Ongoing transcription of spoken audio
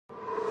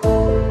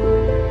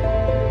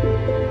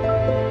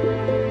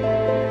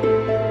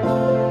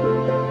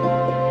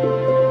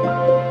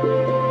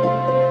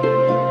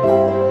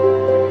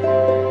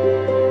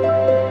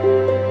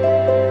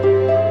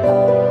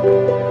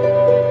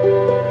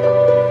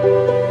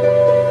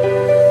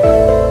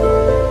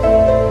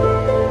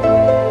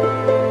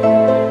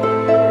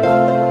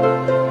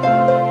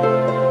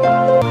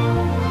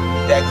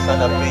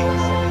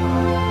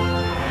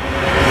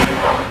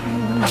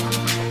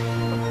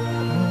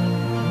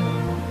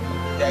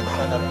Well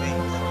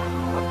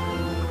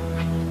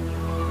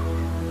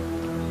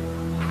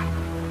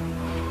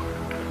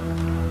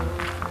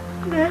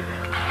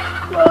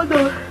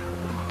done.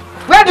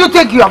 Where do you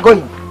think you are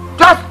going?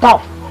 Just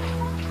stop.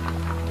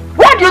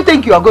 Where do you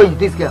think you are going,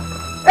 this girl?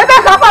 Hey,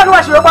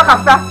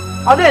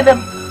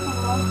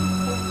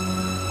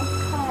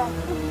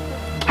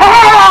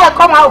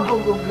 come out,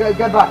 go,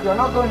 get back. You're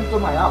not going to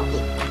my house.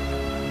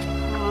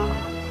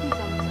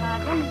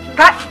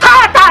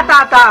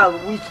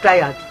 Which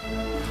tired?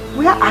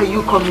 Where are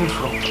you coming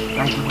from?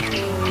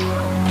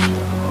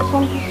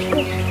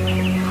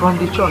 From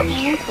the church.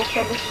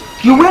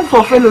 You went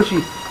for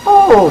fellowship.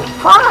 Oh,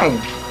 fine.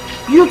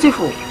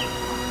 Beautiful.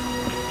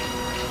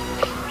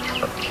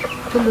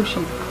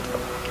 Fellowship.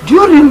 Do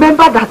you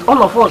remember that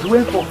all of us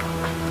went for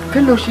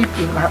fellowship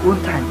in our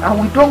own time and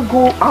we don't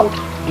go out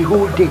the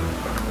whole day?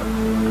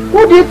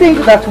 Who do you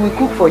think that will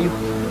cook for you?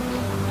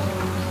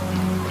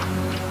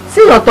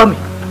 See your tummy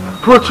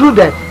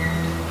protruded.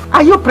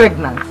 Are you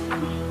pregnant?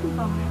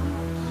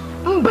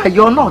 But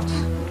you're not.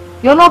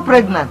 You're not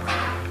pregnant.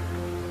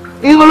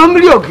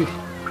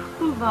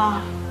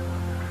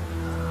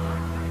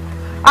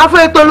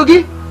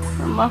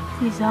 Mama,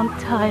 please, I'm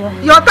tired.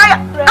 You're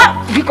tired?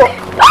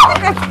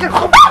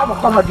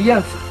 Come on, the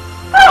answer.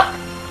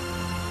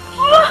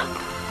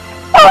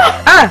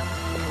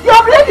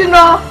 You're bleeding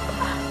now.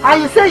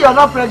 And you say you're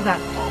not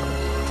pregnant.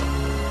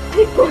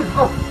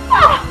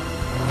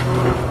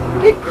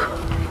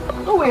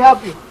 Who will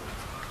help you?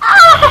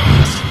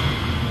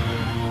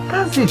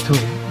 That's it too.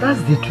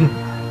 That's the dream.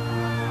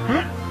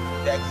 Huh?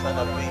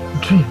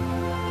 Dream.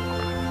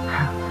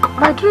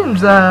 My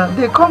dreams,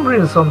 they come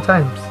real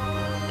sometimes.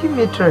 Give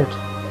me a thread.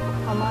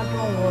 Mama,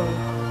 don't worry.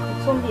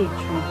 It's only a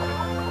dream.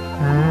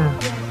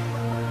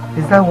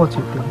 Is that what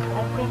you think? I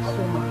think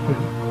so, Mama.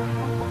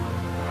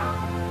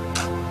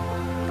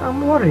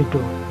 I'm worried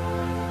though.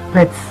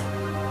 But,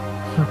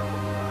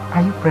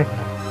 are you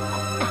pregnant?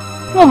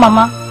 No,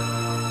 Mama.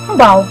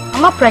 Wow,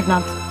 I'm not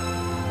pregnant.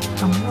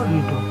 I'm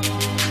worried though.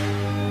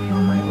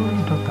 You're my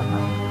only daughter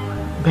now.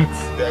 But,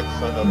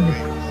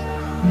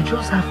 you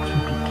just have to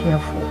be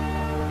careful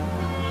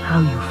how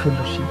you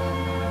fellowship.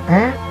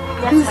 Yes,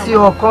 this is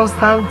your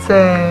constant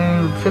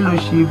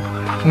fellowship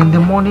in the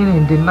morning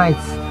and the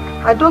night.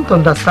 I don't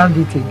understand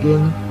it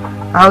again.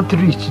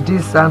 Outreach,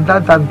 this and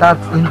that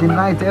in the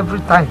night every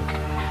time.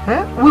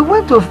 We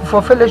went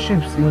for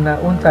fellowships in our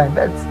own time,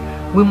 but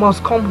we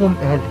must come home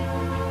early.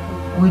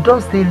 We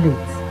don't stay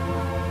late.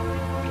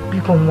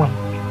 Become one.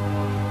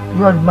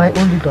 You are my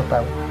only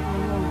daughter.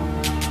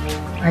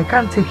 I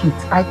can't take it.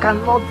 I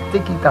cannot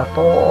take it at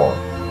all.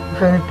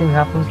 If anything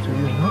happens to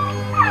you, no?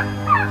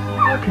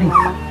 Please.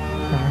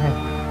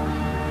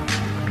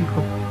 Pick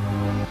up.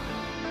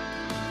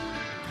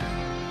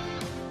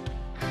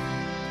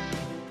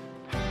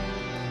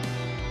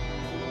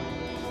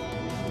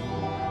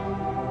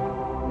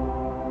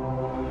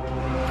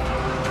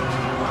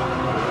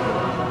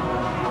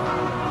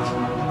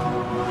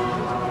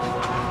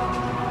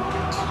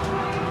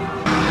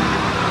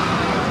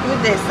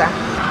 Good day, sir.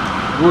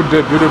 Good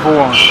day, beautiful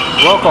one.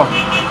 Welcome.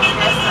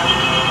 Yes,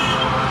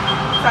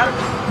 sir.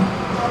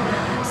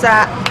 Sir,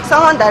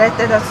 someone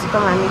directed us to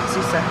come and meet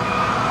you, sir.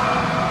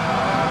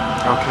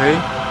 Okay.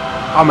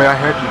 How may I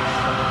help you?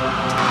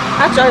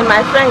 Actually,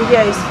 my friend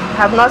here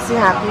have not seen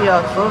her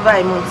period for over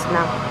a month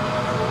now.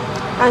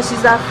 And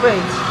she's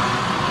afraid.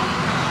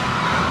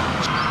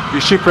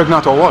 Is she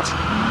pregnant or what?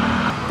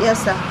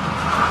 Yes, sir.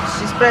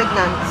 She's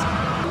pregnant.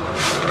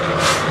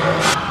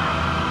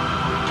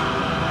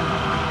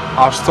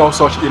 I've stopped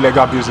such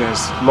illegal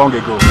business long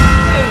ago.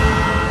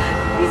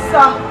 Please,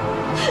 sir.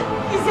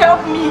 Please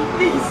help me,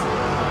 please.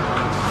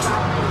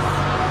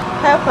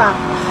 Help her.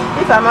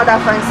 If her mother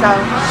finds out,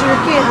 she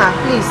will kill her.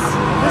 Please,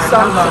 do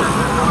something.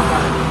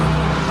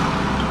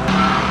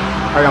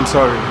 I am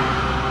sorry.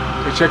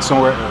 We check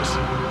somewhere else.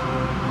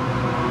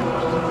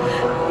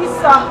 Please,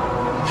 sir.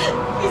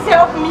 Please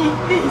help me,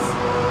 please.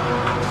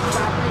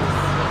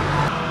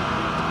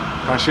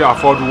 Can she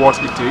afford what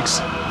it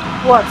takes?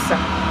 What, sir?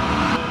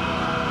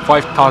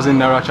 5,000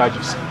 naira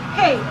charges.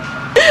 Hey!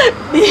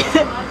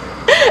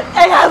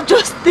 I have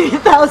just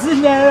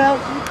 3,000 naira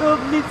to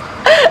complete.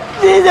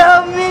 Please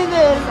help me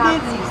then.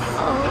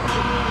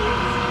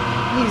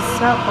 Please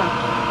help her.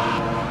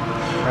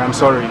 I am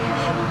sorry.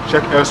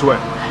 Check elsewhere.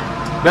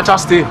 Let her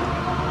stay.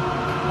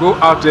 Go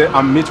out there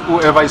and meet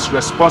whoever is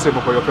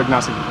responsible for your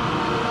pregnancy.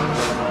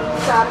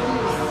 Sir,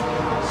 please.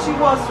 She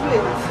was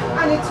raped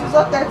and it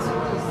resulted to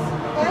this.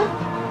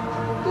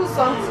 Do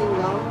something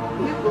now.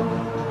 You go.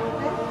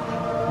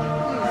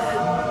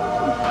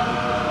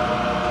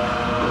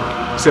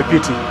 It's a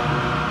pity.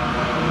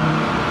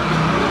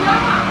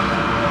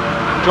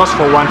 Just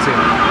for one thing.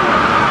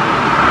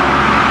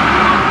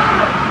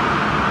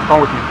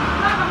 Come with me.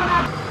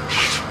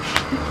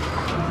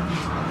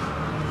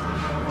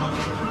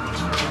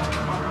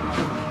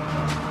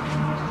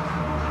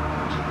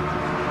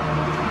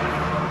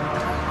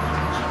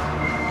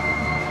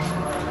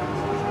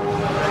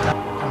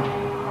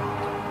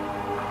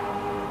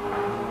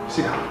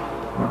 Sit down.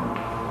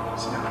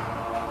 Sit down.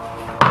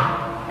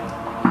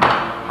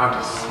 Have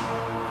this.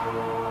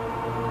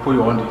 Put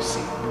your own this.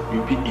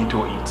 You peek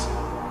into it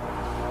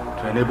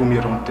to enable me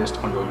to run test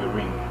on your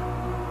urine.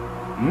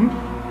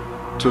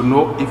 To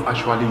know if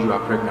actually you are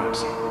pregnant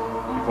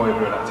before you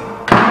do that thing.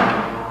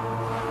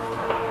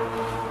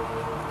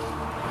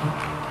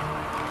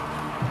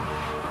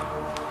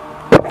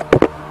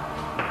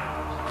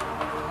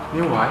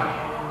 Meanwhile,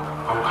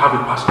 I will have a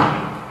pass on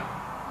you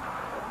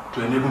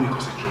to enable me to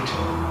concentrate.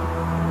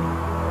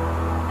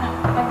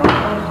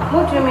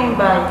 What do you mean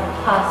by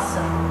pass?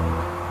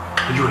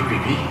 Are you a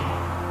baby?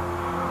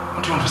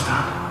 Don't you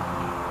understand?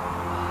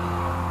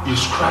 You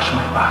scratch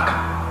my back,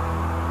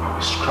 I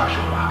will scratch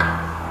your back.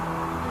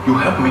 You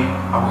help me,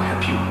 I will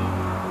help you.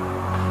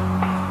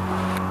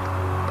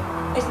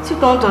 I still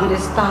don't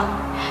understand.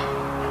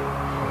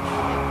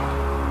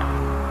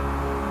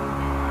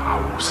 I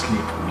will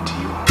sleep with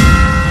you.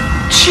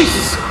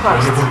 Jesus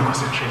Christ. You're able to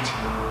concentrate.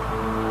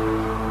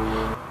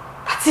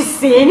 That is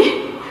sin.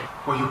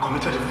 When you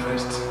committed the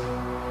first,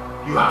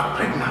 you are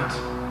pregnant.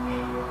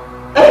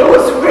 I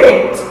was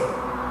raped.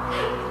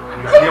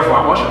 And you are here for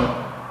abortion.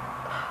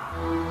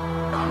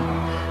 Come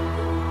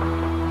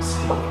on.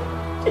 See,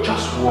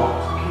 just walk,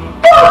 okay?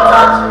 Don't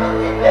touch me,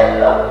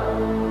 Nivelo.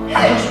 I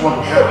just want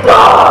to help you. No!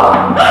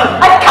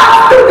 I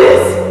can't do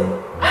this!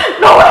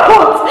 No, I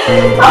won't!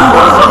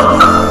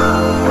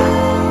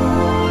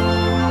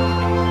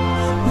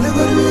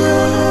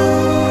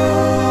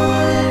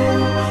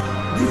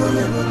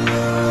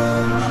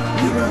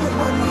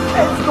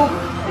 Let's go.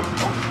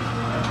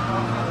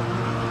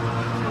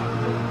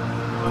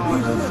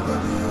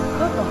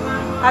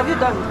 Have you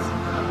done it?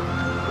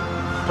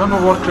 Don't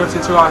know what crept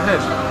into our head.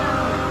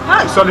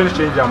 Huh? You suddenly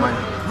changed your mind.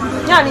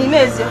 Yeah,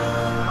 Nimezio.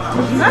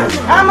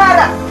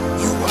 Amara.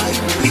 You are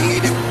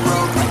leading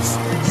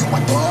progress. You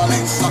are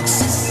calling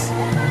success.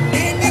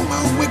 Any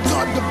man with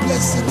God the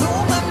blessing, no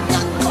man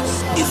can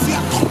cause. If you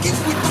are talking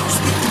without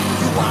speaking,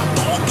 you are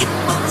talking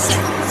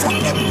nonsense. For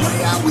a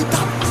prayer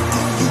without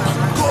eating, you are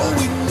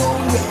going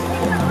nowhere.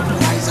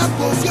 Rise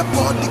above your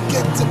body,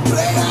 get a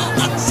prayer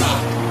answered.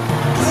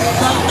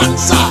 Prayer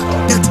answered,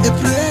 get a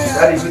prayer.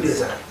 That is good,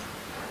 sir.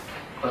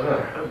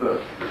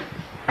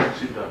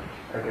 Sit down.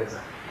 Okay,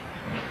 sir.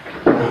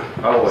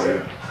 How are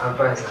you? I'm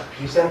fine, sir.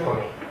 You sent for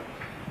me.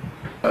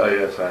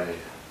 Yes, I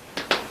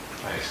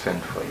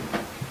sent for you.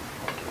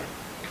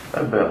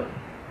 Abel,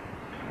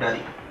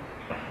 Daddy.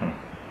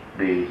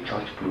 the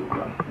church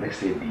program, let's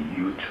say the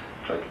youth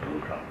church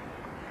program,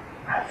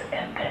 has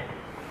ended.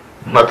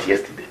 Not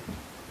yesterday.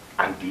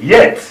 And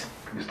yet,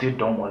 you still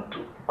don't want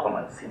to come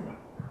and see me.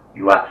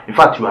 You are, in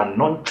fact, you are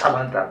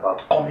nonchalant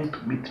about coming to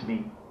meet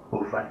me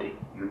over the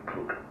youth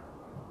program.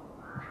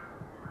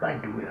 By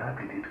the way, how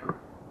did it go?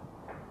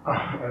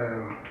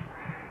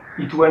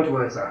 It went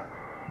well, sir.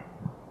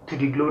 To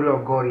the glory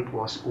of God, it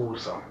was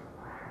awesome.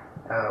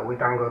 We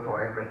thank God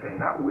for everything.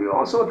 We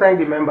also thank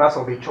the members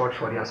of the church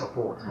for their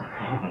support.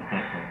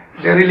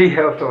 They really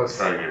helped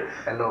us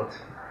a lot.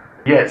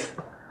 Yes,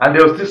 and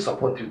they will still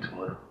support you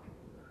tomorrow.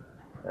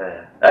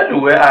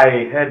 Anyway,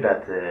 I heard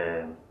that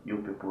you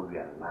people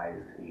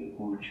realized a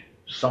huge,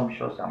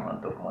 sumptuous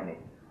amount of money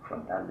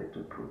from that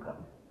little program.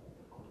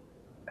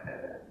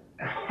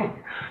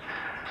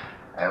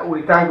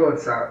 We thank God,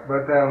 sir.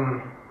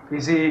 But,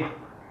 you see,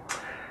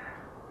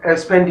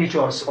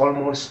 expenditures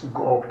almost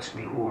gulped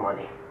the whole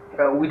money.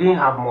 We didn't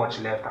have much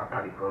left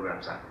after the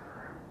program, sir.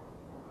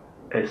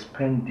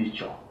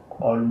 Expenditure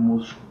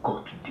almost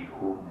got the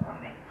whole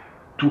money.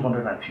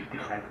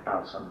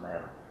 255,000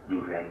 naira.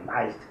 You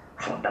realized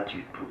from that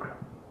youth program.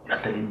 You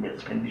are telling me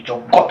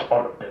expenditure got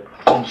all of them,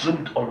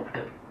 consumed all of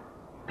them.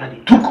 That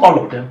it took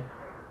all of them.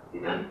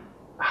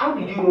 How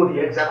did you know the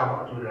exact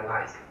amount we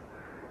realized?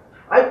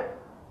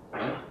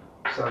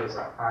 Sorry,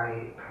 sir.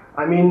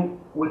 I mean,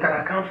 we can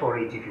account for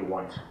it if you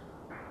want.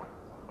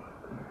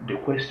 The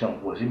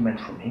question, was it meant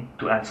for me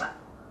to answer?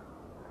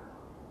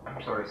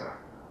 I'm sorry, sir.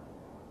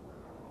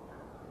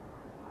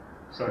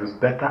 You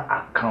better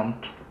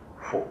account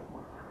for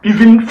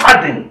even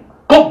fadding,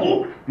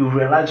 couple you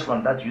realize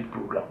from that youth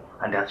program,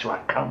 and that you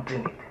are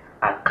counting it.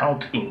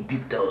 Account in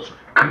details,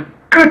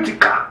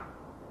 critical,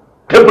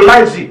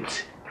 stabilize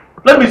it.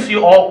 Let me see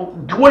all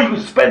the way you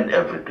spend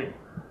everything.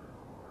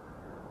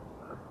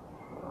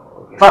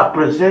 In fact,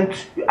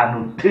 present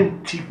an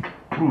authentic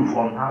proof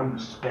on how you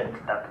spent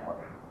that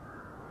money.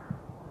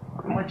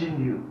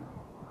 Imagine you.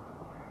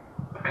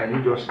 Can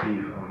you just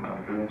leave?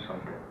 I'm doing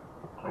something.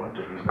 I want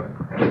to leave that.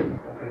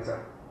 Okay, sir.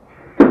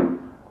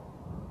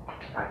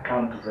 I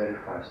count very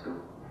fast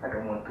too. I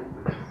don't want to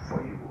wait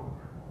for you.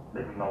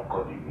 Let me not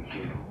call you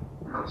again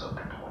because of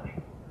that money.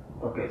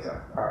 Okay,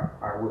 sir.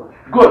 I will.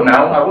 Good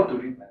now. I want to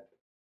read my.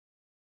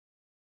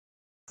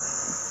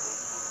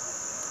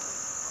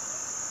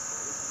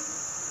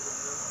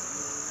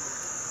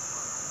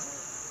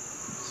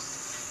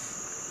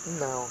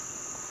 Now,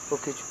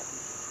 okay,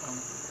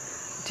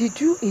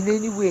 did you in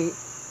any way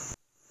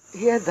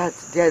hear that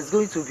there is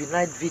going to be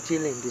night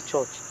vigil in the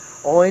church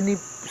or any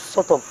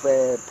sort of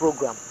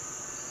program?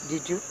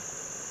 Did you?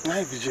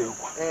 Night vigil?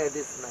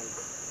 This night.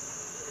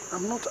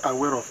 I'm not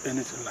aware of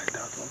anything like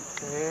that.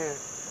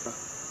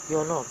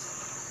 You're not.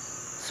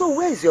 So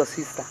where is your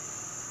sister?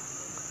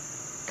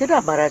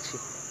 Keda Marachi,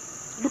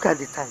 look at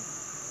the time.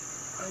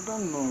 I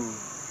don't know.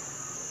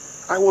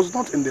 I was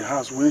not in the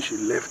house when she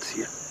left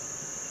here.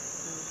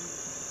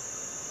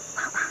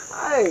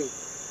 Aye.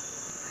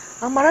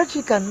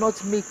 Amarachi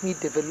cannot make me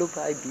develop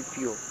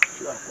IBPO.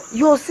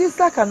 Your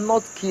sister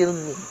cannot kill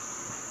me.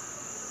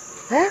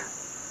 Eh?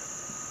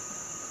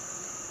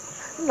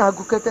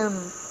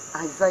 Naguketem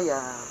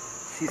Isaiah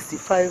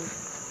 65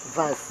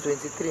 verse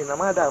 23.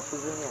 Namada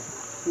Fuzunia.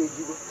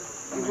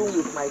 Even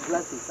with my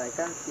glasses, I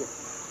can't hear.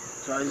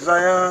 So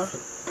Isaiah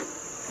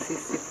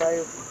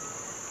 65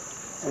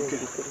 23.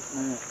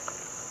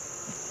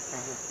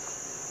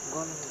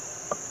 Okay.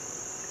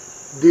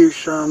 They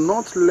shall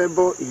not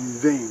labor in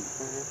vain,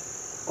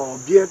 or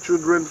bear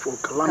children for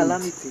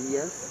calamity.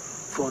 Yes.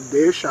 For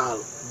they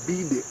shall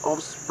be the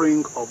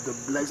offspring of the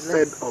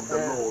blessed of the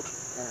Lord,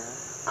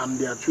 and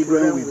their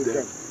children with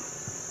them.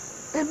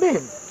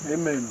 Amen.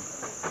 Amen.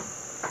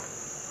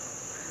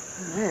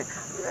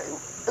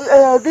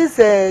 This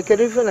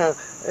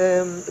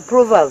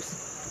Proverbs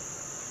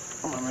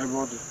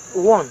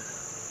 1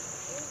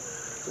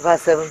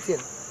 verse 17.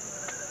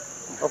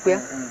 Okay?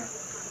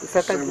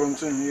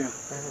 17, yeah.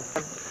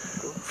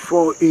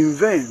 For in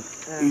vain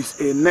is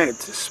a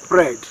net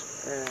spread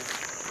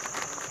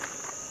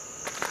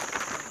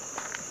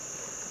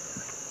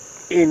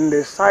in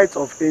the sight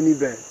of any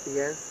bird.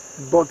 Yes.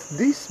 But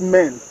these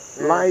men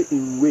lie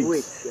in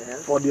wait,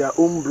 yes. for their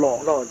own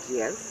blood. Lord,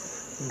 yes.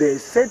 They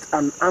set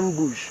an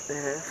ambush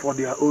for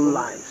their own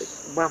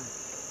lives. Bam.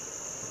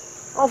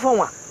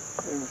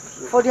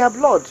 For their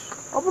blood.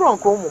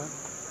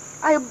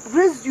 I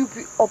raised you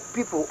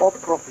people up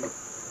properly.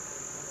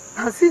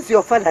 And since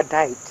your father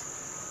died,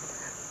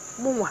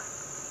 Mama,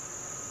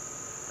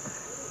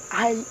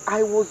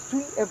 I was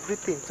doing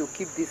everything to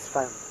keep this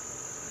family,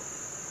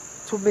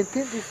 to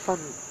maintain this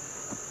family.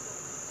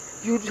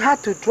 You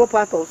had to drop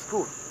out of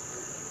school,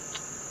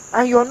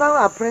 and you're now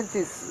an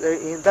apprentice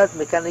in that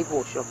mechanic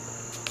workshop.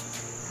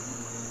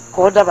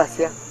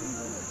 Kodabasia,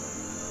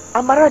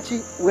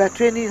 Amarachi, we are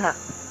training her.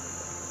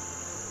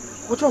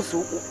 What just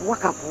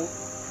wakapu?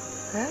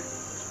 Eh?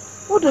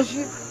 What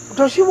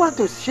does she want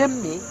to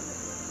shame me?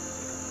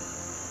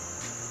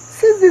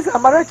 Since this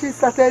Amarachi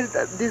started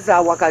this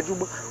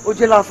Wakajubo,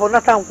 Ojela for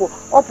Natanko,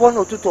 upon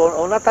or tutor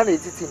or Nathan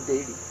editing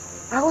daily.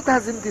 I what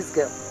has him this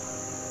girl?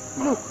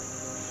 Look.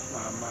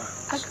 Mama.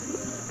 I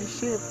cannot be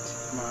shamed.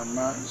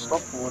 Mama,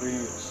 stop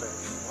worrying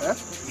yourself. Eh?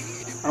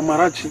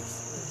 Amarachi,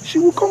 she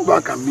will come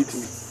back and meet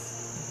me.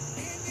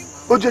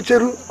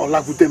 Ojecheru or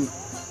Lagutem.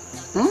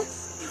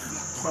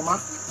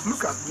 Mama,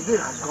 look at the day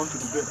has gone to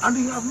the bed and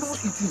you have not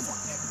eaten.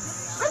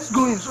 Let's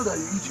go in so that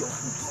you eat your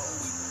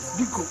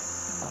food. Biko.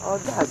 Oh,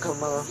 that's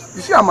Mama.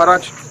 You see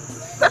Amarachi?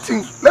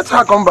 Let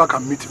her come back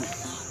and meet me.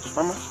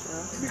 Mama,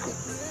 Biko.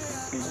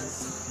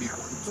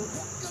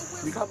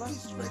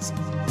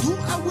 Do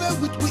away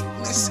with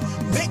weakness,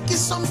 make it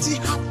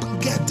something happen,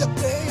 get a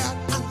prayer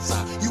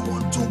answer. You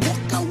want to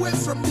walk away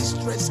from this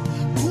stress,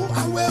 do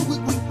away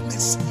with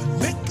weakness,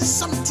 make it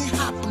something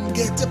happen,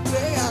 get a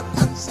prayer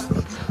answer.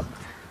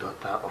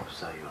 Daughter of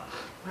Zion.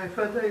 My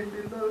father in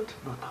the Lord.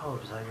 Daughter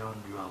of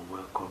Zion, you are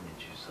welcome in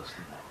Jesus'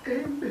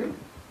 name. Amen.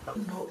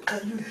 No,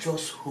 can you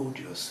just hold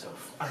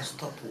yourself and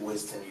stop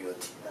wasting your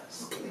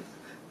tears?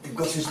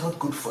 Because it's not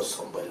good for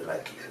somebody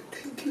like you.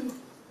 Thank you.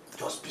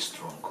 Just be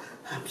strong.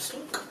 I'm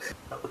strong.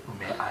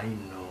 May I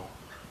know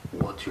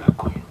what you are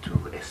going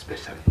through,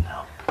 especially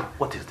now?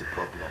 What is the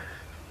problem?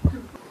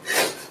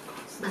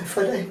 My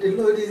father in the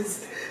Lord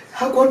is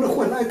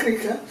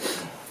Agrika.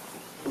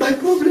 My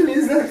problem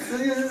is that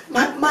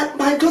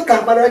my daughter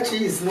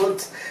Marachi is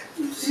not.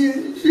 She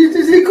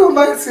didn't come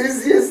back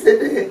since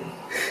yesterday.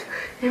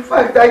 In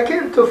fact, I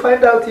came to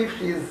find out if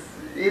she's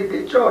in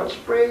the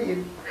church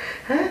praying.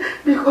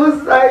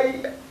 Because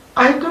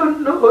I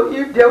don't know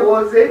if there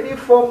was any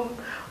form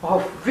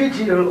of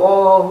vigil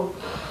or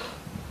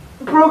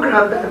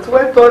program that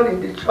went on in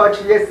the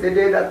church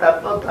yesterday that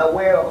I'm not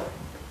aware of.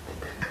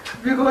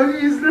 Because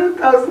she slept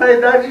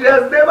outside and she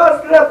has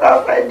never slept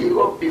outside the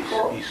home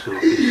before. It's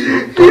okay.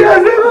 She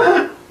has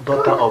never.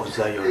 Daughter of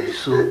Zion,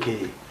 it's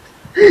okay.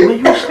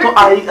 When you stop,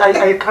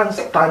 I can't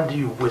stand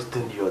you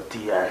wasting your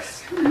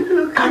tears.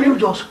 Can you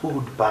just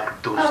hold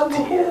back those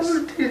tears?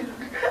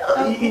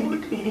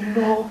 You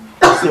know,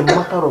 as a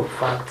matter of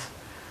fact,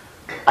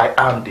 I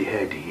am the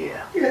head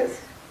here. Yes.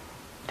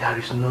 There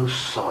is no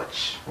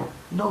such,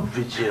 no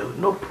vigil,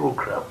 no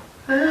program.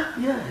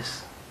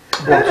 Yes.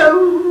 But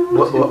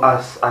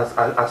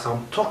as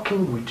I'm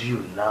talking with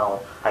you now,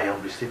 I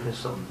am receiving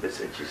some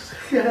messages.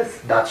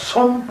 Yes. That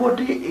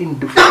somebody in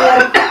the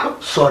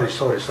form sorry,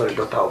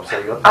 Daughter of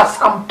Zion. As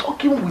I'm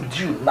talking with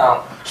you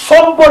now,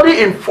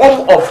 somebody in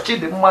form of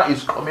Chidinma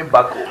is coming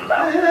back home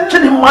now.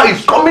 Chidinma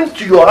is coming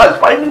to your house,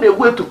 finding a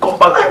way to come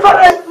back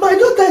home. My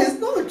daughter is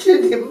not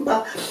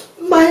Chidinma.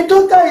 My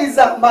daughter is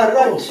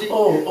Amarachi.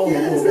 Oh,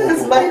 yes,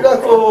 that's my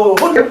daughter.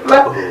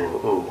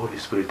 Hold Holy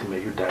Spirit, may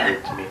you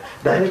direct me.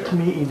 Direct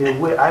me in a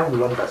way I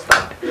will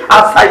understand.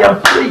 As I am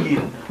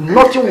praying,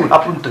 nothing will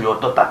happen to your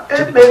daughter.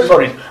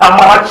 Sorry,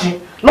 Amarachi.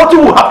 Nothing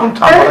will happen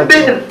to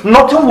Amarachi.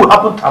 Nothing will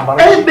happen to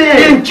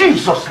Amarachi. In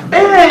Jesus' name.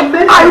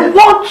 I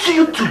want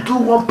you to do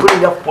one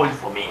prayer point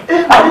for me.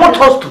 I want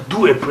us to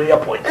do a prayer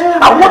point.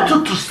 I want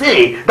you to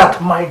say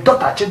that my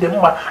daughter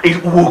Chidemma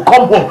will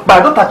come home. My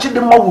daughter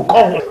Chidemma will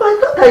come home. My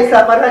daughter is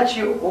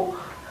Amarachi. Oh,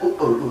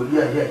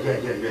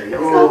 yeah.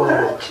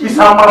 Oh, it's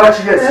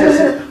Amarachi,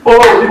 yes. Oh,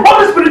 the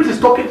Holy Spirit is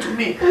talking to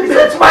me. He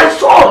says, my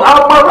son,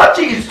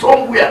 Amarachi is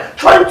somewhere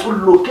trying to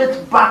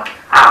locate back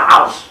our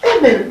house.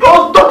 Amen.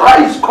 Your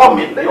daughter is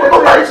coming. Your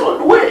daughter is on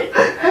the way.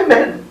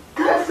 Amen.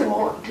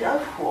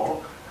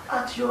 Therefore,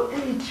 at your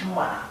age,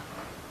 ma,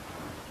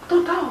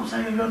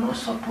 daughter, you're not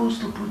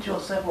supposed to put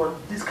yourself on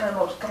this kind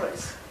of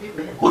stress.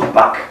 Amen. Hold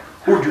back.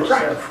 Hold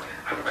yourself.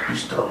 Be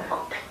strong.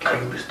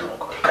 Can you be strong?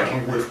 Can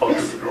you wave up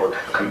to the Lord?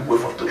 Can you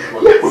wave up to the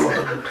Lord?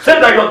 Yes. Say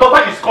that your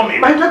daughter is coming.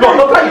 Your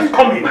daughter is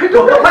coming.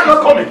 Your daughter is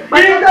coming.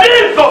 In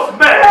Jesus'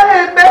 name.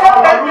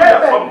 Hallelujah,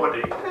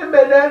 somebody.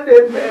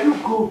 Amen. You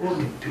go home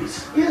in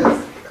peace.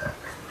 Yes.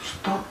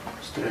 Stop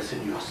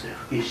stressing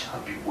yourself. It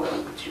shall be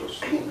well with your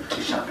soul.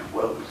 It shall be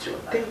well with your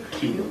life.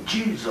 Thank you. In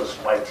Jesus'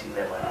 mighty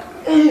name.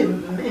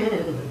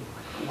 Amen.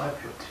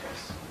 Wipe your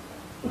tears.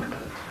 Wipe your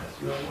tears.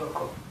 You are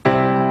welcome.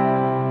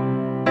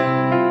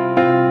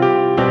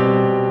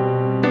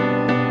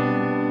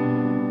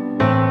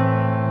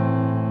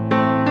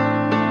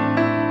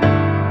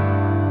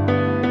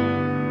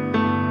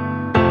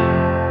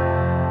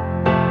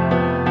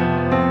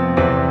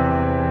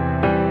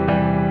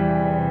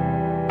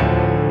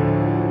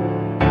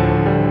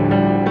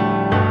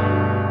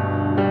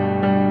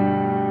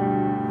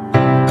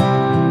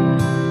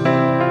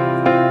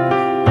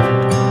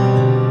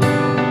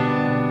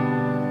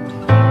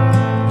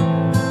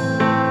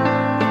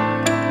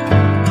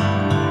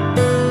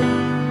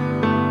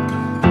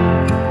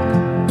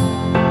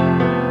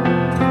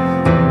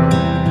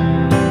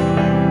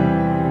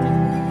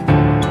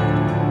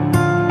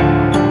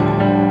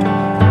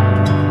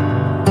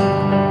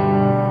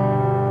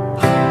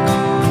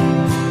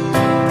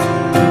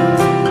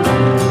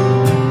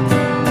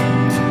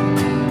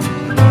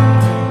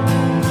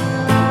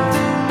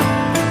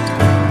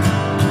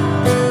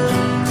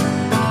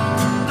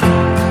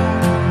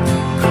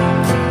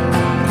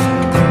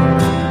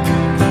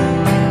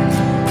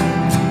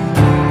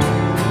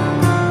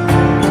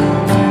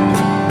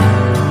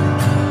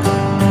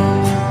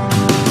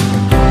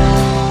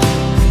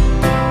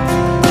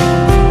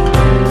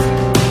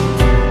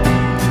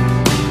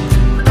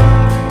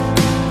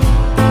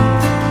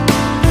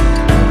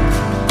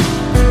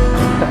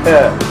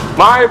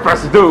 My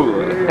Presido.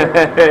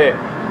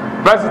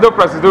 Presido.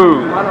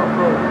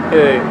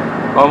 Hey,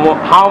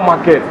 how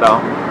market now?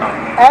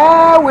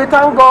 We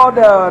thank God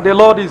the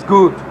Lord is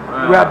good.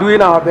 We are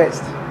doing our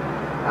best.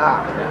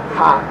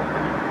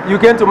 You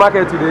came to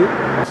market today?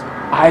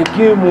 I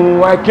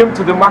came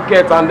to the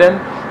market and then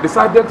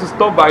decided to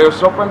stop by your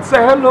shop and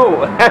say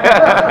hello.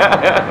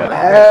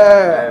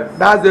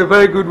 That's a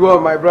very good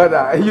one, my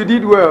brother. You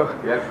did well.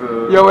 Yes,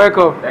 sir. You're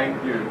welcome.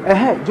 Thank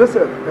you.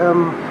 Joseph,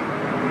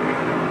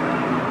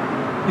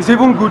 it's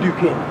even good you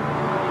came.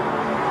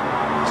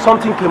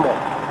 Something came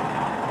up.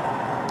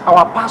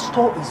 Our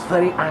pastor is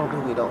very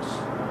angry with us.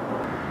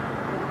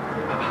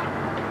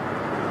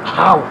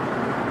 How?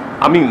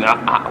 I mean,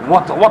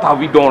 what have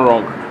we done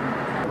wrong?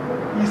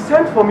 He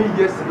sent for me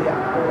yesterday.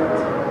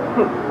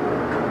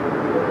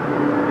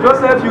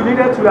 Joseph, you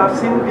needed to have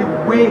seen the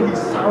way he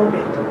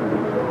sounded.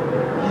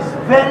 He's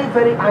very,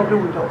 very angry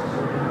with us.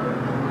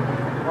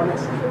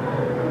 Honestly.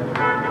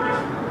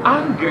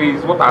 Angry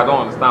is what I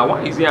don't understand.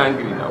 Why is he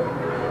angry now?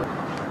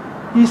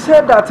 He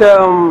said that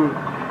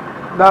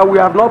that we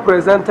have not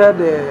presented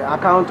the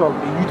account of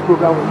the youth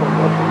program we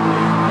conducted.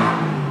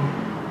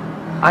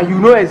 And you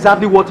know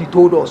exactly what he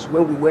told us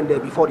when we went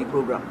there before the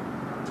program.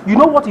 You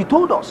know what he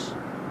told us?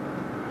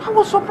 I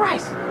was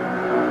surprised.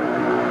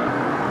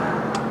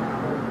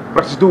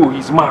 Presido,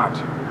 he's mad.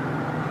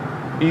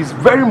 He's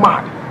very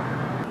mad.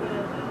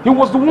 He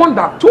was the one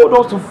that told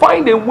us to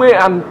find a way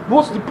and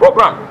host the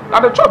program.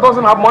 That the church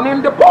doesn't have money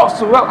in the purse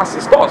to well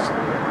assist us.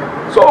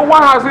 So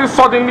why has he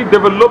suddenly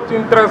developed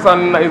interest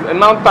and is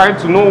now trying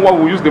to know what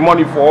we use the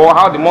money for,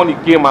 how the money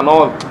came and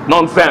all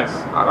nonsense?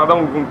 I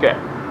don't even care.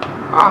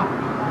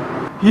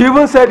 He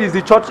even said it's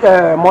the church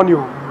money,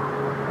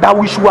 that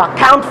we should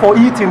account for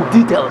it in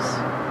details.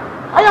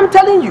 I am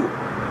telling you.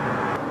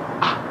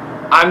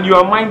 And you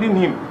are minding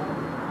him.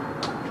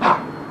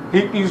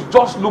 He is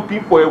just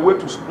looking for a way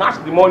to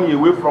snatch the money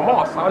away from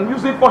us and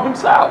use it for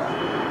himself.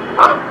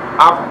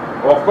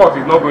 Of course,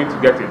 he's not going to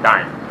get a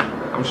dime.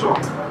 I'm sure.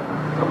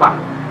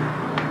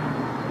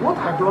 What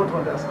I don't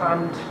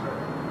understand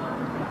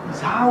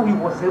is how he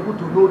was able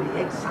to know the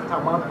exact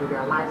amount we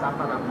realized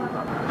after that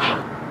program.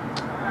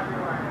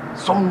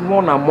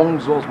 Someone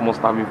amongst us must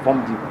have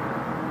informed him.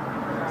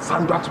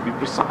 Sandra, to be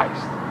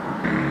precise.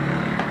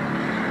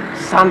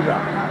 Sandra?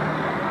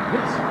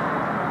 Yes.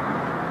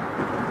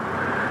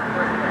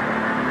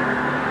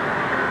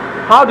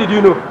 How did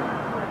you know?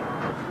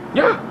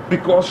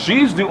 because she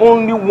is the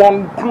only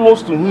one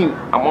close to him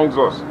amongst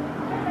us.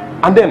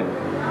 And then,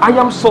 I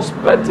am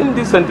suspecting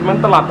this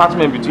sentimental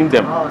attachment between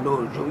them. Oh,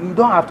 no, Joe, you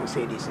don't have to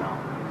say this now.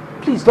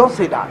 Please don't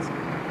say that.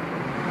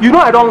 You know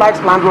I don't like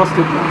slanderous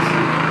statements.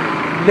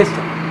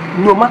 Listen,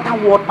 no matter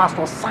what,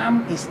 Pastor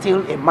Sam is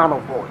still a man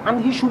of God,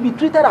 and he should be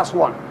treated as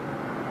one.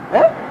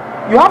 Eh?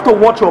 You have to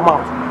watch your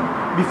mouth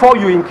before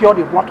you incur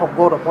the wrath of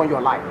God upon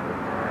your life.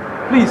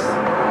 Please.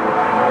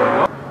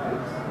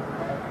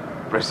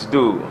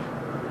 Presido,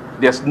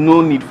 there's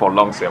no need for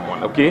long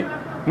sermon, okay?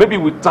 Maybe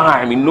with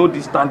time, in no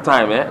distant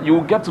time, you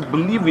will get to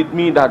believe with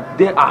me that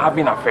they are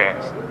having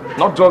affairs.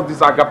 Not just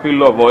this agape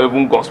love or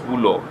even gospel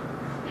love.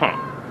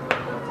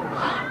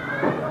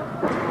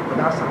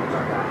 That's something.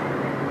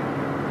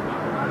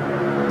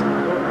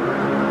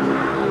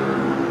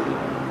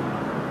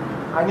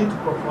 I need to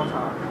confront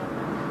her.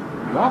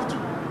 You have to.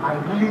 I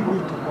really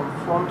need to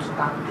confront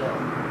that girl.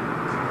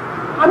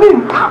 I mean,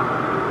 how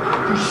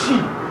is she?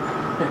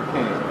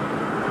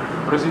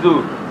 Presido,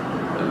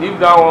 leave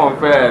that one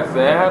first.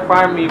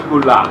 Find me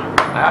cola.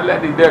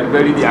 Let the dead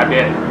bury their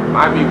dead.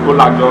 Find me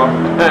cola, Joe.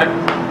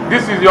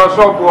 This is your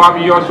shop, I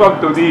mean your shop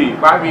today.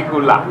 Find me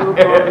cola. No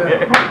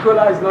problem.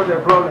 Cola is not a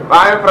problem.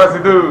 Bye,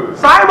 Presido.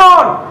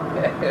 Simon!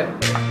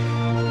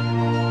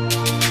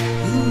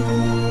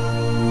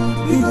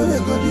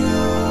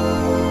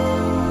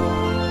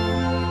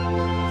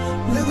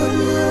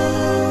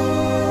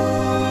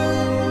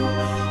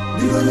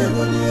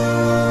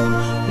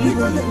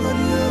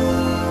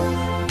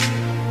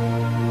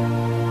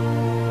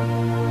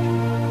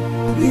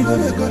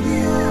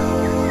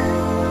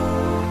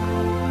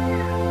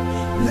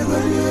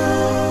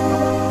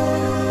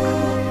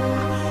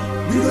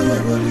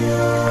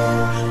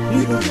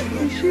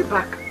 Is she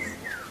back?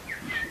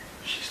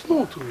 She's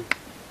not.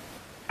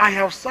 I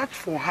have searched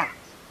for her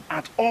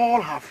at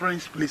all her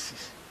friends'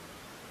 places,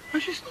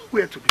 and she's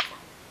nowhere to be found.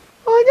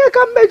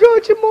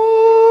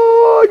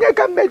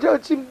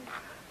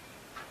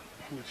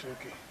 It's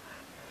okay.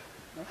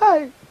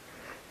 Hi.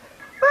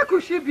 Where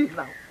could she be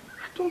now? I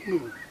don't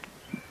know.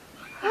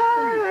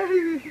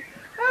 Hi.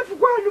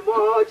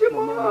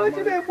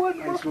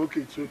 It's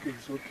okay, it's okay,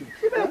 it's okay.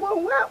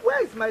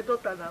 Where is my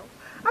daughter now?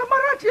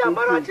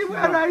 Amarachi,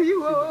 where are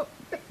you?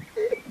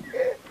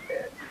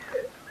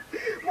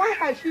 Why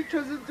has she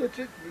chosen to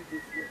treat me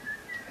this way?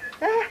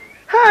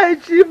 Hi,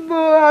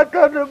 Chimo,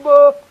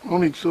 Atonomo.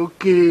 Mom, it's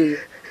okay.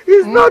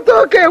 It's not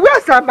okay.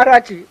 Where's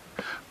Amarachi?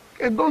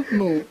 I don't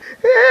know.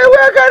 Hey,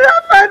 we're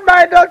gonna find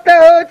my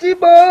daughter,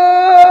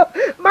 Chimo.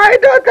 My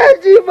daughter,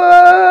 Chimo.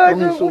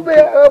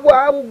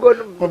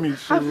 Mom,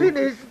 it's okay. I'm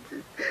finished.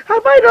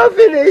 Am I not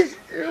finished?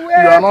 You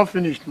are not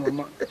finished,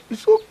 Mama.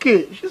 It's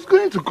okay. She's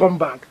going to come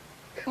back.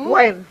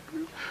 When?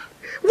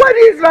 When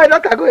is my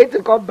daughter going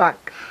to come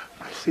back?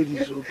 I said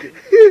it's okay.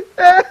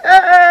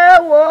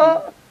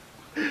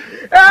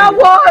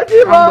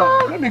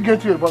 Let me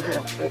get you a bottle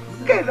of water.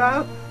 Okay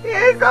now.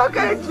 It's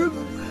okay,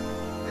 Chimo.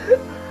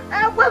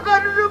 We're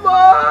going to do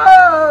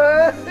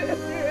more.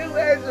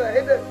 Where's my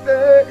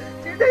daughter?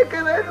 She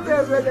came and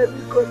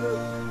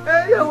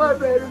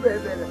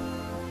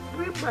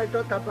bring my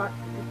daughter back.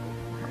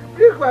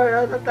 Bring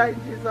my daughter in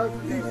Jesus'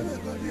 name.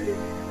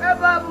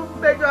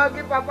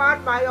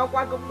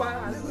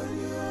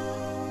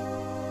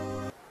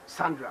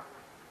 Sandra,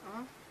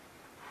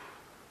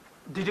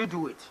 did you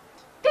do it?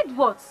 Did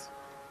what?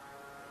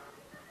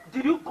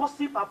 Did you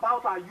gossip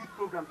about our youth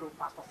program to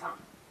Pastor Sam?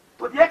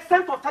 To the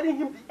extent of telling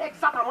him the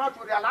exact amount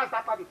we realized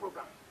after the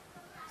program.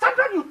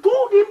 Sandra, you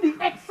told him the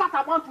exact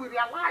amount we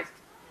realized.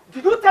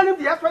 Did you tell him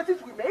the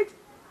expenses we made?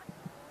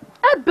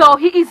 Abel,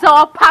 he is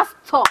our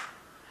pastor.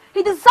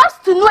 He deserves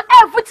to know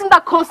everything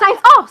that concerns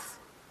us.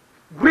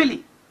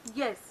 Really?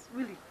 Yes,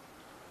 really.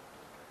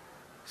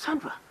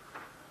 Sandra,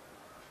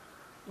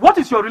 what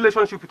is your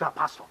relationship with our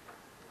pastor?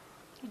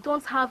 You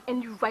don't have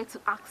any right to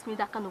ask me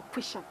that kind of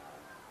question.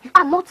 You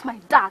are not my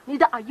dad,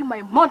 neither are you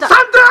my mother.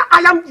 Sandra,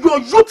 I am your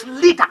youth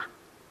leader.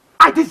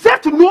 I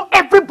deserve to know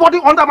everybody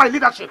under my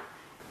leadership.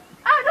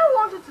 I don't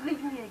want you to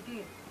leave me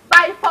again.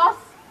 By force.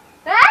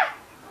 Eh?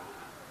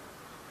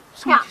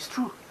 So yeah. It is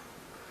true.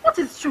 What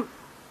is true?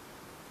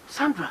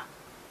 Sandra,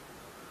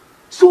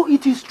 so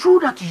it is true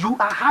that you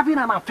are having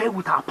an affair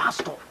with our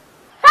pastor?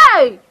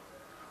 Hey!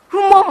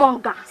 Rumor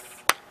mongers.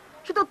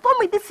 Should have told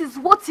me this is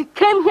what you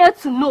came here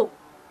to know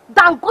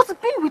than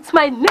gossiping with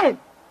my name.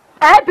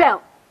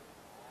 Abel.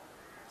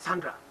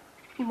 Sandra.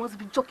 You must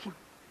be joking.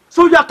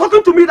 So you are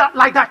talking to me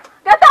like that?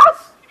 Get out!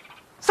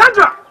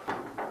 Sandra!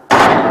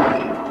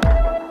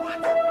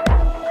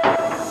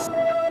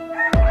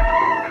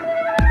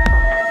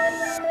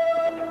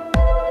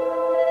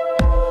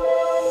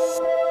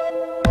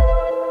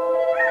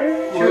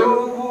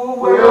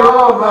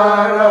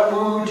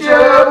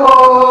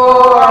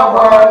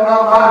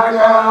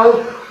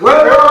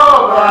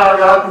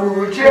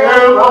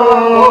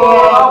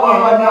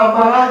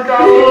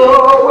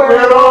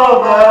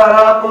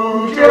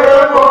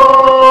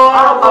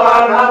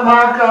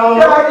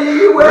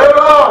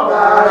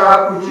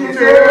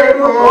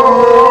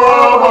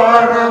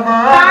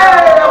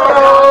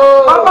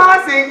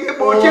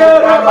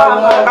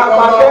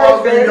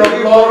 plead the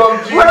blood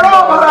of Jesus.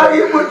 Lord,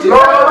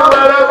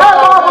 with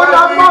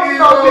the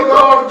precious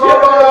blood of Jesus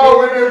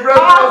Christ.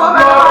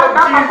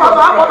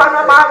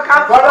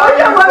 Father,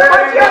 you say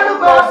in the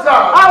book of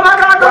Psalms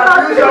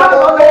that you shall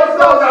oppose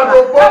us and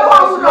oppose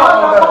us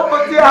not.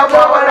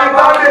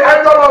 By the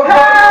angel of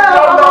God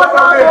come down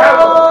from the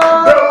heaven,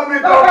 they will be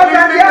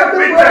completely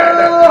defeated.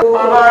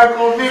 And I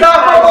commit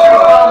myself,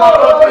 I'm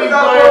not pleased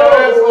by your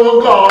hands, oh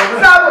God.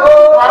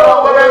 Father,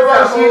 whatever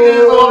she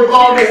is, oh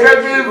God, set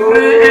me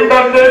free in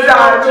the name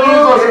of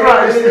Jesus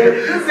Christ.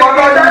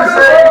 Father, you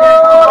say in the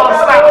book of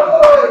Psalms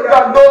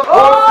that those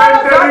who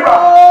send the river,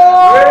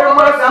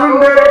 Rema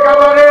Sundere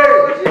Kabare,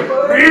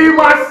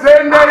 Rema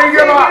Sendere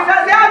Geba,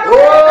 oh,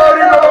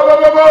 Ribo,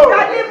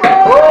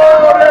 oh,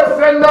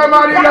 Resenda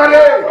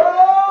Marilale.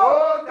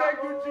 Oh, thank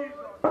you,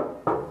 Jesus.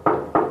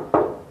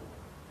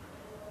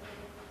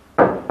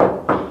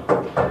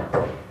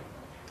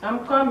 I'm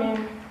coming.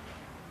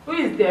 Who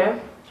is there?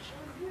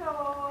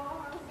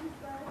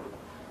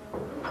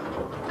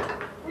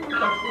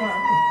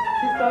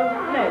 Sister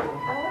Ned,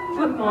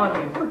 good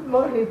morning. Good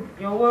morning.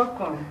 You're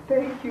welcome.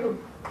 Thank you.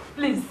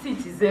 Please,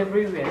 seat is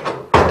everywhere.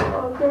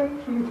 Oh,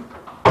 thank you.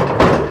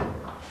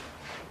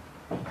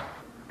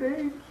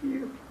 Thank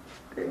you.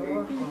 You're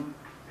welcome.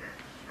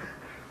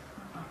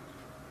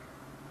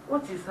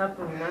 What is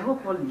happening? I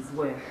hope all is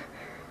well.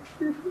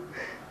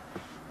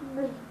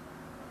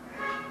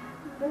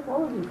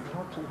 All is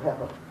not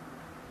well.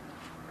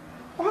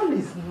 All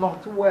is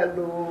not well,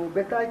 oh,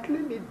 but I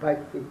claim it by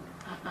faith.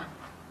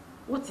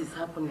 What is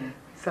happening?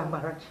 It's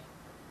Amarachi.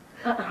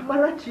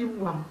 Amarachi,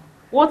 Mom.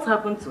 What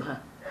happened to her?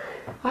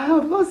 I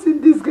have not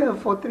seen this girl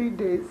for 3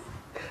 days.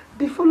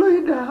 The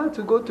following day, I had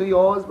to go to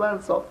your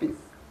husband's office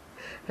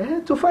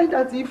to find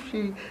out if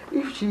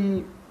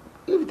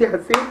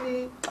there's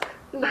any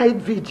night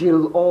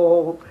vigil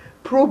or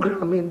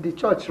program in the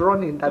church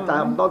running that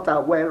I'm not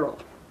aware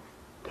of.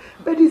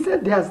 But he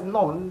said there's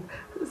none.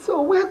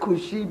 So where could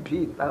she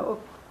be now?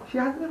 She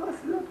has never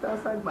slept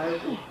outside my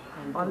room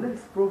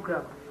unless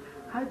program.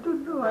 I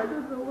don't know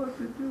what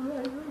to do.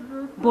 I don't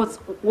know. But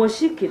was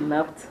she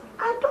kidnapped?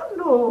 I don't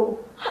know.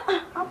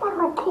 I'm a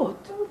record.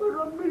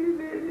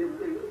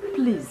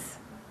 Please,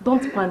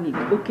 don't panic,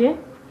 okay?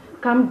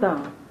 Calm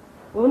down.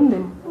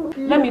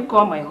 Okay. Let me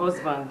call my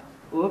husband.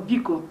 Oh,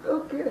 Biko.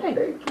 Okay, hey.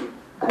 Thank you.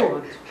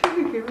 God.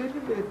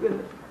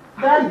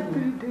 Daddy.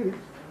 3 days.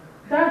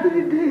 Daddy.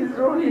 3 days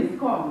running. Please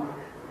come.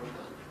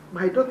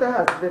 My daughter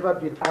has never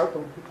been out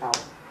of the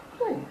house.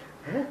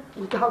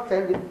 Without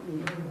telling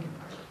me.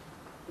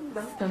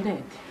 Sister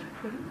Ned.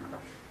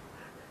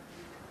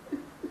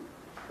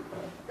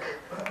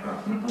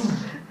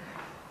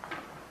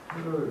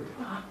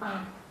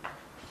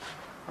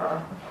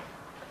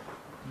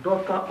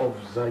 Daughter of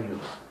Zion.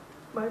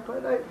 My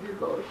father is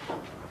the Lord.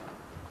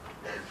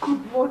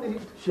 Good morning.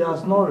 She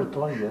has not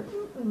returned yet.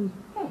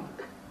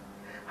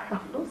 I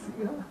have not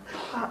seen her.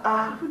 I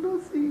have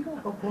not seen her.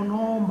 Upon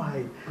all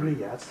my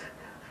prayers.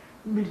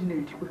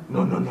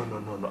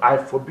 No. I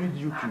forbid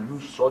you to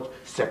use such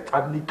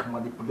satanic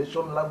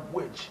manipulation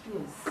language.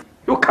 Yes.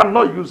 You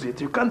cannot use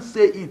it. You can't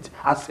say it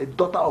as a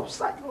daughter of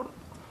Zion.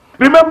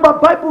 Remember,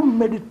 Bible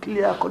made it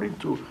clear according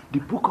to the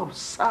book of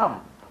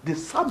Psalm, the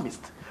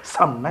psalmist,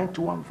 Psalm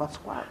 91 verse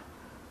 1.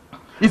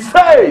 It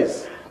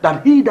says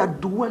that he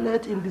that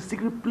dwelleth in the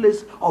secret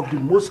place of the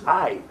Most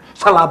High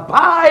shall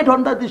abide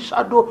under the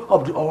shadow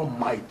of the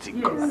Almighty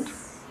God.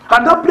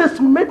 And that place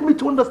made me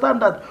to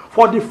understand that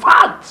for the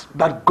fact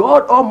that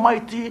God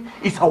Almighty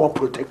is our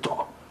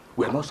protector,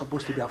 we are not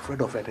supposed to be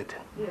afraid of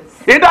anything.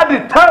 Yes. Either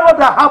the terror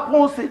that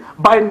happens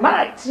by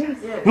night,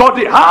 nor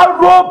the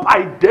arrow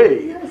by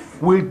day,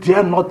 we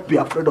dare not be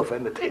afraid of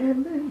anything.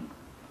 Amen.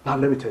 Now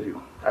let me tell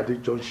you, at this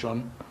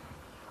junction,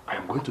 I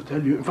am going to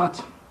tell you, in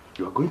fact,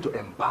 you are going to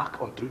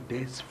embark on 3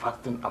 days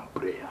fasting and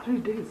prayer. 3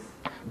 days?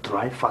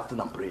 Dry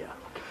fasting and prayer.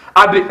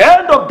 At the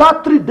end of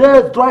that 3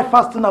 days dry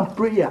fasting and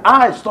prayer,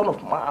 I, Son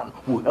of Man,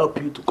 will help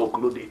you to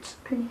conclude it.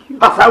 Thank you.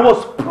 As I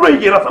was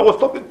praying, as I was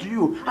talking to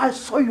you, I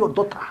saw your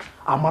daughter,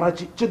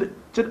 Amarachi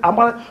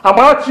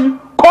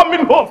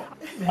coming home.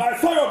 I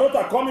saw your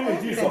daughter coming in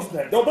Jesus'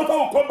 name. Your daughter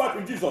will come back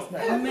in Jesus'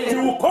 name. Amen. She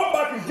will come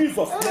back in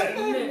Jesus' name.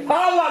 Amen.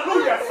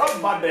 Hallelujah,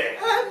 somebody.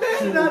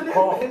 She will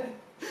come.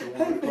 She will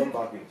come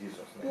back in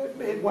Jesus' name.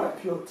 Amen.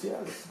 Wipe your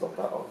tears,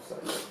 daughter of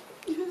Zion.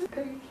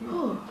 Thank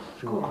you.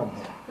 She will come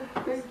home.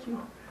 Thank you.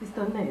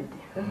 Sister Ned,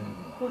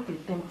 what a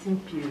tempting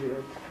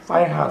period.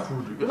 Find her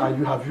food.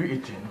 Have you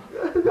eaten?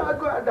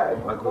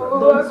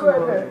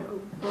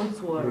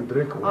 Don't worry. You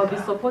drink water. I'll be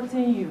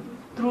supporting you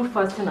through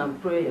fasting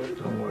and prayer.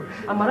 Don't worry.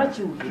 Amarachi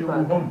will be She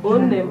back. will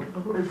Own them.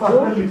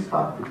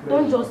 Don't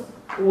Don't just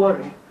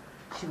worry.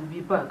 She will be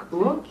back.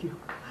 Thank you.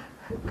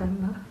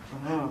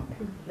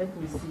 Let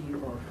me see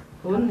you off.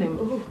 Own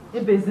them.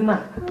 Ebezina.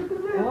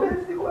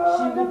 She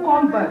will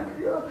come back.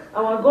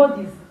 Our God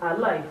is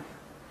alive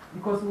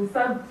because we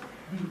serve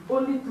the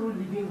only true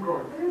living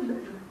God.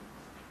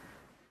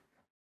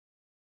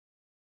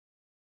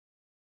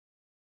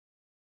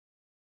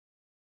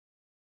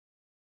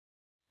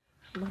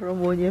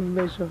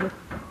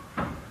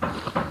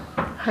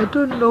 I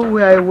don't know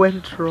where I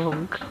went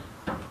wrong.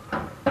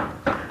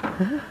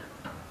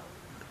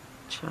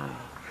 Child.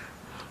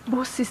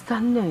 But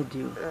Sister Ned,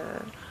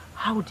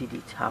 how did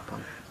it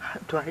happen? How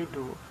do I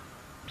know?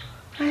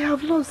 I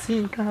have not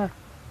seen her.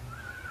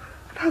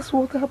 That's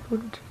what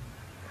happened.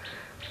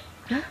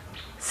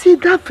 See,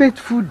 that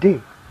fateful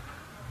day,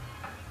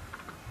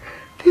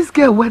 this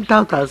girl went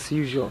out as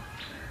usual,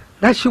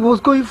 that she was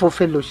going for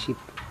fellowship.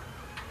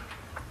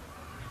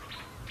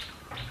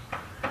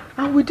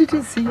 And we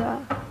didn't see her.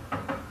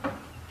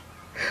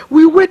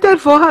 We waited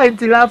for her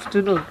until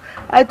afternoon.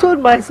 I told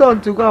my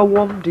son to go and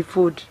warm the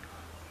food.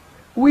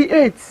 We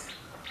ate.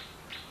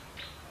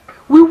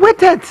 We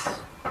waited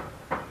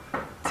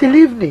till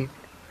evening.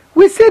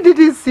 We still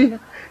didn't see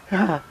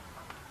her.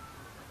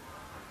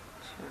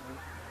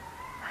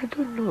 I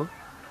don't know.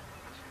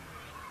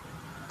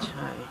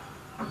 Child,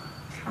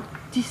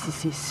 this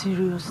is a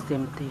serious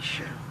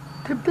temptation.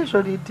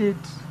 Temptation indeed.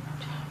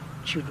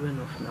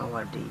 Children of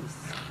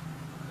nowadays.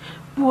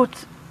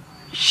 But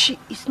she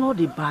is not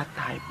a bad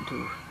type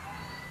though.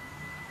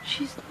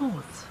 She's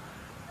not.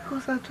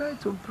 Because I try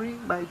to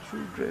bring my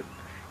children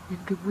in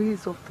the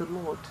ways of the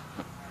Lord.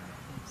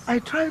 I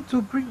try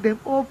to bring them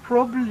all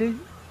properly.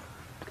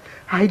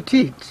 I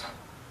did.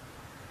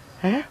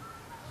 I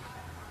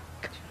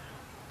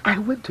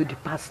went to the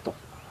pastor.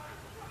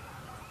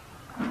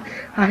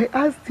 I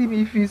asked him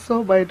if he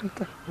saw my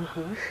daughter.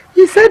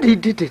 He said he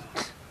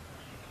didn't.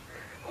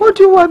 What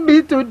do you want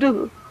me to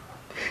do?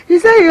 He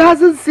said he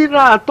hasn't seen her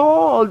at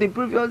all the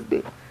previous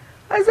day.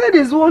 I said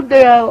it's one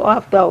day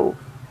after.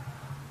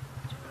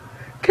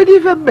 Can you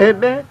even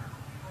remember?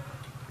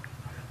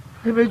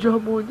 He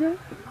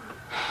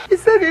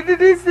said he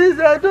didn't see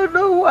her. I don't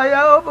know why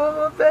I am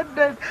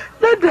offended.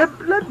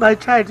 Let my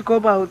child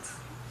come out.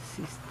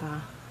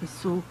 Sister,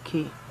 it's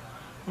okay.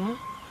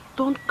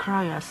 Don't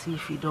cry as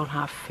if you don't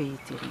have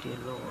faith in the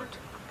Lord.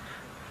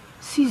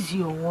 Cease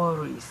your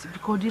worries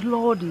because the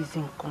Lord is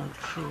in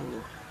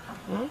control.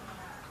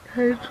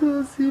 I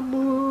trust him.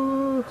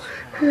 Oh.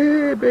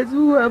 Hey, but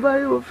who have I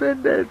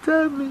offended?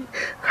 Tell me.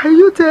 Can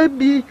you tell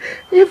me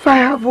if I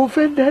have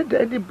offended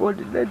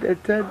anybody? Let them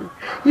tell me.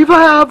 If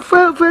I have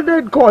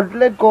offended God,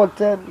 let God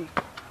tell me.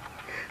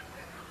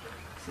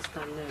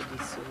 Sister Ned,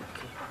 it's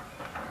okay.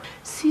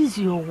 Cease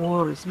your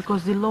worries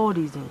because the Lord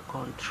is in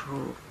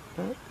control.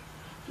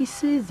 He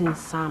says in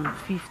Psalm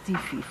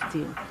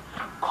 50:15,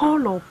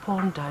 call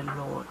upon thy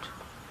Lord.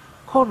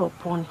 Call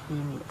upon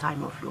him in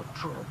time of your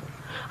trouble.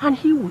 And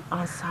he will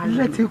answer you.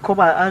 Let him come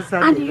and answer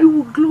me. And you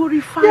will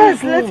glorify him.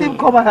 Yes, let him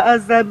come and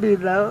answer me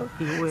now.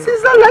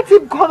 Sister, let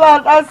him come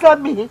and answer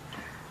me.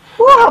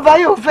 Who have I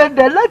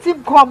offended? Let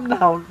him come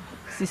now.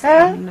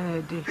 Sister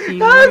Ned,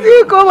 let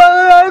him come and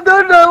I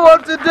don't know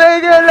what to do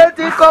again. Let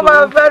him come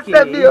and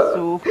answer me. It's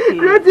okay.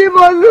 Let him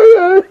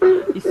answer.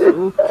 It's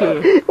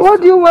okay. What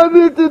do you want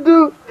me to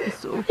do?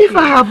 It's okay. If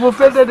I have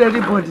offended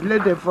anybody,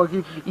 let them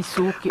forgive me. It's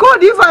okay.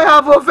 God, if I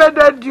have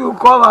offended you,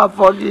 come and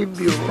forgive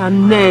me. Sister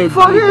Ned,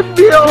 forgive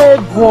me.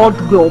 Tell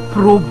God your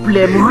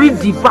problem. Read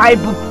the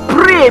Bible.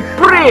 Pray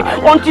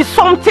until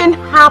something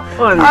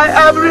happens. I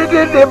am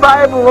reading the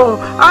Bible.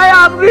 I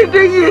am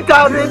reading it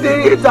and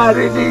reading it and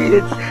reading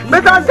it.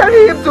 But I'm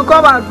telling him to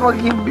come and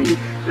forgive me.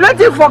 Let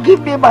him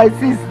forgive me my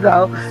sins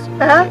now.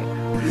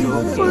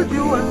 What do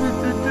you want me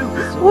to do?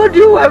 What do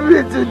you want me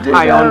to do?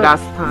 I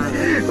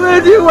understand.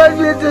 What do you want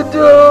me to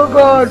do, oh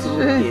God?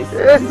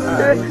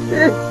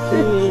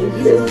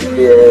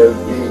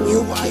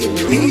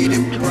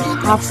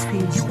 Have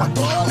faith. You are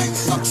calling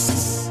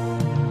success.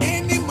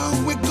 Any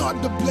man with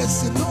God the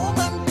blessing, no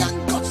man can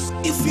curse.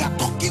 If you are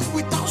talking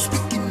without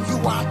speaking,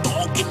 you are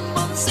talking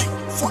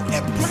nonsense. For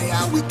a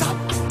prayer without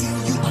acting,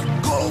 you are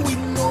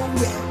going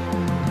nowhere.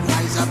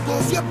 Rise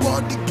above your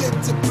body,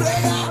 get a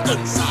prayer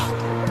answered.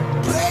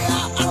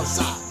 Prayer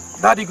answered.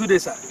 Daddy, good day,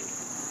 sir.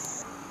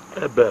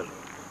 Abel.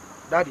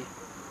 Daddy.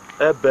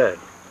 Abel.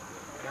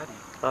 Daddy.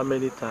 How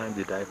many times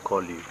did I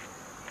call you?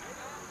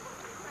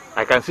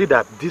 I can see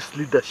that this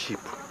leadership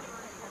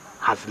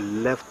has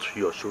left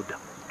your shoulder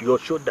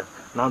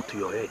now to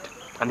your head,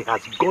 and it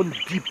has gone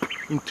deep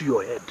into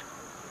your head.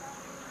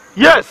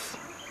 Yes,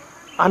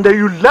 and then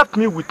you left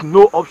me with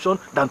no option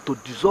than to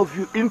dissolve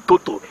you in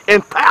total,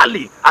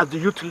 entirely as the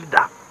youth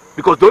leader.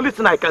 Because the only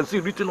thing I can see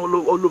written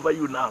all over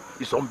you now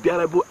is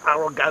unbearable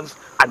arrogance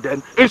and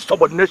then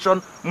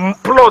insubordination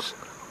plus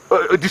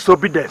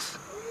disobedience.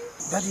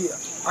 Daddy,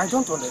 I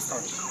don't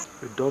understand.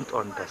 You don't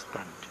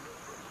understand.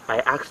 I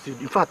asked you,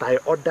 in fact, I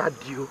ordered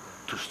you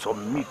to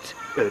submit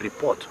a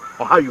report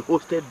on how you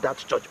hosted that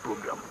church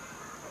program.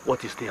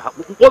 What is still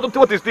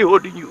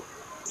holding you?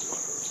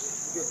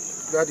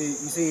 Daddy,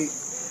 you see,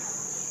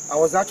 I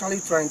was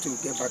actually trying to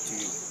get back to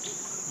you.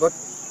 But,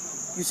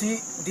 you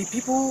see, the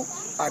people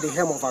at the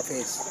helm of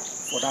affairs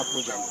for that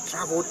program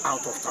traveled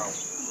out of town.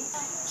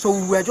 So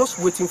we were just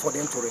waiting for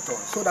them to return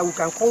so that we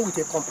can come with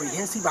a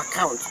comprehensive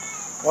account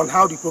on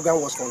how the program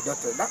was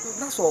conducted.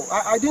 That's all.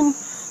 I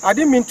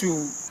didn't mean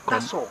to...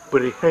 That's all.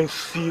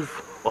 Comprehensive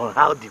on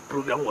how the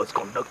program was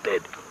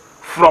conducted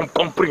from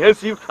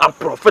comprehensive and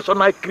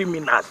professional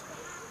criminals.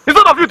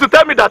 Instead of you to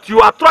tell me that you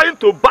are trying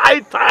to buy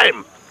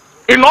time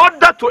in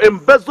order to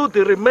embezzle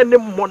the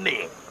remaining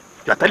money,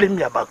 you are telling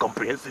me about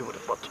comprehensive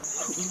report.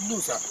 No,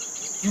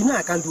 sir. You know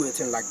I can't do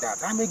anything like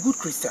that. I'm a good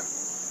Christian.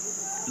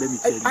 Let me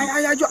tell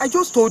you. I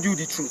just told you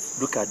the truth.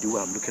 Look at the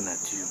way I'm looking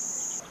at you.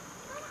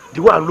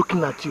 The way I'm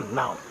looking at you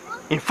now.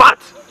 In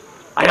fact,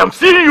 I am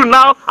seeing you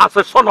now as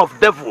a son of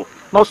devil,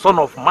 not son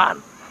of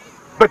man.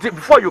 But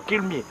before you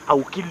kill me, I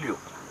will kill you.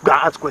 Go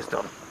and ask question.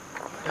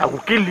 I will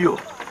kill you.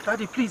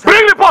 Daddy, please.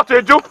 Bring report,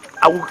 Ejo.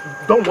 I will.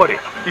 Don't worry.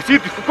 You see,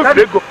 if you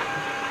go,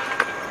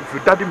 if you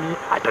daddy me,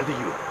 I daddy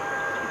you.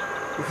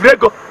 If you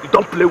go, you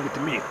don't play with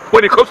me.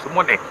 When it comes to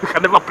money, you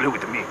can never play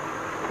with me.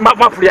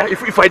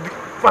 If I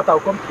I'll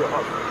come to your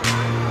house.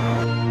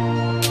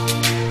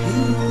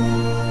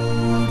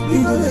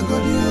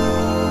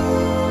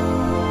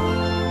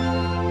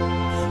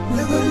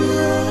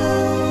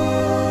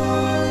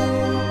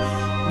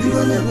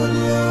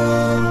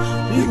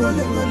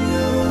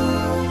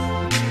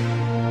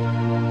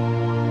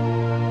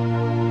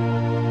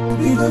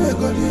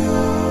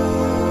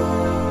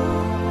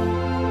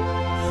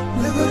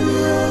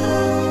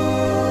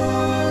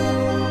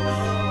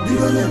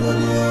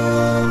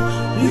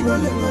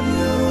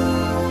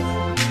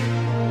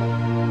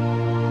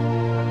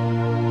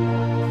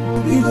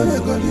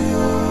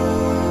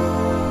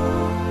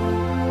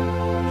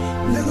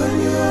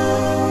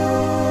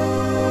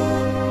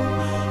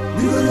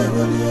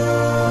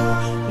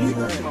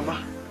 Mama,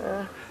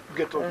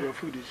 get up, your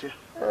food is here.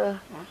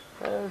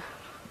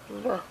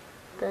 No,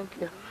 thank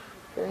you.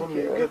 Mommy,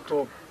 get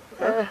up.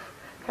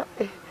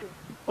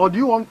 Or do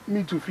you want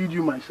me to feed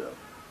you myself?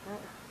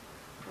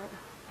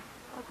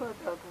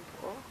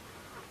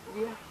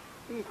 Yeah,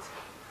 eat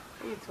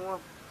one.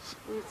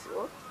 Eat,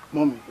 oh.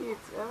 Mommy, Eat,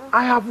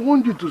 I have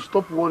warned you to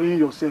stop worrying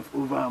yourself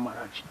over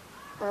Amarachi.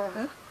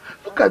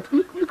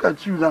 Look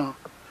at you now.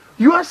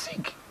 You are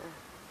sick.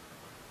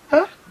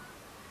 Huh?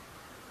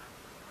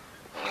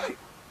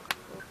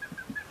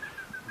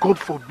 God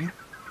forbid,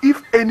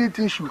 if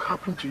anything should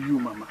happen to you,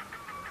 Mama,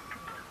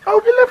 I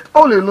will be left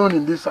all alone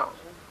in this house.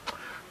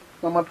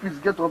 Mama, please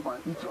get up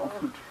and eat your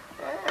food.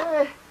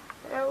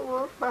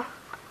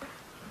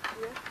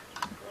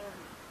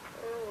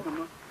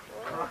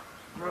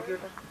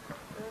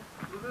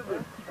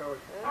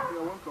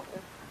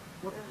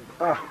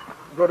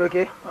 Brother,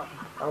 okay?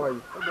 How are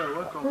you?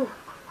 Welcome.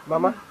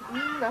 Mama?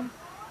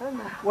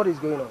 What is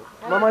going on?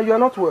 Mama, you are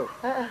not well.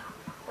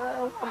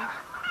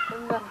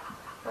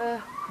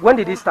 When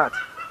did it start?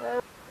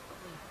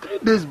 3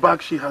 days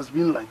back, she has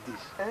been like this.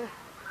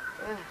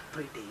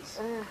 3 days.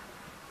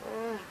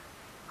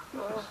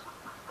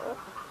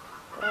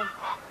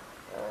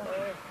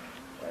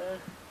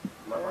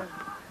 Mama,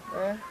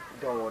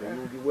 don't worry,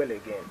 you'll be well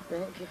again.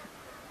 Thank you.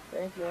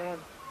 Thank you, Anne.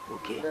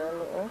 Okay.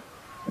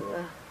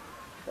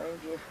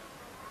 Thank you.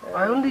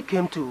 I only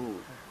came to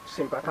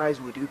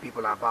sympathize with you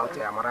people about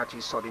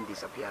Amarachi's sudden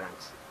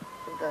disappearance.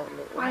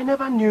 I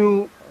never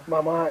knew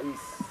Mama is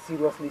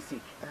seriously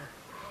sick.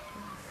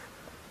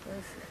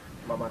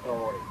 Mama, don't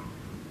worry.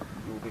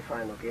 You'll be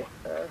fine, okay?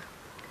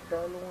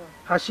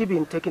 Has she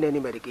been taking any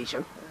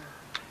medication?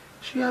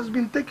 She has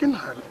been taking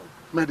her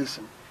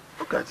medicine.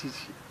 Look at it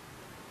here.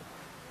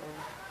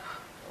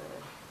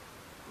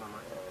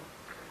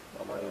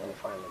 Mama, you'll be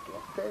fine, okay?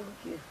 Thank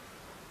you.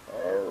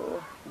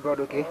 God,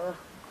 okay?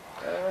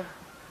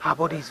 Her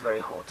body is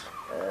very hot.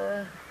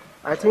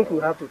 I think we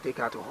have to take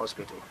her to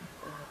hospital.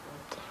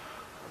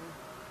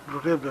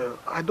 Brother,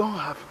 I don't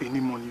have any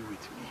money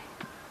with me.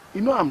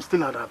 You know I'm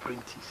still an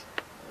apprentice.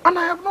 And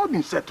I have not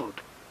been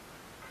settled.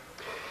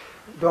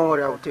 Don't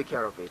worry, I will take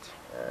care of it.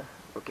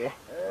 Okay?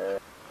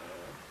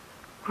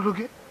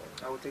 Okay?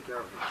 I will take care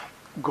of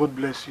it. God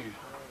bless you.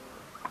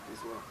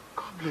 This one.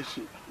 God bless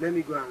you. Let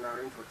me go and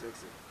arrange for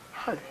taxi.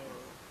 Hi.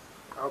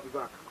 I'll be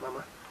back,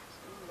 Mama.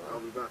 I'll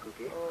be back,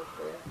 okay?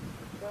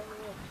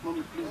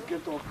 Mommy, please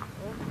get up.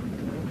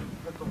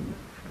 Get up.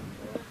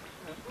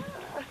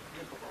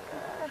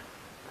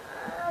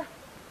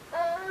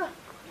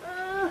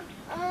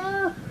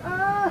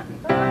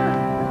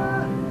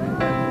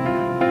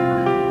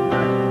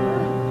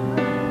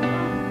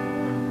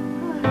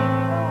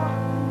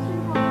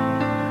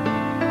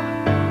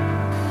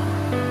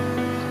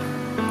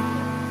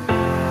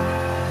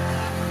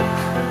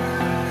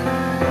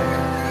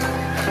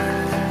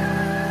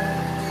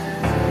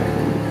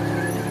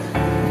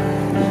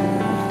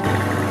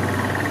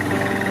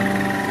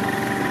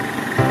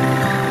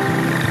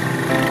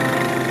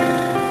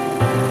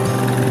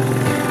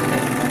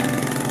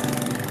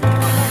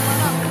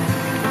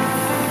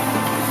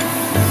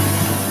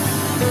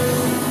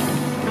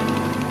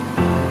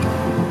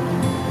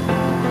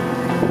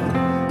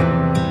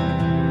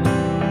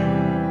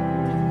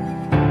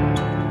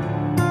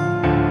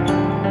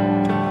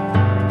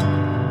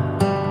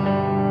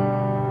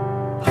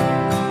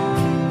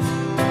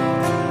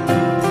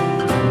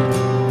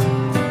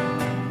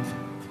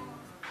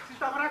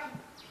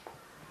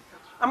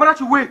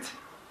 Wait!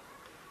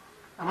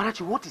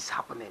 Amarachi, what is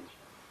happening?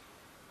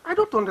 I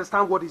don't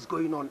understand what is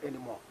going on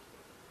anymore.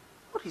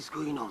 What is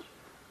going on?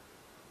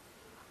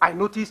 I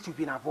noticed you've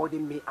been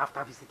avoiding me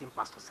after visiting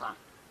Pastor Sam.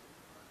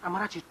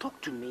 Amarachi, talk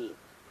to me.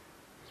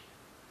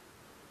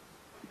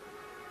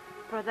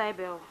 Brother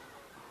Abel,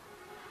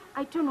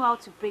 I don't know how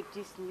to break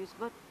this news,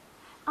 but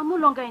I'm no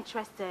longer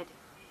interested.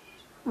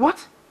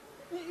 What?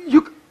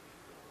 Who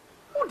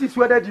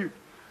dissuaded you?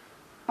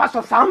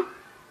 Pastor Sam?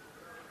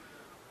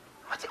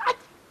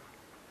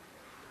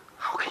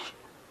 How can you?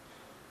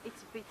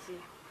 It's a pity.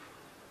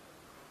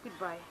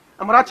 Goodbye.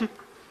 Amarachi!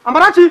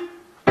 Amarachi!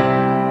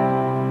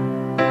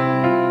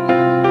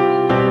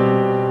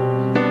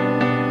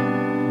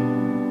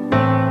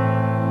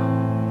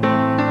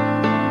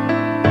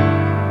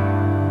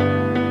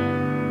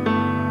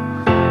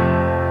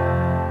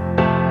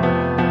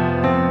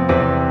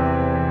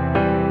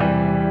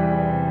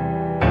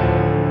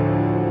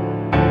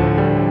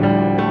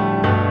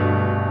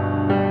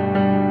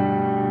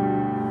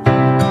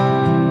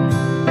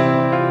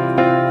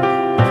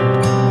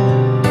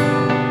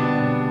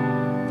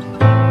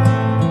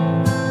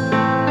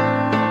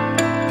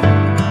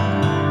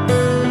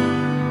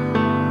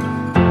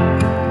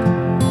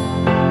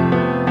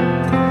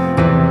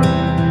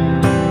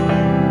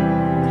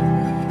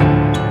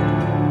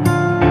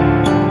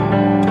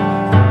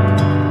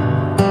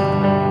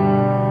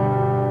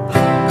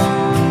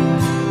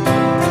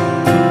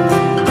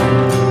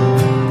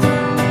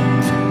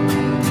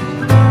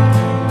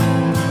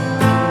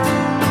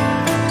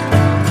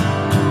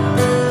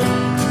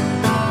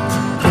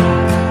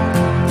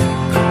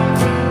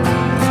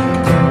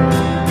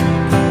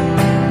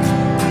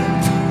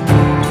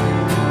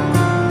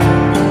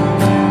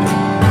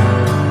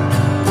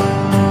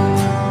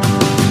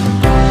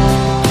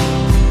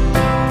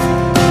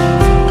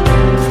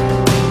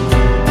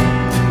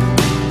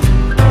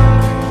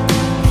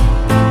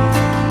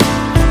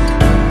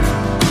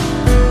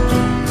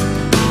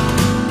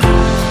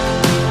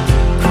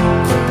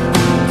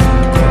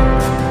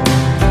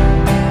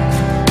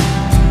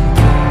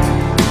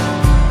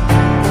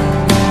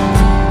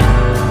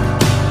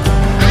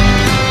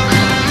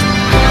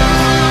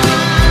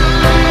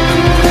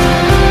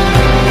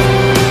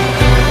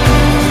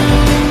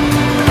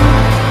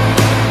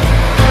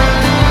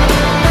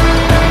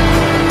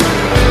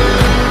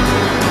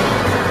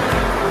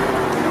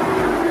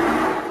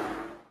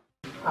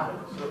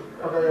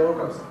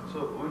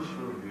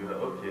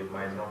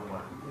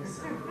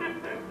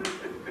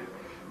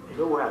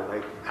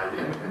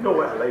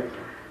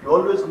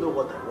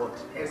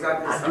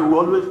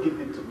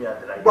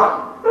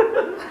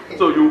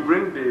 So you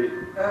bring the...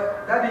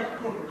 Daddy,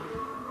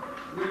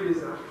 bring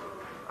this.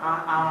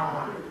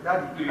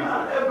 Daddy.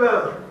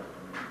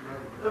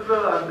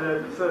 Abel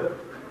and sir.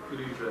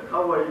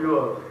 How are you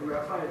all? We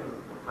are fine.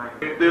 Fine.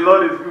 The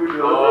Lord is good.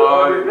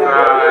 All the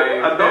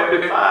time. And all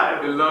the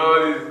time. The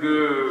Lord is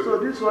good. So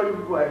this is why you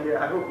people are here.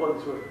 I hope all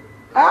is well.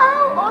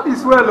 All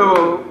is well.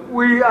 Oh.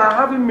 We are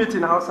having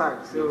meeting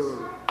outside.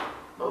 So.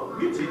 Oh,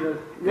 meeting?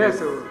 Yes,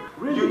 sir.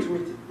 Really? Youth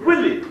meeting.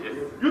 Really?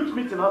 Yes. Youth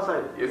meeting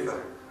outside? Yes,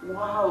 sir.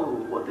 Wow,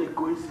 what a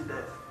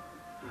coincidence.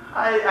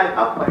 I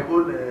have my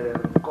own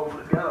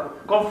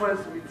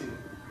conference meeting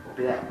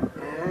there.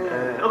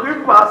 Okay,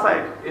 people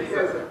outside. Yes,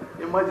 sir.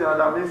 Imagine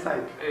I'm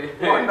inside.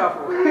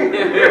 Wonderful.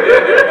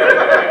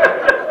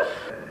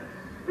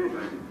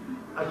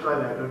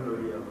 Actually, I don't know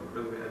yet. I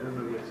don't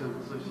know yet.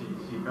 So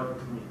she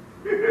helped me.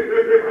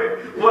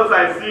 Once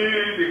I see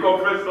the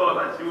conference hall,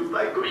 and she was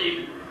like,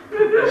 queen.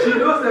 She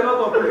knows a lot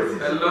of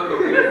places. A lot of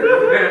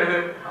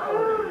places.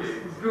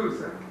 It's good,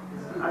 sir.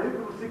 Are you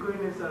people still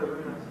going inside or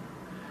going outside?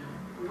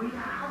 We are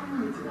having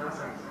meeting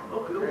outside.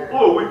 Okay.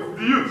 Oh, with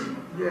the youth?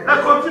 Yes.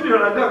 Continue,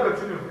 and then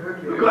continue.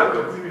 Okay. Go and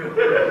continue.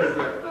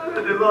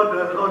 The Lord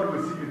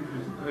will see you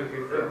through.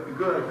 Okay, sir.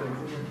 Go and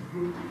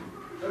continue.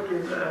 Okay.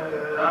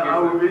 I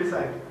will be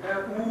inside.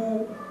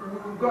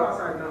 We'll go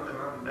outside now.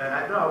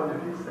 I know I will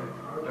be inside.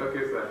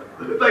 Okay, sir.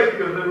 Thank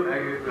you.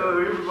 Thank you, sir.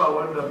 You people are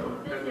wonderful.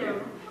 Thank you.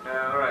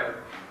 All right.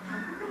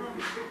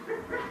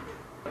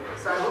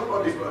 Sir, I hope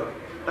all is well.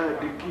 The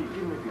key,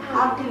 give me the key.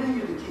 I'm giving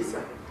you the key,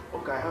 sir.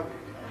 Okay, I have it.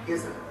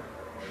 Yes, sir.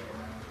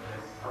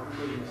 I'm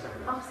going inside.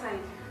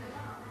 Outside.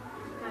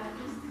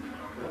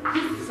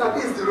 Sir,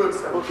 this is the road,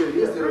 sir. Okay,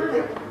 this is the road,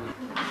 yeah.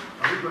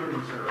 Are we going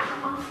inside?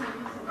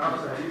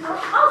 Outside.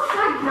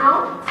 Outside now.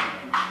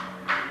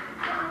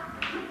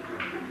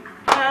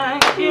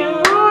 Thank you,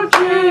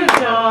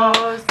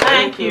 Jesus.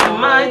 Thank you,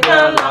 my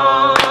dear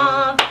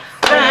Lord.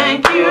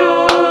 Thank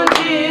you,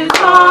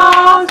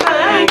 Jesus.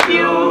 Thank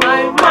you,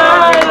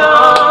 my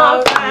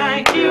Lord.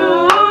 Thank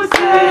you,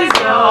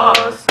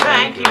 Jesus.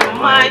 Thank you,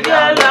 my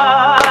dear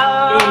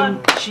Lord.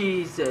 In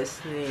Jesus'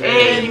 name.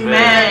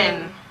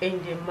 Amen.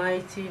 In the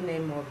mighty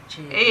name of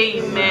Jesus.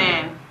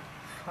 Amen.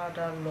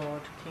 Father,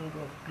 Lord, King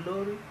of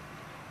glory,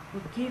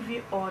 we give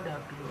you all the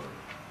glory.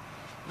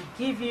 We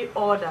give you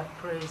all the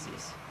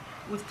praises.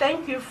 We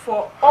thank you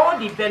for all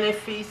the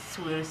benefits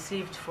we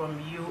received from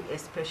you,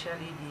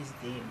 especially this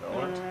day,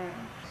 Lord.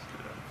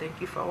 Thank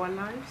you for our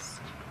lives.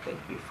 Thank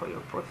you for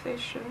your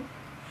protection.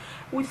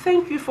 We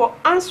thank you for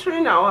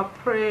answering our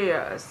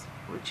prayers,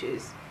 which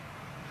is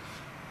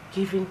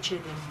giving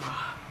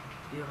Chidinma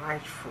the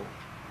rightful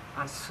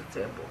and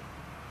suitable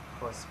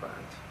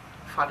husband.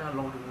 Father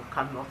Lord, we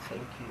cannot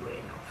thank you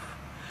enough.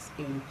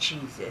 In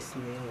Jesus'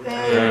 name we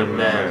pray.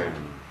 Amen.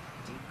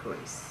 The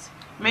grace.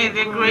 May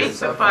the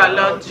grace of our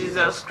Lord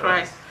Jesus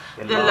Christ,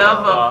 the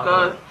love of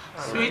God,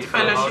 sweet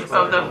fellowship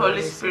of the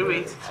Holy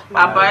Spirit,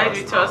 abide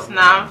with us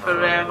now and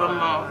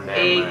forevermore.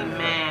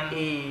 Amen.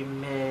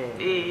 Amen.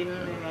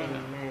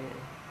 Amen.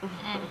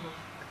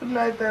 Good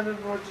night,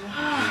 everybody.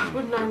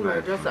 Good night, my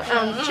daughter.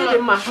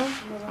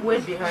 Chidima,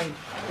 wait behind.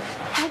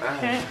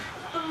 Okay.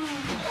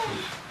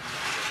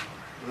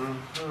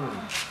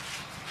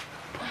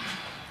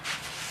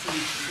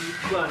 Sleep,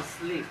 go and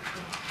sleep.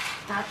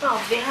 That's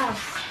of the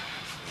house.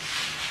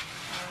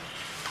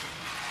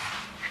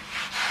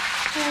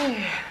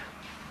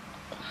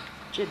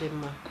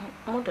 Chidima,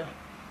 Mother.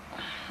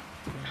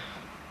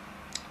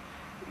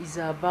 it's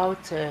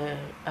about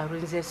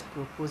Arinze's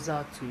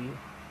proposal to you.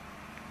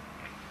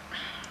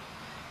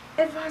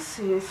 Ever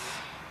since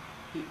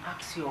he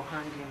asked your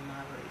hand in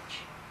marriage,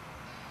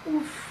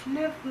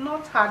 we've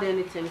not had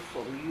anything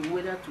from you,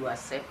 whether to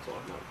accept or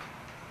not.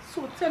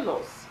 So tell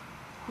us,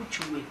 which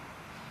way?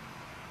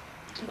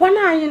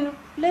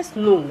 Let's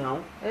know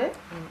now. Eh?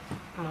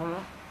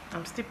 Mama,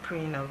 I'm still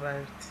praying over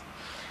it.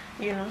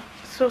 You know,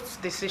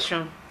 such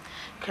decision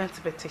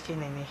can't be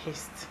taken in a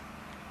haste.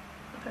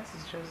 That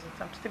is just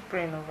it. I'm still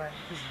praying over it.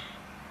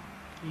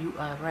 You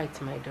are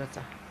right, my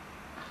daughter.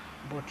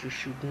 But you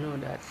should know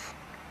that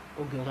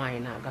in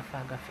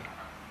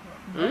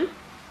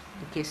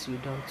case you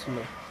don't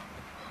know.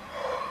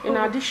 In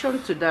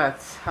addition to that,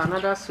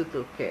 another suit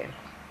came.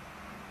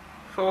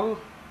 For who?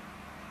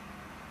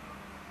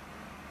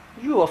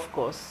 You, of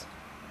course.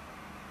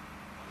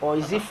 Or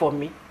is it for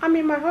me? I'm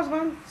in my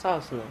husband's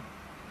house now.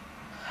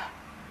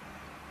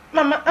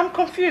 Mama, I'm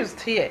confused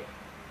here.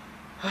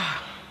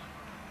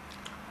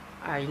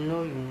 I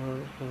know you know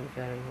him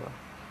very well.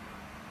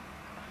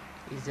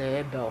 He's a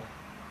rebel,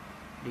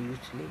 the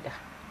youth leader.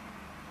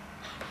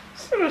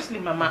 Seriously,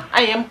 Mama,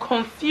 I am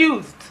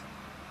confused.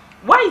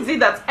 Why is it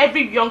that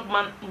every young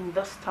man in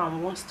this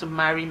town wants to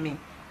marry me?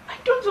 I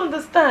don't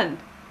understand.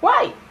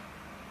 Why?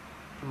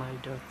 My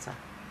daughter,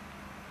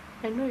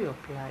 I know your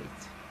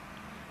plight.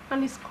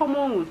 And it's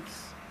common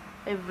with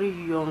every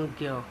young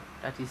girl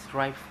that is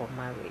ripe for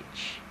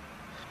marriage.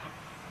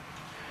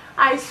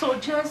 I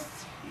suggest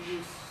you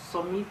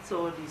submit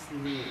all these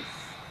names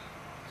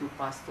to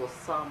Pastor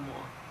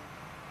Samuel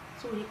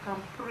so he can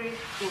pray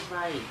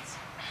over it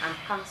and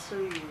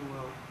counsel you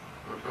well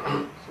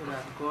so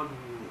that God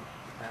will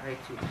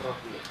direct you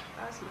properly.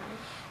 That's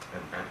nice.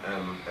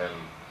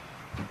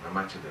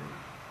 Mama Chidema,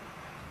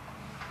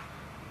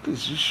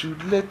 please, you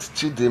should let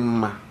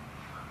Chidema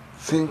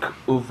think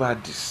over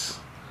this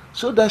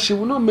so that she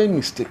will not make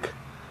mistake.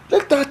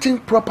 Let her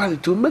think properly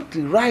to make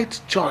the right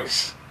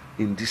choice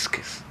in this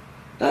case.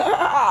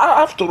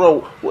 After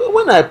all,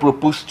 when I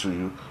proposed to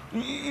you,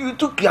 you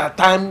took your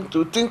time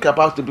to think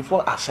about it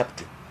before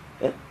accepting.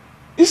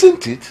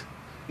 Isn't it?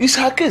 Is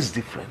her case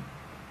different?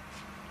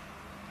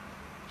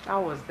 I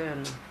was there.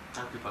 No?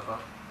 Thank you, Papa.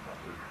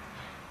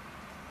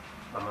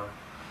 Mama.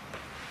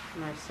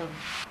 My son.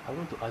 I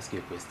want to ask you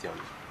a question.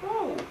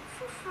 Oh,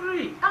 for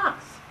free.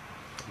 Ask.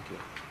 Okay.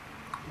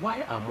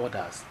 Why are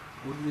mothers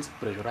always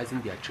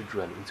pressurizing their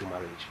children into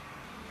marriage?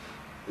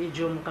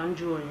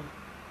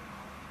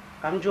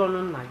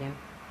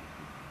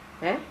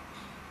 Eh?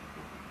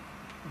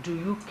 Do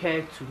you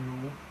care to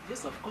know?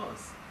 Yes, of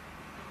course.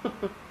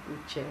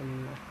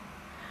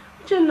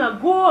 Uchenna,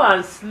 go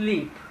and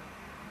sleep.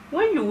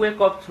 When you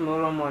wake up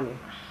tomorrow morning,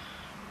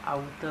 I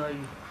will tell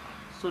you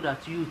so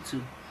that you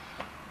too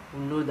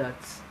will know that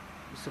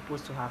you're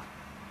supposed to have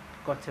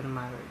gotten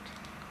married.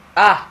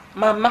 Ah,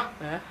 Mama.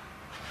 Eh?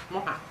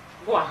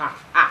 Go ahead.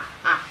 I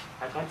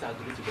can't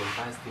agree to the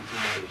advanced into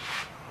marriage.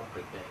 I'm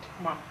prepared.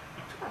 Ma.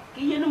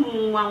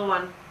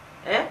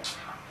 Eh?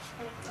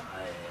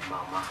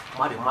 Mama,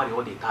 marry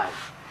all the time.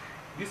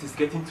 This is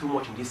getting too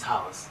much in this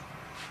house.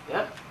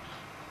 Yeah?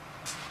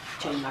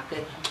 Go and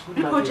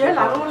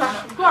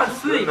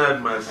sleep. Good night,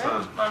 my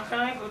son. Ma, can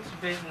I go to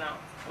bed now?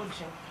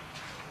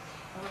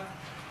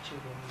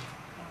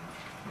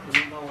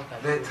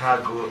 Let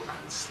her go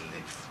and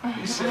sleep.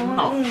 You said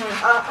no.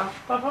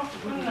 Papa,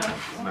 good night.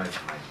 Good night,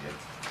 my dear.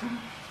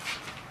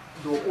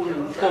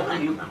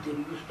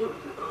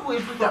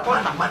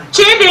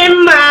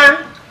 Chidima!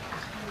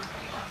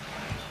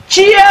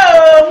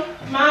 Chio!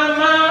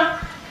 Mama!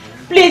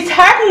 Please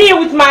help me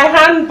with my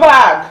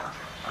handbag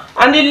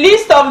and the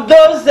list of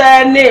those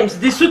names,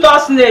 the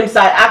suitors' names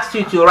I asked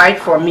you to write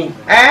for me.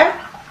 Eh?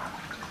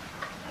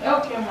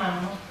 Okay,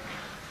 Mama.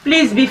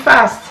 Please be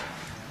fast.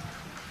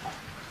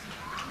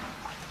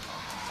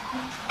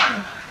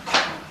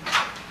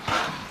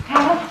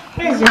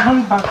 Here's your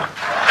handbag.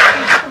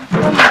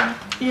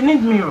 You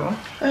need mirror.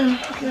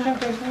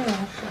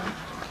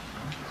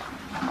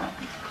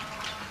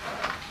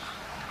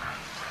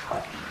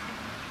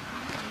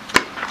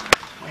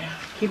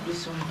 Keep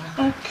this one back.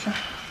 Okay.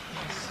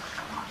 Yes.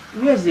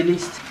 Where's the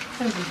list?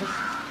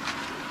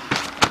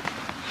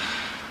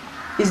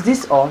 Is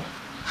this all?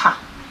 Ha.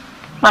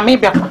 Mami,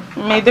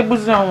 May the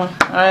buzon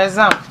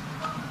exam.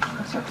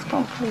 It's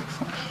complete.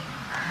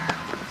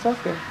 It's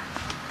okay.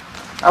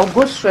 I'll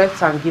go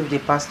straight and give the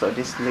pastor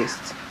this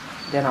list.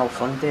 Then I'll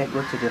from there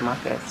go to the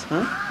market.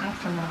 Okay,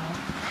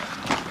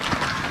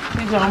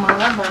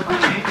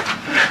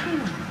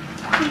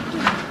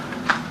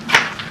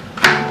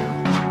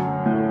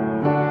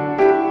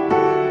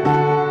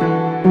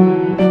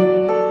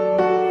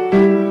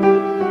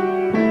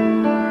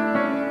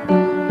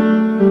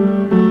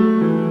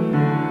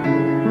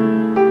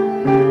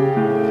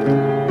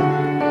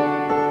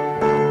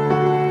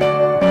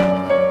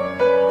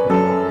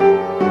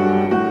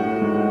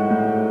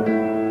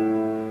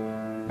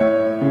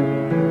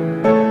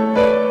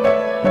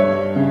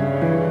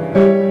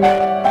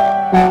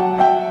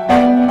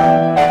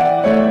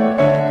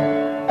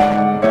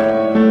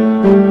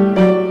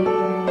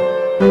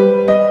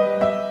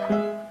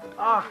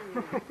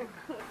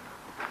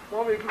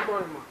 Mommy, good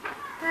morning, ma.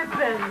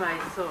 Eben, my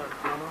son.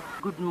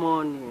 Good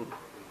morning.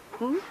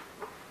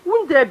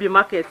 Won't there be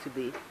market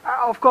today?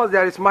 Of course,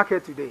 there is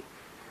market today.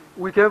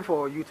 We came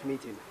for a youth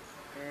meeting.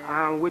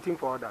 I'm waiting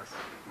for others.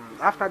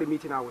 After the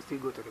meeting, I will still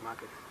go to the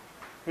market.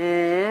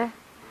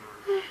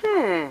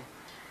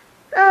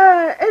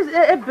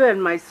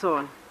 Eben, my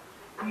son,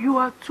 you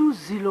are too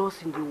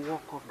zealous in the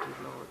work of the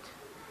Lord.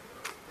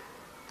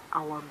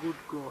 Our good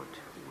God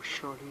will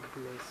surely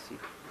bless you.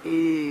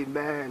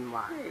 Amen,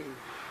 ma. Hey.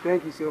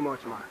 Thank you so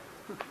much, ma.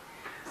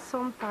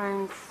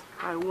 Sometimes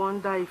I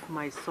wonder if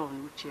my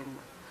son,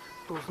 Uchenna,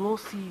 does not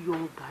see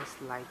young guys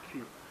like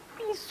you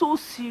being so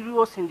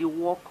serious in the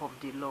work of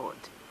the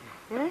Lord.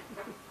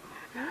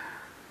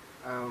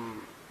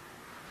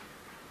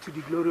 To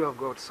the glory of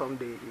God,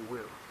 someday He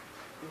will.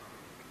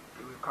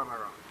 He will come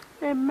around.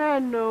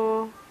 Amen.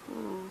 No.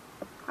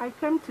 I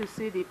came to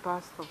see the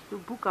pastor to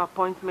book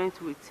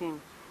appointment with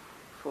him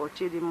for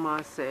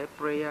Chidima's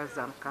prayers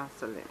and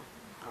counseling.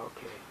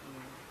 Okay.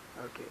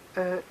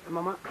 Okay.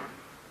 Mama,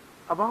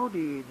 about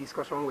the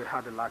discussion we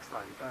had the last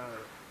time,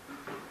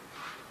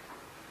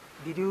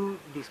 did you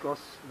discuss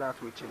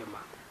that with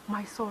Chidima?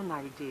 My son,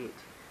 I did.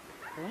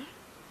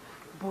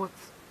 But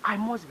I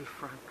must be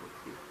frank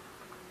with you.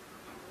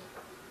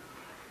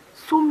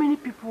 So many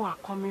people are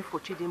coming for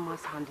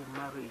Chidima's hand in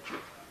marriage.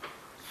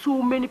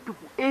 So many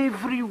people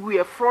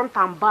everywhere, front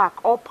and back,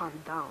 up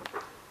and down.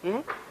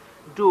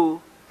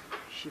 Though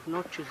she's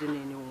not choosing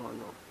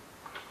anyone.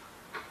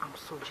 I'm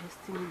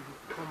suggesting you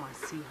come and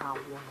see her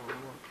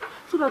one-on-one,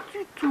 so that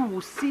you two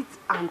will sit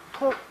and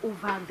talk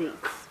over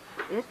this.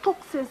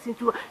 Talk sense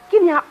into her.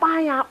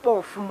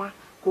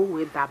 Go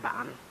with that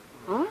ban.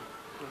 Okay.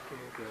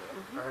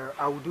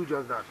 I will do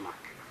just that, ma.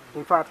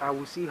 In fact, I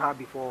will see her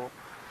before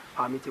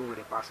our meeting with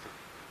the pastor.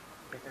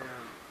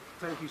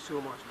 Thank you so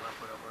much, ma,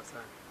 for your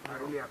concern. I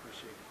really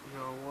appreciate it.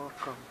 You're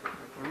welcome.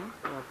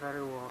 You're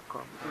very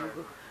welcome.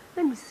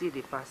 Let me see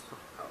the pastor.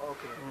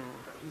 Okay.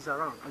 He's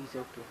around. He's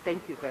okay.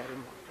 Thank you very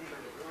much.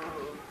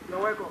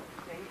 You're welcome.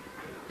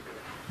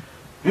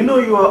 You know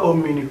you are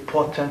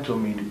omnipotent,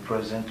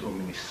 omnipresent,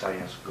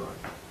 omniscience God.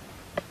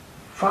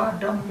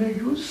 Father, may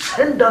you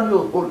send down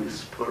your Holy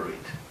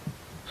Spirit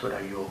so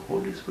that your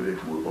Holy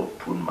Spirit will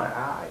open my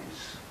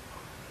eyes,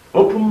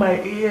 open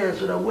my ears,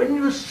 so that when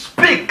you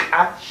speak,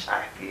 I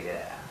shall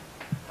hear.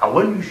 And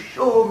when you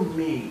show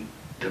me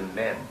the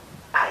name,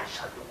 I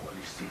shall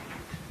receive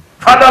it.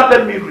 Father,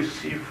 let me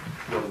receive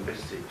your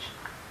message.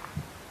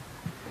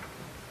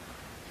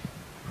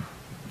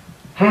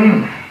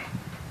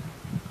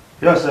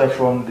 Yes,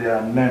 from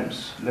their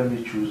names, let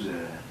me choose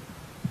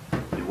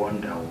the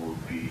one that will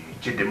be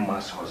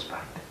Chidima's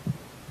husband.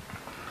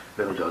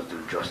 Let me just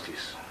do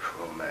justice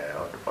from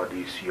all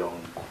these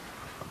young,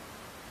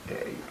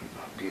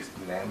 these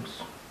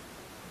names.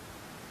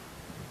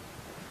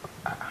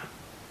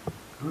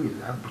 Who is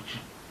Abuchi?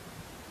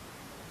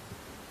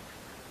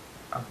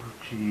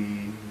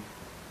 Abuchi.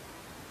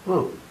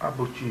 Oh,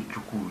 Abuchi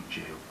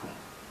Chukwucheku.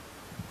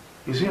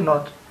 Is he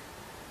not?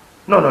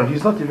 No,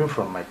 he's not even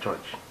from my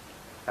church.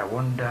 I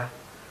wonder.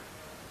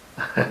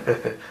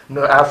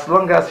 No, as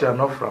long as you are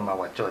not from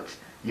our church,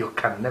 you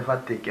can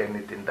never take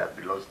anything that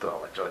belongs to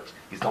our church.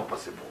 It's not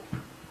possible.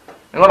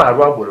 You are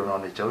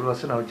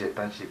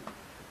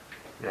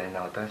in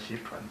our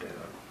township, and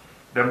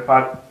then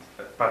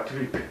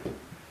Patrick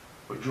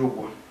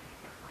Ojogo.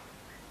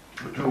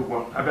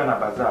 Abena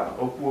Bazaar.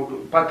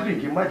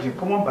 Patrick, imagine,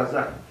 come on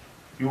Bazaar.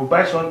 You will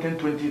buy something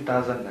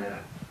 20,000 naira.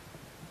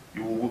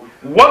 You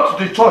want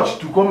the church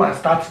to come and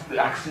start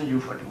asking you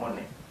for the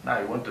money. Now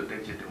you want to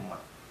take it to man.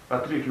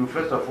 Patrick, you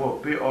first of all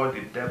pay all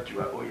the debt you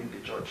are owing the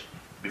church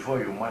before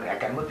you marry. I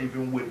cannot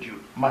even wait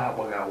you. And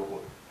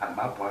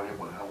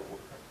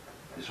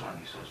this one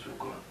is also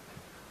gone.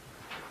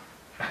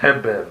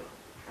 Ebel.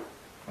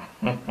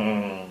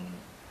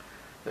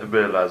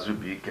 Ebel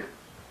Azubike.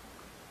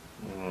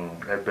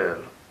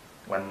 Ebel.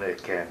 One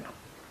Ken.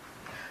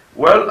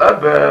 Well,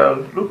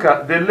 Abel, look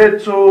at the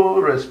little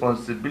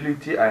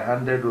responsibility I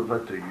handed over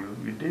to you.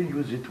 You didn't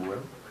use it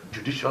well,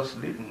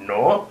 judiciously.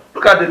 No.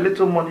 Look at the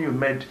little money you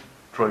made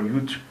from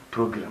youth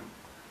program.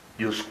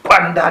 You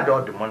squandered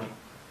all the money.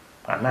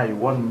 And now you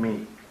want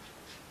me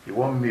You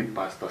want me,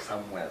 Pastor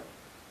Samuel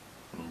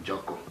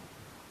Njoko,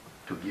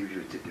 to give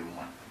you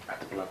Chidimma at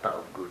platter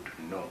of good?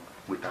 No,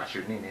 with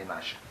Ashunin in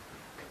Ash.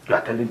 You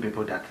are telling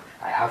people that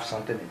I have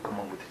something in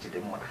common with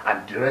Chidimma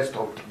and the rest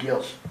of the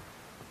girls.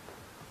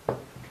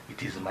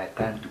 It is my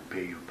time to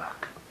pay you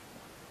back.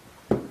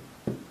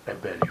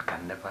 Abel, you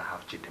can never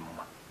have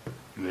Chidimma.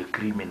 You're a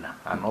criminal,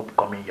 an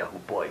upcoming Yahoo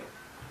boy.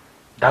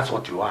 That's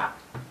what you are.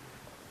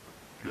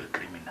 You're a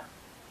criminal.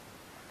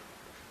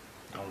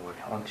 Don't worry.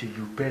 Until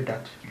you pay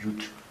that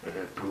youth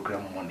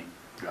program money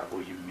you are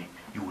owing me,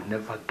 you will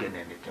never gain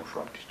anything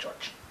from this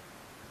church.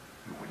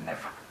 You will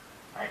never.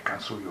 I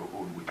cancel your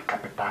own with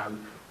capital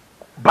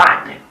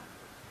burden.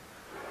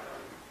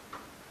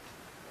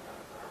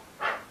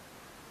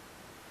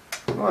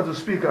 You want to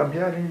speak? I'm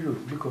hearing you.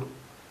 Because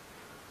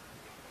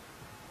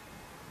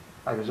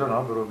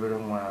Arizona,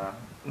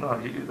 no,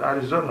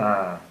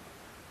 Arizona,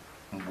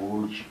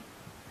 Mboji.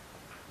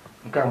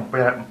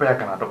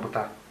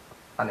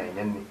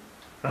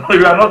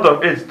 You are not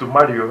of age to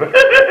marry you.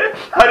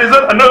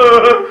 Arizona, no,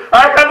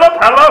 I cannot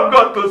allow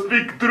God to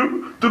speak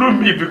through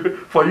me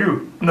for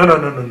you.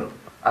 No.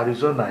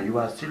 Arizona, you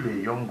are still a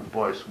young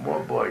boy, small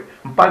boy.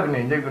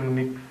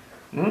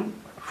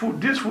 Food,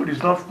 this food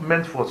is not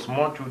meant for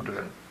small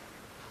children.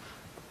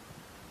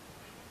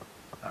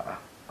 I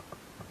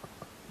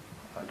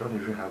don't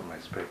even have my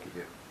spec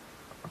here.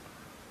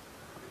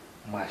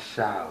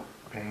 Marshall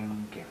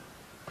Penguin.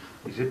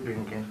 Is it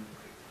Penguin?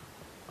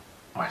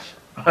 Marshall.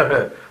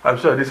 I'm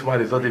sure this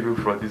man is not even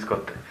from this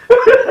country.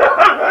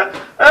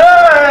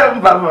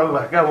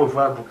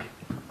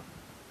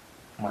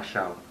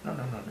 Marshall. No.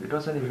 It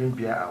doesn't even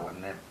bear our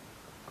name.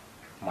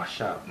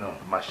 Marshall. No,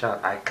 Marshall.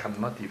 I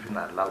cannot even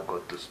allow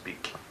God to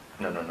speak.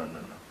 No.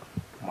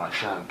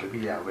 Marshall. Give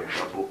me a way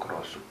to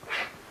cross.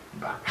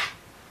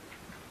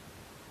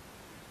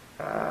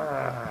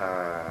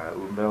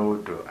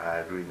 Umeodo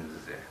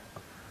Arinze.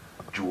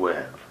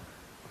 Joel.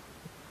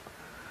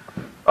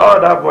 Oh,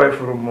 that boy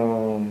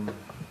from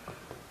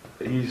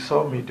he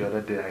saw me the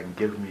other day and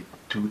gave me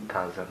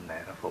 2,000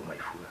 naira for my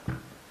food.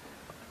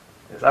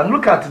 Yes, and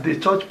look at the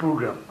church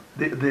program,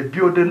 the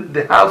building,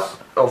 the House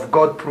of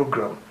God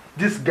program.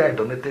 This guy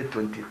donated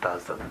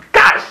 20,000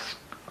 cash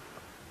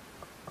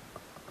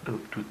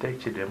to take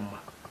Chidemma.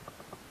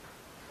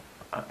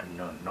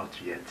 No,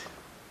 not yet.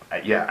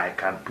 Yeah, I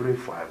can pray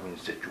for having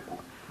Sechuku,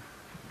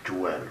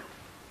 Joel,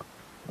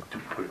 to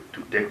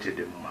take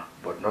Chidemma,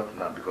 but not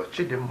now, because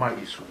Chidemma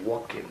is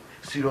working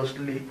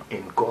seriously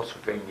in God's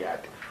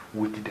vineyard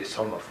with the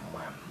Son of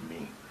Man,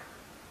 me,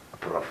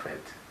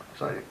 prophet.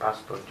 Sorry,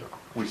 Pastor Joko.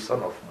 With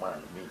Son of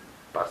Man, me,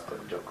 Pastor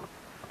Joko.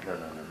 No.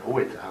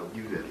 Wait, I'll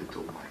give you a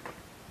little mic.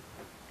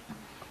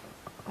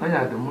 Oh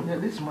yeah,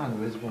 this man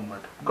was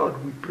mad.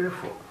 God, we pray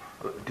for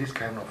this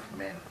kind of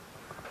men.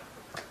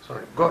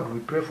 Sorry, God, we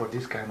pray for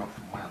this kind of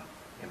man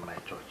in my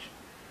church.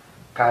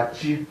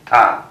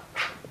 Kachita.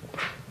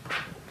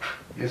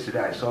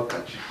 Yesterday I saw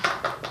Kachi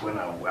when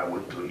I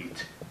went to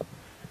eat.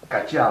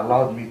 Kachi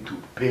allowed me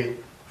to pay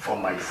for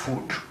my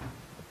food.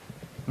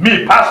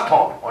 Me,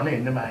 pastor,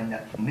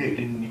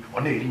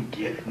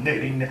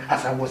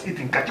 as I was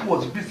eating, Kachi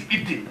was busy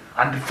eating.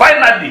 And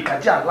finally,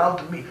 Kachi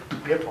allowed me to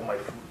pay for my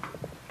food.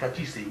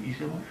 Kachi said,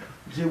 he's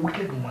a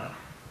wicked man.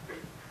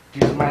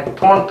 It is my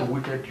turn to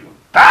wicked you.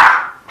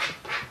 Ah!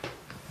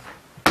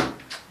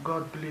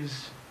 God,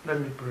 please, let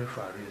me pray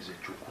for Arinze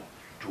Chukwu,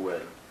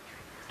 Joel,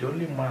 the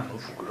only man who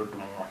forgot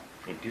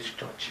in this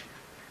church.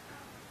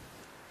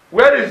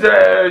 Where is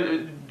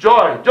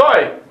Joy?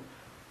 Joy,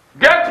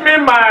 get me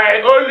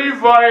my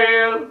olive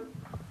oil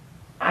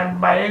and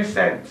my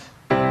incense.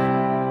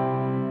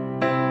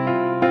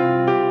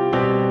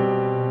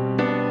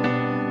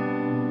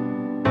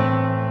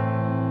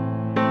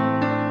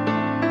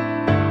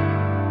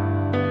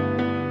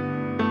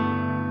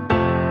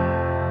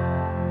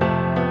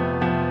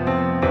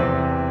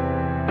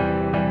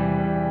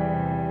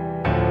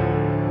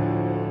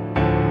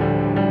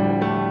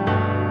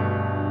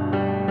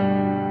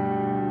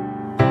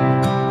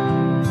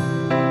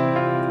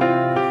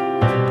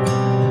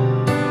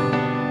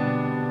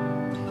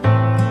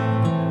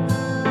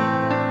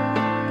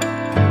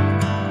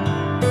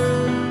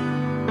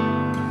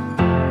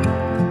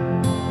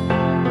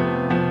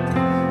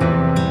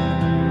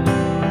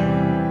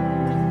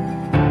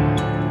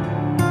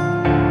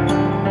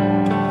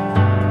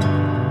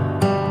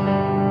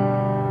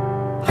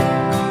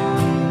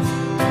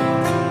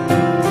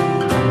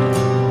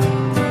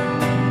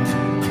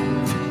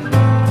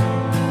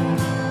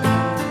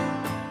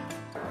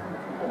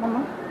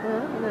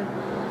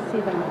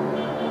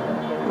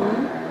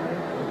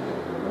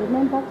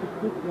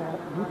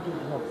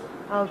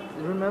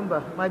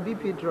 My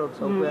BP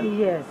drugs, okay?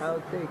 Yes.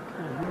 I'll take.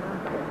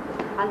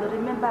 And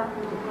remember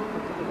to come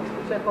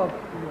for check up.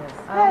 Yes.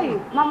 Hey,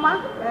 Mama,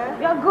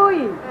 you're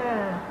going.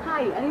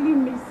 Hi, I really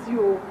miss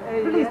you.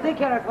 Please take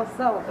care of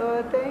yourself.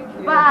 Oh, thank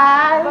you.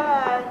 Bye.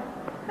 Bye.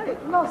 Hey,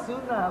 no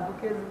sooner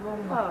because it's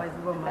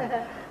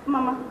Mama.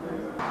 Mama,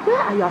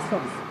 where are your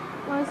sons?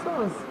 My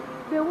sons,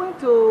 they went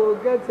to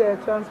get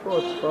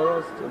transport for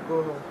us to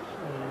go home.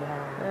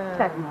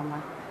 Check,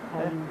 Mama. You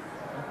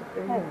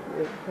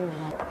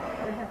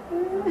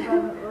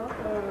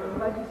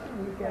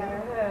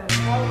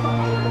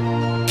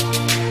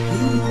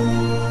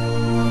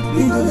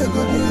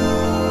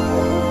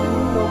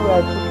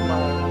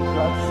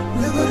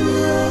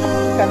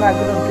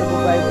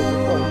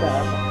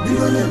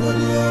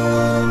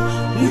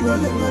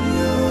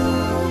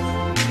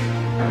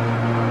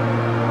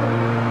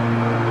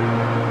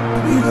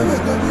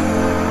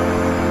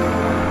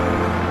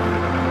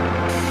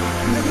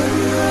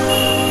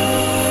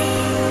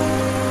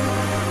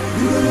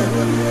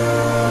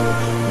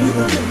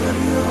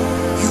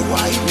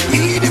are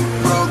indeed in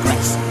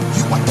progress.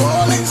 You are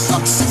all in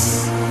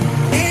success.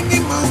 Any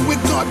man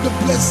with God the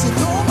blessing,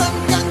 no man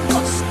can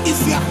curse.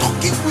 If you are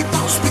talking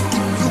without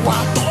speaking, you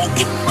are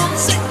talking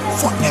nonsense.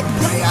 For a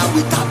prayer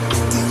without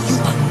acting, you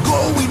are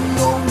going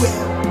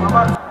nowhere.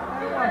 Mama,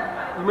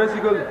 you may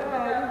go.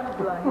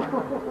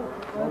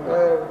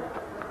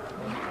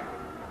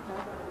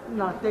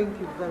 No, thank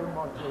you very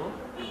much.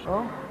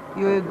 Oh,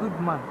 you're a good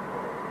man.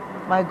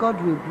 My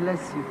God will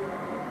bless you.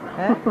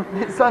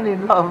 The son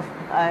in love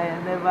I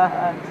never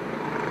had.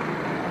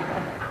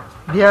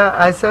 Dear,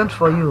 I sent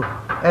for you,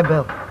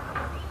 Abel.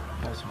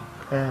 Yes,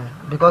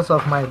 because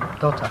of my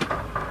daughter.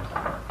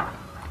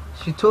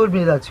 She told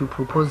me that you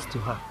proposed to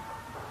her.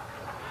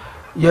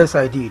 Yes,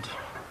 I did.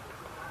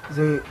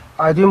 See,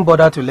 I didn't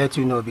bother to let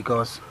you know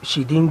because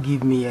she didn't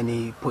give me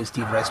any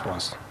positive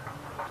response.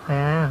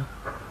 You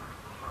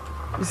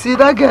see,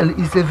 that girl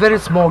is a very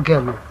small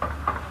girl.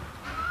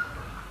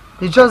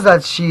 It's just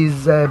that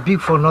she's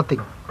big for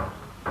nothing.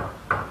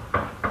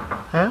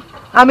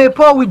 I'm a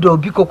poor widow,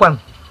 Bikokwan.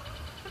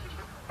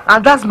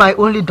 And that's my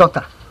only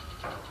daughter.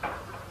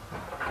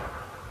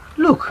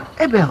 Look,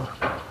 Abel,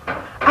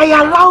 I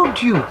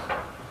allowed you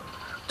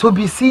to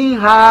be seeing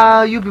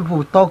her, you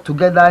people talk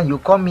together, you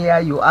come here,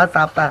 you ask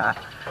after her.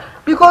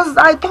 Because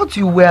I thought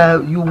you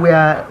were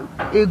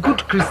a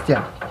good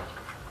Christian.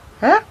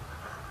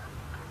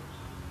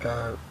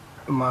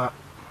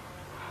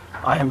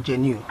 I am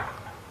genuine.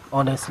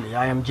 Honestly,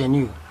 I am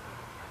genuine.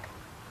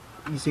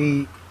 You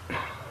see,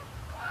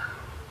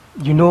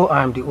 you know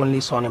I am the only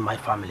son in my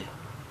family.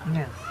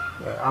 Yes.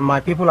 And my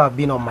people have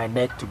been on my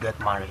neck to get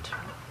married.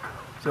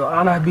 So,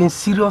 and I've been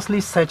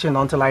seriously searching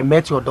until I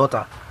met your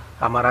daughter,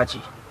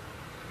 Amarachi.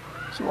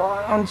 So,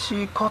 and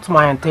she caught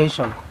my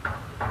attention.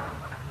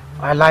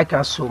 I like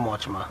her so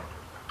much, ma.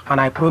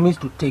 And I promise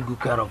to take good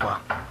care of her.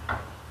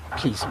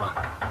 Please, ma.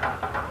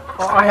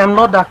 I am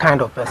not that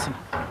kind of person.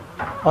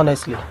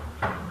 Honestly.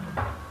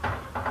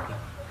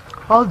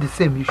 All the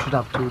same, you should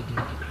have told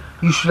me.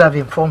 You should have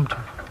informed me.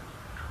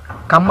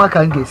 Kama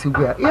can get you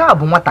where? Yeah,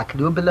 but what I can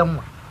do, I know,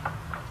 ma.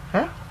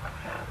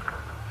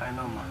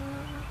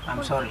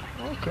 I'm sorry.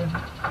 Okay.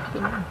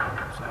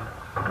 Sorry.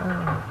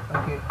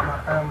 Okay,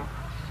 ma.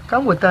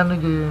 Come with an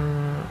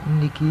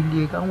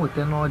Nikki, come with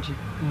an orgy.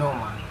 No,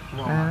 ma.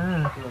 No,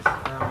 ma. Yes.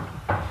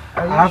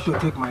 I have to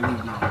take my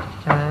leave now.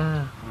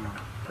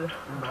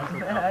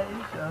 Are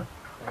you sure?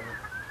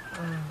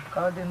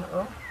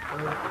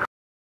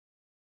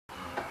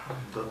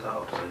 Daughter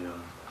of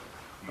Zion,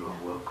 you are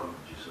welcome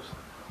in Jesus'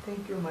 name.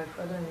 Thank you, my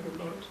Father and the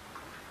Lord.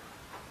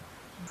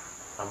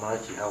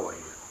 Amarachi, how are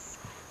you?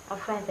 I'm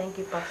fine, thank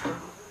you, Pastor.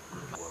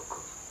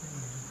 Welcome.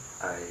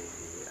 I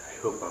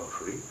hope I'm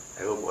free.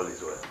 I hope all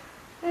is well.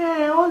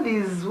 All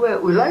is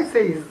well. Will I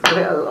say it's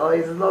well or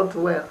it's not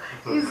well?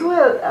 It's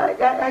well.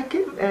 I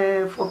came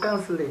for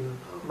counseling,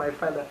 my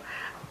father.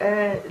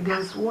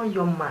 There's one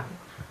young man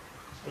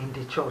in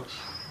the church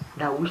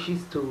that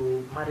wishes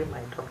to marry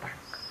my daughter.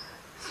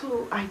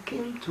 So I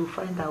came to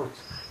find out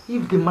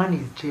if the man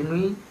is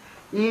genuine,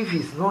 if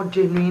he's not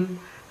genuine,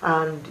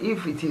 and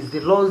if it is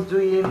the Lord's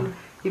doing,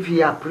 if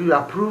he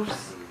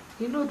approves,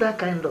 you know, that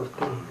kind of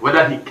thing.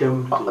 Whether he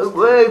came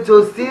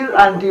to steal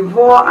and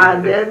devour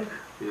and then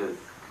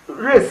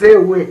race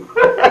away.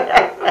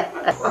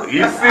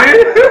 You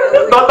see?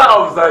 Daughter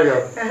of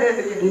Zion.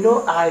 You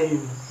know,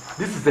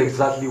 this is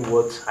exactly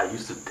what I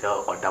used to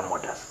tell other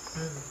mothers.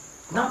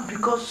 Now,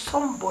 because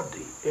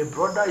somebody, a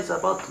brother, is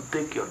about to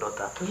take your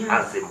daughter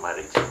as a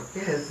marriage.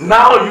 Yes.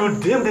 Now you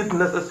deemed it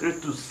necessary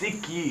to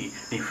seek ye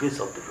the face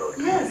of the Lord.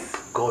 Yes.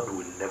 God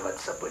will never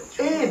disappoint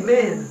you.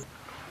 Amen.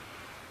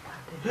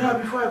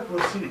 Before I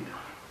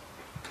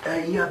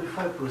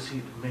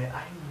proceed, may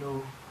I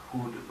know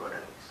who the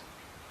brother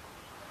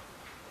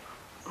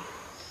is?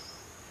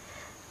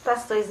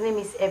 Pastor, his name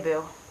is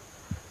Abel,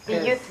 the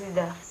youth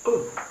leader.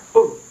 Oh,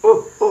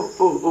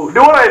 the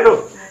one I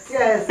know.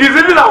 Yes. He's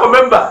even our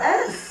member.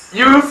 Yes.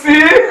 You see?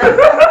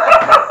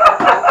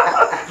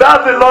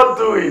 That's the Lord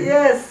doing.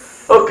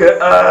 Yes. Okay,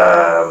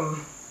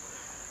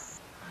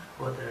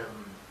 but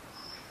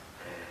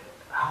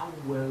how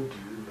well do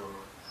you know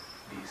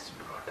this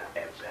brother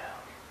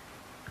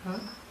Abel?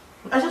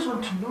 I just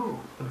want to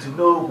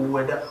know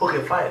whether,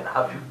 okay, fine,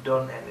 have you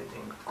done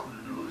anything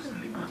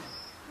closely with him?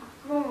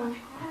 No.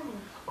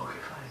 Okay,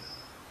 fine.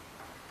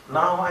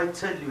 Now I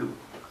tell you,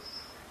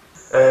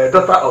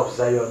 daughter of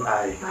Zion,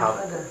 I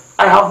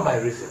have my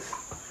reasons.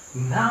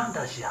 Now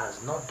that she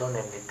has not done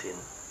anything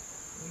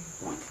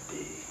with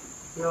the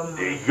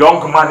the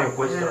young man in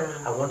question,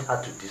 I want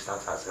her to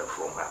distance herself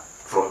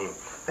from him.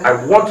 I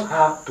want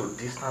her to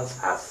distance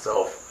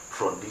herself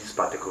from this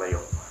particular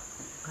young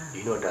man.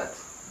 You know that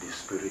the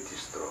spirit is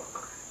strong.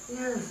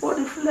 Yes. But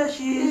the flesh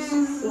is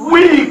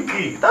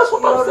weak. That's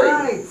what I'm saying.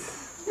 Right.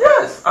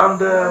 Yes, and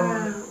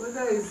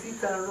whether it's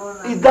it and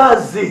run. it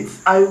does it.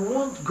 I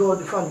want God,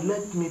 in fact,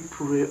 let me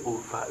pray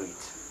over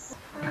it.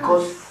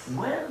 Because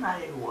when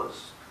I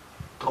was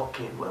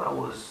talking, when I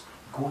was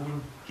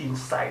going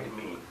inside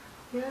me,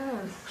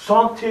 yes,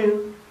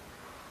 something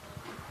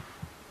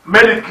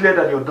made it clear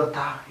that your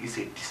daughter is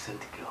a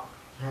decent girl.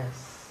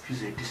 Yes.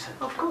 She's a decent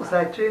girl. Of course,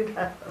 I trained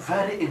her.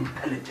 Very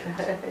intelligent.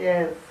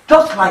 Yes.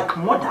 Just like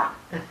mother,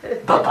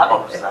 daughter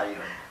of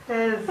Zion.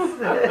 Yes.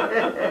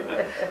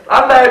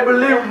 And I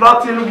believe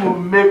nothing will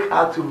make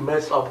her to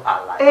mess up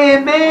her life.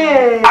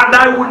 Amen. And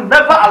I will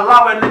never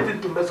allow anything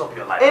to mess up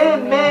your life.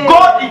 Amen.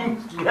 God in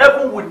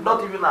heaven will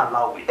not even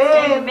allow it.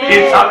 Amen.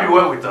 It shall be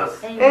well with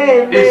us.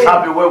 Amen. It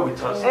shall be well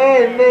with us.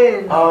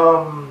 Amen.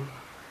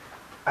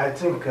 I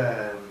think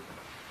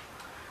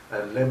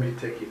let me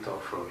take it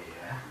off from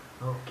here.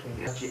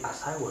 Okay. Actually,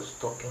 as I was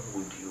talking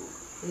with you,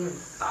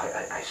 yes,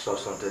 I saw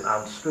something,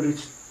 and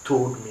Spirit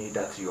told me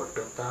that your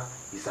daughter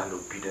is an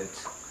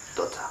obedient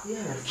daughter.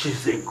 Yes.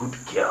 She's a good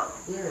girl.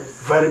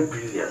 Yes. Very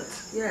brilliant.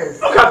 Yes.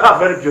 Look at her,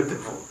 very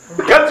beautiful.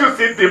 Can't you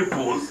see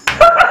dimples?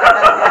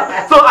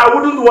 So I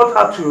wouldn't want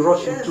her to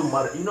rush into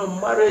marriage. You know,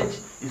 marriage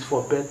is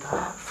for better.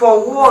 For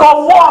what? For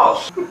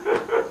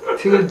what?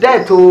 Till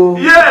death, oh.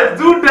 Yes,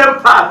 do them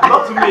part,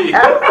 not me.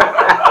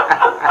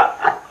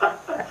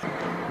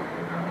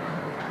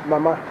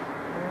 Mama,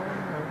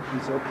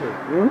 it's okay.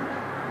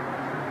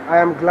 I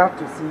am glad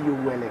to see you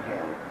well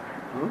again.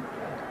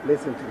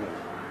 Listen to me.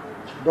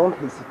 Don't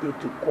hesitate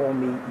to call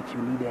me if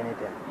you need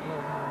anything.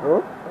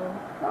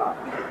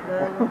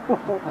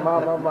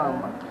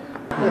 Mama.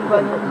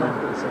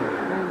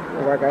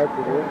 What I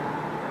do?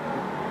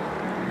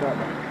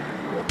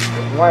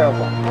 Why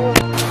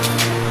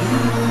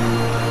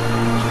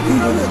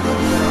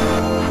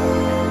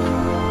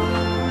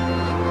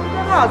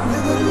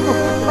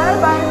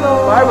Bye-bye, no.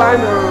 Bye-bye,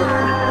 no.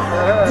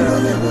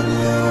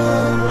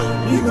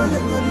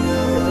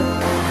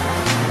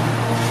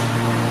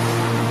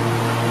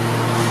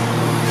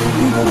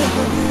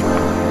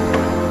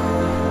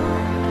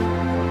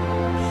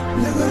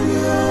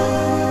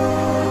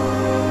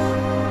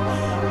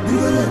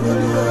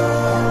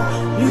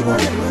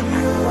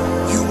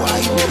 You are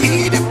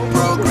indeed in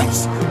progress.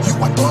 You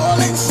are all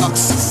in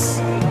success.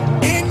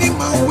 Any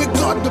man with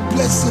God the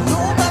blessing, no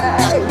man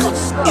can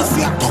curse. If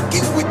you are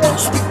talking without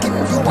speaking,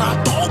 you are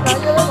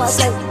talking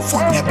nonsense.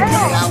 For the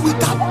prayer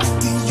without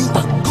acting, you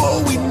are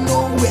going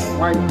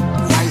nowhere.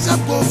 Rise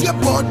above your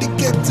body,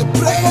 get a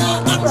prayer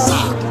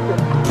answered.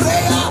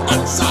 Prayer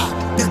answered.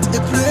 Get a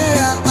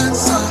prayer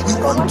answered. You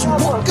want to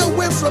walk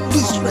away from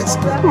this stress,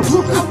 do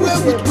away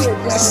with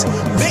weakness,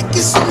 make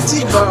it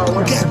something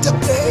happen. Get a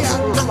prayer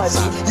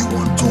answer. You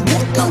want to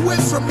walk away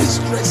from this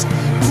stress,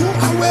 do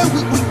away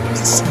with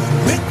weakness,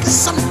 make it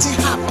something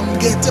happen.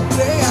 Get a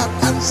prayer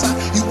answer.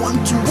 You want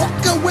to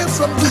walk away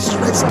from this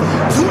stress,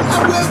 do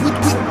away with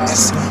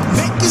weakness,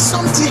 make it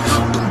something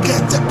happen.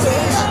 Get a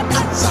prayer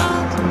answer.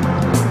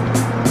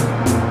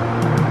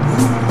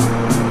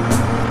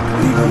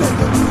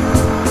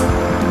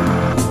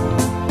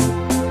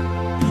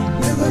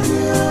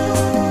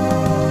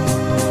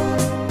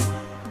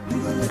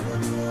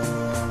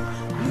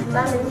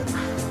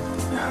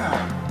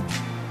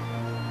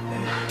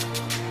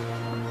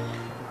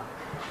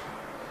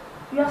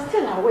 You are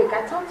still awake.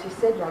 I thought you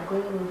said you are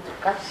going in to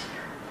catch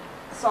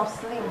some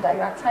sleep, that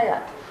you are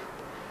tired.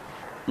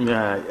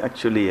 Yeah,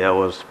 actually, I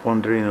was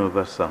pondering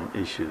over some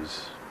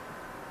issues.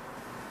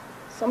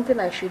 Something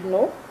I should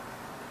know?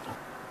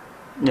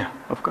 Yeah,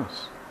 of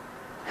course.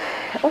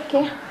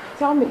 Okay,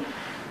 tell me.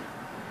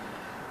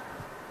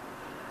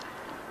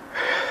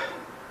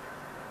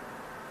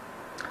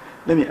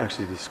 Let me ask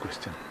you this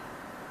question.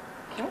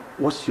 Okay.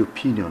 What's your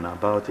opinion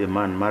about a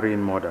man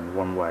marrying more than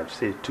one wife,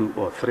 say 2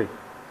 or 3?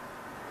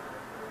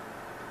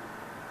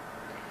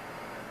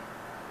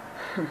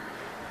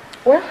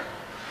 Well,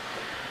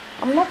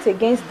 I'm not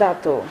against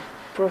that though,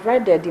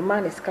 provided the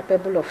man is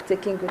capable of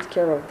taking good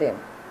care of them.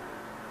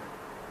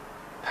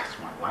 That's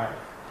my wife.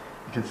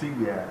 You can see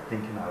we are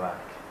thinking alike.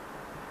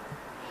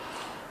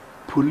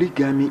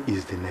 Polygamy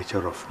is the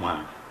nature of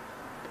man.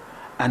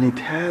 And it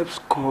helps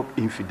curb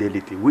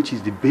infidelity, which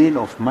is the bane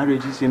of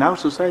marriages in our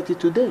society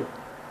today.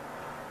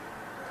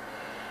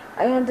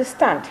 I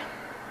understand.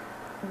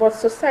 But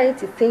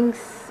society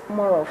thinks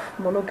more of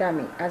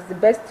monogamy as the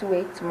best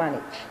way to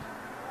manage.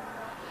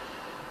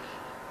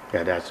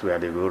 Yeah, that's where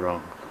they go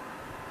wrong.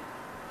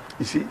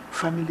 You see,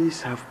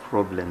 families have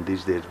problems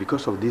these days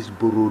because of this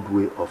borrowed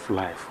way of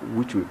life,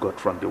 which we got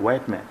from the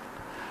white man.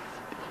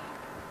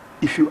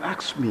 If you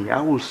ask me,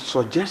 I will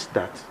suggest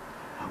that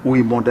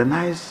we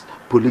modernize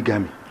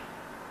polygamy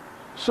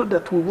so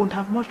that we won't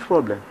have much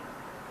problem.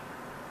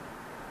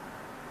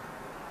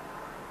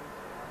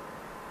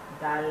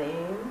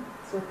 Darling,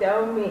 so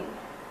tell me,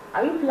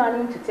 are you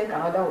planning to take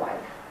another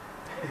wife?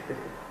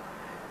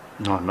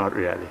 No, not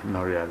really,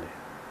 not really.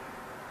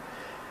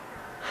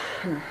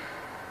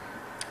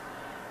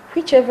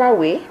 Whichever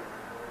way,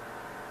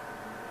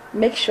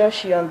 make sure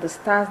she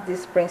understands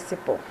this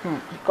principle.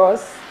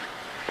 Because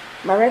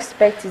my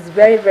respect is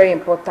very, very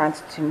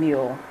important to me.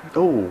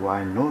 Oh,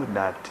 I know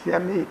that. I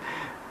mean,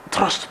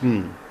 trust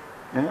me.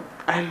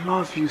 I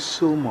love you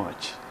so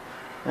much.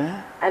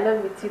 I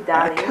love you too,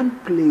 darling. I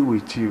can't play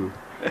with you.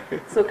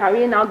 So can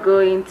we now go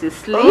into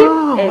sleep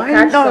Oh, and why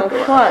catch not?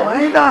 some fun?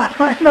 Why not?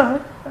 Why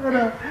not? Why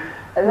not?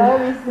 I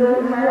love you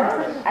so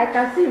much. I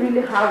can see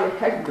really how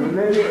effective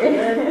it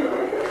is.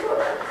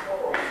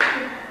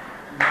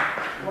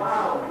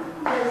 Wow.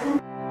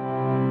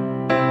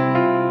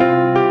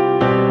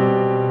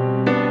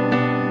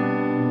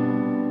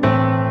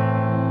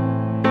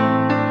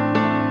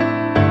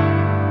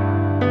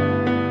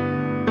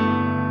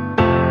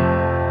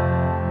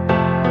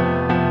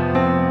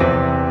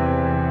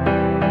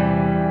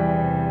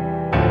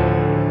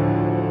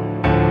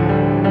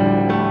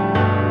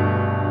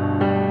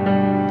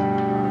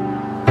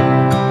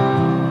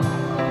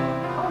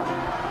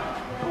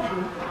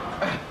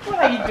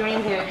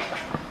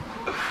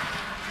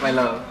 My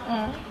love,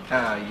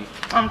 how are you?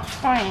 I'm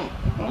fine.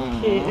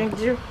 Okay, and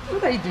you?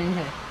 What are you doing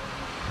here?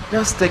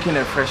 Just taking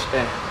a fresh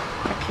air.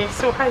 Okay,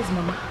 so how is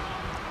Mama?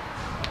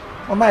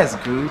 Mama is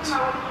good.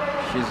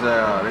 She's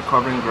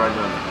recovering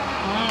gradually.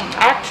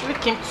 I actually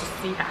came to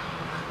see her.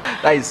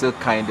 That is so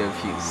kind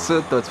of you,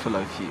 so thoughtful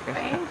of you.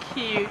 Thank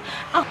you.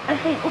 Oh,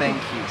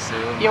 Thank you so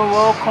much. You're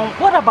welcome.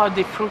 What about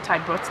the fruit I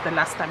brought the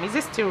last time? Is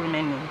it still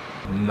remaining?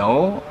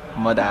 No,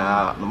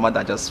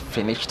 mother just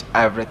finished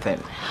everything.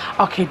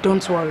 Okay,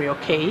 don't worry,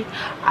 okay?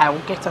 I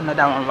will get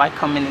another one by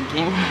coming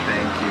again.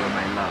 Thank you,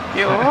 my love.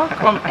 You're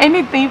welcome.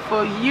 Anything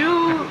for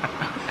you.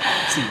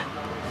 See,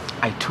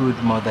 I told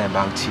mother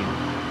about you,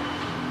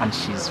 and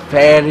she's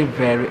very,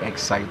 very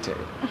excited.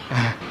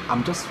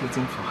 I'm just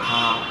waiting for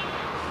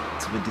her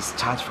to be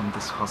discharged from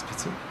this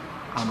hospital,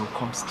 and will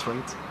come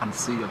straight and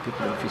see your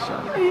people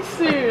officially. Are you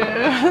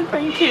serious?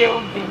 Thank you,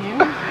 Bean.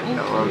 Thank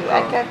you.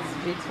 I can't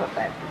speak for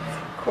that.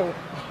 It's cool.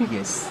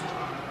 Yes.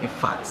 In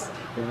fact,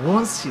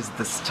 once she's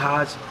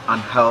discharged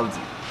and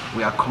healthy,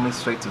 we are coming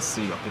straight to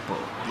see your people.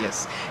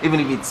 Yes. Even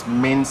if it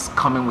means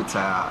coming with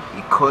a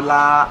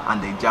cola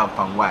and a jar of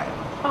palm wine.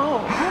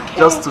 Oh, okay.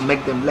 Just to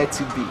make them let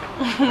you be.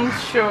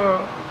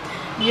 Sure.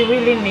 You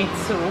really need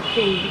to,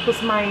 okay?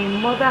 Because my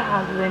mother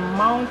has a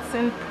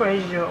mountain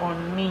pressure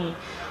on me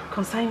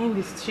concerning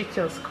the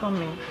strictures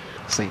coming.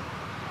 See,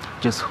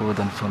 just hold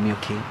on for me,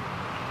 okay?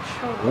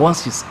 Sure.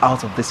 Once she's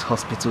out of this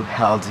hospital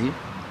healthy,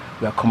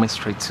 we are coming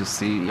straight to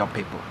see your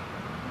people.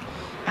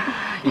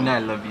 You know I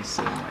love you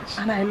so much.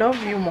 And I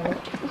love you more.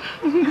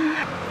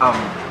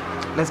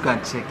 Let's go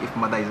and check if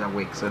mother is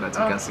awake so that you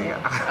can see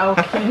her.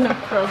 Okay, no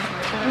problem.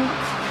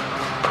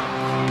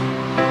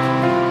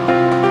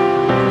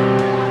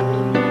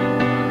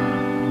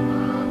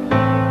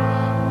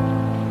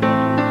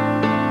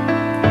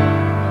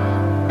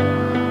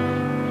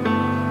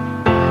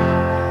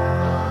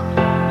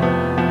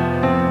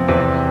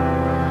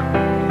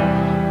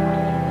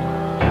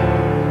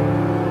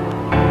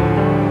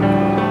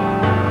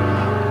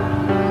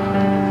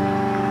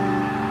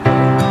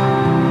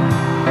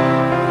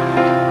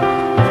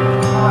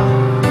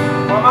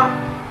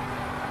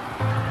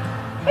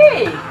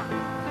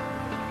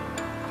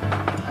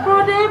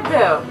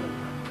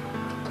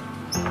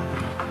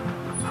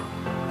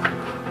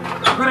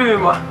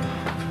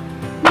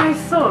 My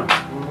son,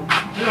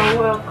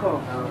 you're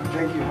welcome.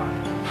 Thank you, ma.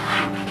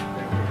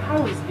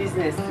 How is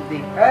business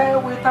today?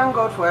 We thank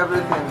God for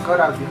everything. God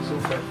has been so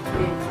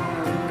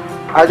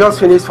faithful. I just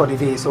finished for the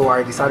day, so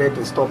I decided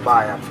to stop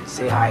by and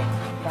say hi.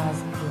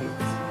 That's great.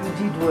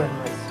 You did well,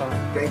 my son.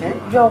 Thank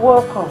you. You're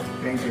welcome.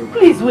 Thank you.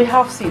 Please, we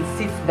have seats.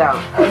 Sit down.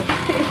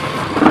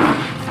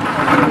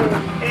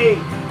 Hey.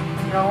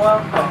 You're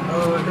welcome.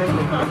 Oh, thank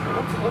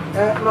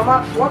you.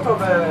 Mama, what of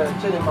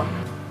Chidimma?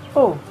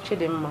 Oh,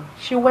 Chidimma.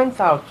 She went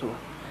out too.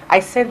 I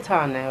sent her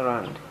an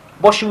errand,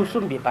 but she will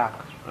soon be back.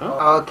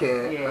 Huh?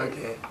 Okay,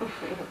 okay.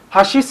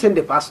 Has she seen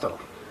the pastor?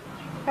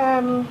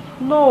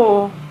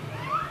 No.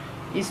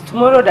 It's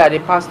tomorrow that the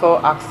pastor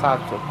asks her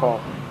to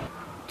come.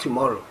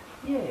 Tomorrow?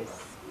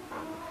 Yes.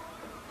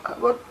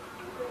 But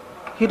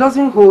he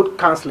doesn't hold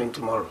counseling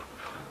tomorrow.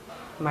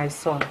 My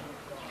son,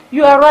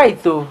 you are right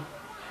though.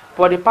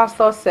 But the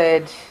pastor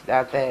said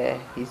that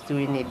he's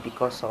doing it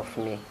because of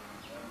me.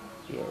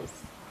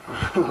 Yes.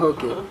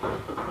 Okay.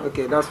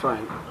 Okay, that's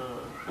fine.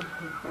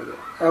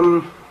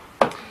 Okay.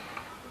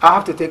 I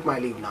have to take my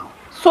leave now.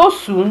 So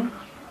soon?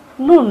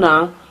 No,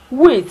 now.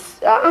 Wait.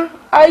 I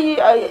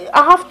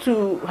have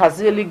to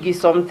Hazeli give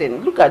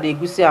something. Look at the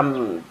egusi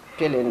I'm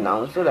peeling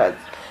now, so that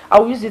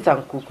I'll use it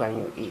and cook when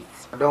you eat.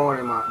 Don't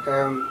worry, ma.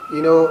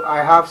 You know,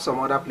 I have some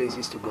other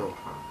places to go.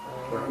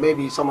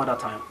 Maybe some other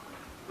time.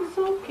 It's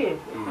okay.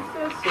 You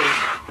say so.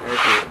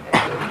 Okay.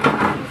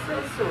 You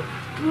say so.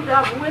 You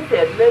have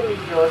waited. Let me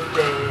just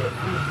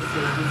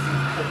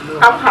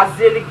I'm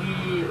Hazeli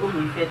give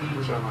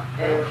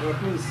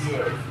Please.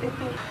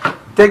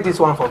 Take this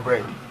one for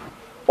bread.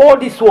 all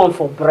this one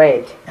for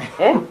bread.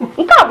 Eh?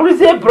 You can't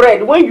say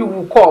bread when you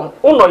will come.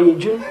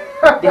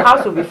 The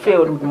house will be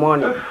filled with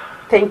money.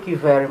 Thank you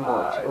very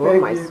much.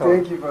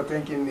 Thank you for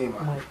thanking me, ma.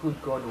 My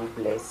good God will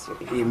bless you.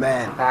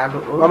 Amen.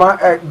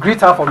 Mama,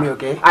 greet her for me,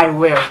 okay? I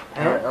will.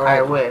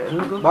 I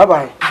will.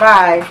 Bye-bye.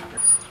 Bye.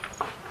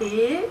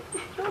 Eh?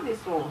 Show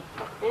this one.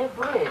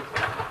 Bread.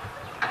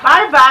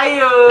 Bye-bye,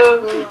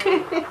 yo.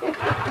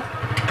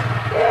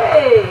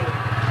 Hey.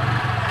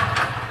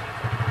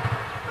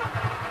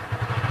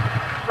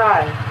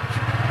 Bye.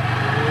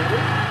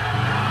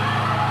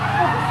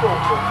 Show this one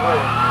for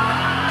bread.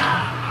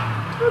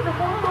 Show the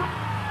one.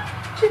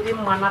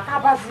 Chidimma,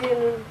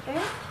 Natabazin.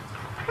 Eh?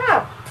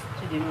 Help.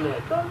 Chidimma,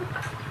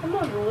 I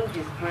know you won't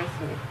disgrace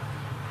me.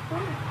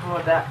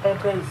 Brother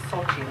Ebe is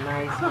such a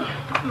nice man.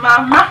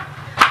 Mama,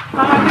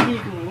 good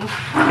evening.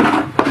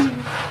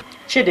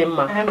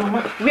 Chidimma,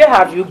 Mama. Where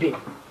have you been?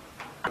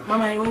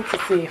 Mama, I want to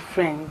see a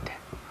friend.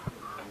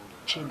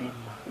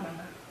 Chidimma,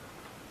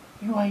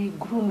 you are a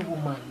grown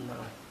woman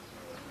now.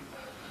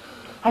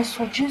 I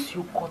suggest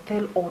you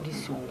curtail all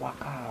this your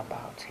waka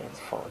about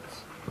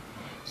henceforth,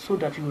 so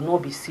that you will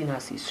not be seen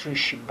as a stray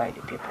sheep by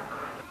the people.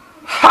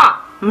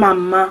 Ha!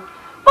 Mama,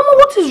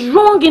 what is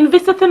wrong in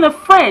visiting a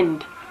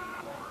friend?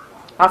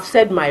 I've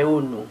said my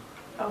own, no.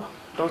 Oh.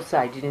 Don't say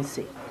I didn't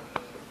say.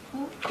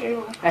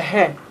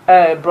 Okay.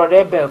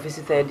 Brother Bell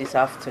visited this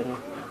afternoon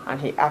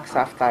and he asked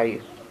after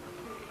you.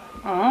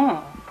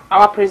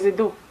 Our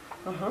presido.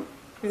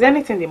 Is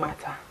anything the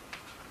matter?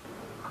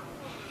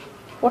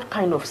 What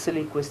kind of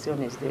silly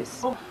question is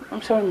this? Oh,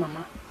 I'm sorry,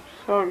 Mama.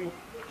 Sorry.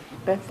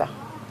 Better.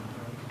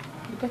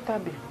 You better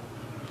be.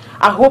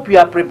 I hope you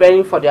are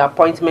preparing for the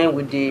appointment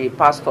with the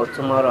pastor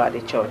tomorrow at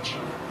the church.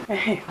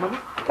 Mama,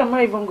 what am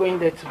I even going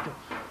there to do?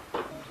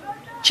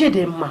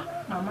 Chidimma.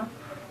 Mama.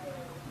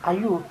 Are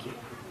you okay?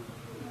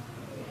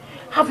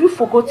 Have you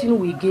forgotten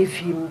we gave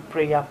him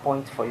prayer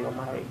point for your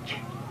marriage?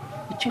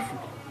 Ichifu.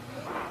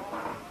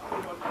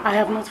 I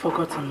have not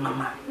forgotten,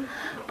 Mama.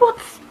 But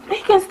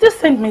he can still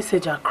send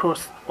message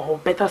across, or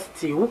better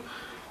still,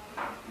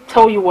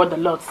 tell you what the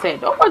Lord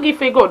said. Or what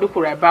if I go do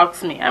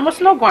about me? I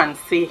must not go and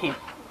see him.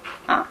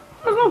 I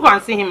must not go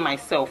and see him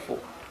myself.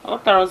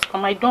 Or else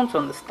I don't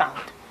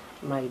understand.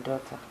 My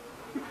daughter,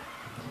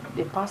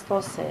 the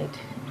pastor said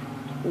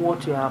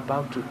what you are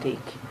about to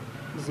take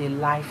is a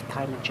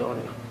lifetime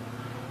journey.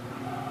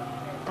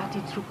 That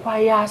it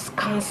requires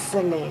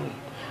counseling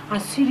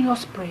and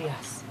serious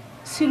prayers,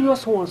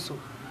 serious ones,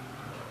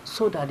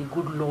 so that the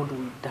good Lord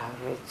will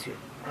direct you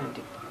on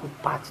the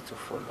good path to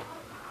follow.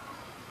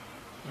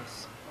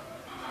 Yes.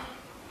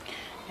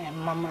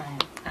 Mama,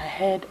 I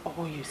heard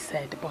all you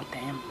said, but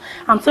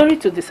I'm sorry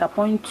to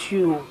disappoint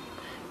you.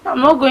 I'm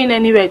not going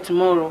anywhere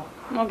tomorrow.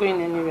 I'm not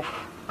going anywhere.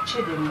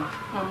 Chidimma,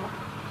 Mama,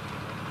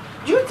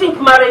 do you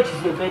think marriage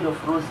is a bed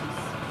of roses?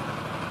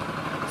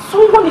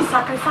 Someone is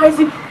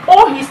sacrificing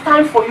all his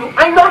time for you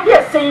and you are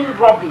here saying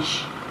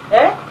rubbish.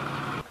 Eh?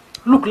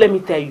 Look, let me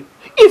tell you.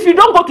 If you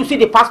don't go to see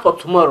the pastor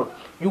tomorrow,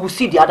 you will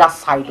see the other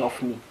side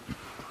of me.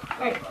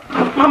 Hey,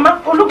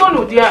 Mama, Olugo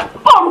no dear.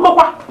 Oh, Olugo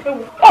kwa.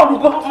 Oh,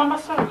 Olugo. Mama,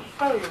 sorry.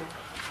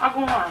 I go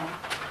on.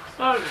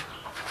 Sorry.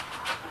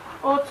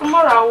 Oh,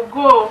 tomorrow I will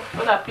go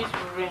so that peace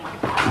will reign.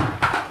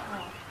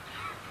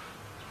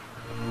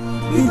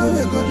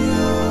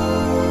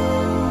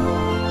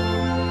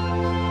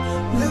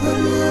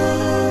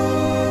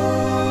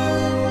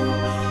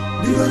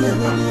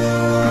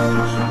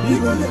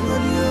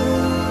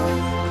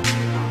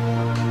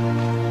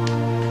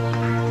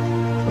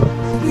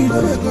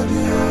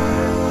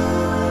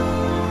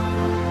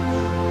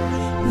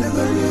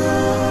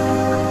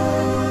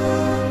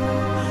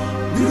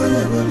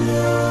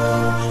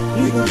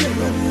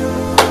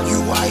 You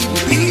are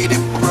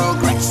impeding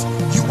progress.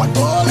 You are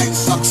calling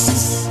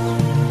success.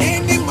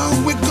 Any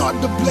man with God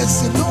the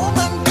blessing, no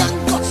man can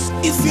cause.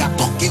 If you are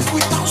talking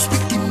without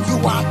speaking, you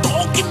are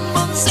talking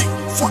nonsense.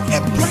 For a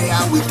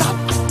prayer without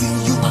acting,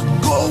 you are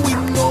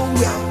going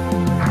nowhere.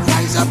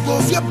 Rise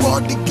above your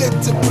body, get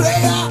a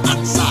prayer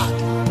answered.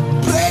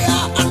 Prayer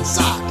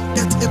answered.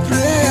 Get a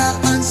prayer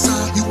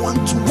answered. You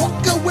want to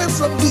walk away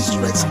from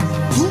distress,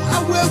 do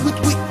away with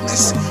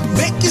weakness,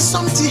 make it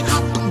something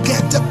happen.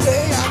 Get a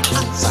prayer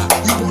answer.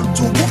 You want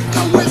to walk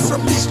away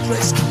from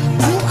distress,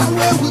 do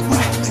away with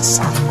weakness,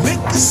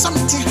 make it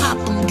something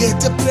happen.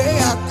 Get a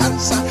prayer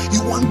answer.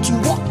 You want to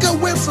walk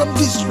away from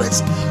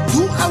distress,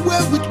 do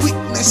away with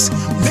weakness,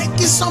 make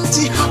it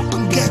something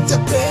happen. Get a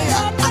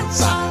prayer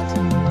answer.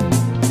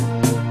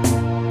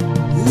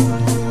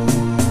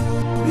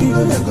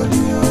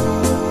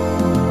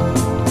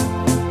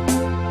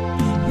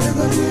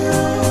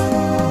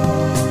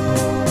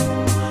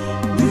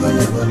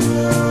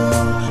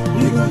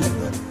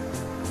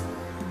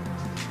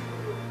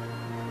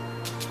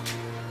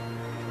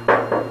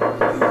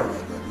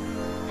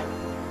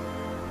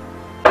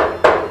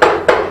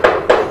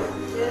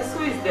 Yes,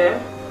 who is there?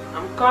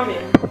 I'm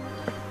coming.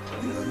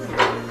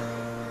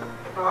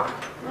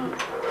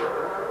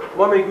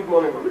 Mommy, good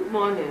morning. Good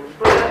morning.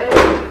 Brother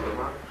Eddie,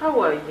 how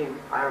are you?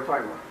 I am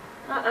fine,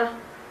 ma.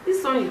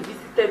 This one you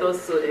visited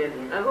us so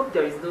early. I hope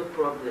there is no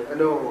problem.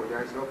 No,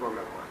 there is no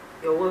problem.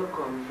 You're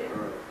welcome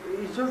here.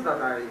 It's just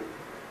that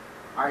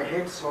I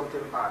heard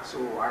something bad, so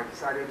I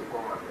decided to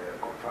come and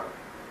confirm.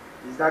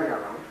 Is Daddy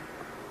around?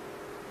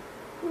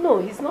 No,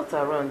 he's not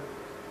around.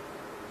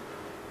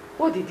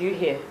 What did you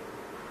hear?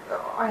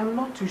 I am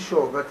not too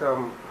sure, but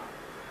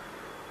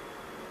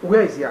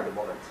where is he at the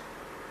moment?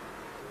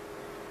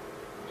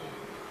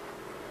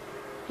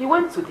 He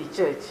went to the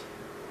church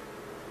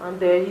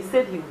and he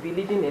said he will be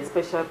leading a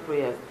special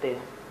prayer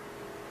there.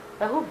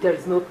 I hope there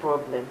is no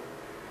problem.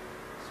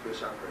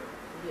 Special prayer?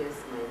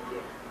 Yes, my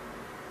dear.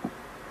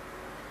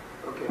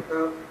 Okay,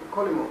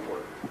 call him on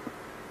phone.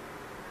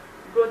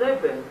 Brother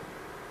Ben,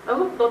 I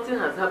hope nothing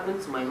has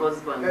happened to my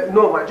husband.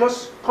 No, but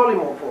just call him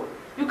on phone.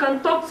 You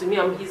can talk to me,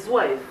 I'm his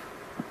wife.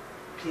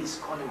 Please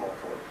call him on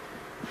phone.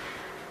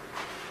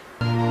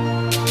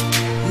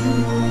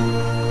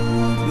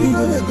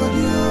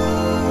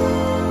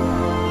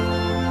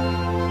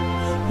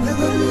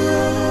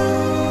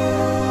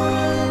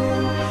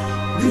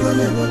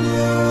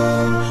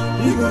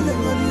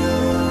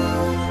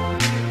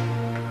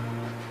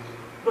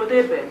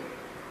 Brother Ben,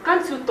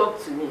 can't you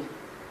talk to me?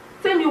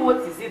 Tell me what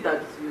is it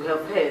that you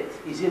have heard?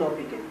 Is he not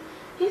picking?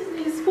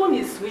 His phone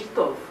is switched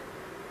off.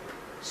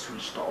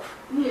 Switched off?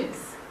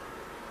 Yes.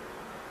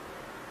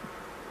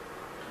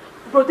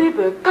 Brother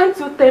Ben, can't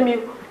you tell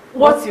me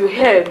what you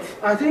heard?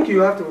 I think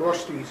you have to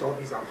rush to his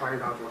office and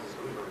find out what is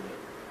going on there.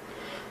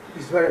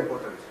 It's very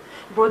important.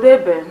 Brother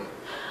Ben.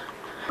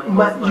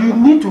 You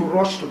need to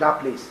rush to that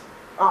place.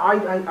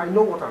 I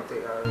know what I'm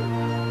saying.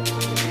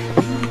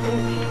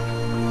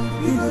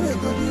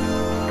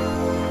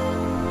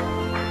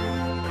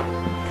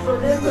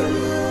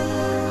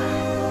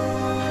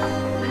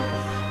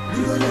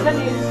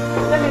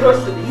 Let me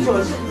rush to the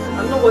church.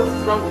 I know what is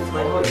wrong with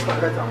my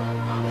husband.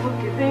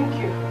 Okay, thank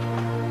you.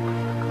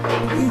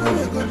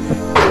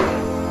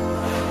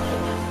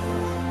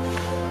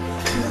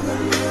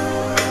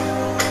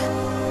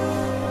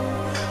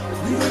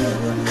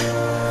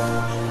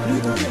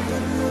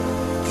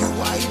 You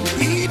are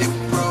indeed in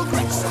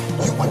progress.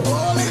 You are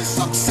all in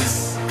success.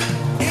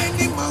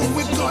 Any man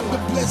with God the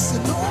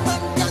blessing, no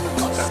man can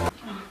curse.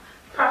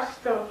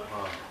 Pastor.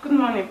 Good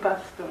morning,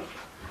 Pastor.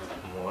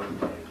 Good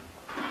morning.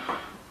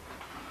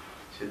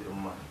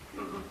 Chidima.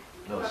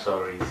 No,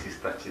 sorry,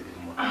 Sister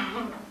Chidima.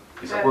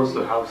 You're supposed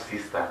to have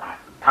sister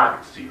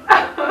attached to you.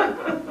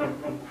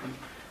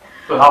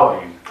 So how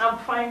are you? I'm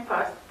fine,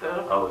 Pastor.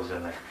 How was your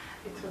night?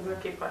 It was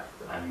okay,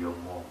 Pastor. And your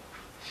mom?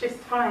 She's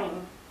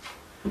fine.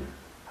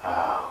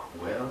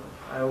 Well,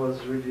 I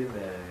was reading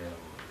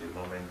the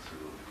moment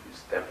you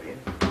step in.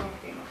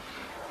 Okay.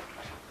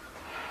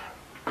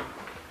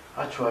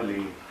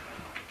 Actually,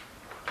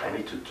 I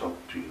need to talk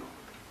to you.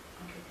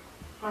 Okay.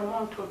 My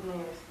mom told me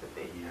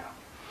yesterday. Yeah.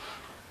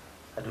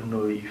 I don't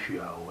know if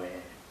you are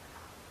aware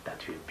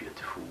that you're a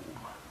beautiful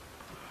woman.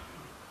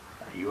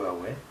 Are you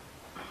aware?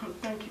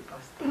 Thank you,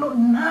 Pastor. You know,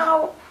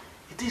 now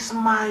it is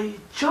my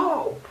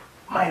job,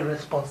 my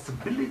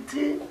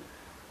responsibility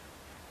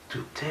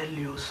to tell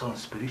you some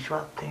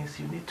spiritual things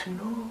you need to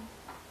know.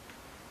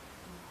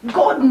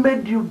 God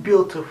made you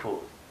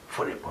beautiful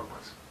for a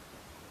purpose.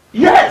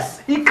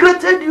 Yes, He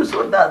created you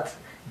so that.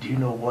 Do you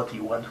know what He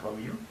wants from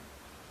you?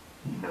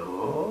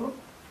 No.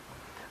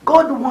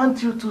 God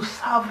wants you to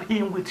serve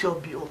Him with your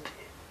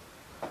beauty.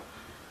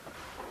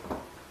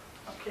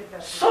 Okay,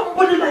 Daddy.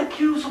 Somebody like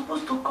you is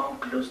supposed to come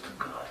close to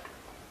God.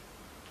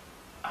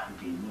 And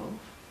you know,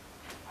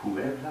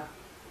 whoever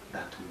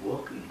that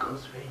walk in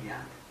God's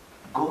vineyard,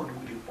 God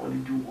will only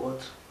do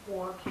what?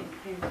 Walk in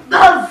Him.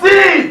 That's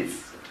it!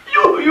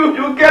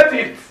 You get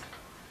it!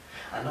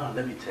 And now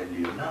let me tell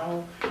you,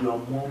 now your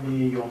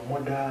mommy, your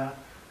mother,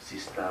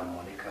 sister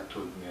Monica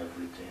told me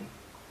everything,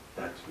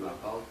 that you're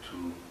about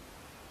to,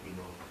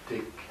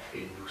 take a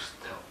new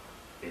step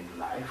in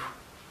life,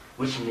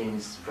 which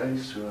means very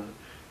soon,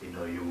 you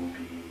will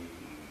be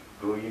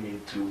going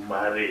into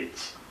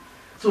marriage.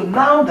 So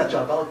now that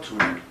you're about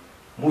to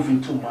move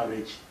into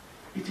marriage,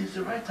 it is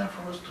the right time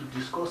for us to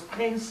discuss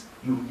things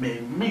you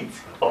may meet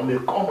or may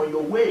come on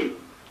your way.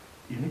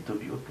 You need to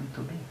be open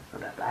to me so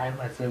that I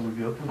myself will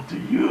be open to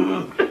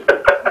you.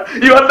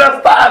 You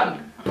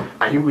understand?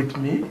 Are you with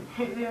me?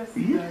 Yes,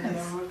 Yes. Daddy,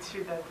 I'm with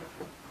you, Daddy.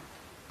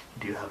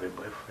 Do you have a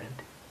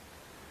boyfriend?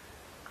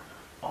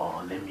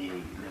 Oh, let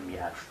me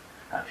ask.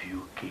 Have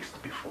you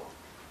kissed before?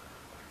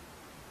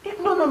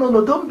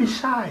 No, don't be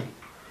shy.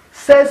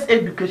 Sex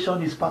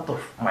education is part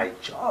of my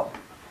job.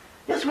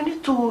 Yes, we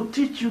need to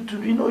teach you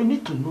to, you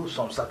need to know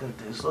some certain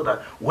things so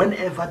that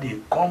whenever they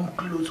come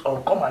close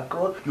or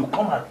you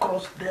come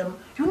across them,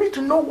 you need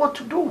to know what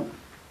to do.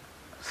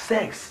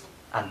 Sex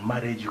and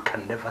marriage, you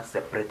can never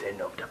separate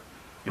any of them.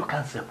 You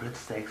can't separate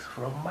sex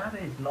from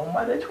marriage, no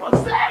marriage from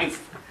sex.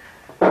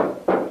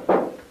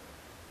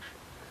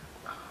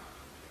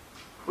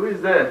 Who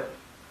is there?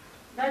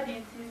 Daddy,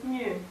 it is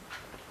new.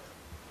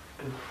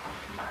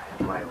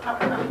 My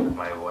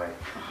wife.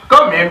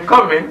 Come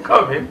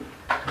in.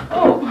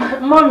 Oh,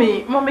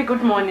 mommy,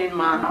 good morning,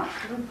 ma.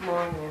 Good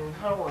morning.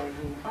 How are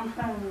you? I'm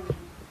fine.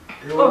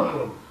 You're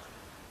welcome.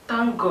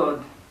 Thank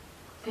God.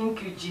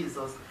 Thank you,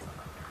 Jesus.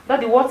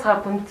 Daddy, what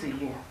happened to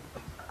you?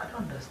 I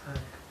don't understand.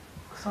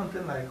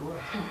 Something like what?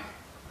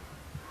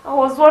 I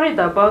was worried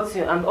about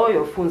you and all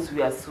your phones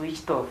were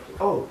switched off.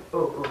 No,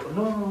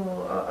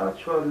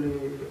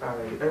 actually,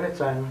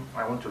 anytime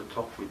I want to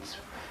talk with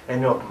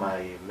any of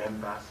my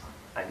members,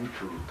 I need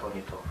to turn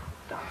it off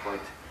to avoid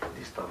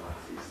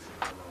disturbances.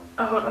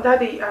 Oh,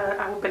 Daddy,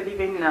 I will be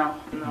leaving now.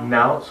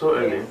 Now? So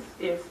early?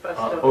 Yes,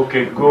 Pastor.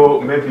 Okay,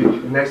 go maybe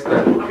next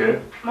time, okay?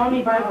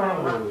 Mommy,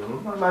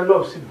 bye-bye. My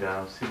love, sit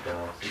down. No, sit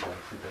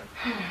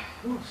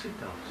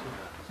down.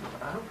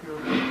 I hope you're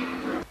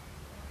okay.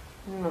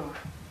 No.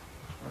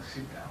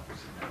 Sit down.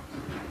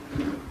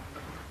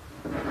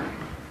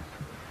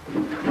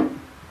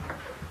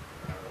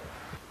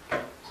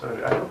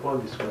 Sorry, I hope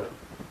all is well.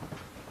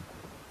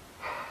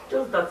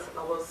 Just that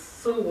I was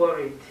so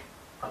worried.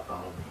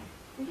 About me?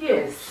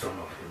 Yes. Son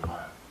of a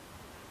man.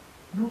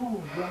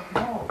 No, you are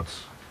not.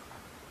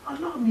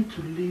 Allow me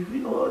to live.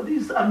 You know,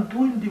 I'm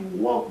doing the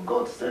work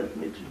God sent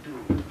me to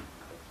do.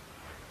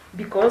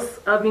 Because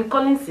I've been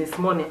calling since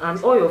morning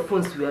and all your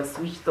phones were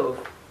switched off.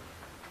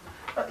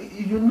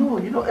 You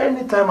know,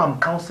 anytime I'm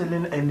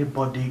counseling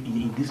anybody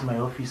in this my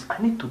office,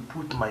 I need to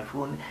put my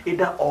phone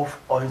either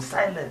off or in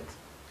silent.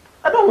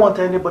 I don't want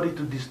anybody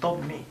to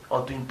disturb me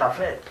or to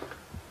interfere.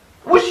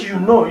 Which you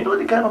know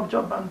the kind of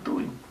job I'm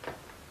doing.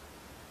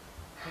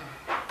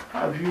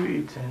 Have you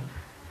eaten?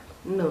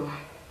 No.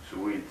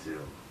 Sweet,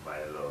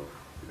 my love.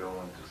 You don't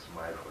want to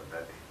smile for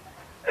daddy.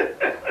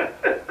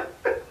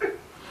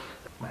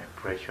 My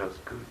precious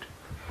good.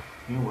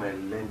 Meanwhile,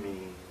 let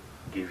me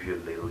give you a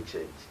little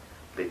change,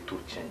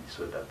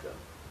 so that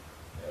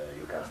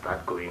you can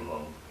start going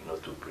home,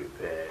 to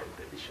prepare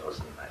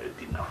delicious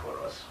dinner for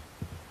us.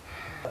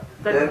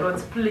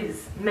 But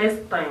please,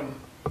 next time,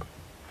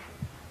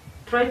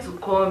 try to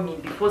call me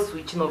before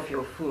switching off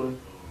your phone.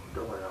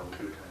 Don't worry, I will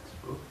do that.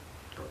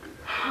 Don't do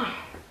that.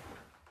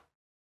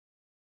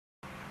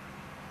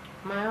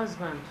 My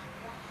husband.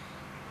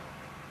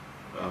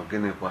 Oh,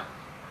 Genekwa,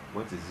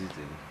 what is it?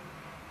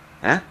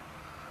 I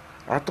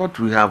thought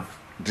we have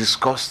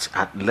discussed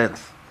at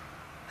length.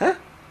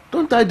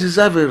 Don't I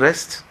deserve a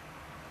rest?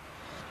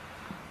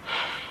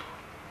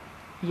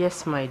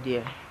 Yes, my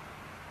dear.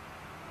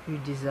 You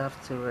deserve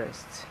to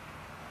rest.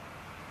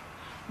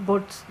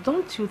 But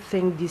don't you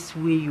think this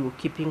way you're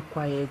keeping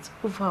quiet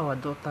over our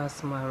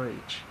daughter's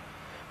marriage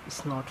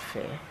is not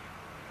fair?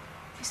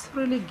 It's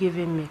really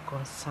giving me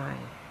concern.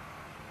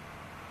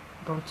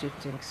 Don't you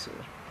think so?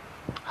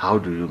 How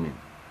do you mean?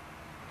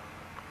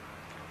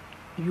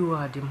 You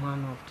are the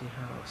man of the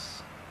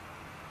house.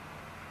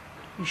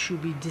 You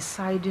should be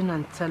deciding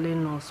and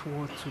telling us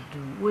what to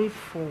do, way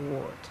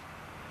forward.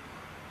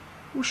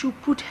 We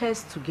should put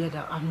heads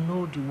together and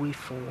know the way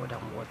forward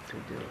and what to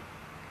do.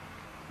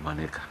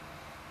 Monica,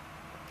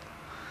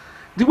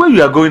 the way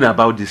you are going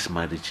about this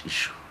marriage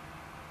issue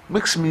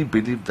makes me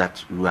believe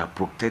that you are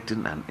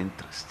protecting an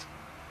interest.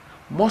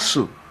 More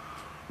so,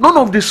 none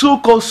of the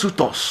so-called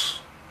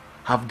suitors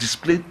have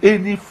displayed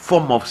any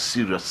form of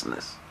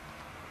seriousness.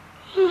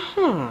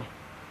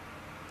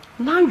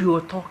 Now you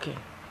are talking.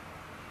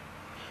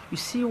 You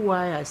see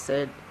why I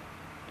said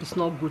it's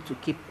not good to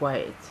keep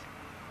quiet?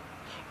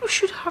 You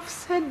should have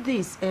said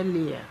this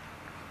earlier.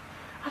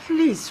 At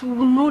least we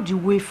will know the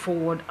way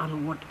forward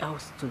and what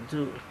else to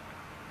do.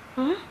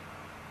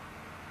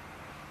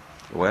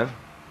 Well,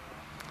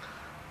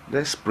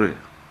 let's pray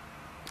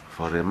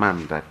for a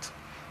man that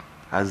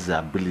has the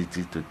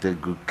ability to take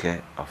good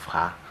care of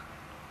her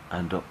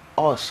and of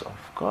us,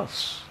 of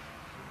course.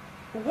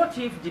 What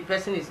if the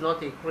person is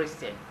not a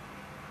Christian?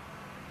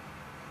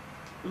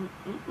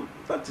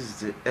 That is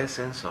the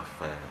essence of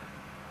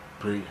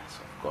prayers,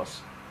 of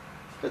course.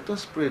 Let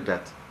us pray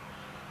that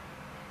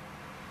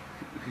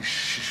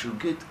she should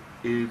get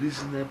a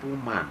reasonable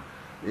man,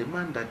 a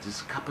man that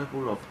is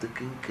capable of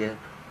taking good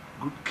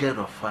care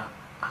of her,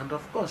 and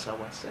of course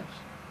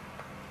ourselves.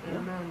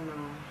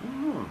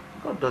 Amen.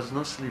 God does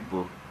not sleep.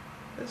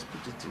 Let's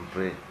put it in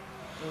prayer.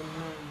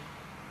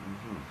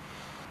 Amen.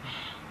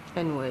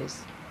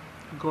 Anyways,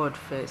 God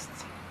first.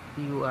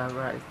 You are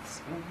right.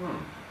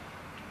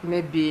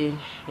 Maybe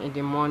in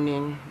the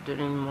morning,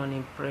 during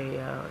morning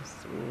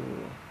prayers,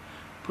 we'll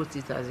put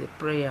it as a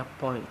prayer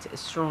point, a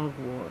strong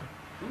word.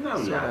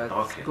 So that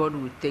God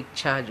will take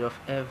charge of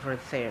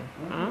everything.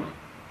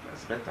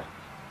 That's better.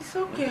 It's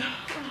okay.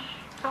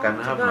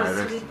 Can I have my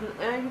rest?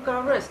 You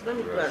can rest. Let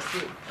me go and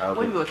sleep.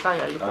 When you're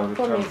tired, you can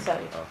come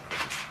inside.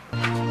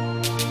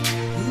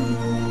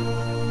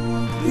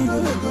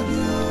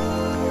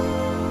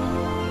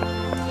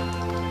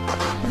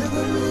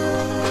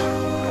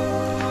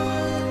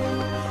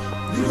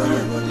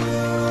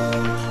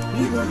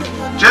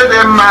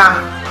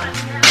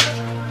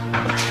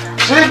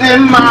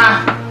 Chidimma!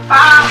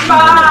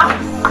 Papa!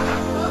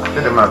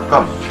 Chidimma,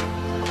 come.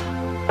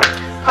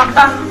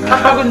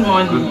 Papa, good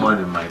morning. Good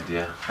morning, my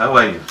dear. How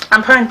are you?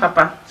 I'm fine,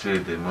 Papa.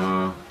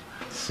 Chidimma,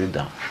 sit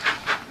down.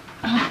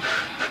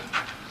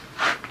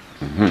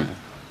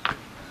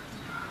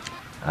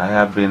 I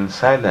have been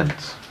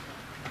silent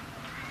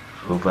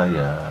over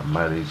your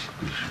marriage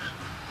issues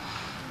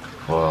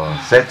for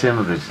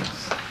certain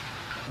reasons.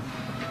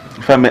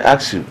 If I may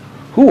ask you,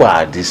 who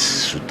are these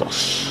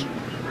suitors?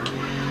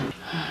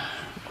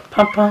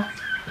 Papa,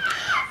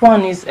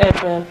 one is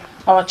Abel,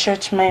 our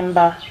church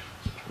member.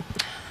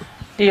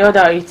 The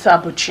other is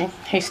Abuchi.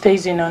 He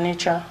stays in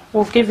Onitsha.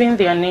 We've given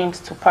their names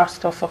to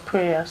pastor for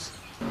prayers.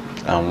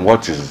 And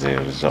what is the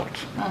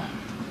result?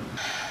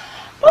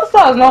 Pastor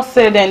has not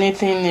said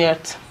anything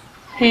yet.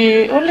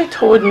 He only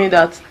told me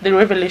that the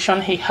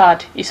revelation he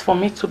had is for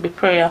me to be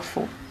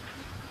prayerful.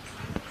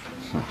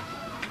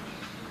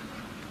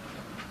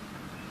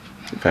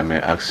 If I may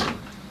ask you,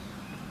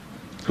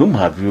 whom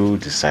have you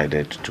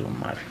decided to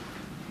marry?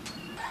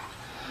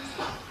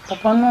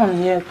 Papa,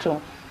 none yet.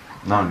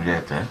 None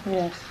yet, eh?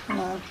 Yes,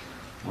 no.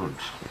 Good.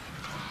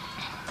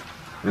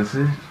 You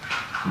see,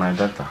 my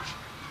daughter,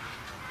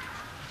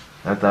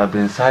 that I've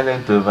been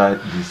silent over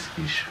this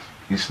issue.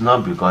 It's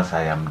not because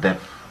I am deaf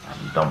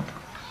and dumb,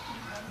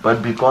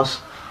 but because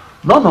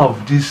none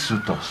of these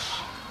suitors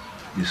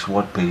is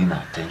worth paying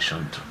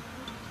attention to.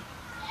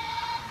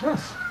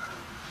 Yes.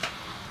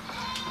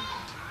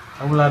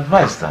 I will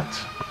advise that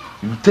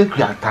you take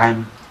your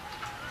time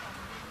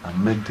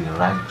and make the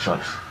right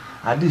choice.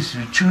 At least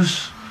you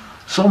choose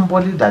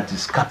somebody that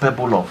is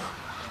capable of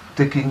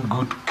taking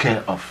good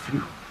care of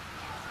you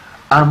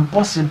and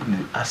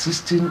possibly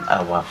assisting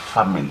our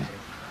family,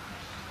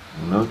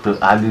 to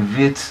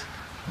alleviate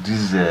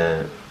this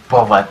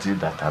poverty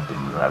that have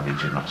been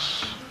ravaging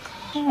us.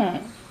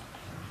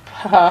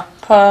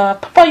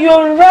 Papa,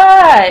 you're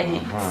right.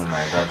 Oh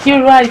my God.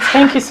 You're right.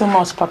 Thank you so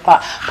much, Papa.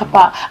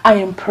 Papa, I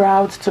am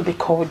proud to be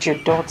called your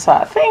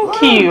daughter.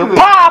 Thank you. Good.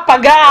 Papa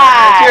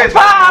guy. Cheers.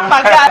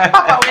 Papa guy.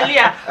 Papa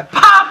William.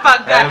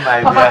 Papa guy.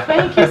 my Papa, dear.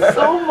 thank you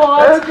so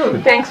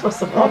much. Thanks for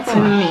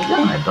supporting me.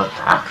 You're my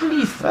daughter.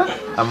 Please.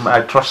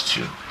 I trust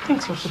you.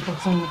 Thanks for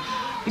supporting me.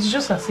 It's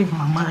just as if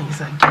Mama is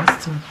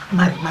against me.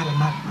 Marry.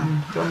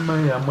 Don't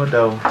marry your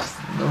mother.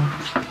 No,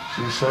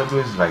 she's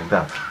always like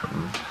that.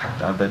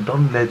 And then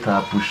don't let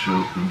her push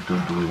you into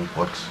doing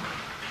what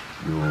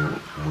you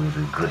will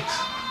regret.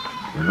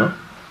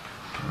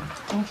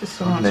 Thank you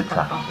so don't much, let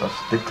Papa. her. Just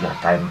take your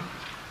time,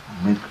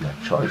 make your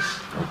choice,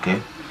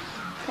 okay?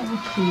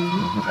 Thank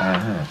you.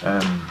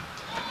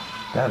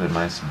 That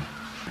reminds me.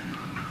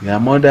 Your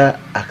mother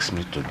asked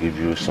me to give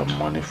you some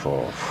money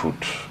for food.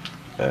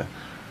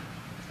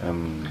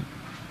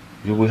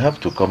 You will have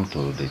to come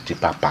to the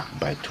Tipa Park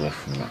by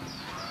 12 noon.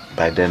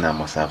 By then I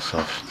must have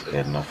saved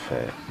enough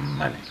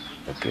money.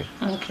 Okay?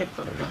 Okay,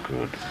 Papa. Very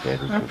good. Very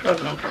good. No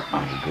problem,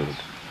 Papa. Very good.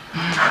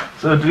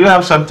 So do you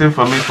have something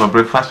for me for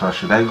breakfast or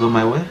should I go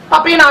my way?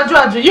 Papa, you will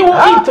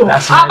eat.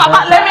 That's my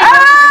Papa, let me go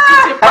to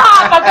the kitchen.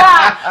 Papa,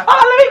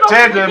 let me go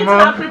Take to the it, kitchen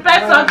Mom. and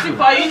prepare something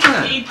for you to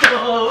eat.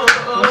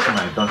 That's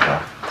my daughter.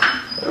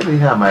 Only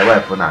hear my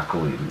wife when I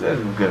call you.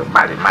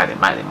 Marry.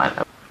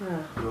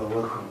 You're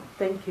welcome.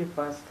 Thank you,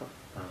 Pastor.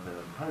 And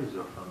how is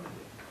your family?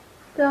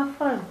 They are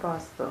fine,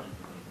 Pastor.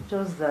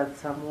 Just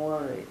that I'm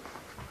worried.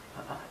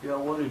 You are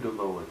worried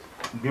over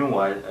what?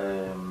 Meanwhile,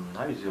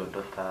 how is your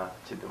daughter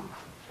Chidema?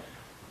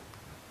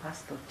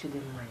 Pastor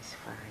Chidema is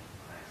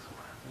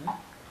fine.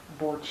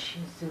 But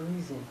she's the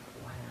reason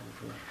why I'm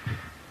here.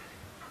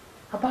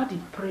 About the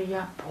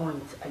prayer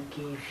point I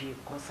gave you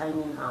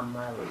concerning her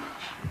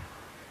marriage.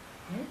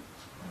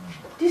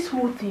 This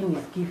whole thing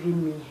is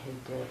giving me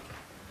headache.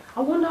 I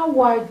wonder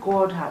why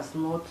God has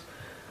not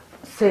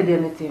said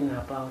anything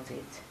about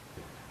it.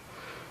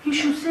 He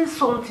should say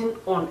something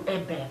on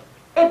Abel.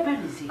 Abel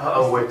is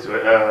a Wait,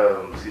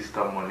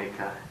 Sister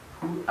Monica.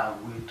 Who are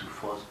we to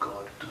force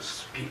God to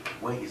speak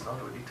when He's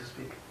not ready to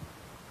speak?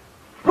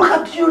 Look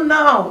at you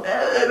now,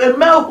 a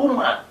male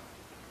woman.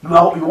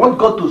 You want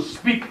God to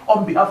speak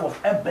on behalf of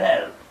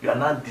Abel. You are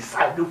not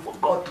deciding for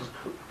God to.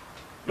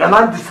 You are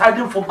not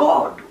deciding for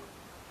God.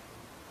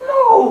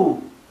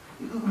 No.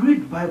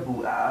 Read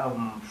Bible.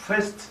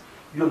 First,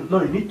 you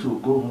need to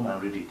go home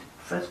and read it.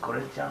 1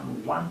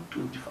 Corinthians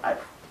 1:25.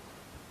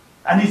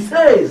 And it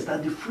says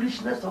that the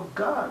foolishness of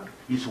God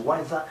is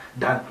wiser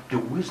than the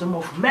wisdom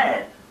of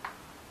man.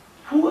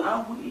 Who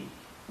are we?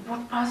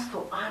 But Pastor,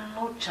 I'm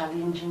not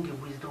challenging the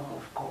wisdom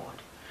of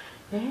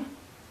God.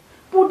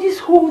 But this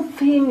whole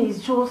thing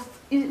is just,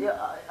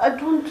 I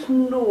don't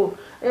know.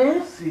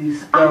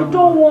 I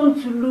don't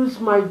want to lose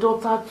my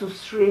daughter to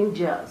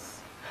strangers.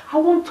 I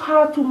want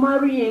her to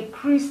marry a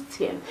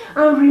Christian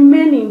and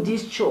remain in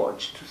this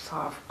church to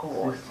serve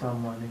God. Sister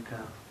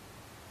Monica,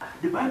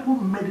 the Bible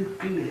made it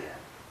clear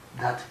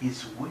that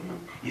His way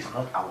is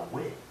not our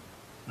way.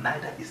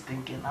 Neither is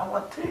thinking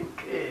our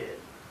thinking.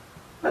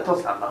 Let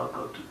us allow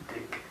God to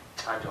take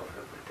charge of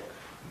everything.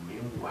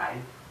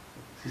 Meanwhile,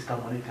 Sister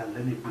Monica,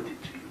 let me put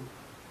it to you.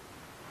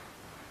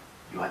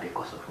 You are the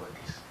cause of all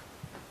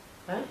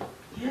this.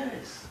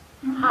 Yes.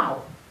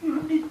 How?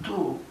 You need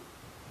to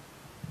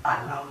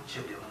allow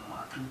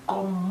Chidema to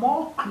come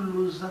more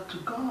closer to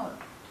God.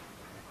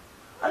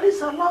 At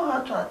least allow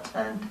her to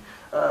attend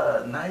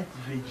night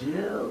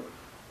vigil,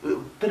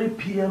 3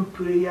 p.m.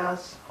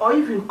 prayers, or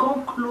even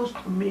come close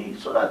to me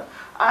so that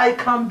I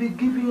can be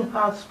giving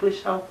her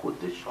special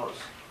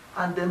quotations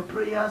and then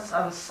prayers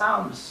and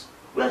psalms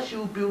where she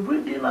will be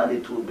reading and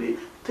it will be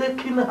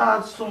taking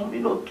her some,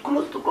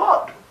 close to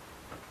God.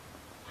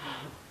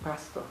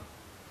 Pastor,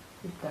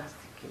 if that's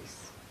the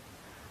case,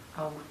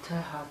 I will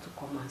tell her to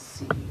come and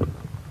see you.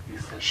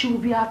 She will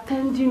be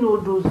attending all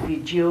those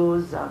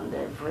videos and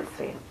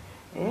everything.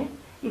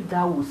 If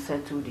that will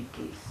settle the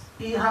case.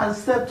 He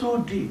has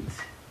settled it.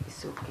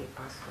 It's okay,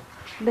 Pastor.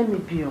 Let me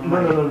be on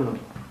No.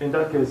 In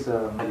that case,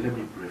 let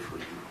me pray for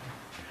you.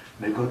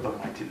 May God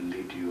Almighty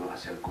lead you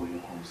as you're going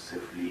home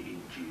safely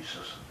in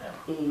Jesus' name.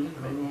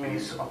 Amen. May the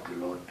peace of the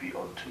Lord be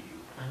unto you.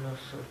 And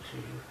also to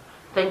you.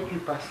 Thank you,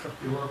 Pastor.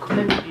 You're welcome.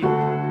 Let me be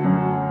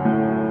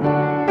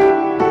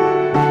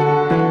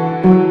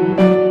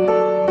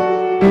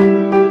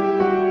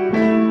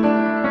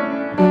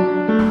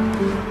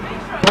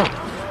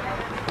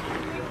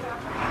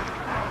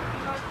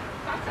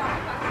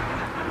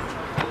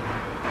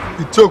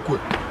Chokwe.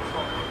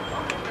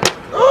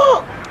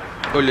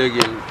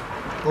 Olege.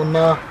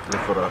 Ona.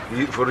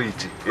 For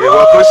it.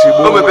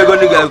 Ome pego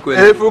ni ga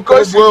kwe.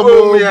 Fukosi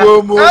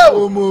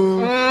bomo.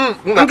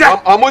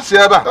 Amusi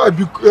eba.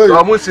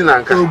 Amusi na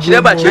nka.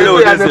 Cheba chele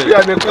odeze.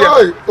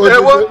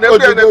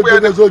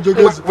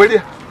 Ojegeze.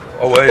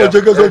 Owe.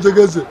 Ojegeze.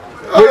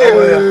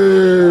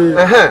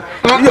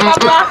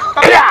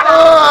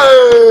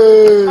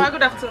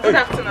 Good afternoon. Good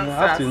afternoon,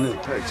 sir. Afternoon.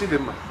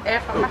 Chidema.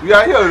 Papa. We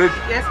are here already.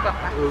 Yes,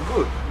 Papa. Oh,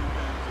 good.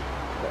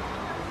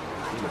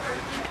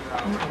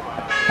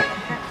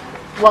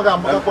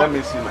 Let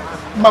me see my.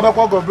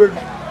 Mabakwa go bring.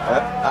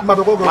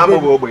 Mabakwa go bring. Mama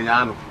go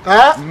gbenyanu.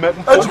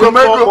 Ejiko.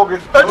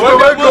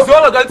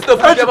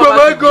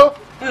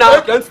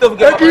 Na kan stuff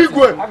ga.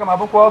 Igwe. Aga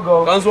mabukwa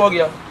ogo. Kan so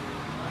ogia.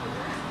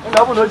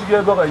 Ina bu no jige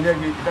ego ga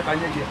nyege, ita kan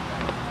nyege.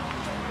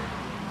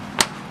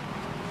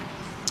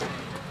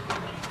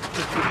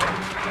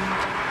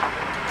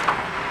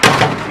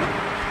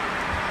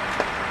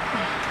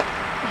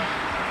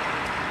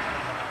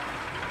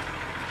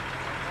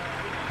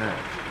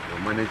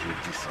 Manage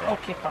with this.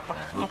 Okay, Papa.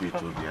 Hope it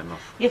will be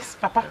enough. Yes,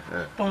 Papa.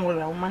 Don't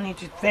worry, I'll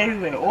manage it very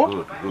well.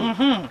 Good,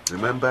 good.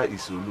 Remember,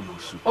 it's Onubu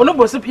soup.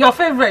 Onubu soup, your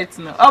favorite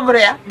now. Over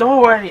there.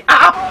 Don't worry.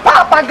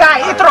 Papa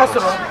guy, it roast.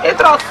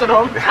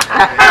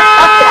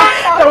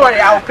 Don't worry,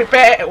 I'll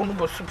prepare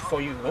Onubu soup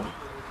for you.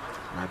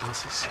 My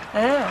boss is here.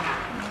 Yeah.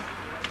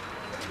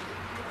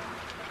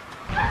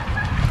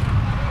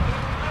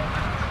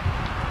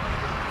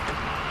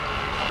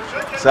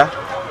 Sir?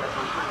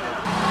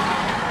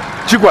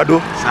 Chikwado?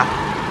 Sir?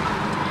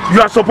 You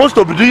are supposed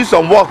to be doing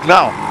some work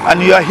now,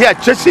 and you are here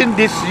chasing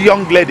this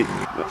young lady.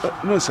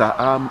 No, sir.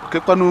 I'm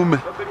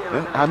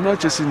not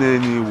chasing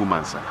any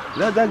woman, sir.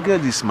 That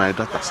girl is my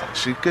daughter, sir.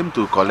 She came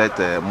to collect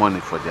money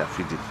for their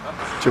feeding.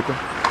 Chikwa?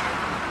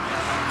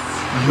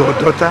 Your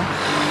daughter?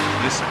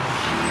 Yes,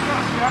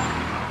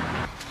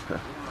 sir.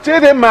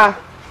 Chidema,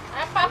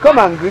 come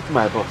and greet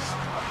my boss.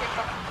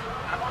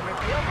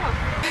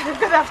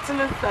 Good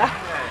afternoon, sir.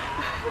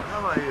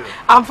 How are you?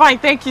 I'm fine,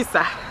 thank you,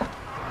 sir.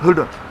 Hold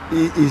on.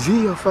 Is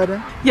he your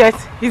father? Yes,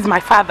 he's my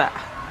father.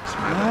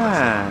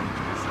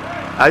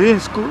 Are you in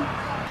school?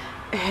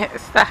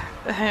 Sir,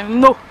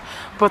 no,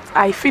 but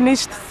I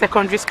finished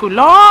secondary school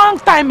long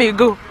time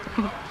ago.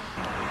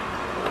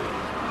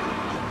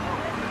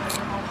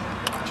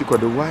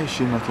 Chikwado, why is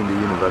she not in the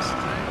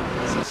university?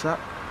 Sir,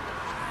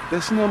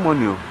 there's no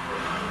money.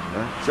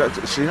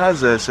 She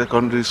has a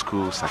secondary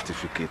school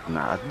certificate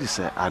now. At least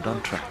I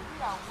don't try.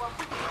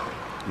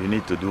 You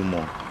need to do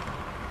more.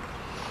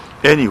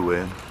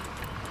 Anyway,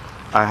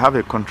 I have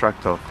a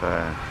contract of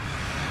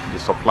the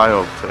supply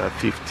of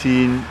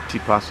 15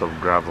 tippers of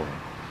gravel.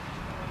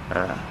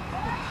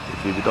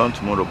 It will be done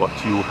tomorrow, but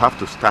you have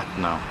to start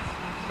now.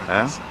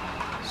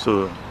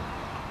 So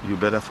you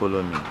better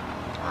follow me.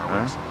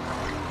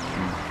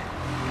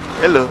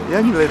 Hello,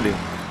 young lady.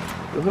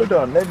 Hold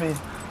on, let me.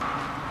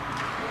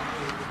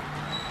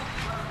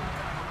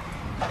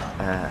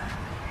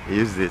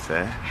 Use this,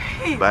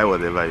 Hey. Buy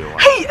whatever you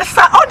want. Hey,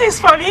 sir, all this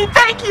for me.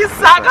 Thank you,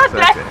 sir. God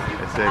bless.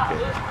 It's okay.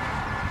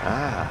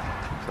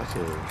 Such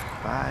a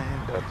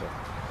fine daughter.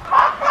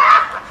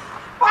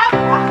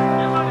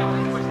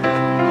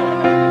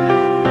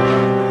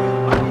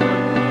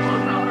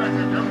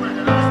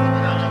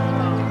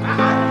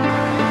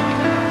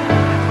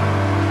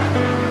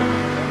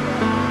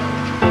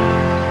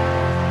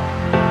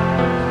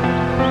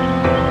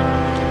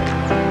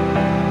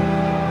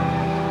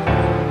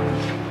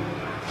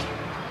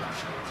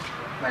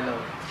 My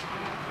love,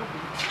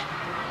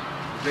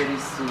 very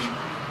soon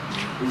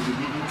we'll be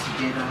living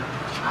together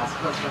as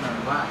husband and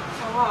wife.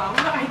 Oh, wow,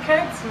 I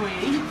can't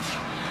wait.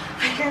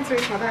 I can't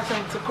wait for that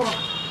time to come.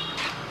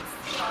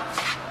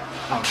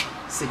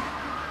 See,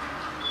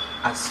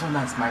 as soon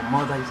as my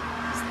mother is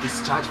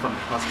discharged from the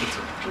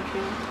hospital,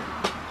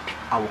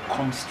 I will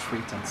come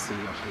straight and see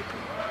your people.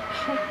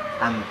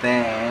 And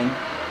then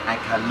I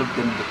can look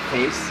them in the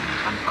face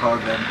and call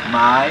them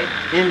my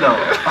in-law.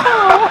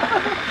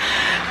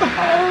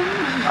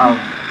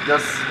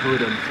 Just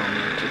hold on for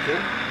me, okay?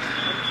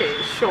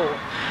 Okay, sure.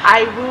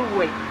 I will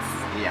wait.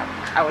 Yeah.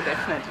 I will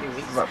definitely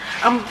wait. Well,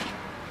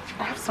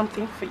 I have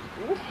something for you.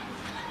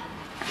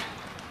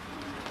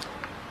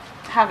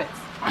 Have it.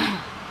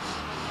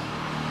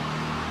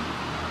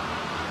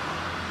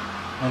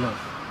 My love,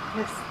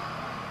 Yes.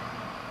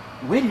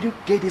 where did you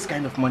get this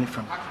kind of money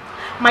from?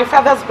 My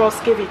father's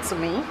boss gave it to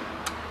me.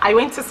 I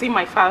went to see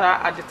my father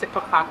at the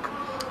Tipper Park.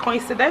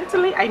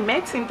 Coincidentally, I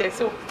met him there,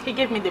 so he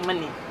gave me the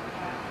money.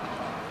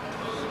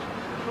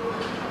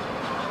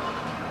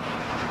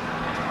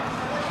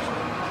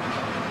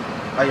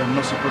 I am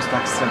not supposed to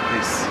accept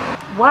this.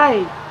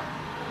 Why?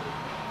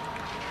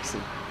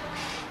 See,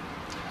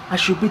 I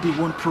should be the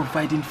one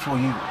providing for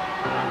you,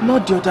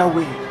 not the other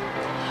way.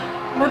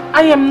 But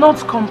I am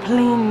not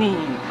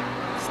complaining.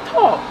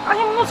 Stop. I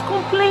am not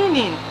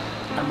complaining.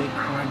 I'm a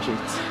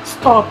graduate.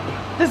 Stop.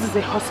 This is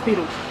a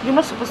hospital. You're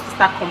not supposed to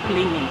start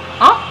complaining.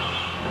 Huh?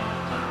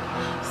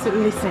 So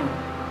listen.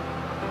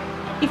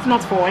 If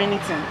not for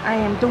anything, I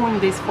am doing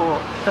this for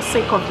the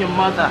sake of your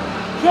mother.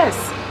 Yes,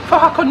 for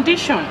her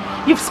condition.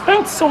 You've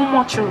spent so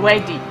much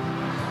already.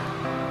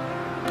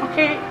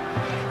 Okay?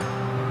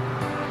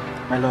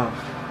 My love,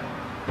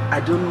 I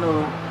don't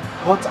know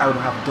what I would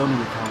have done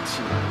without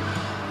you.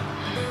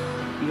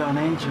 You're an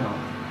angel.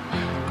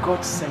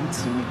 God sent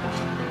to me.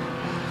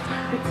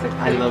 It's okay.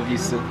 I love you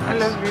so much. I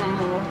love you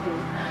more.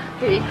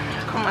 Hey,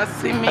 come and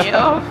see me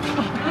off.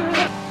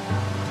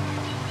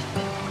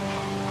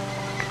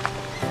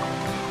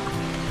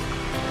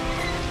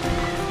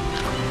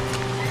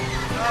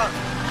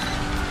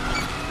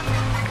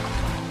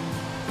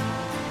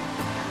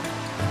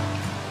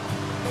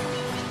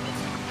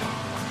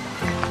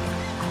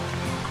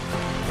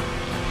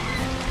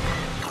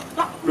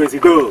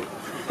 Presido.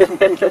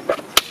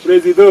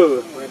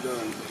 Presido. Well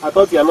done. I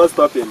thought you are not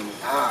stopping.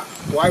 Ah,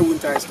 why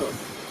wouldn't I stop?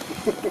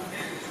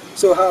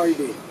 So how are you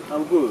doing?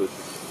 I'm good.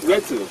 Where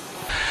to?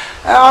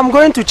 I'm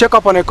going to check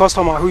up on a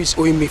customer who is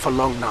owing me for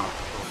long now.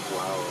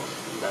 Wow,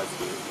 that's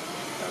good.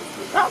 That's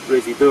good. Ah,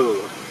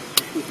 Presido.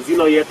 Is it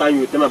not yet time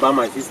you tell me about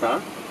my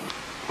sister?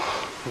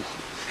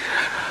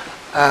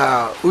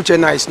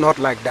 Uchenna is not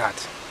like that.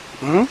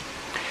 Hmm?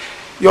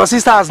 Your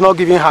sister has not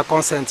given her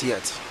consent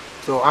yet.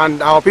 So,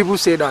 and our people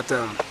say that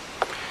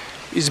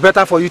it's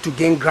better for you to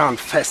gain ground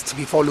first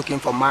before looking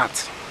for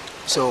mat.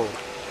 So,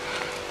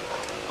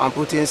 I'm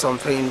putting some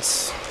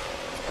things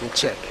in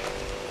check.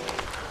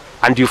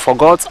 And you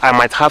forgot I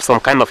might have some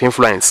kind of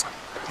influence.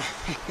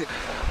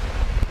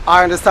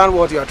 I understand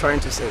what you are trying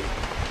to say.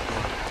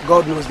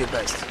 God knows the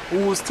best. We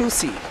will still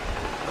see.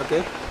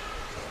 Okay?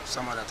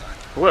 Some other time.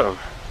 Well,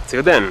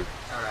 till then.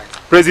 Alright.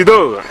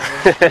 Presido!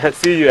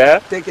 See you, eh?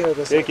 Take care of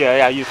yourself. Take care,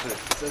 yeah, you too.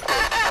 It's okay.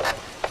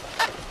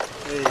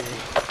 Hey.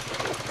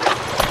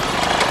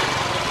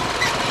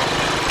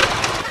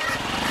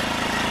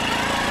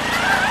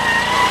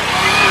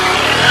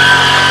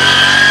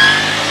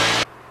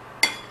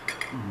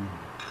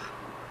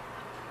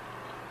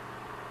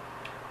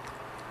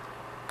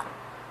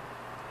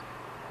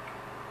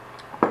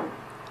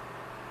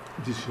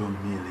 This your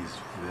meal is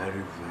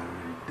very,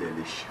 very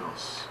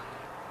delicious.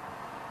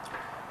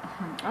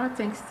 All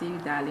thanks to you,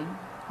 darling.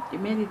 You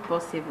made it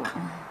possible.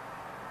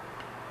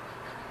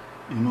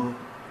 You know,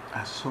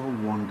 I saw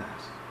wonders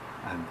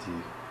at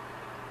the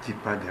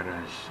Tipper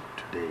garage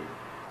today.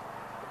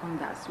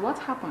 Wonders? What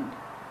happened?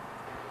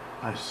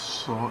 I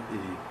saw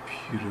a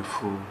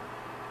beautiful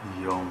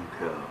young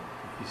girl.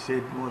 He said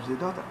it was the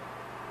daughter.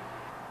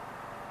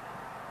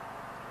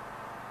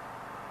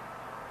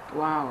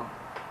 Wow.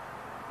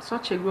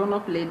 Such a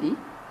grown-up lady.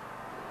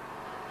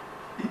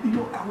 You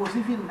know, I was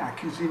even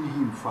accusing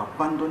him for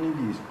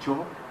abandoning his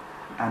job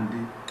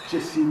and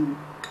chasing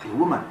a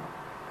woman.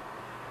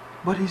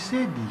 But he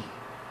said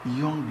the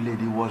young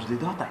lady was the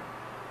daughter.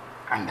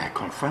 And I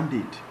confirmed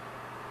it.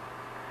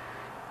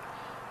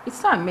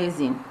 It's so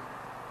amazing.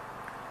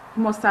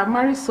 He must have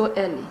married so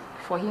early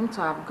for him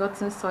to have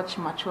gotten such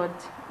matured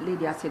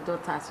lady as a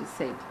daughter, as you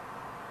said.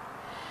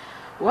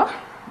 Well,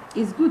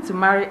 it's good to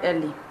marry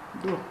early,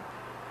 though.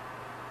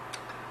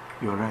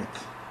 You're right.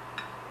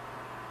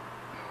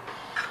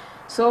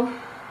 So,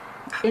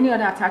 any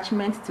other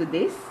attachment to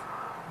this?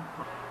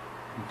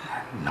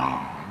 No,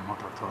 not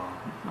at all.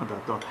 Not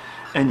at all.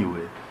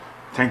 Anyway,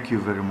 thank you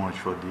very much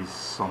for this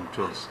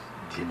sumptuous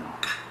dinner.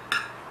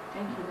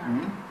 Thank you,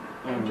 darling.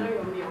 Enjoy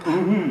your meal.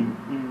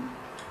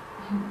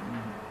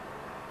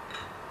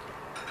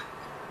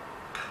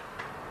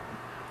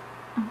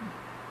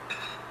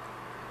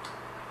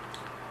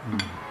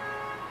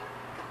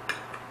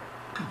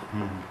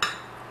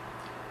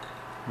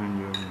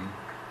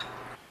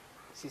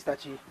 Sister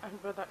Chi.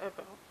 And Brother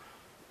Abel.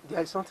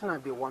 There is something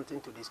I've been wanting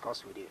to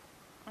discuss with you.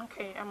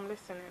 Okay, I'm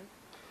listening.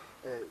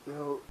 You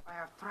know, I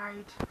have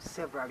tried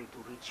severally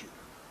to reach you.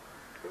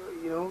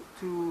 You know,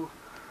 to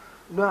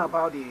know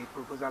about the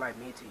proposal I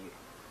made to you.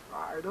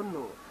 I don't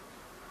know.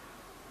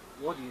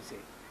 What do you say?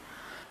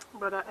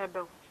 Brother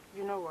Abel,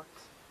 you know what?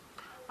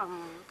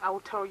 I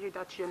will tell you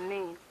that your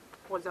name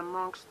was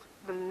amongst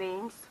the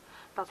names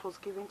that was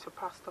given to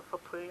Pastor for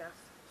prayers.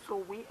 So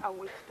we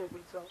await the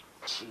result.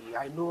 Gee,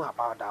 I know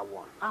about that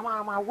one.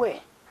 I'm aware.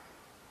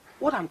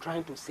 What I'm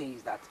trying to say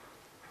is that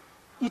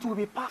it will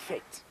be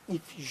perfect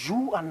if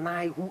you and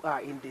I, who are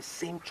in the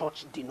same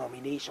church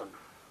denomination,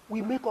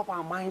 we make up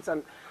our minds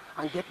and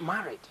get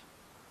married.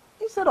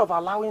 Instead of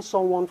allowing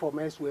someone from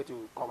elsewhere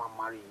to come and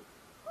marry you.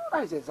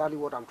 That is exactly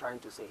what I'm trying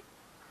to say.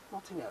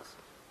 Nothing else.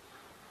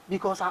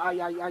 Because I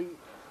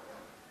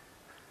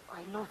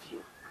love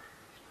you.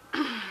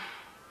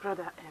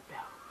 Brother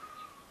Abel,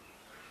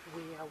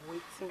 we are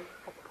waiting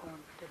upon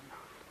the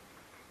Lord.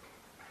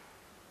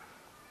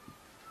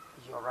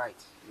 You're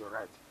right. You're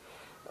right.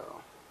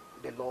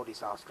 The Lord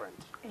is our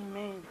strength.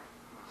 Amen.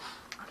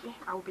 Okay,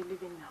 I will be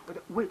leaving now.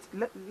 But wait,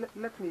 let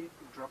me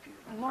drop you.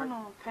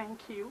 No,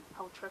 thank you.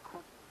 I'll trek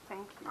home.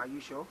 Thank you. Are you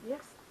sure?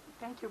 Yes.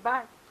 Thank you.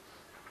 Bye.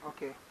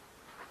 Okay.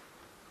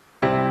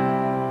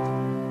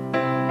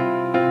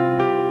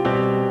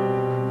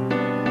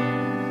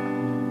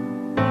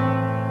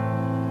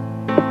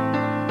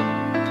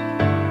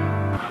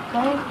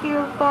 Thank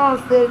you for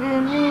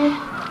saving me.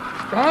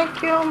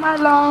 Thank you, my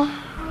Lord.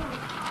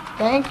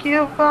 Thank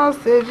you for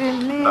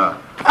saving me.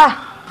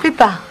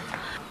 Peter.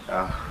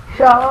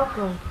 You're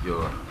welcome.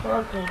 You're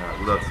welcome.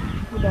 Good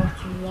afternoon. Good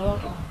afternoon. You're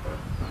welcome.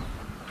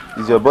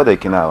 Is your brother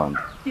Ekene around?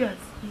 Yes,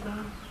 he's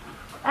on.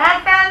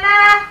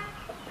 Ekene!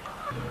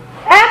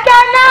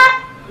 Ekene!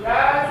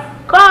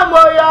 Yes? Come,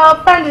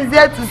 your friend is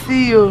here to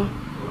see you.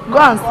 Go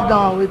and sit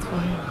down and wait for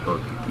him.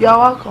 Okay. You're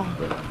welcome.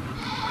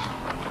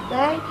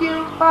 Thank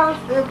you for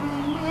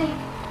saving me.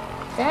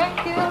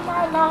 Thank you,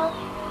 my Lord.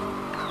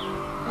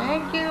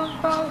 Thank you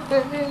for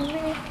saving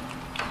me.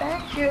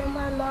 Thank you,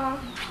 my Lord.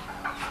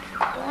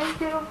 Thank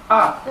you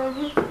for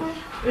saving me.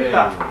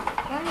 Peter.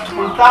 Thank you.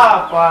 Peter,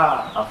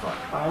 Alpha.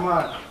 My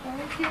man.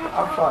 Thank you.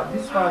 Alpha,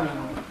 this one,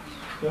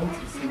 going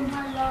to see you.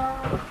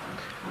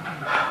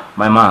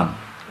 My man.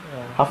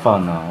 How far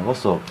now?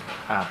 What's up?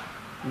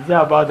 Is it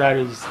about that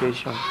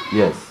registration?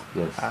 Yes.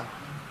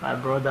 My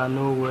brother,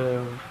 no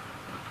well.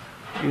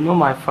 You know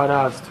my father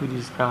has stood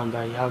his ground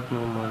that he have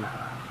no money.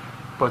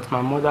 But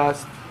my mother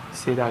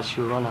said that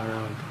she'll run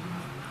around.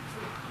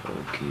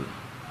 Okay.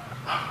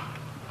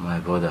 My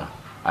brother,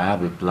 I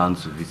have a plan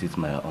to visit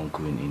my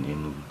uncle in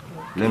Enugu.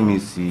 Let me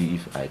see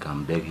if I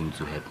can beg him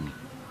to help me.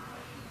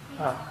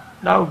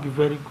 That would be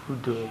very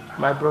good,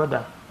 my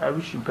brother. I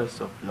wish you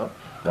best of luck.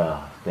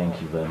 Thank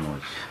you very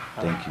much.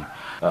 Thank you.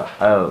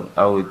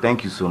 I will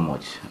thank you so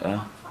much.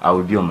 I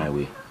will be on my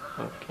way.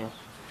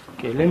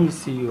 Okay, let me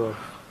see you off.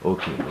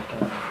 Okay.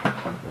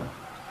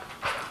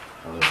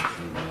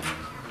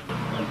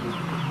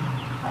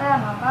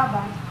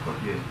 Bye-bye.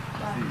 Okay.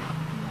 See you.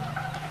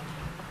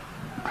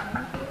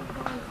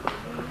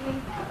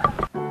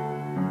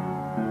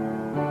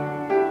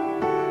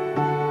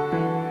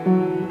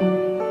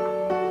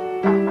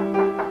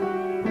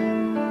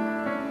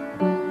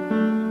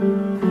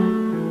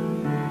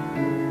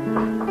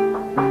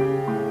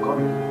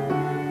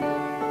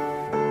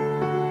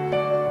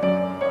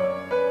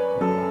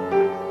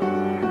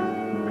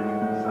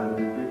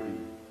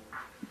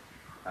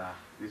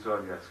 This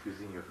one you are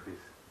squeezing your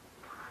face.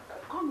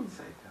 Come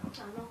inside now.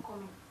 I'm not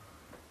coming.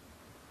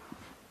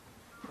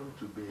 Come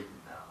to bed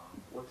now.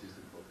 What is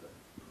the problem?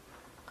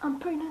 I'm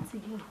pregnant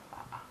again.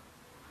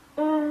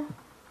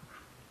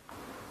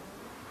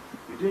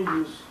 You didn't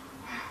use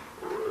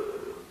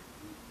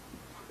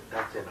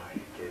that thing I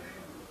gave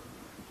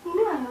you. You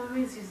know I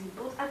always use it,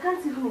 but I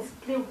can't even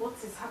explain what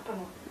is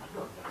happening. I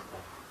don't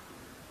understand.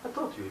 I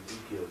thought you were a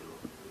big girl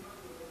though.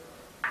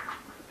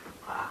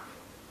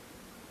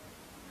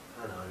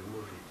 And I'll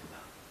remove it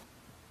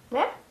now.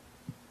 Yeah?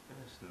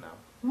 Yes, now.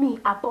 Me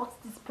abort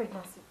this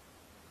pregnancy.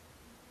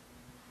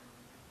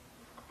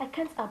 I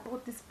can't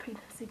abort this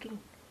pregnancy again.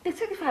 They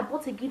said if I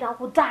abort again, I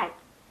will die.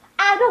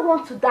 I don't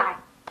want to die.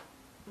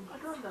 I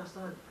don't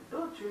understand.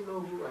 Don't you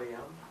know who I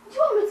am? Do you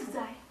want me to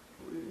die?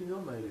 You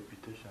know my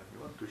reputation. You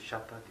want to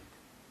shatter it.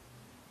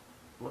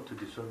 You want to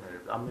destroy my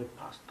reputation. I'm a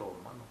pastor,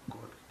 man of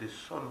God, the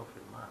son of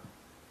a man.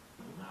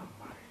 I'm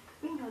married.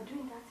 When you're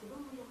doing that, you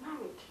don't know you're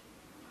married.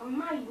 I'm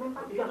married,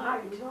 remember? You're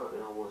married. I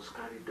was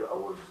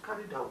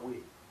carried away.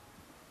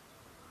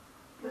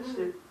 Let's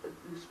say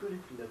the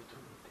spirit left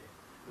me there.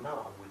 Now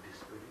I'm with the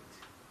spirit.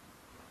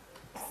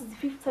 This is the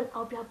 5th time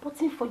I'll be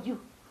aborting for you.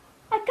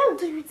 I can't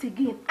do it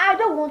again. I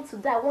don't want to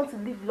die. I want to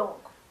live long.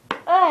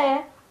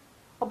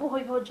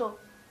 About your job.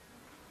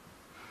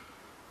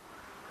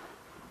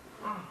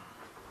 Don't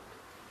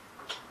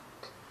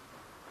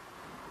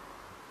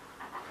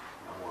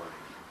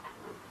worry.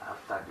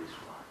 After this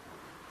one,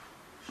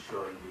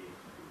 surely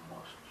you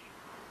must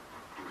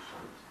do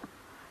something.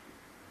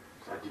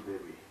 Sandy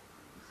baby,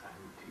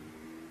 Sandy.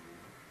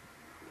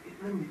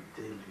 Let me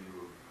tell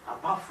you,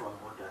 apart from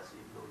others,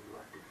 you know you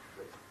are the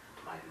first,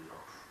 my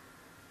love.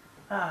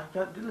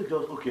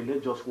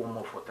 Let's just one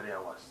more for 3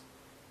 hours.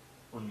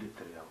 Only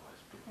 3 hours,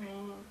 baby.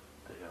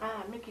 3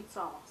 hours. Make it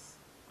hours.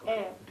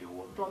 The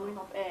one. Drumming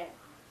of air.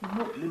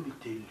 No, let me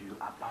tell you,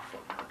 apart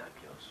from other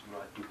girls, you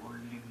are the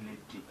only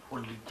lady,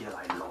 only girl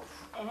I love.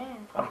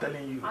 I'm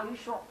telling you. Are you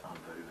sure? I'm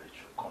very, very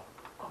sure.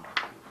 Come and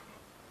be with me.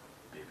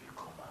 Baby,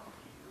 come and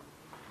be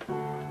with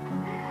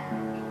me.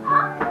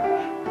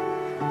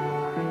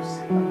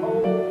 Oh.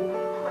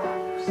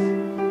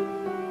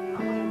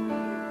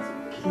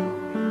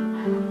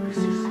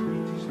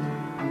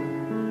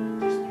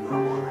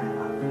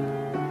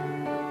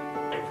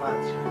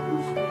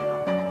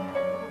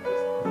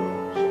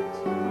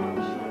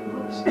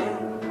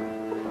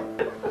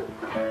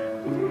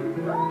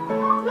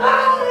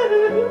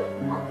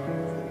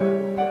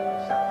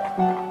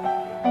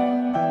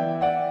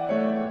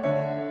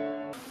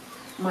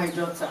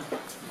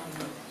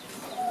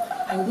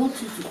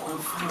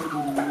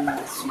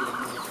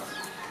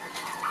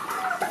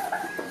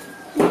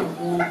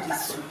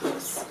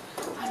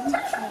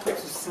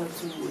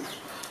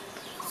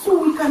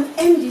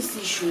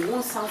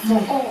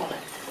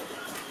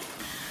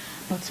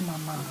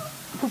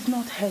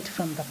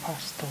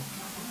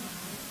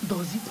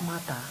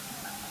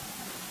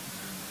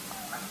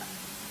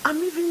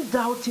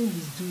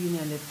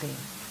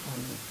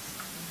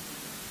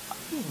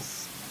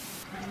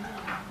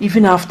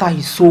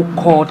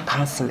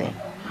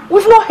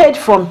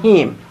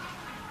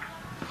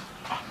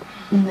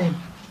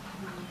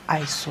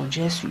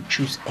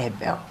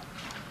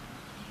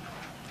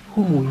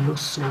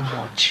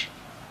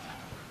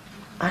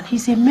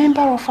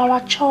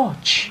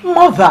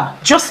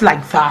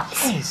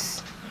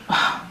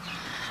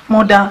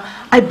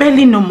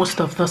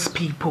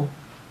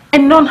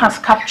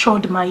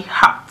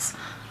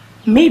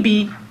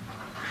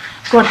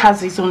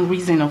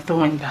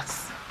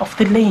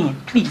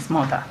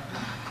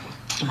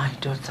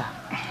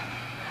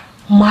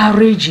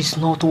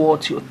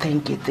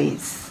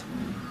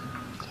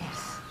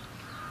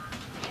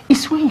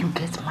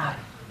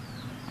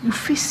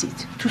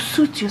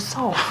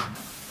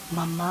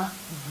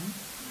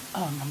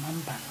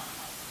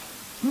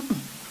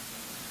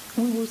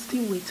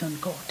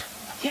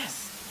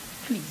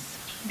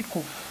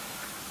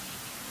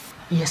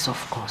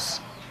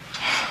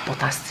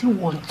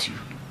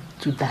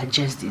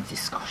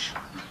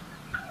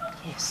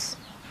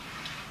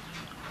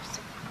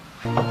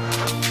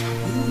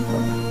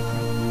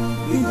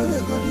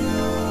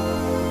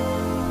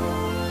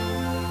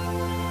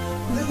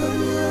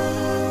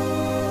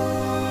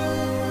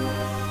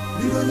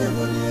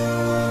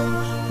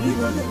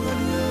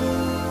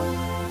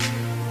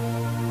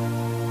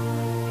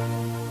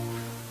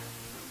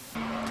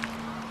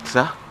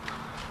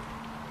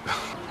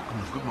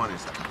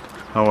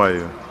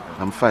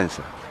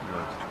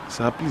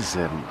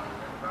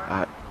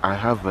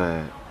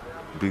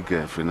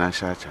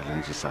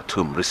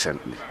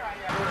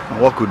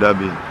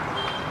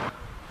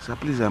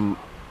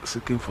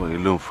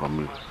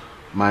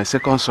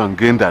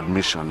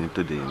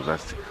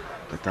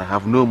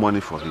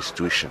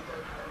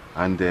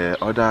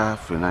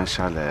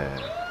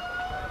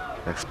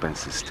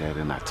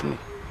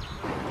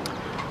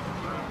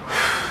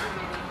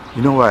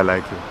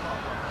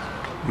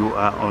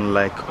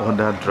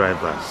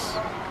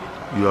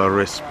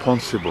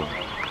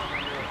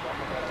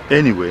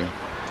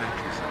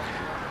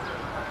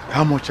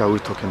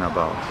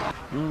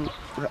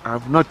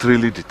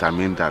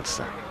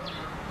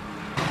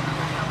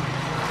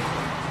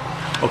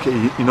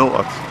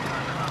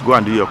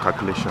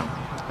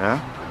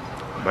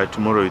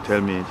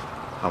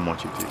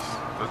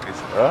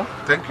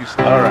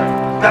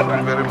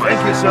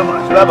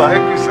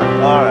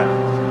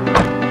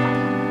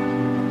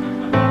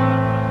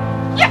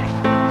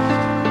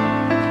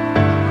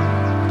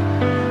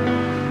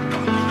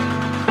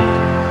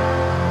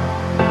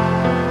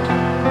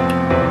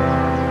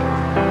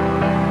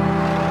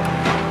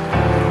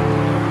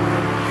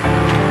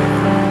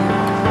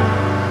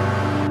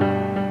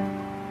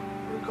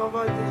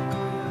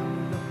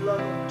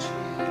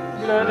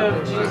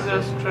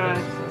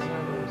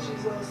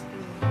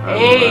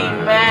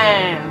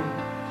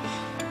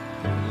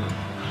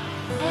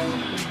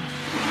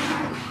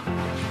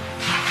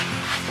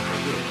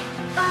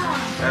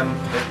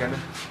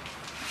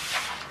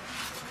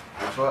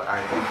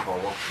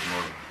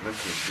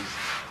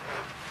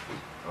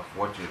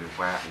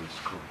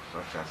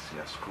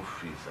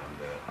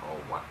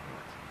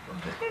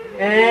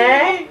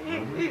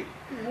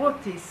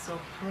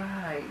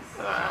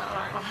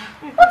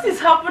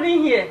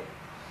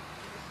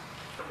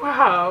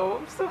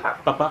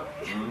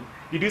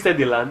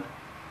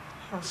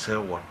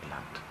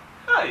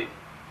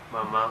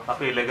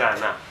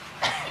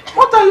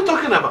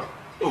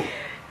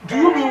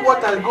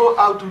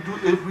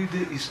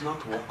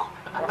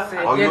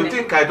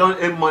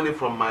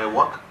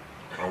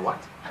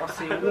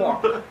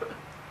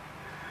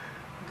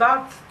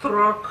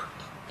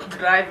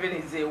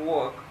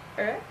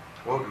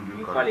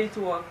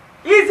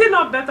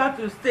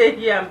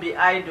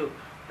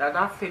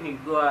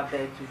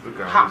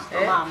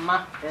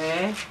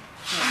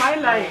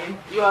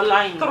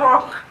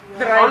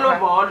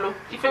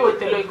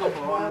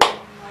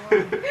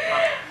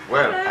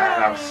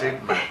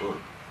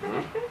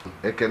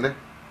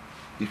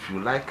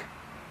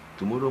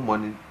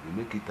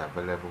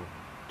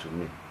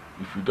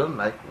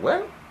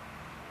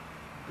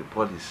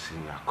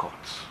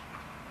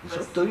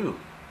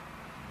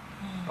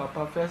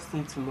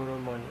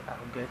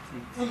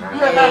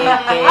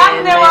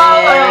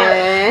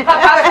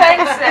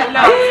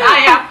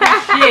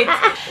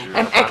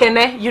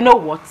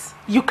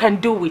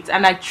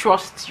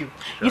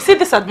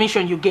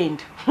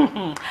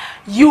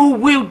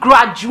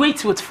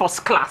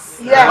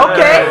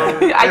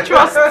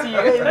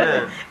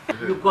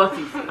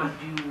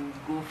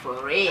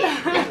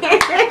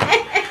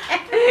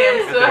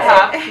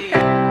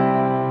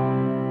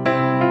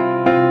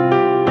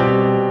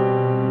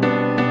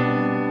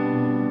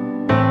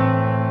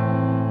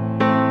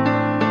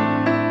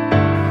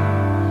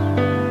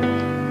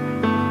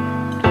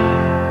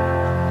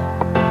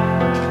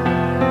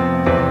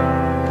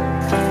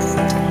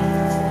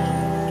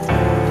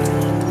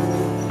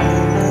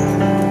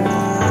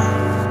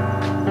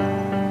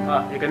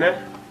 Ekene?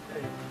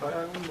 Hey,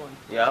 good morning.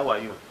 Yeah, how are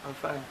you? I'm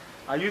fine.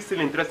 Are you still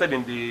interested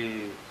in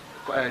the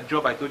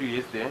job I told you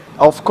yesterday?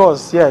 Of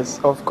course, yes,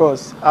 of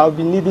course. I'll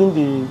be needing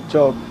the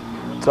job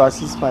to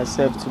assist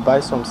myself to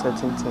buy some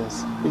certain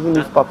things, even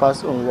if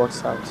Papa's own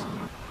works out.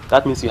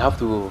 That means you have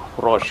to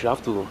rush, you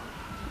have to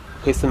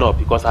hasten up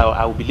because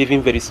I will be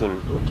leaving very soon.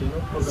 Okay,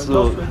 no problem.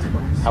 So, Just wait for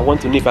me. I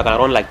want to know if I can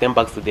run like 10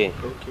 bags today.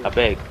 Okay. I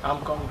beg.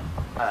 I'm coming.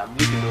 I'm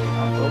leaving,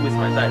 don't waste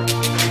my time.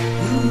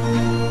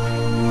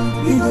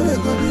 You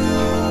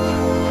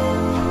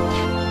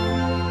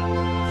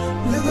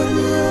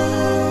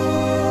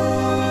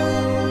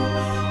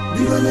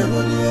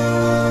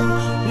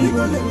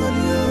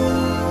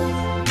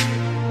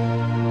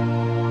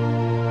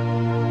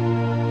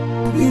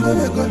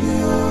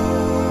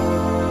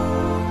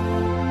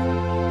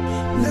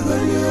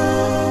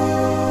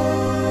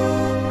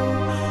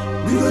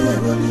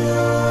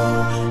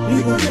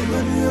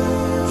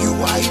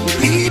are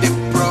indeed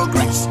in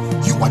progress.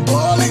 You are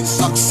all in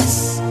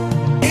success.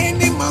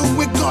 Any man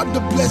with God the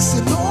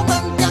blessing, no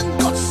man can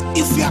curse.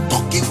 If you are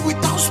talking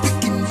without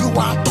speaking, you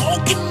are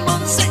talking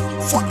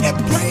nonsense. For a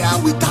prayer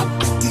without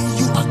acting,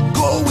 you are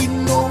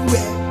going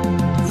nowhere.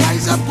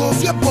 Rise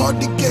above your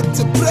body, get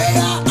a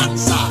prayer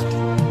answered.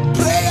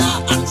 Prayer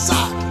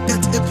answered.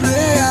 Get a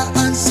prayer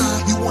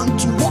answered. You want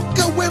to walk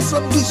away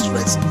from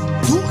distress,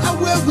 do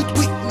away with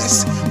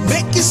weakness,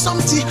 make it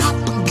something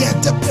happen.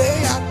 Get a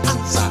prayer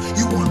answer.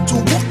 You want to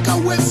walk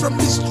away from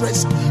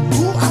distress,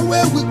 do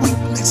away with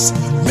weakness,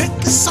 make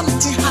it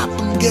something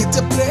happen. Get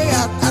a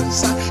prayer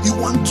answer. You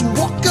want to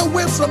walk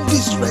away from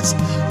distress,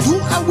 do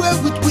away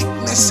with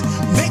weakness,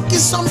 make it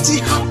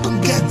something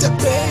happen. Get a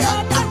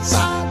prayer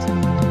answer.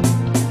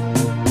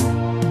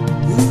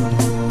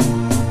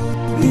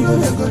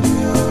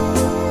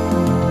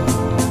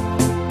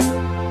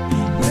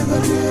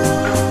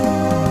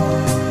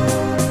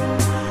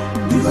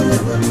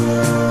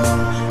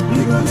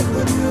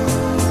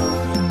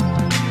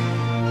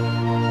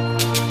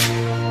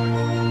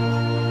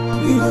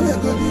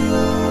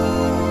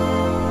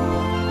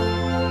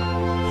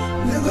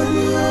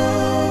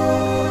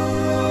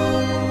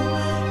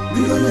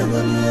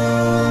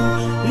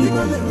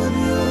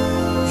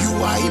 You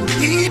are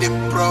indeed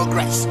in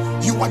progress.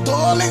 You are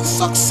all in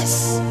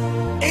success.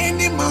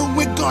 Any man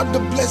with God the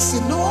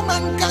blessing, no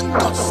man can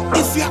curse.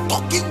 If you are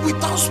talking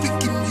without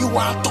speaking, you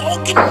are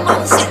talking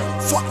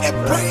nonsense. For a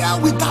prayer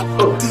without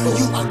acting,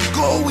 you are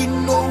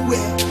going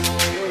nowhere.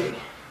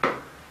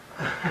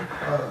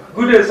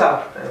 Good day,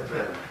 sir.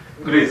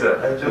 Good day,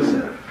 sir.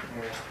 Joseph.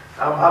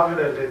 I'm having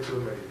a little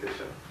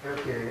meditation.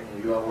 Okay.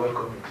 You are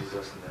welcome in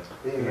Jesus' name.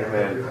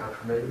 Amen. You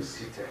have made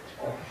seated.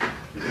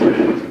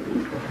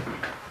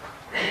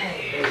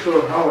 So,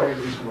 how are you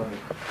this morning?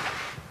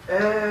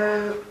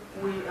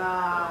 We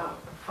are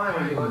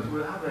fine, but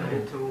we have a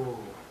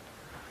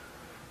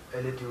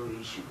little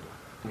issue.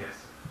 Yes.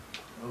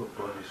 Oh,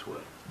 God is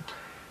well.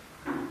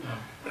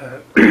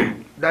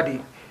 Daddy,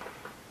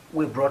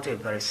 we brought a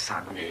very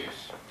sad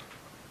news.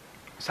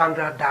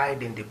 Sandra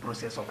died in the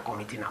process of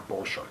committing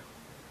abortion.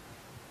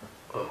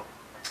 Oh.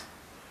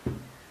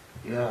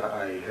 Yeah,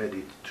 I heard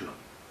it too.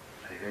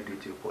 I heard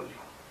it equally.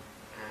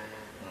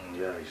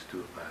 Yeah, it's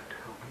too bad.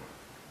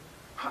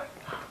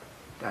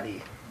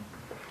 Daddy,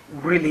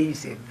 really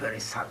is a very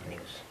sad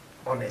news,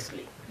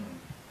 honestly.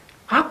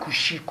 How could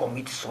she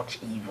commit such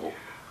evil?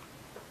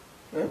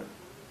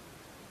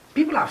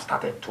 People have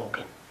started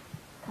talking,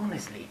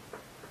 honestly.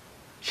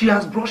 She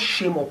has brought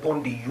shame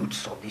upon the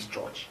youths of this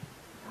church.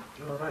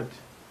 You're right.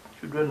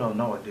 Children of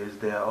nowadays,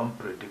 they are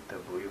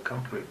unpredictable. You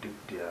can't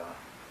predict their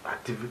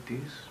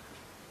activities.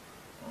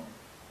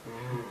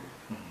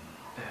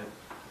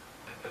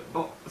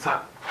 But,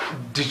 sir,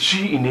 did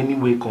she in any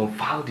way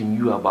confide in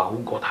you about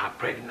who got her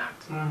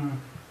pregnant?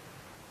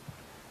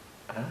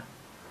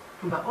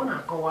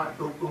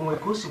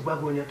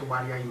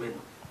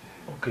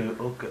 Okay,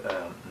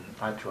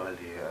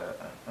 actually,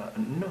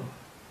 no.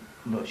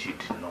 No, she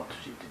did not.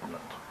 She did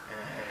not.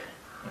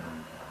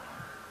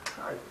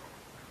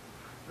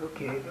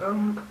 Okay,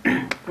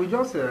 we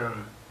just,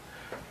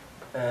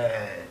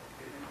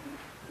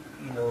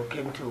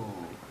 came to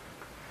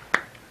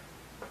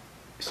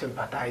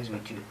sympathize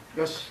with you.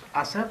 Just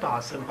accept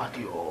our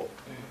sympathy, or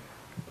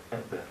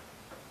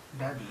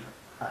Daddy.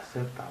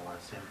 Accept our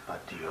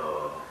sympathy,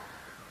 or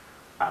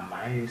am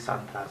I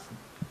Sandra's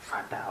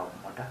father or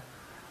mother?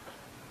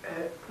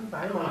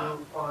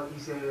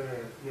 Is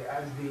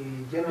as the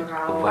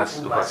general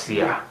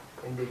overseer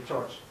in the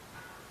church.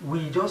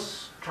 We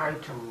just try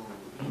to,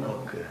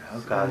 Okay,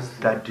 as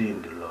Daddy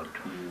in the Lord.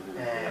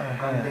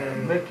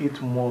 Make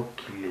it more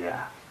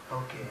clear.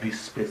 Okay. Be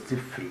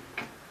specific.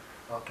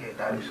 Okay,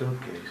 Daddy. It's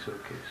okay.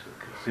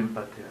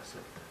 Sympathy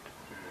accepted.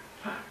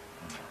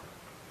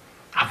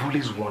 I've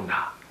always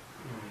wondered.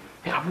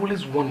 I've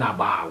always wondered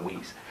about her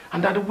ways.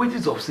 And that the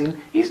wages of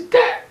sin is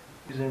there.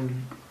 It's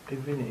in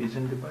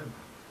the Bible.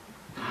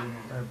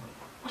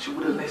 But she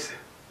wouldn't listen.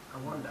 I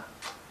wonder.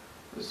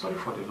 Sorry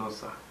for the loss,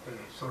 sir.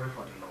 Sorry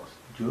for the loss.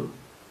 Joe?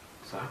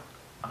 Sir?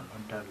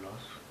 Another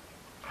loss?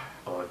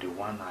 Or the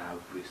one I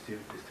have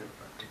received the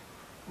sympathy?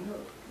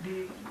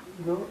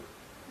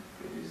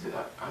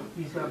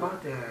 It's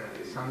about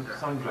Sandra.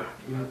 Sandra,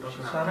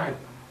 she's alive.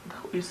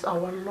 That is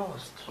our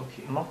loss,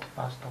 Okay. not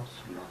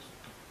pastor's loss.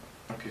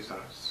 Okay, sir.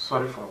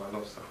 Sorry for our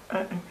loss, sir.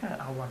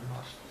 Our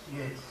loss.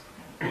 Yes.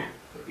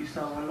 It's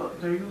our lot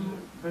very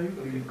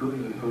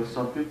going because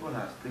some people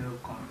are still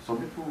coming. Some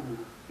people,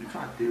 in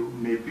fact, they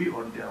may be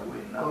on their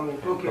way now.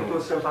 Okay,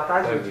 to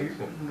sympathize with you.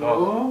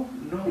 No,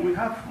 we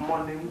have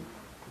morning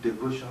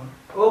devotion.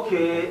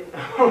 Okay.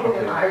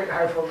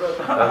 I forgot.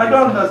 I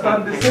don't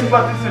understand the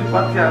sympathy.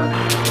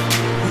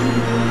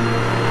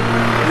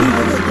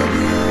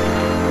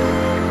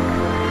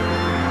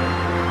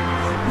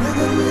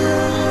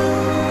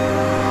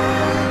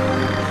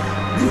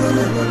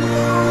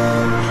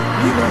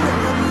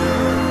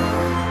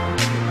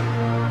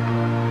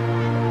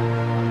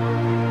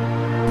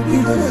 You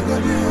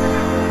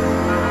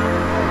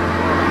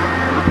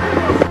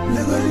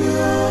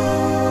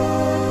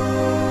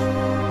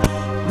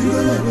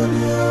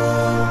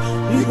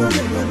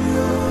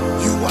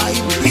are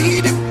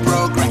in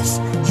progress.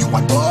 You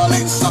are all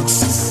in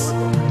success.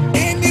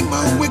 Any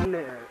man with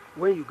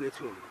When you get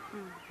home,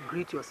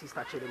 greet your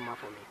sister Chidima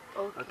for me.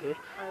 Okay?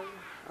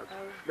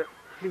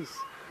 Please.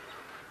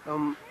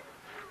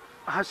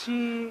 Has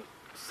she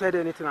said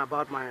anything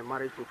about my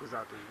marriage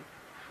proposal to you?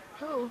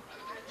 No,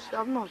 she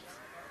have not.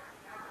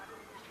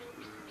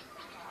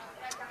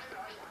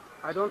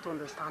 I don't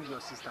understand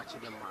your sister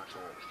Chidema at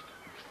all.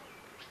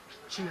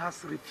 She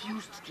has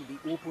refused to be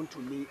open to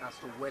me as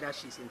to whether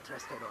she's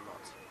interested or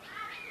not.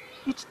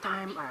 Each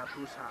time I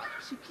approach her,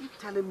 she keeps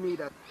telling me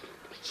that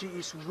she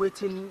is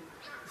waiting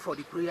for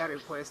the prayer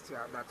request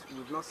that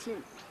we've not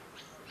seen.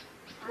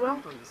 I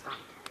don't understand.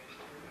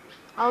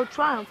 I'll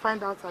try and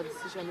find out her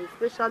decision,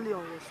 especially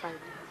on your side.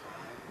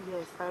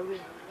 Yes, I will.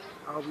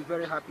 I'll be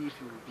very happy if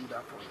you will do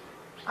that for me.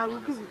 I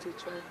will give it a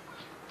try.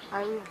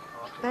 I will.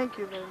 Okay. Thank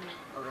you very much.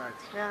 All right.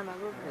 Yeah, and I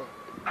will.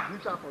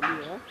 Greet her for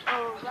me, eh?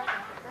 Oh, right.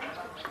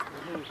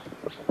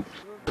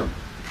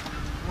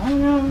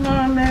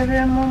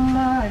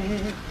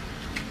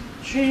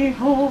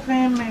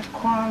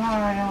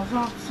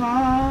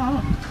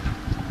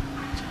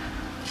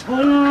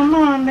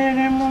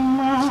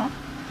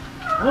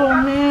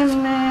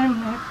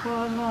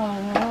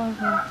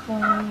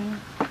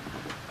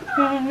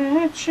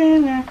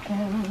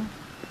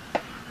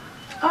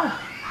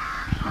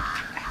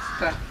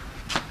 Esther.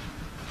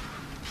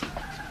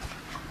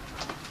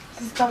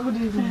 Sister, good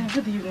evening.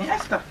 Good evening.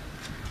 Esther,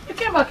 you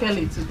came back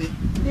early today.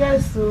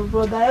 Yes, so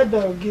Brother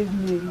Abel gave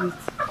me a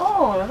lift.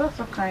 Oh, that's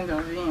so kind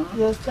of him.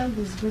 He extended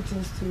his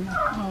greetings to you.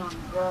 Oh,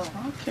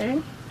 wow.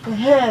 Okay.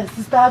 Yes,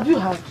 sister, have you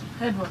heard?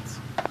 Heard what?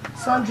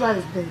 Sandra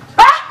is dead.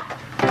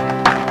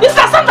 Is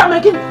that Sandra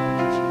again?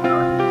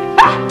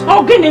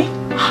 Oh, Guinea.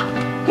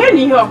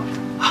 Guinea,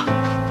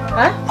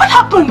 what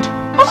happened?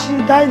 She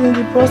died in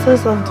the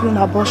process of doing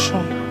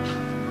abortion.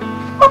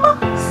 Mama,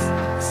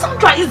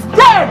 Sandra is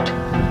dead.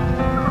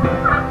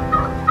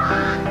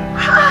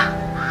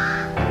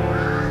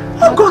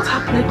 Who got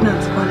her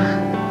pregnant, Mama?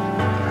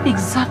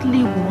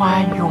 Exactly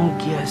why young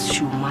girls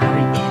should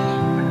marry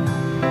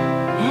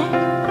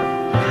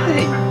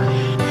early.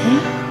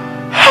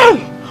 Hey,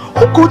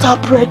 who got her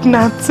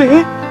pregnant,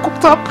 eh?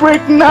 Got her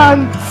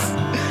pregnant.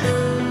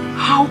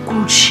 How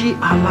could she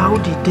allow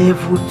the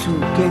devil to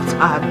get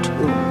her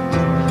told?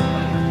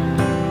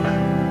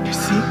 You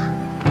see,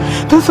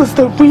 this is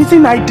the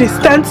reason I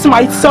distance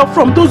myself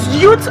from those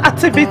youth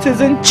activities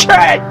in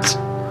church.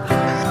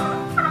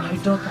 My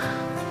daughter,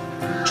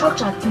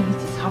 church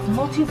activities have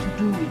nothing to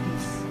do with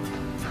this.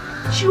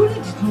 She only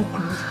did not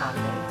close her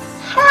legs.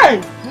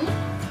 Hey!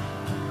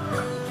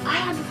 I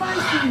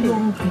advise you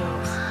young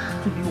girls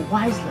to be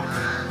wise like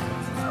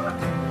that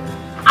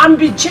and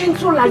be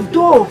gentle like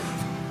dove.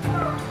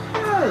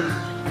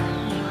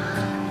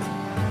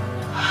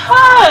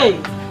 Hey!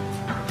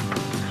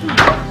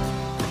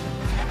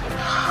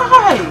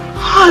 Hey!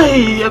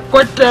 Hey,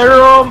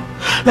 Equaterum.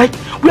 Like,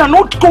 we are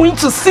not going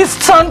to see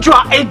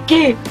Sandra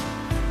again.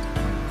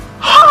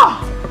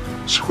 Ha!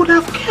 She would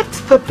have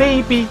kept the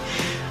baby.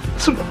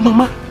 So,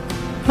 Mama,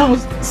 now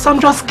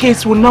Sandra's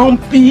case will now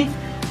be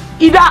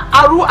either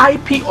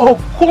RIP or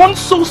gone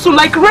so soon,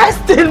 like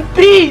rest in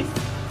peace.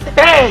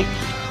 Hey!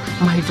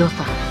 My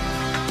daughter,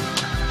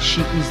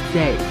 she is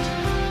dead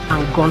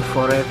and gone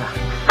forever.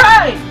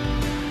 Hey!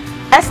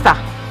 Esther,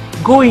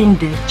 go in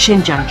there,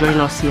 change and join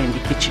us here in the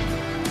kitchen.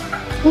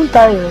 Won't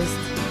I rest?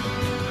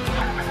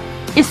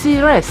 It's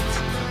a rest.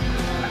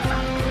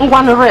 I'm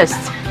going to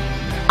rest.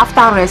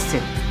 After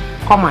resting,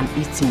 come and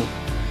eat me.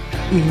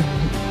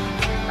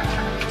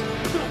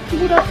 You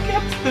would have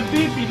kept the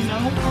baby now.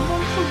 I'm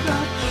also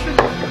that true.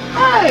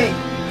 Hey!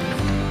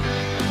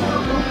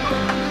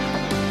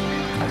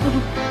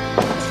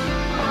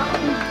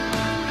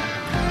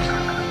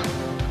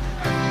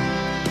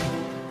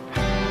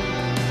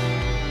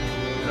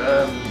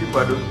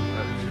 Chibado,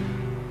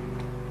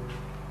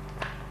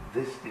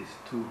 this is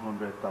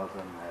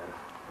 200,000 naira.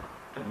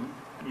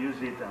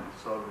 Use it and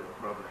solve your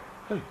problem.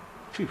 Hey,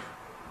 Chief.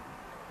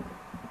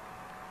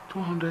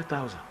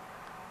 200,000.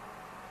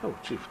 Oh,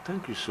 Chief,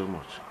 thank you so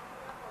much.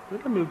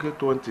 Let me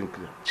get one thing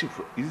clear.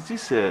 Chief, is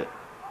this a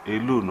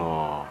loan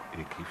or a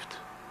gift?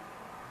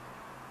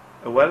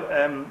 Well,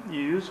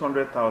 you use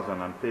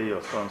 100,000 and pay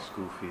your son's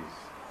school fees.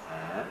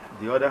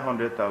 The other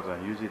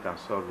 100,000, use it and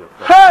solve your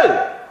problem.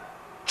 Hey!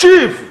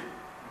 Chief!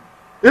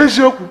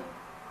 Ejoku!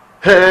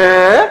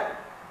 Hey!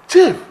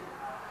 Chief!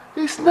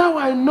 It's now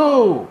I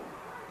know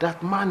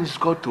that man is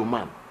God to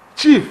man.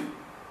 Chief!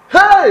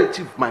 Hey!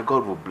 Chief, my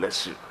God will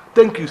bless you.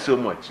 Thank you so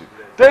much.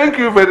 Thank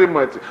you very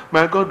much.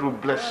 My God will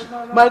bless you.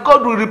 My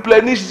God will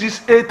replenish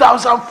this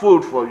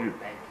 8,000-fold for you.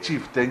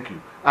 Chief, thank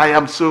you. I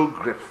am so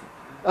grateful.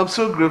 I'm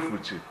so grateful,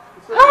 Chief.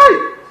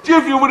 Hey!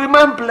 Chief, you will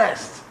remain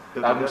blessed.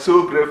 I'm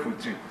so grateful,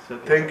 Chief.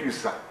 Thank you,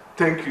 sir.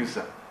 Thank you,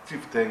 sir.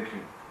 Chief, thank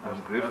you.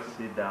 I'm grateful.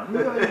 Sit down.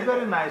 You're a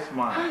very nice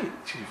man. Hey,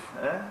 Chief.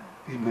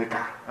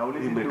 Imeka. I will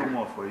even do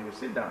more for you.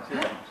 Sit down,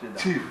 sit down, sit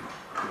down. Chief.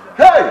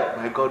 Hey!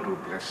 My God will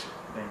bless you.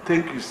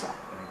 Thank you, sir.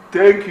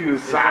 Thank you,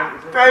 sir.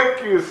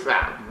 Thank you,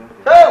 sir.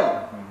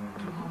 Hey!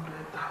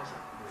 200,000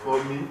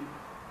 for me.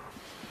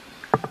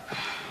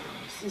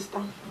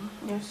 Sister,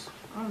 yes,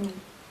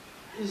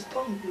 please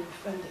don't be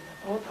offended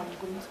about what I'm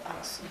going to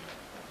ask you.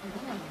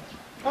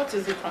 What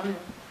is it, honey?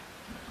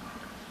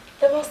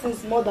 Ever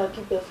since mother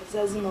keep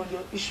emphasizing on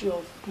your issue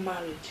of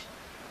marriage,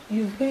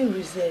 you've been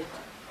reserved.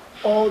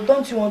 Or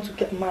don't you want to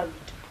get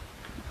married?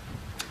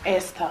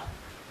 Esther,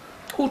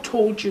 who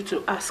told you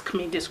to ask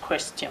me this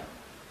question?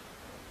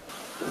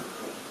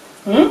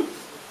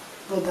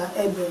 Brother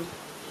Abel,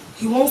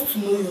 he wants to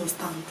know your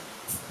stand.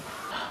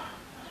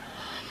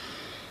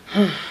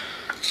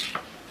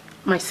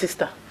 My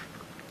sister,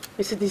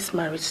 you see this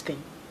marriage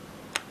thing,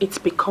 it's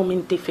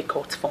becoming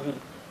difficult for me.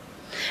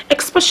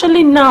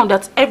 Especially now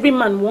that every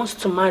man wants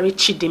to marry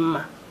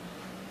Chidinma.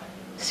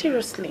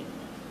 Seriously.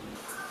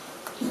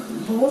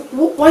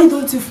 Why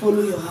don't you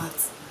follow your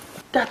heart?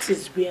 That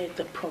is where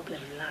the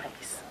problem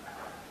lies.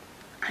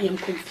 I am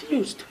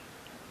confused.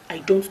 I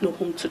don't know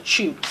whom to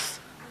choose.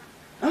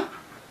 Huh?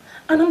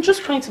 And I'm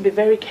just trying to be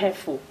very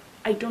careful.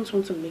 I don't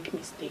want to make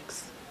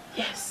mistakes.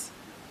 Yes.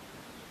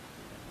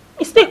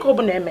 Mistake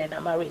over in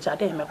marriage.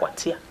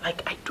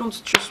 Like, I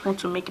don't just want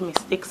to make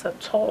mistakes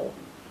at all.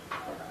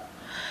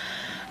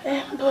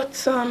 But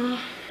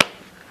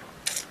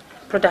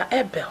Brother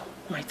Abel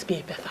might be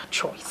a better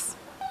choice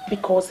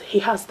because he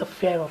has the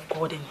fear of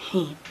God in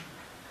him.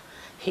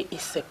 He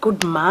is a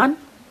good man.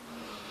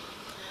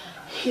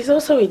 He's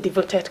also a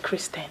devoted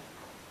Christian.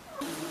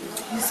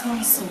 He's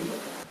handsome.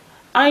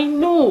 I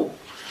know,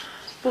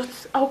 but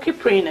I'll keep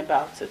praying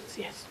about it.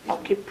 Yes, I'll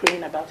keep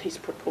praying about his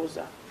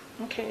proposal.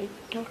 Okay.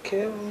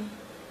 Okay.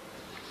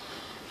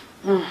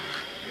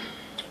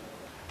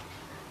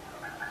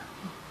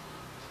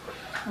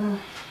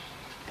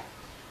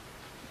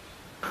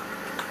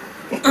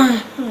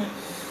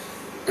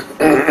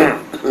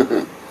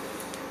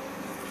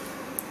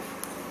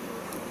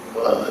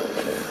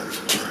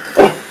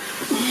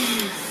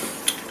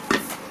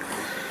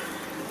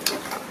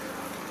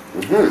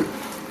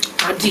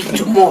 I did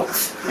too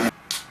much.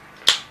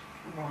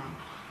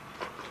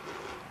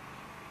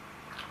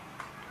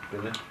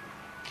 Really?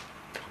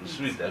 It's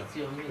sweet, eh?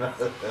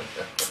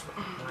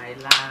 My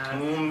love.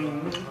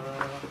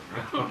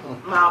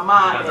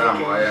 Mama.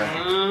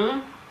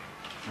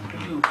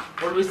 You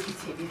always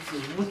eat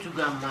it. Would you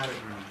go and marry?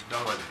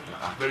 Don't worry.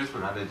 I'm very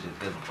sporadic.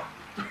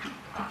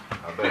 I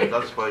better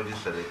don't spoil this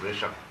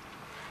celebration.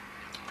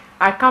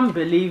 I can't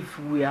believe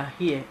we are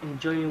here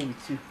enjoying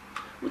with you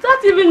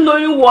without even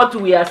knowing what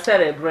we are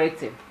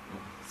celebrating.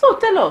 So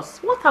tell us,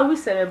 what are we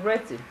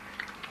celebrating?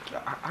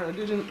 I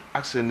didn't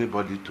ask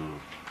anybody to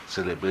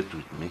celebrate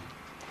with me.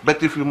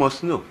 But if you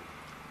must know,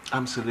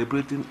 I'm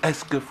celebrating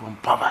escape from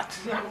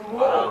poverty.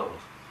 Wow.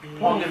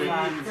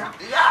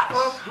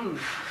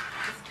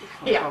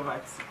 Yeah.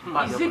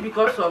 Is it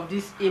because of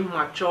this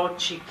immature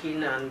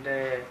chicken and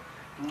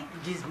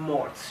these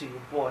malts you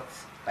bought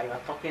that you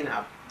are talking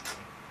about?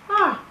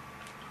 I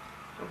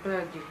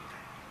beg you.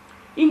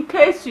 In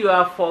case you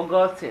have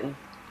forgotten,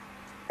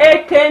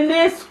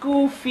 Ekene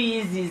school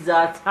fees is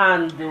at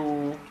hand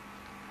though.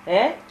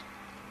 Eh?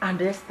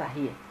 And Esther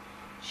here,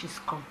 she's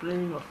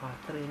complaining of her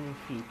training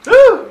fee.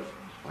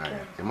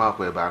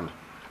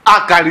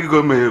 I can't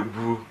go me.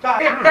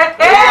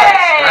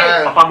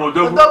 Papa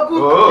Modogu.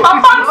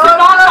 Papa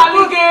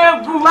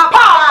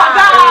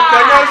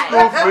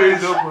school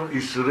fees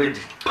is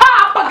ready.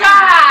 Papa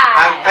guy.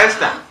 And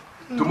Esther,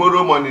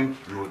 tomorrow morning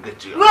you will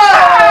get your.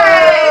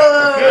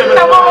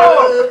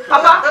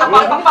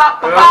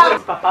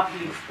 Papa,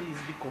 please,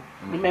 Biko.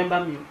 Remember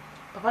me.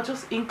 Papa,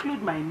 just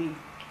include my name.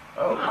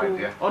 Oh, my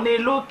dear. On a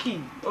low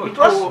key. Oh,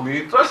 trust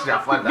me, trust your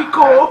father.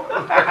 Biko.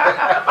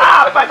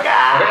 Papa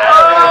guy.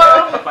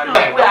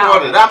 Don't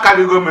worry, that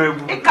can go me.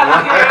 Papa,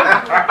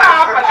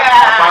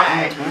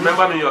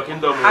 remember me in your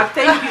kingdom. I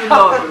thank you,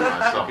 Lord.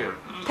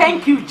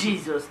 Thank you,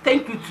 Jesus.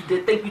 Thank you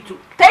today.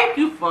 Thank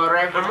you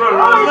forever.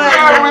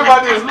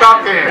 Everybody is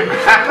talking.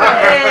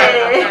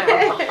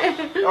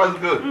 That was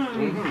good.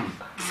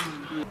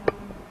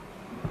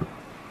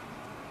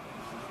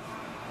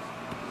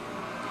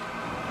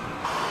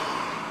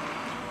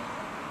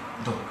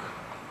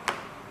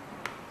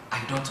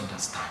 don't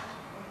understand.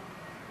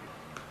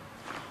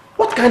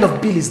 What kind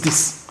of bill is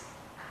this?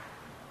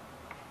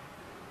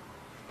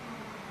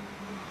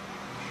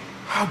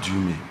 How do you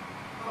mean?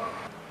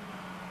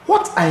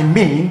 What I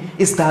mean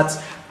is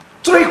that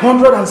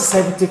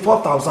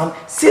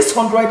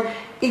 374,600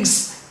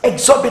 is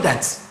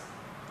exorbitant.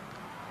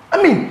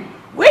 I mean,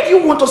 where do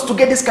you want us to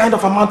get this kind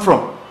of amount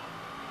from?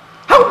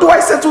 How do I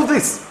settle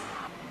this?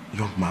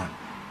 Young man,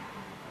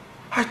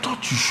 I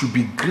thought you should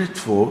be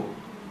grateful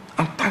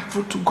and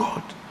thankful to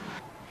God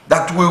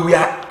that we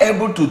were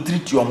able to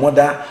treat your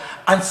mother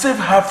and save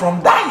her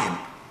from dying.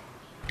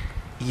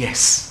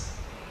 Yes.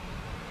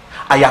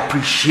 I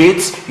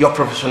appreciate your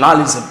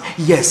professionalism.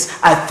 Yes,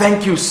 I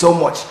thank you so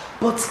much.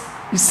 But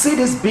you see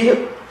this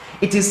bill?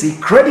 It is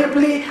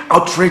incredibly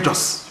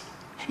outrageous.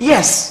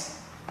 Yes.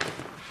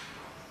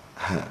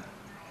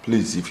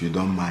 Please, if you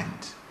don't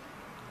mind,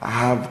 I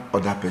have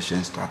other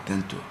patients to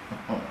attend to.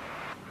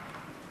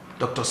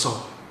 Dr.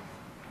 So,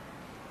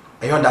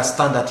 I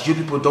understand that you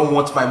people don't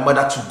want my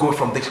mother to go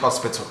from this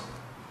hospital.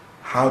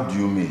 How do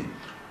you mean?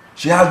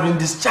 She has been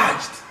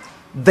discharged.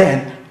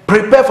 Then,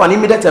 prepare for an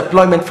immediate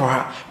employment for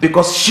her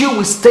because she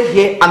will stay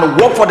here and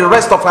work for the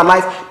rest of her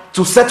life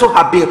to settle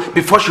her bill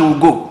before she will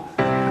go.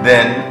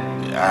 Then,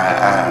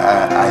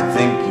 I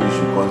think you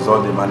should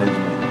consult the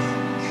management.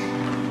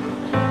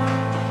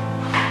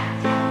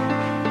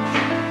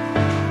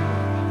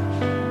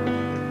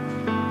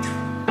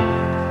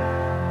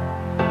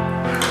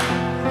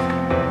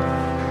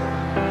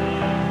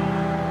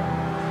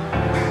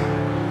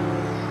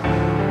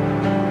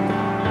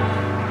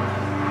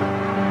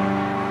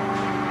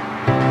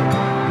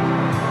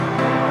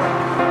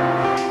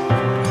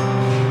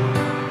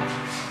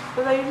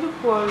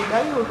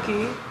 Are you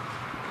okay?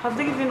 Have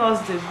they given us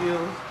the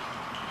bill?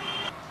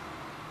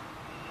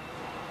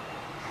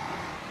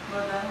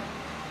 Brother?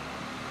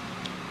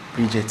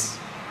 Bridget,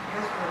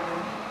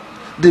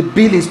 the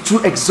bill is too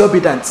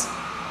exorbitant.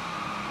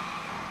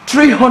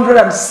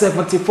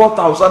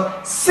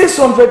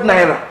 374,600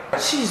 naira.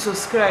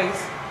 Jesus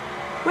Christ.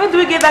 Where do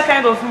we get that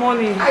kind of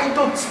money? I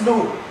don't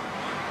know.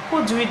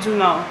 What do we do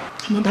now?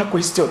 Another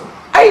question.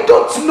 I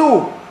don't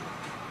know.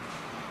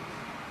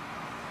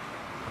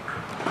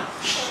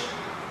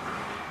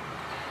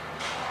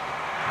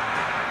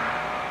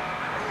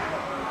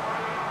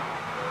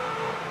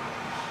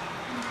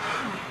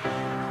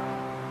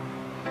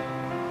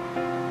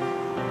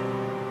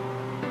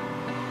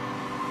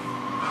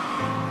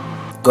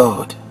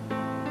 God,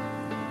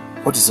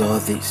 what is all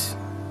this?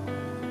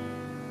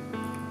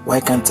 Why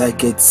can't I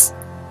get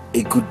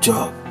a good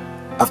job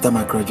after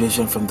my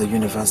graduation from the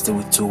university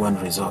with 2-1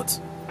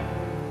 results?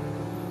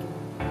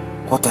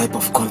 What type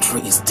of country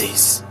is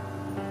this?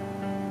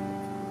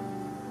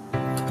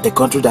 A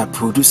country that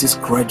produces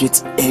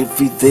graduates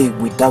every day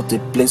without a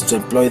place to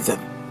employ them.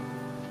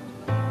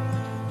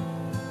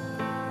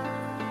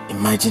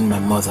 Imagine my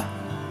mother,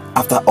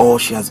 after all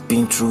she has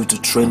been through to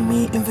train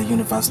me in the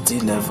university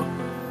level.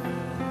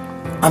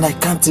 And I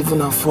can't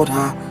even afford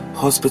her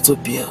hospital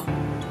bill.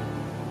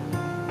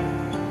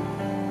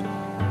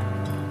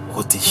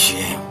 What a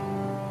shame.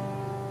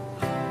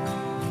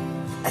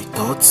 I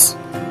thought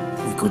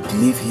we could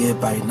live here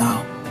by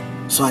now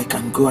so I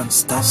can go and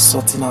start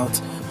sorting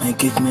out my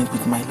engagement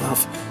with my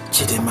love,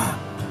 Chidema.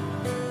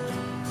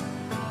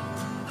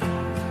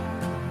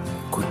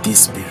 Could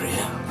this be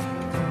real?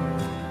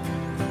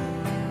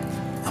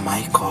 Am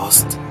I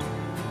cursed?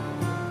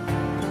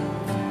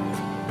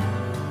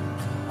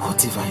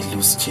 What if I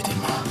lose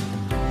Chidema?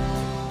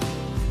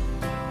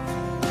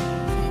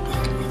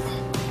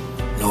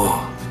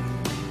 No.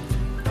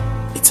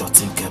 It's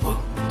unthinkable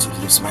to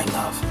lose my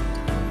love.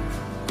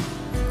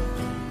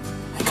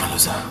 I can't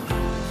lose her.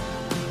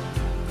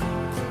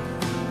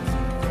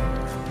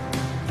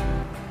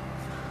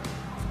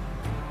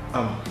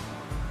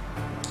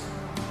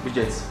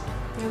 Bridget. Yes,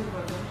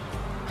 brother.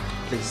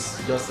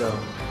 Please, just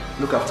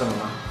look after me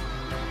now.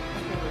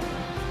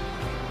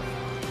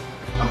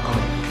 I'm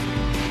coming.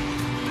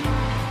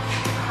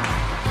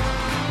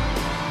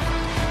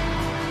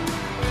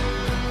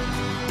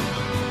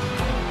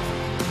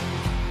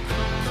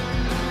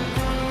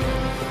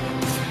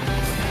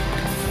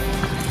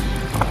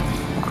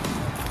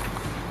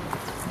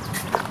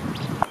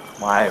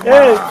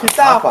 Hey,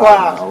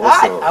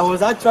 I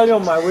was actually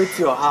on my way to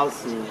your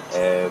house.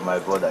 My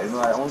brother, you know,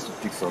 I want to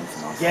pick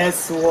something else.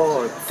 Guess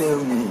what?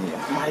 Tell me.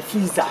 My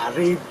fees are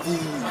ready.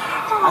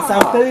 As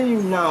I'm telling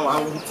you now,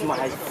 I'm with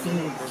my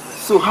fees.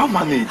 So how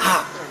manage?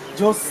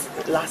 Just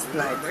last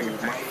night,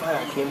 my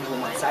father came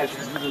home and started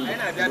giving the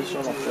calculation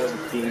of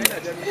everything.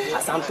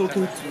 As I'm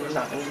talking to you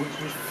now, I'm with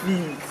the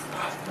fees.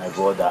 My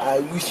brother, I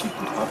wish it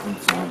could happen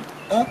to me.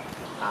 Huh?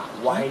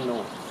 Why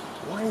not?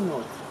 Why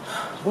not?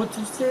 But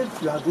you said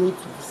you are going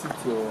to visit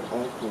your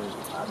uncle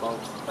about...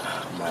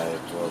 My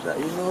brother,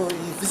 you know,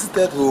 he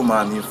visited home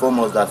and informed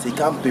us that he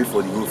can't pay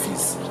for the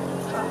office.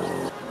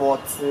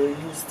 But he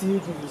still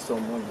give you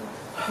some money.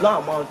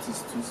 No amount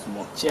is too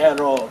small.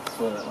 Cheer up.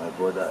 My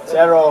brother.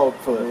 Cheer up.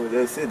 You know,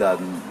 they say that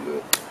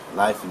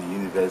life in the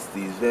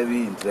university is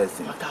very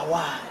interesting. But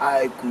why?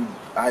 I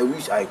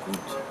wish I could,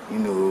 you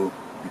know,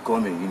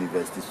 become a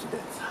university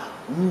student.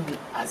 Me,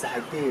 as I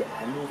did,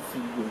 I know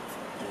free wait.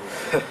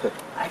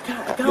 I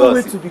can't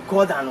wait to be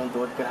called an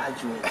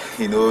undergraduate.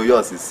 You know,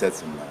 yours is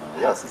certain now.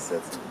 Yours is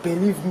certain.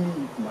 Believe me,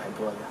 my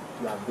brother,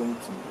 you are going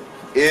to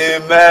make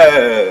it.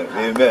 Amen.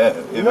 Amen.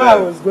 You know I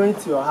was going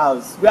to your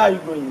house. Where are you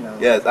going now?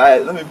 Yes,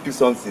 let me pick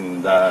something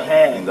in that,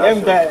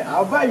 shop.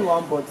 I'll buy you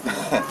one bottle.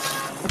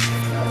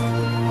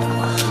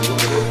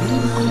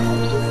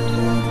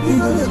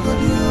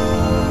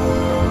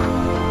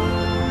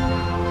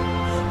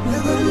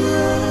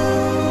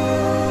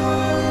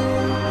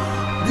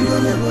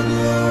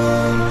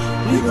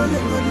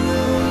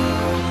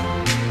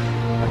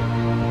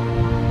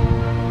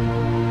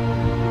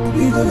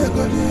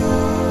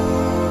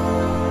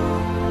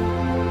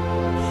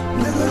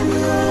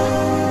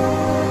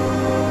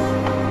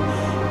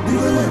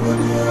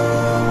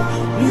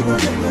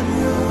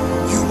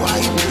 You are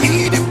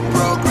indeed in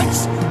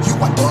progress. You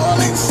are all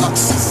in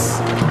success.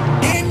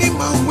 Any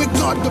man with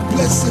God the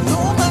blessing,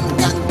 no man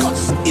can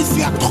curse. If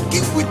you are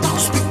talking without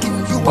speaking,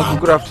 you Uncle, are.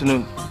 good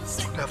afternoon.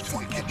 Good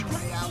afternoon, Keju.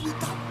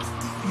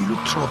 You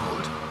look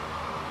troubled.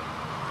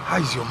 How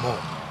is your mom?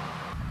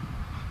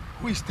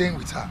 Who is staying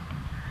with her?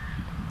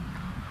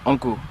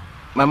 Uncle,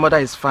 my mother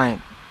is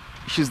fine.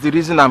 She's the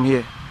reason I'm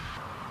here.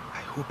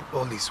 I hope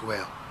all is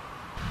well.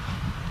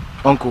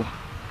 Uncle,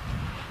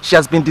 she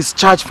has been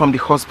discharged from the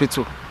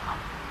hospital.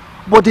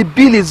 But the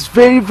bill is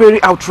very,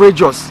 very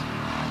outrageous.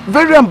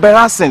 Very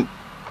embarrassing.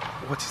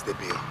 What is the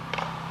bill?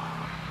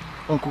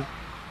 Uncle,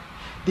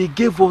 they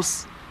gave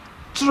us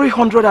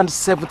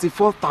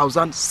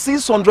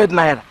 374,600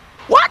 naira.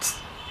 What?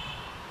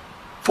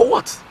 For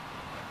what?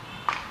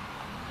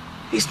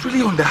 It's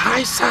really on the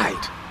high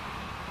side.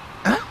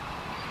 Huh?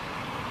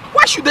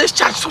 Why should they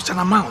charge such an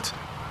amount?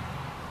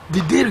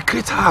 Did they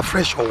recruit her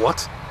afresh or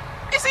what?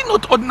 Is it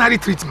not ordinary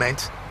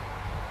treatment?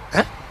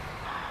 Huh?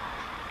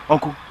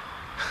 Uncle,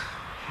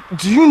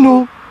 do you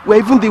know we're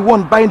even the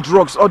one buying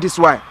drugs all this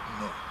while?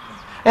 No.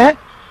 Eh?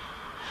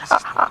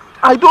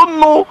 I don't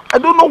know. I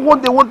don't know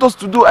what they want us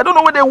to do. I don't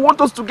know where they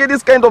want us to get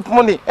this kind of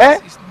money. Eh?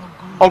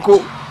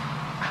 Uncle,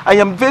 I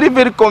am very,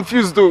 very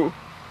confused though.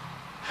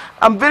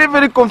 I'm very,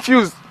 very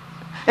confused.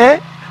 Eh?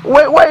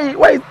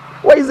 Why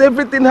is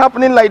everything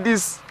happening like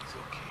this?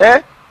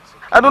 Eh?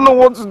 I don't know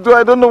what to do.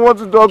 I don't know what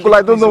to do, Uncle.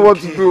 I don't know what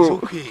to do.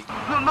 It's okay.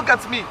 No, look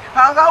at me.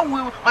 How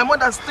will my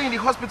mother stay in the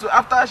hospital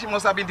after she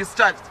must have been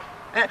discharged?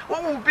 Eh?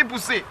 What will people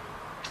say?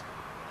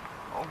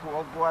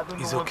 Uncle, I don't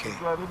know what to do.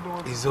 I don't know what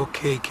to do. It's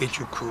okay,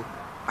 Kechuku.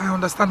 I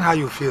understand how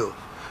you feel.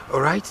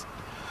 Alright?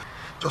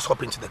 Just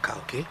hop into the car,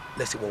 okay?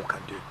 Let's see what we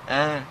can do.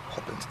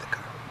 Hop into the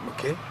car,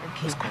 okay?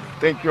 Let's go.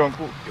 Thank you,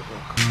 Uncle. You're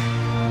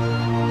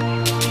welcome.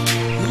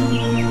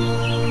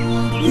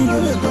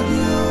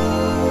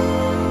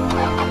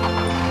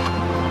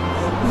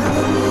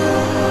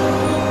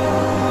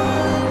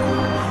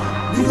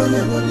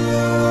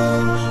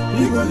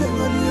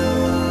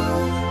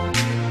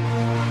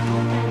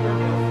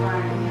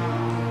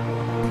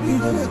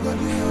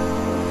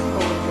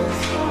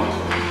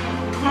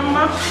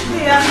 Mama,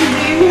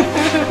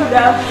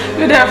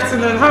 good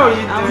afternoon. How are you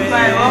doing? I'm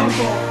fine.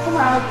 Come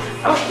out.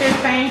 Okay,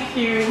 thank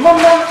you.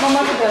 Mama,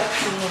 good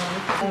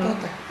afternoon.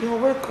 You're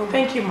welcome.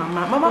 Thank you,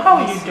 Mama. Mama, how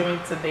are you doing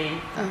today?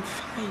 I'm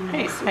fine.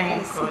 Hey,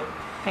 thank God.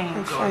 Thank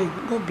I'm God. fine.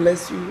 God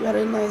bless you. You are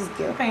a nice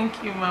girl.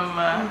 Thank you,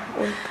 Mama.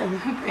 Welcome.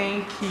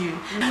 Thank you.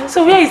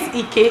 So where is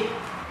Ike?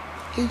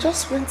 He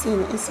just went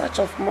in search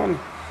of money.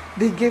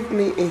 They gave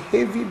me a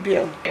heavy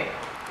bill.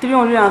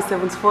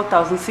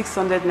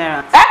 374,600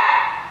 naira.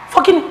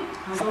 Fucking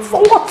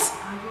for what?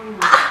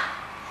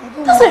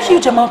 That's a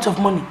huge amount of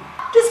money.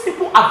 These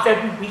people are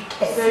very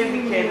wicked. Very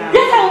wicked.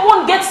 Where can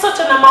one get such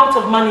an amount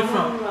of money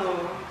from?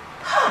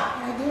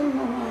 I don't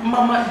know.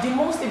 Mama, the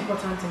most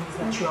important thing is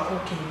that you are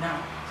okay now.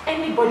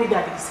 Anybody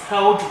that is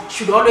healthy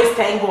should always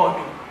thank God.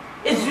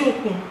 It's you.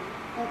 300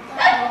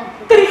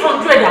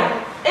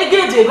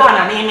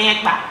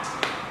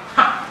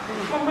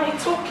 Mama,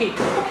 it's okay.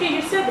 Okay,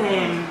 you said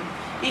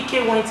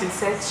Ike went in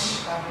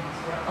search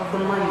of the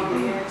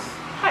money. Yes.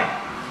 Hi.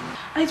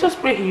 I just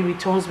pray he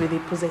returns with a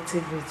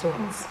positive result.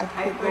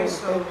 I pray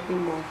so.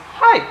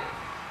 Hi.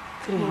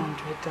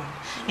 300.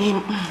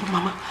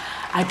 Mama,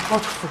 I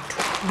brought food.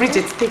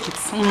 Bridget, take it.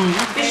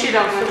 Dish it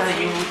out so that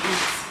you will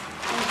eat.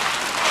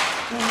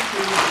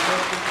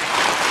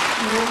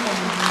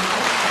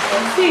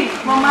 See,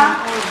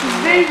 Mama, it's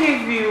very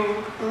heavy.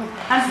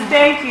 And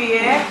thank you,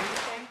 yeah?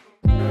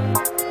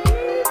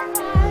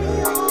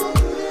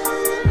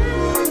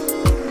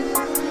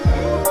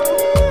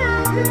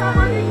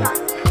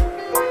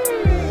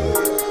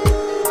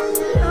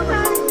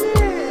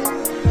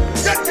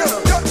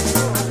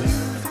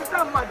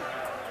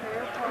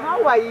 How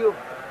are you?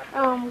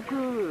 I'm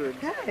good.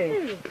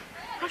 Hey.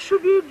 I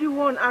should be the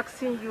one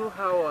asking you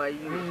how are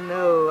you.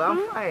 No,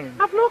 I'm fine.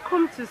 I've not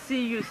come to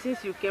see you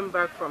since you came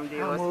back from the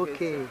hospital.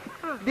 Okay.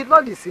 The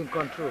Lord is in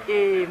control.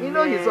 Amen. You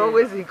know He's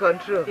always in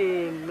control.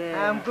 Amen.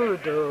 I'm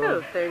good, though.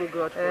 Oh, thank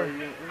God for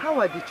you. How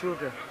are the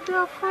children? They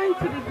are fine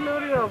to the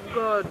glory of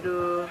God,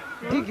 though.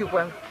 Dig you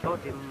one. Oh,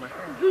 the man.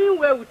 Doing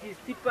well with his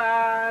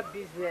tipper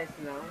business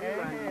now.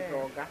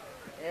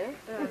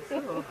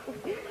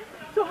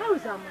 So how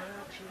is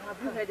Amarachi? Have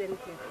you heard anything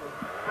from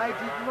him? I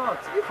did not.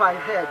 If I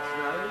heard,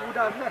 now you would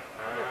have heard.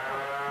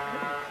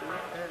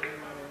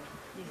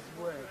 It's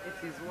well. It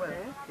is well.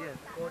 Yes,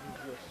 God is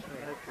your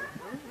strength.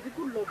 The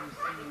good Lord will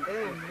see you.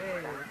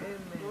 Amen.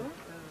 Amen.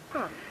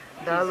 Well.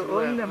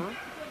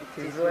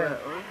 It is well.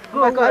 Go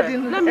well.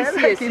 Let me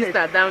see a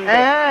sister down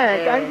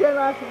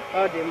there.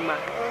 Oh, the man.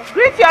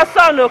 Greet your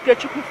son,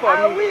 Okechukwu, for me.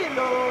 I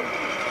will.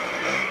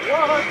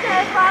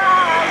 Whatever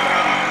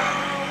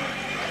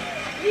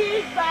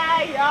is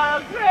by your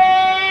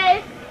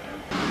grace.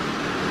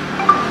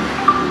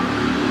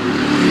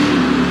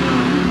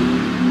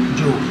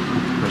 Joe.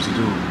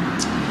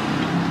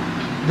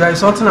 There is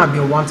something I've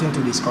been wanting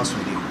to discuss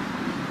with you.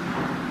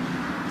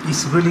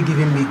 It's really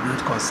giving me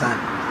great concern.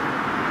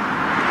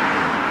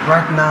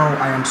 Right now,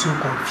 I am so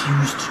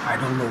confused, I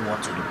don't know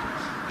what to do.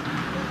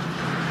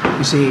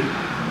 You see,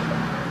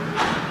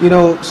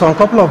 some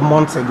couple of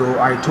months ago,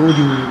 I told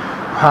you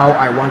how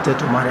I wanted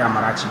to marry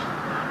Amarachi.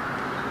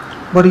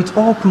 But it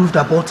all proved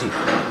abortive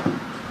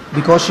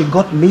because she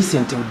got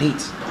missing till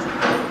date.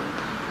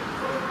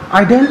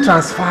 I then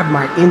transferred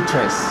my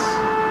interest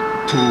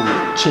to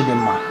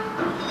Chidinma.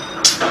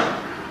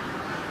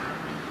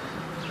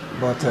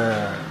 But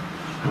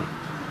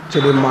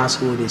Chidinma's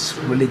school is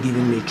really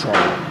giving me trouble.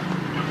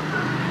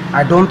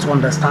 I don't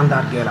understand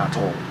that girl at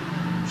all.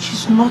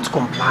 She's not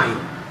complying.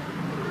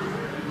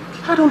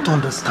 I don't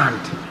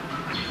understand.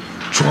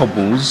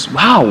 Troubles?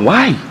 Wow,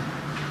 why?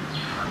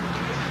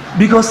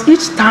 Because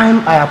each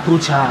time I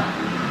approach her,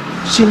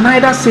 she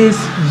neither says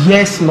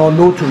yes nor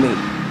no to me.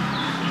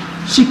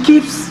 She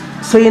keeps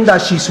saying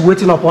that she's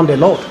waiting upon the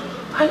Lord.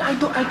 I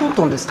don't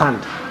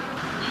understand.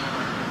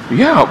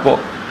 Yeah, but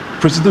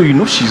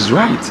Presido, she's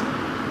right.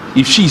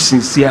 If she is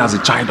sincere as a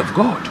child of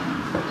God.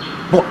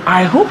 But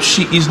I hope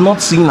she is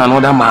not seeing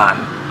another man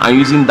and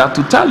using that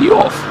to tell you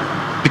off.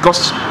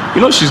 Because,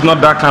 she's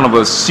not that kind of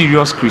a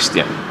serious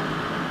Christian.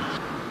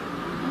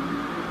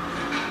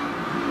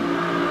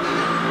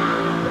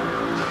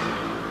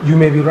 You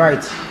may be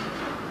right.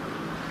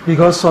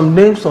 Because some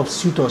names of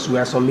suitors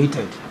were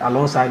submitted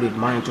alongside with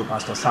mine to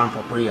Pastor Sam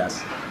for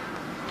prayers.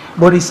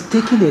 But it's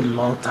taking a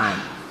long time.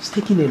 It's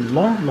taking a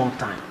long, long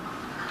time.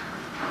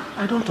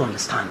 I don't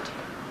understand.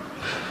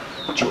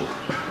 Joe,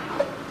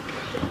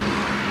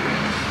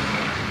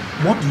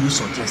 what do you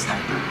suggest I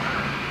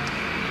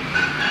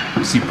do?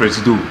 You see,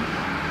 Presido,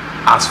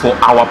 as for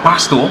our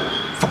pastor,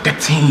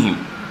 forget him.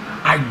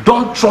 I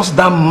don't trust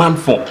that man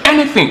for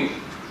anything.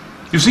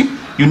 You see,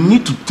 you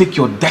need to take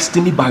your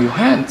destiny by your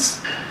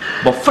hands.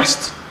 But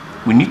first,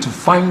 we need to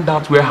find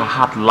out where her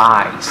heart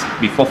lies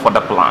before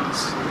further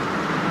plans.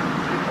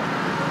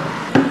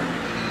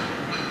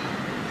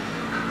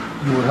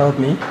 You will help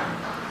me?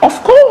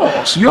 Of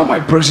course, you're my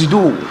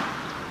Presido.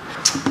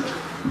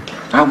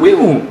 I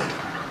will.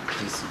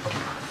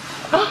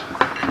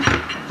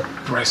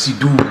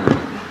 Presido.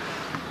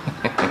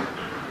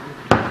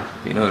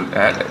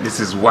 This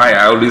is why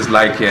I always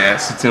like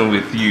sitting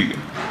with you.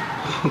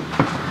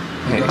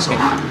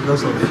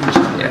 Because of the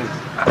future. Yeah.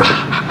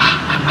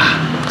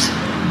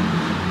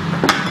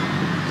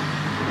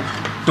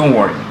 Don't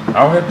worry,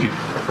 I'll help you. I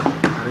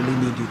really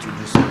need you to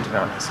do something.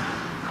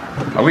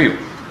 I will.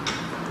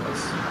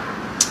 Because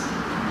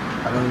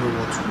I don't know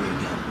what to do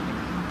again.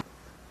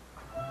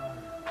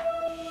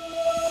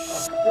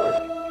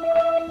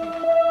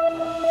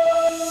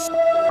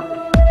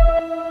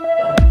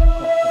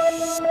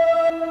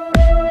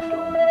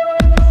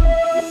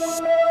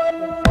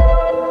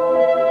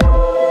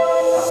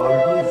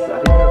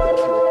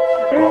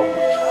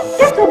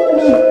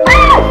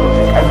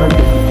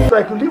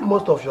 Like you live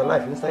most of your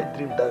life inside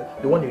dream than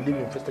the one you live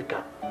in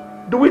physical.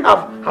 Do we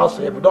have house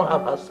help? We don't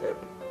have house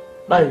help.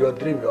 Now in your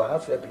dream, your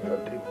house help in your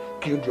dream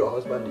killed your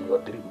husband in your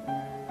dream.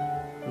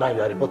 Now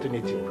you are reporting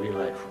it in real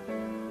life.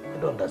 I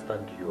don't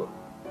understand you.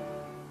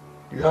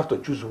 You have to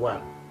choose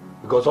one.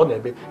 Because on a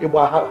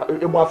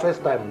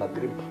first time in the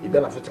dream, it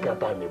then a physical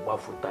time, a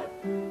full time.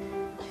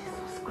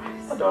 Jesus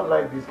Christ. I don't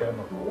like this kind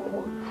of.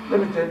 Let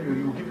me tell you,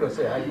 you give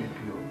yourself high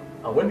BP.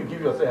 And when you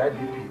give yourself high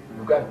BP,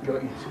 you can't cure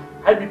it.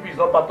 High BP is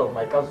not part of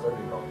my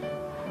counseling.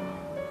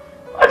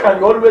 How can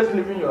you always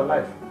live in your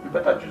life? You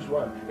better choose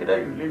one. Either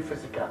you live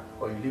physical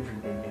or you live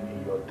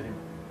in your dream.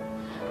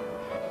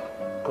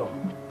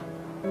 Come.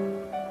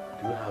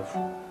 Do you have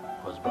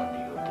husband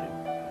in your dream?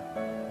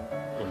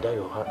 And that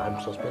your heart, I'm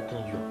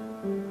suspecting you.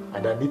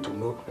 And I need to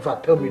know. In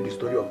fact, tell me the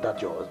story of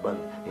that your husband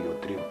in your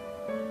dream.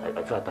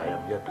 In fact, I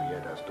am here to hear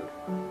that story.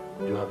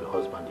 Do you have a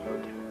husband in your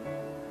dream?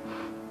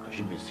 Have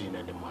you been seeing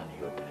any man in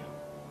your dream?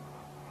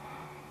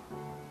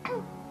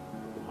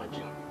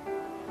 Imagine.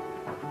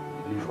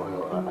 You live on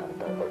your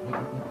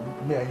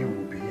me and you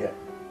will be here.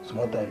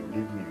 Small time you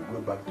leave me, you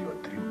go back to your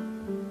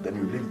dream. Then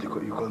you leave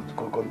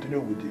continue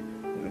with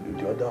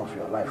the order of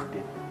your life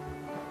then.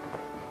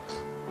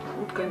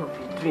 What kind of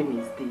a dream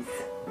is this?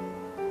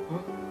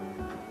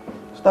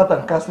 Start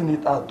and casting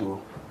it out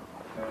though.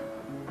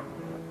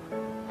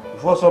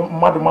 Before some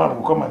madman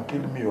will come and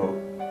kill me or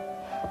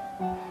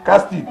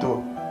cast it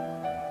though.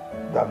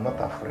 I'm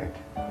not afraid.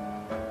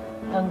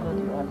 Thank God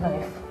you are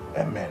alive.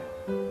 Amen.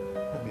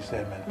 Let me say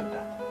amen to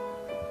that.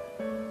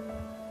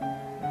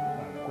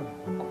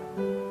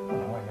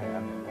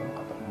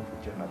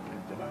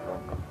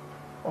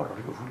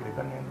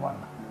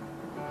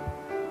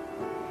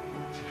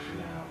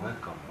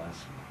 Welcome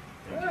once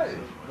more. Hey,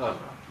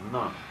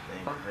 no.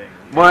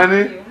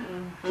 Money.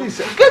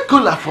 Please get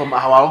cooler from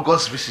our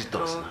August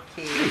visitors. Okay.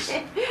 Please.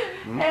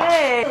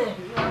 Hey,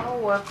 you are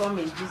all welcome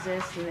in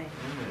Jesus' name.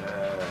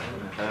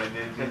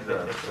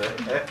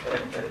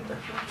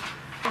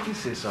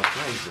 This is a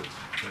surprise.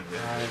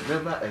 I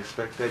never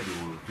expected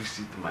you would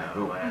visit my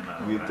home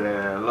with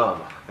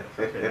love.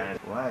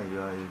 Why? You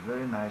are a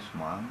very nice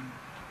man.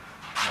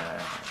 I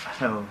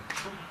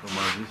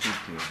must visit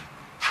you.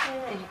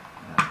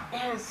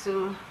 Hey.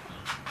 So,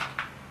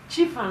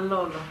 Chief and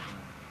Lolo,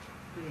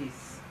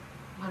 please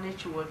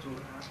manage what we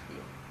have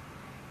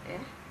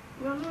here.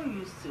 You are not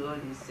used to all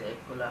this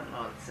cola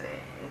nuts.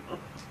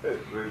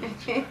 Really,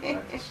 Chief,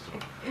 that is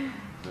true.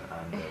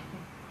 And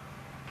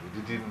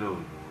we didn't know you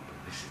would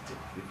be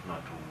visiting. If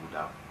not, we would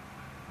have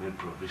made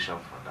provision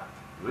for that.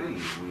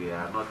 Really, we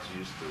are not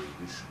used to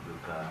this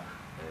local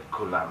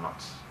cola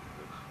nuts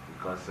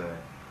because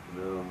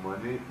you know,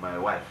 Money, my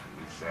wife,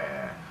 is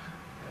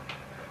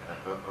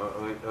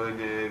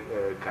only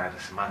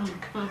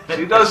charismatic.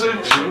 She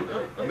doesn't chew.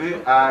 Me,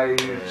 I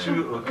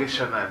chew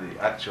occasionally,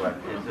 actually.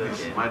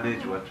 Please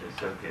manage what you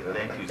say.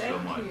 Thank you so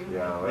much.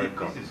 Yeah,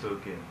 welcome. This is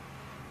okay.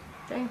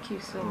 Thank you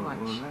so much.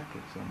 We like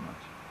it so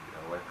much.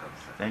 You're welcome,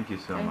 sir. Thank you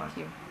so much.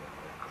 Thank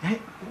you. Hey,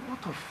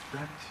 what of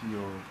that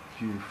your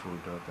beautiful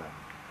daughter?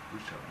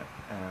 Which one?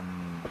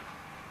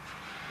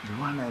 The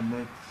one I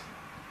met.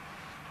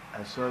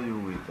 I saw you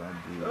with at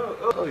the...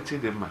 Oh, it's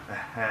Chidema.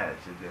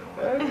 Chidema.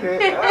 Okay.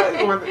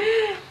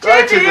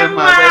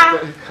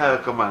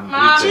 Chidema. Come on.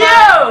 Mama.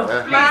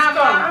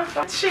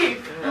 Chief.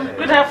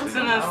 Good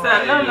afternoon, sir.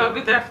 No,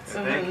 good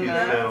afternoon. Thank you so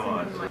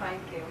much.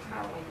 Thank you.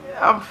 How are you?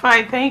 I'm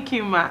fine, thank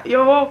you, ma.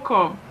 You're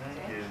welcome.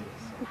 Thank you.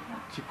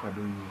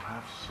 Chikwado, you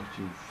have such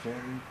a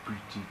very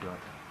pretty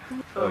daughter.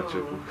 Oh,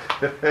 Chiku.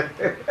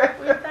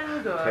 Well,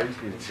 thank God. Thank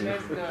you, Chief.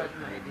 Bless God,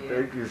 my dear.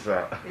 Thank you,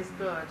 sir. It's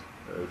God.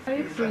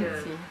 Very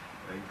pretty.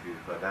 Thank you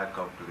for that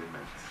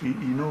compliment. You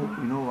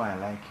know why I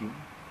like you?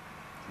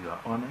 You are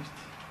honest,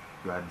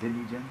 you are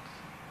diligent,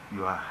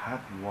 you are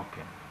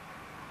hardworking.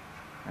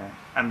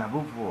 And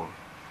above all,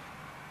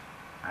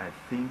 I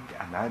think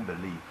and I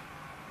believe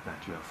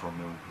that you are from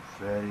a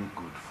very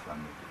good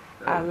family.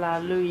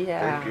 Hallelujah.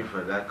 Thank you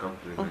for that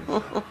compliment.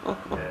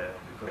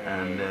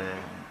 And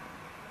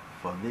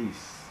for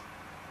this,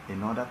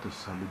 in order to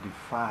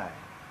solidify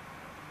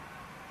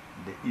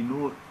the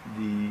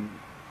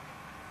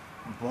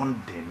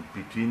bonding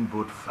between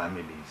both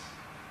families,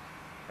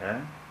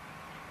 I've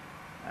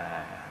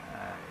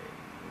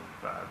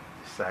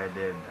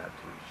decided that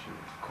we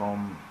should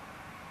come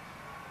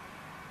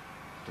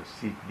to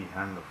sit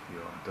behind of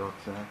your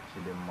daughter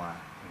Chidema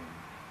in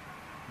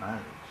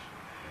marriage.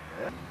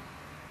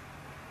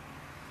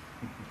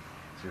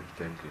 Chief,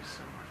 thank you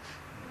so much.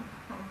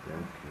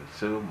 Thank you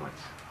so much.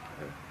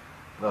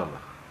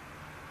 Lola.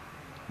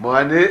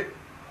 Moane,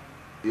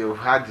 you've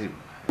had him.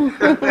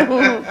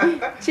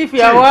 Chief,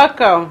 you're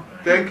welcome.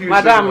 Thank you,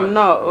 Madam. so much.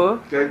 No.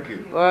 Thank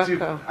you. Welcome.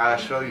 Chief, I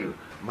assure you,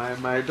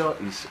 my door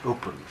is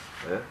open.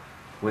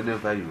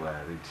 Whenever you are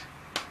ready.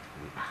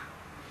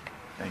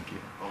 Thank you.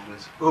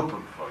 Always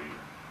open for you.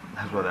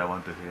 That's what I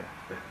want to hear.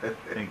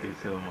 Thank you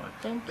so much.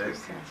 Thank you,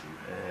 sir.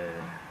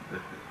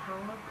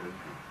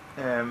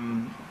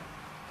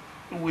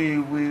 We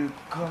will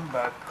come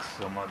back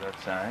some other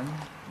time,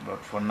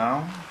 but for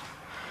now,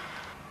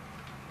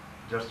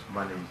 just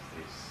manage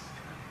this.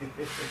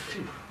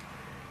 Chief,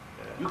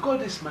 you call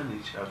this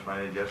manage? Just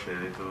manage just a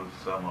little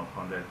sum of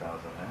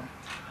 100,000,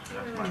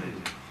 Just manage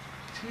it.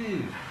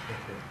 Chief,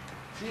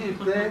 Chief,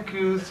 thank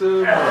you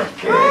so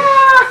much.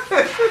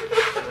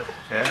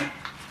 Yeah?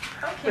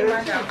 Okay,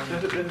 madam.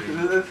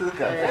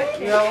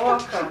 You're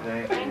welcome.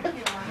 Thank you,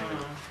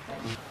 madam.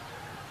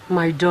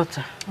 My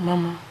daughter,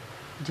 Mama,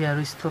 there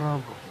is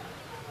trouble.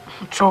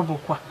 Trouble,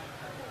 kwa?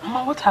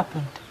 Mama, what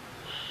happened?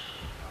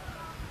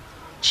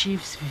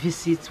 Chief's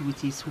visit with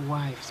his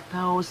wife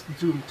spells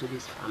doom to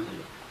this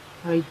family.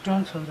 I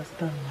don't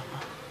understand, Mama.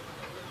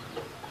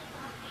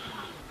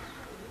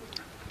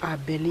 I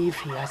believe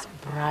he has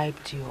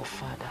bribed your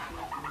father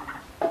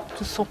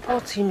to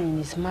support him in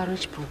his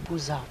marriage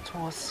proposal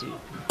towards you.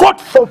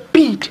 God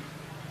forbid!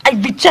 I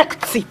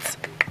reject it!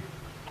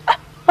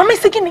 Mama,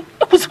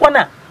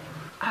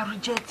 I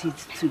reject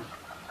it too.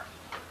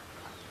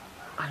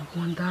 I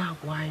wonder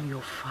why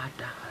your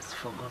father has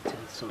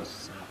forgotten so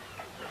soon.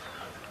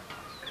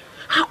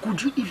 How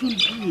could you even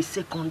be a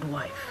second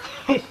wife?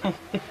 Hey.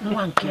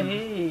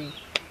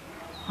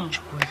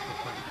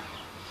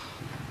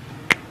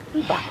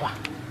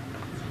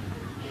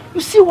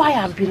 You see why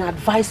I've been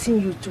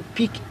advising you to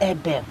pick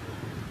Abel,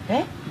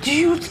 the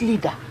youth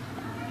leader.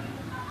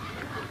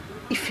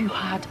 If you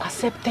had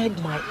accepted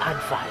my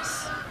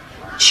advice,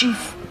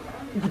 Chief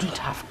wouldn't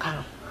have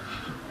come.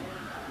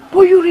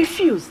 But you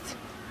refused.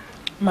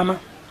 Mama,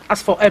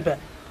 as for Abel,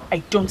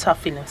 I don't have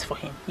feelings for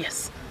him.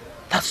 Yes,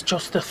 that's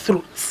just the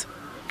truth.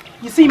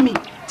 You see me,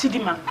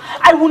 Chidima,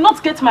 I will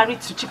not get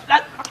married to Chief.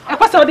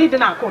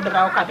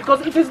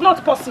 Because it is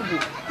not possible.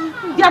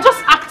 They are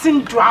just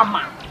acting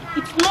drama.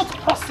 It's not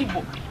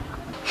possible.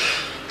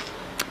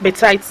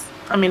 Besides,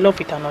 I'm in love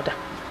with another.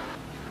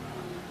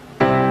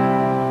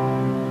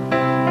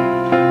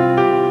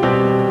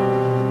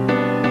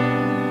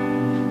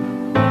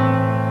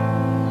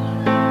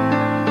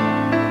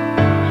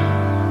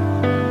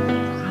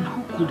 And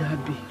who could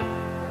that be?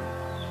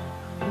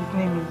 His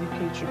name is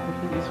Ikechukwu.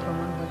 He is from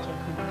Anbacha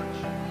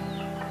village.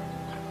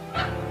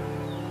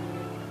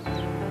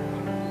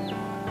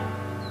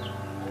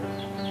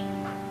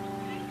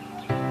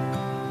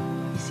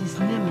 Is his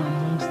name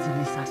amongst the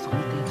list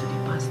submitted to the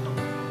pastor?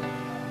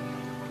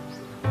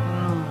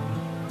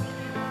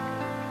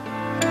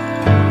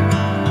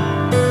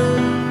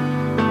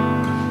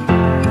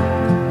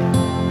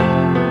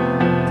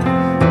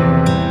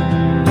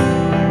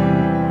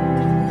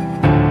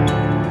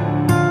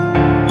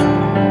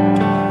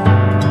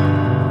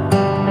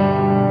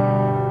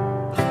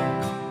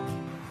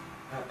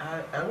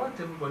 I want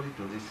everybody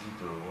to listen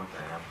to what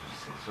I have to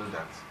say so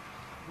that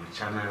we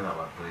channel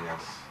our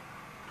prayers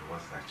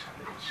towards that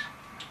challenge.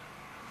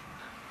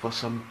 For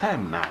some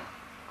time now,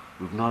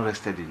 we've not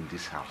rested in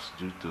this house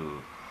due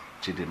to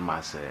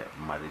Chidima's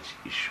marriage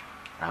issue,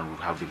 and we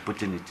have been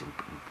putting it in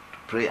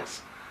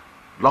prayers.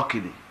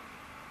 Luckily,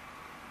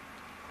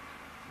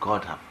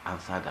 God have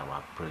answered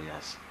our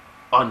prayers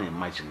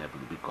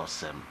unimaginably,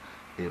 because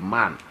a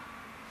man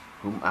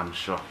whom I'm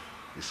sure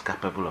is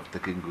capable of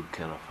taking good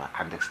care of her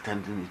and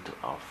extending it to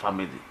our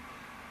family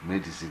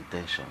made his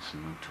intentions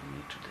known to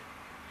me today.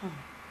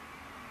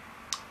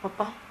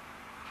 Papa,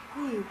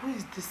 who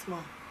is this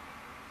man?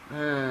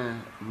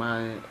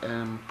 My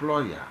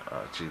employer,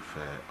 Chief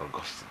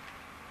Augustine.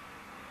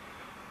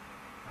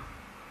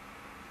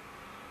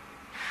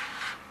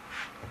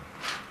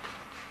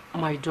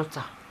 My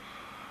daughter,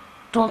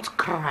 don't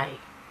cry.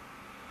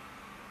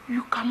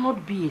 You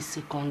cannot be a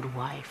second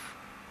wife.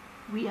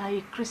 We are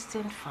a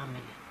Christian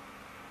family.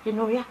 You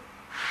know, yeah?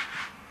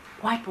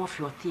 Wipe off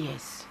your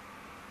tears.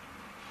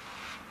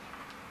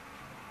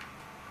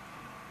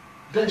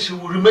 Then she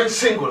will remain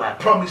single, I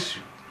promise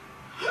you.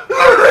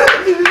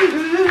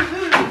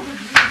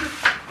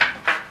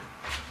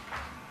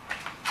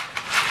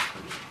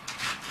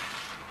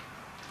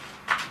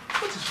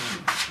 What is wrong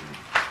with this woman?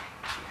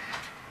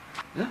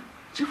 Yeah?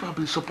 Chief have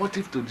been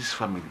supportive to this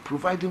family,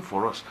 providing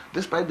for us,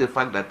 despite the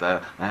fact that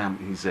I am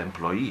his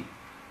employee.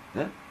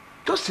 Yeah?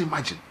 Just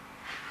imagine.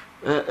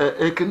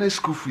 Ekene's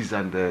school fees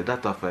and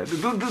that of do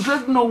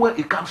you know where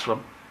it comes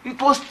from?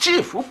 It was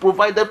Chief who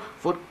provided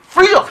for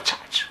free of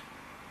charge.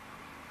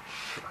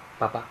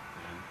 Papa,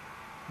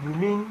 you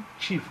mean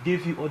Chief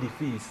gave you all the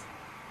fees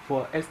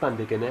for Esther and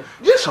Ekene?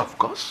 Yes, of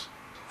course.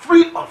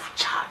 Free of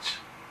charge.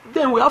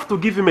 Then we have to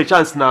give him a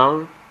chance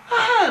now.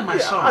 Hey, my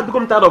son. I've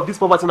become tired of this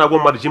poverty and I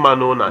want Madjima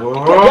now.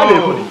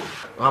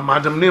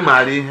 Madam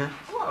Nemari.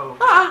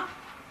 I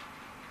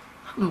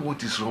don't know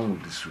what is wrong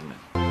with this woman.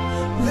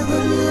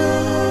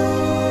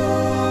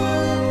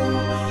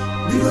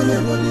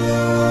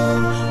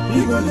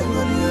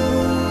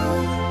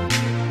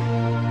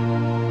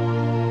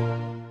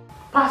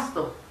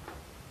 Pastor,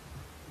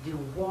 the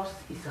worst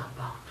is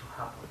about to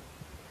happen.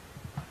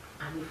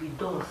 And if it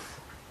does,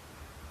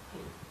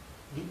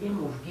 the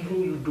aim of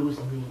giving you those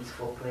names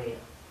for prayer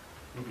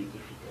will be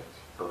defeated.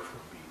 God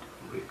forbid.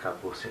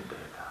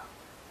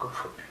 God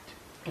forbid.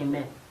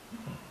 Amen.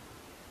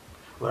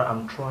 Well,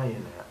 I'm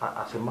trying.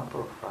 As a matter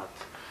of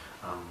fact,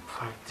 I'm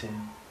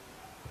fighting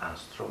and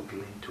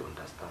struggling to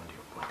understand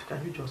your point.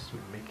 Can you just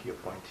make your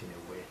point in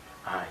a way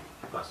I,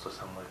 Pastor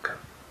Samuel, can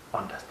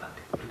understand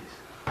it, please?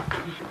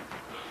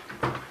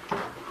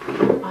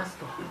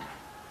 Pastor,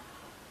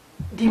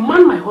 the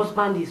man my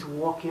husband is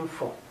working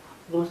for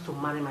wants to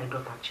marry my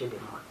daughter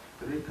Chidima.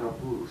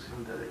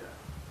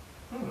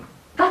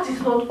 That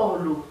is not all,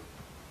 though.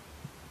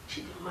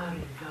 Chidima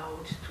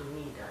revealed to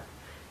me that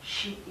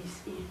she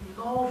is in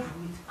love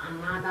with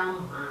another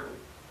man.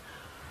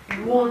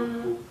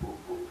 One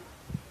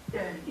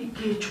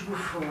Ikechukwu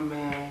from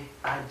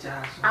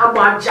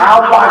Awaja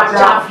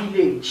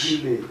village.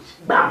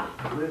 Bam.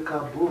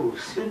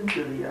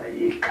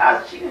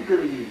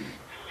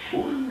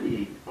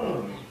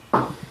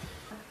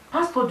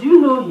 Pastor, do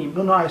you know him?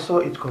 No, I saw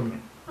it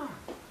coming.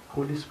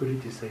 Holy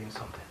Spirit is saying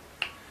something.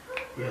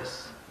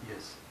 Yes,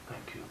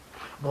 thank you.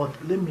 But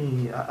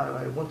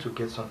I want to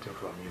get something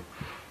from you.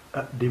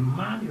 The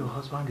man your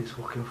husband is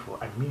working for,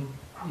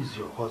 who is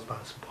your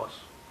husband's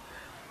boss?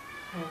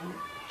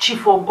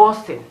 Chief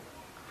Augustine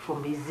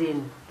From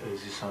Ezin.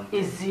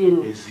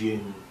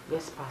 Ezin.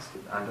 Yes, Pastor.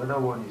 And the other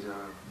one is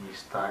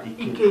Mr.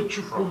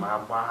 Ikechu from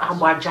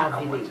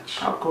Agbaja village.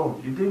 How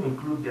come you didn't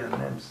include their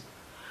names?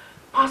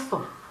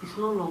 Pastor, it's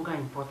no longer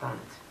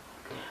important.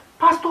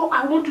 Pastor,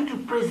 I want you to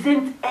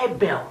present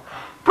Abel.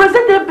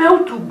 Present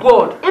Abel to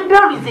God.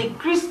 Abel is a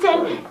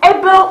Christian.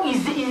 Abel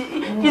is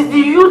the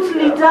youth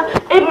leader.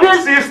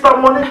 Abel. Sister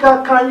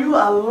Monica, can you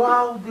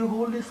allow the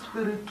Holy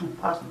Spirit to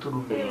pass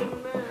through me?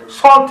 Amen.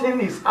 Something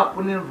is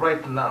happening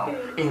right now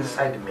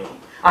inside me.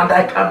 And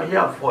I can hear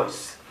a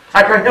voice.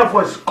 I can hear a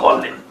voice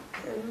calling.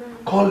 Amen.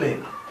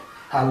 Calling.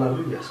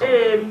 Hallelujah.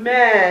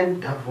 Amen.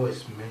 That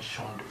voice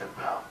mentioned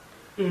Abel.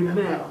 Amen.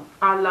 Abel.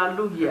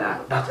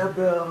 Hallelujah. That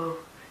Abel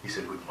is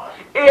a good man.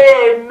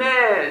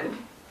 Amen.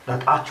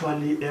 That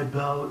actually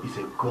Abel is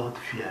a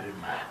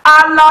God-fearing man.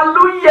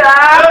 Hallelujah.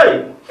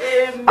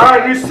 Hey, amen.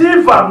 I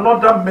receive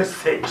another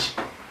message.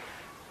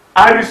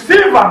 I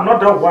receive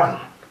another one.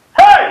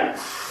 Hey,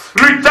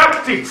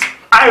 reject it.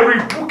 I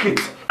rebuke it.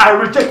 I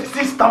reject it.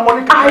 Sister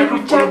Monica, I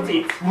reject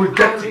it.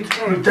 Reject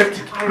it. Reject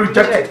it.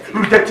 Reject it.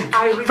 Reject it.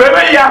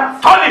 Fereya,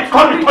 turn it. I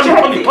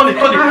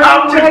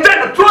reject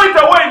it. Throw it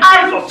away in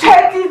Jesus' name.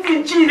 Reject it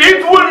in Jesus'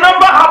 It will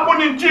never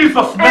happen in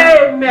Jesus' name.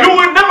 Amen. You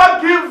will never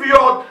give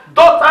your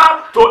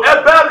daughter to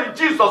Abel in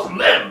Jesus'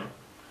 name.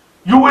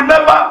 You will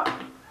never.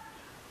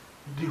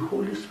 The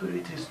Holy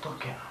Spirit is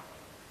talking.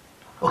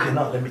 Okay,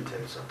 now let me tell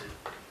you something.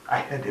 I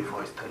heard a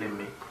voice telling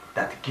me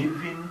that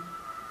giving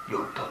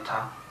your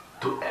daughter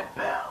to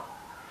Abel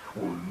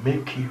will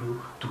make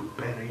you to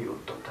bury your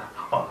daughter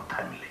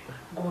untimely.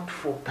 God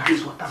forbid. That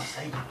is what I'm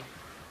saying.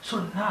 So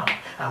now,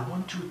 I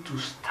want you to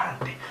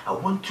stand. I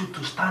want you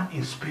to stand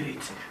in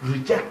spirit.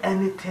 Reject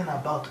anything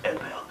about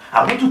Abel.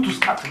 I want you to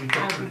start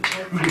rejecting.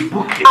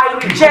 Rebuke it. I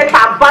reject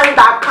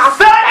abandon.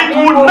 Say it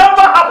will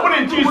never happen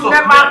in Jesus'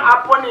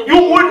 name. You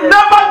will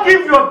never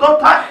give your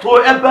daughter to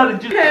Abel in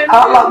Jesus' name.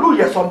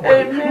 Hallelujah,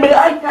 somebody. Amen. May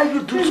I hear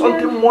you do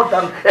something more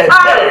than Abel?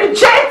 I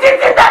reject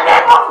it in the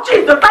name of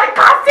Jesus. I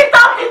cast it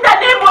out in the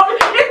name of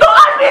Jesus.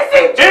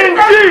 In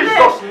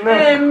Jesus'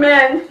 name.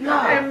 Amen.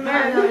 Yeah.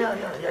 Amen.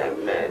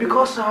 Amen.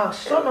 Because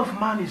Son of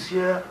Man is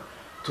here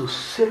to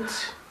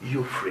set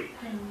you free.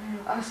 Amen.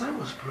 As I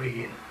was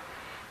praying,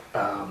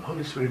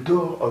 Holy Spirit,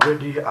 though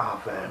already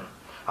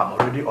I'm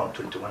already on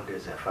 21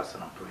 days of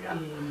fasting and prayer.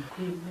 Amen.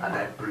 And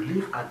I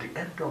believe at the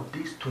end of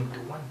these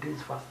 21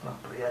 days fasting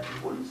and prayer, the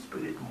Holy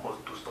Spirit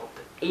must do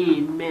something.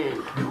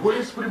 Amen. The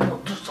Holy Spirit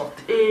must do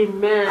something.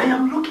 Amen. I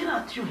am looking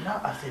at you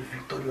now as a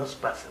victorious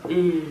person.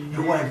 Amen.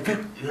 You are a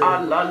victor.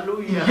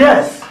 Hallelujah.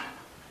 Yes.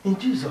 In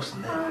Jesus'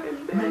 name.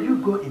 Amen. May you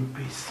go in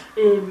peace.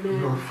 Amen.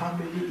 Your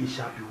family, it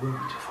shall be well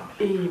with your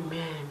family.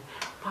 Amen.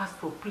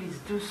 Pastor, please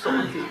do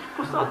something.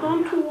 Because I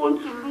don't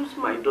want to lose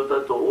my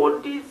daughter to all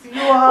this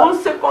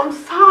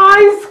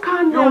uncircumcised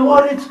scandal. You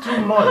worried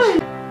too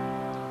much.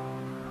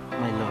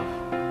 My love,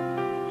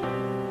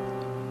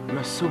 you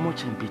are so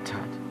much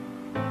embittered.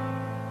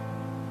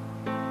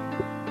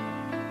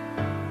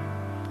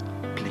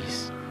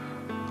 Please,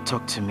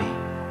 talk to me.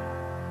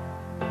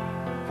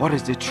 What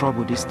is the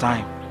trouble this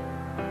time?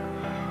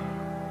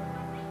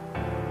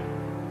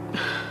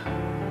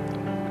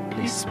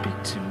 Please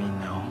speak to me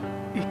now.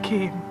 He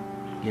came.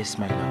 Yes,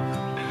 my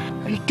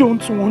love. I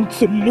don't want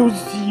to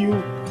lose you.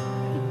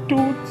 I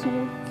don't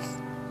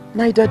want.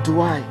 Neither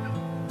do I.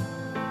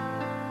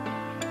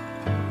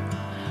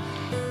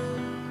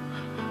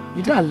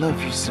 You know I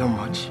love you so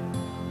much.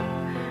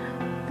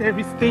 There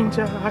is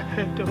danger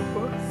ahead of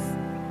us.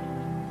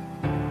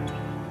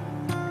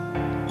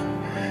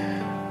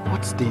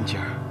 What's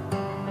danger?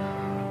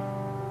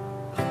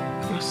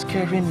 You're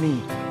scaring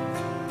me.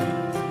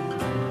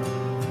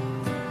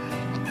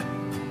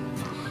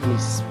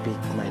 Please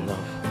speak, my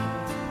love.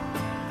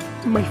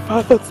 My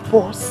father's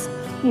boss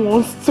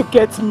wants to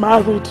get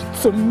married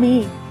to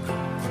me.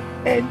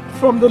 And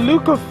from the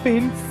look of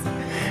things,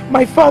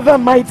 my father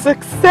might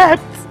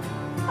accept.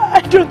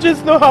 I don't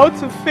just know how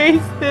to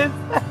face this.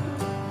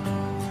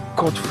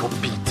 God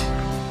forbid.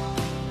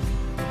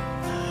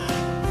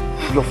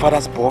 Your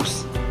father's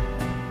boss?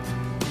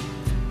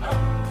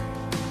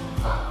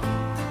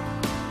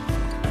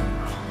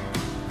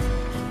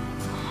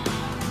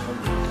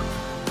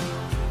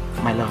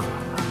 My love,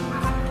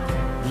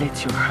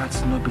 let your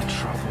hearts not be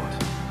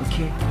troubled,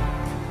 okay?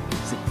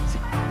 See.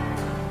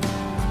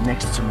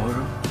 Next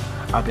tomorrow,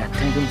 I'll be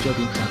attending job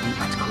interview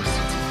at Coast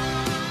City.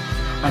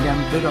 And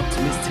I'm very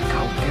optimistic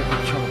I'll get a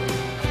job.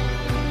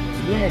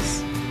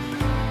 Yes.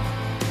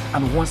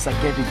 And once I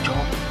get the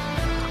job,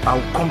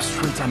 I'll come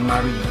straight and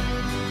marry you.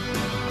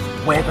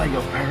 Whether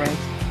your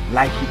parents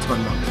like it or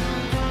not.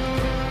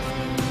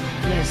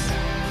 Yes.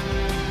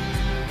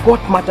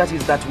 What matters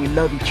is that we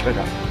love each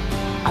other.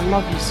 I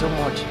love you so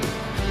much.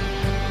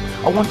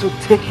 I want to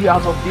take you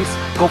out of this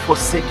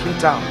God-forsaken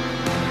town.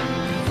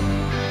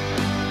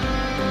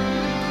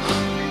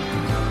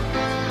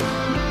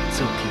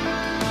 It's okay.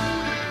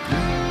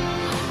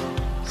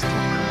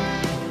 Stop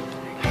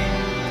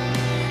crying.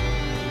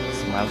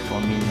 Smile for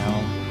me now.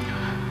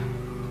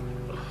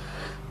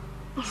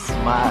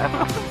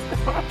 Smile.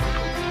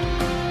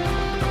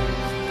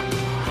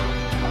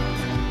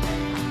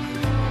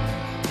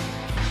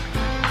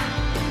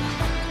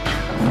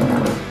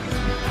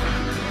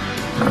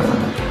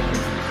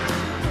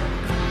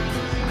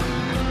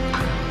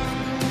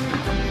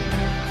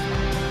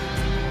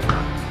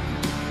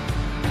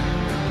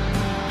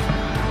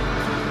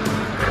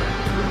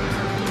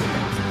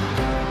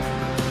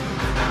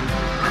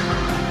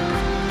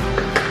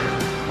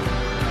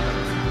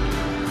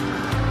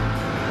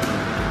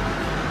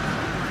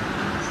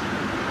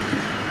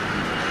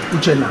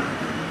 Uchenna,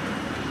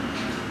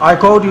 I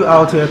called you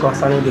out here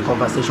concerning the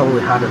conversation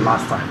we had the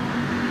last time.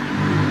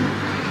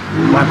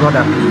 My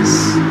brother,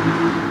 please.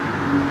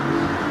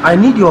 I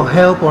need your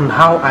help on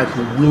how I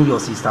could win your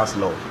sister's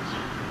love.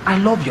 I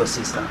love your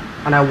sister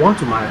and I want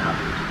to marry her.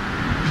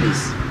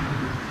 Please,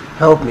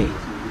 help me.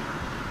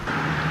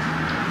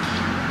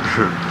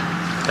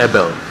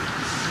 Abel,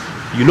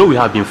 you know we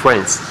have been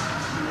friends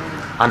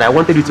and I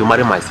wanted you to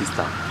marry my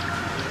sister.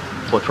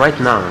 But right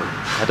now,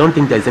 I don't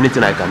think there's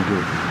anything I can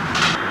do.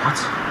 What?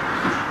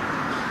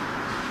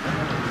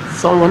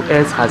 Someone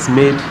else has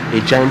made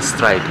a giant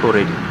stride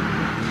already.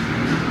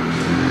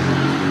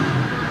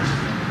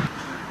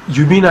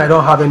 You mean I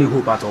don't have any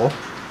hope at all?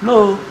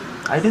 No,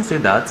 I didn't say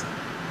that.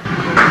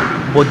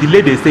 But the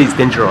lady say it's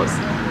dangerous.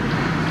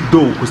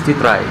 Though we could still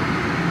try.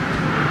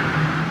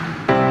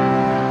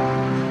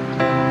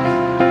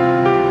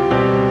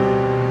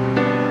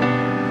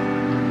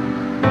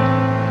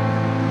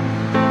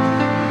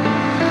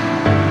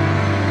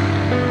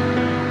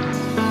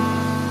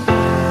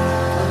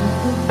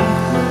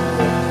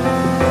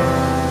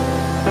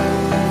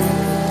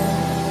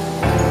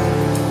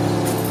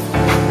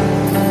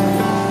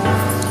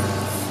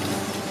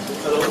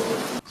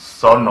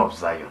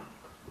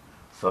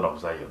 Son of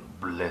Zion,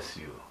 bless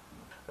you.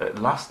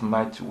 Last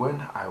night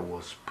when I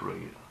was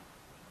praying,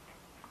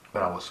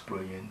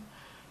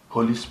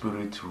 Holy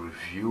Spirit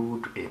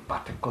revealed a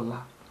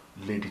particular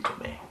lady to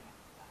me.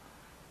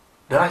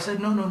 Then I said,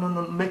 no,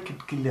 make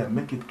it clear.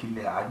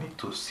 I need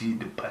to see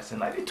the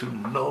person. I need to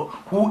know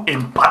who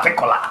in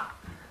particular.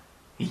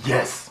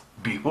 Yes,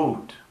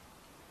 behold,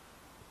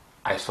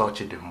 I saw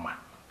Chidimma.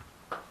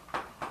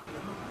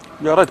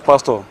 You're right,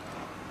 Pastor.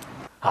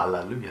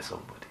 Hallelujah,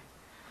 somebody.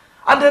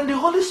 And then the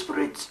Holy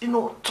Spirit,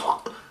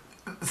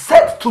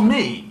 said to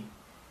me,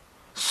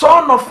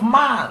 Son of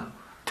man,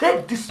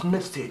 take this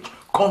message,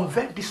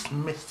 convey this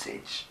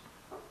message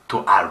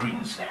to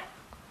Arinze.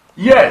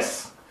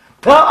 Yes,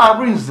 tell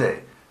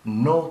Arinze,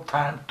 no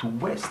time to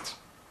waste.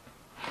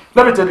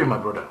 Let me tell you, my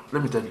brother,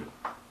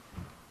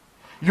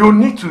 you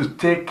need to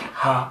take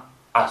her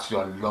as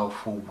your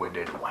lawful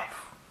wedded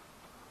wife.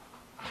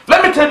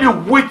 Let me tell you,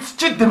 with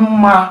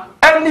Chidimma,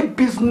 any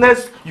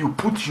business you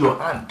put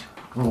your hand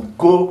will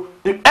go.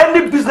 If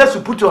any business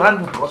you put your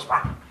hand will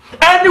prosper.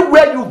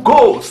 Anywhere you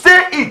go,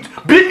 say it,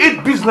 be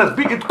it business,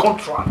 be it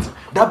contract,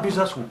 that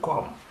business will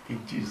come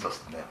in Jesus'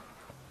 name.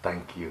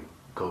 Thank you.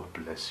 God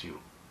bless you.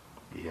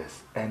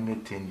 Yes,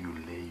 anything you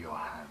lay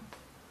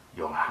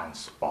your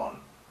hands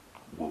on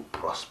will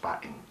prosper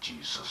in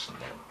Jesus'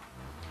 name.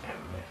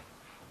 Amen.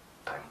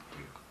 Thank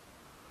you.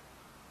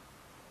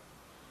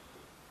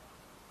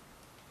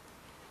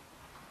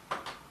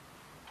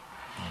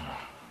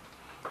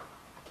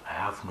 I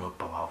have no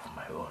power of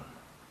my own,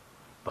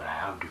 but I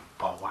have the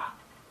power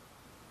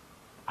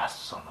as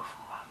Son of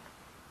Man.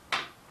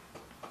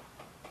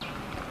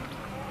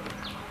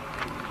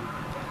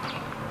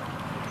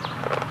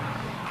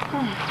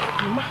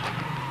 Mama.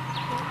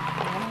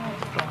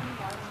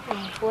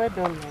 Well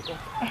done, my dear.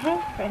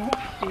 Thank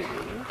you.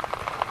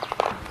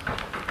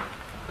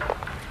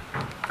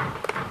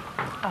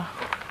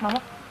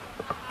 Mama.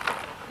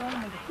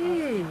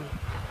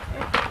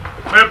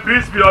 May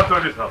peace be unto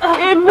this house.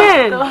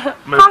 Amen.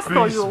 May Pastor,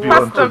 peace be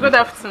Pastor, unto good this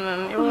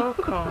afternoon. You're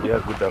welcome. Yeah,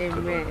 good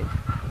afternoon. Amen.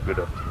 Good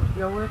afternoon.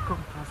 You're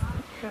welcome,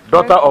 Pastor.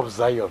 Daughter of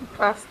Zion.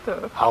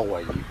 Pastor. How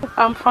are you?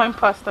 I'm fine,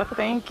 Pastor.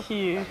 Thank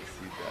you.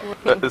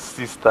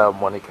 Sister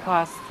Monica.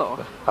 Pastor.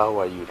 How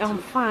are you? I'm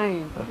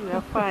fine. We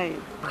are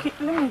fine. Okay,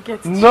 let me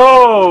get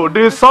No,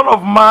 the Son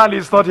of Man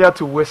is not here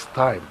to waste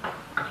time.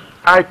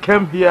 I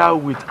came here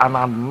with an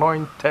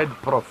anointed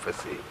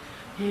prophecy.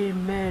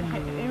 Amen.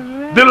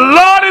 Amen. The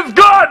Lord is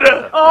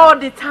good. All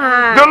the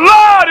time. The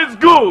Lord is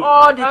good.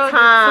 All the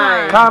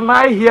time. Can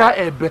I hear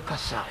a better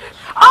shout?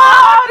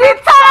 All the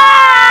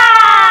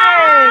time.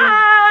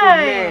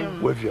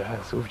 Amen. Wave your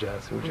hands, wave your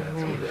hands, wave your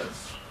hands, wave your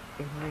hands.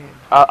 Amen.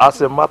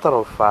 As a matter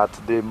of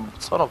fact, the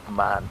Son of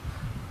Man,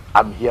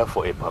 I'm here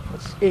for a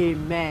purpose.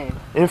 Amen.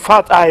 In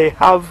fact, I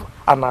have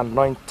an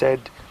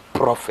anointed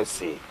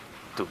prophecy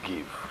to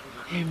give.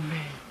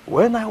 Amen.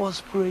 When I was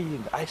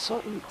praying, I saw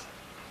it.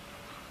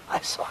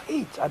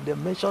 And they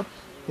mentioned,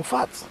 in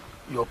fact,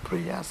 your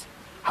prayers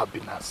have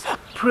been answered.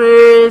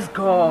 Praise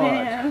God.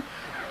 Amen.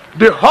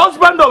 The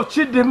husband of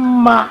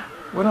Chidimma,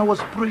 when I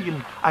was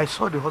praying, I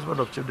saw the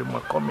husband of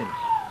Chidimma coming.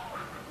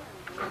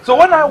 So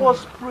when I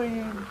was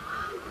praying,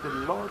 the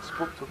Lord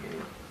spoke to me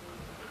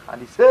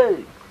and he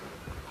said,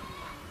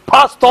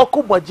 Pastor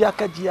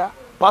Kubajiakajia,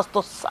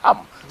 Pastor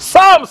Sam.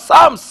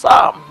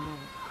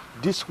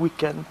 This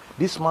weekend,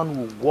 this man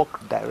will walk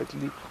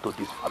directly to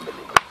this family.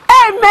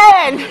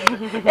 Amen.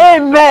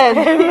 Amen.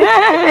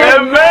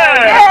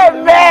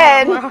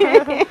 Amen.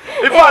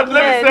 In fact,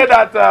 let me say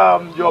that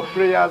your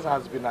prayers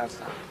has been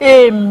answered.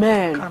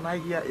 Amen. Can I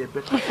hear a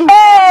better shout?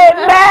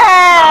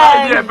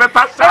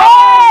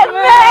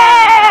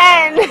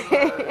 Amen.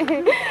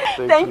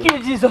 Thank you,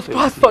 Jesus.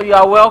 Pastor, you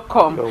are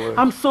welcome.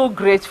 I'm so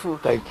grateful.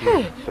 Thank you.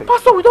 Hey,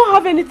 Pastor, we don't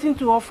have anything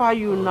to offer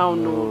you now,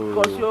 no,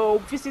 because your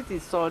visit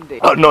is Sunday.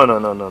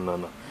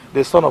 No.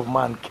 The Son of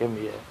Man came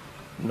here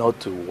not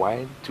to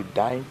wine, to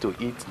dine, to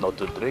eat, not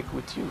to drink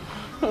with you.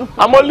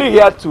 I'm only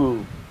here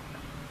to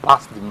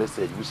pass the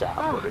message which I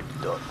have already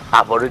done.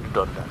 I've already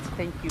done that.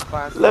 Thank you,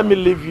 Pastor. Let me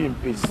leave you in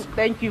peace.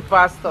 Thank you,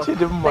 Pastor.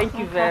 Chidimma. Thank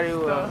you very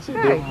well.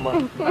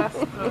 Chidimma.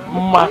 Pastor.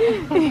 Ma.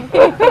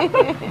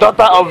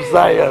 Daughter of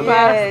Zion.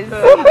 Yes.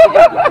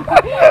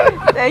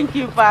 Thank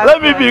you, Pastor.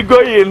 Let me be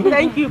going.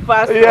 Thank you,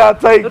 Pastor. Yeah,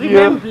 thank you.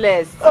 Remain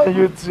blessed. And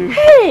you too.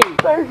 Hey!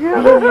 Thank you.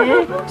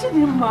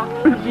 Chidimma,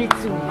 glory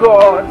to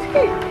God.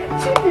 Hey,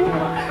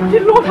 Chidimma, the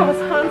Lord has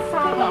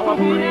answered our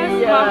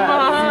prayers.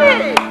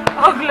 Hey.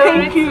 Oh, glory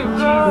Thank you, to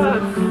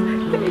God. Jesus.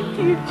 Thank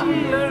you,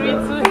 Jesus. Glory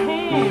to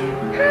Him.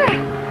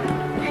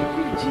 Thank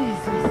you,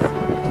 Jesus.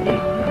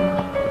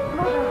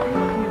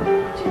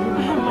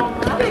 Lord,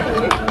 I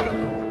thank you.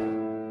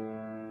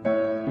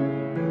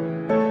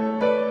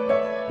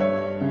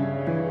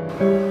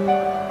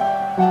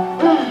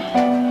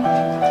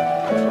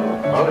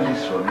 All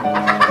this for me.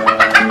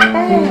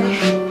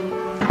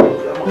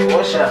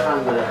 Wash your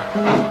hand there.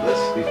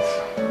 Let's eat.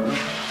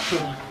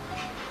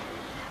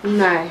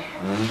 Nai,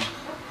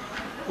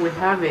 we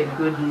have a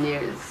good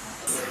news.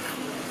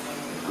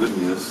 Good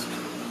news?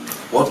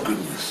 What good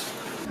news?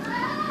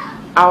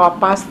 Our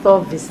pastor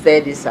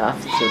visited this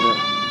afternoon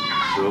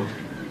So?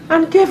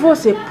 and gave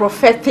us a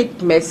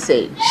prophetic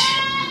message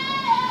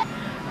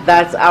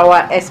that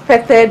our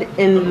expected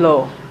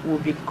in-law will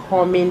be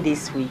coming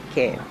this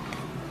weekend.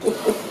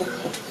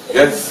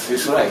 Yes,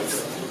 he's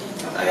right.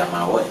 I am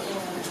aware.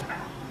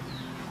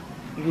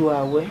 You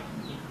are aware?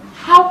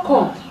 How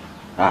come?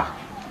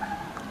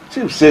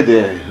 Chief said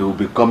he will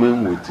be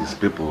coming with his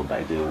people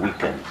by the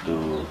weekend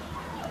to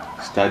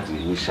start the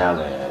initial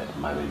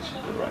marriage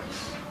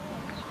rites.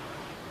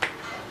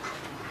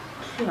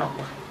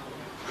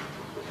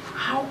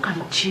 How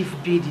can Chief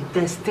be the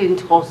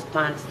destined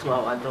husband to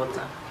our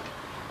daughter?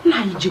 You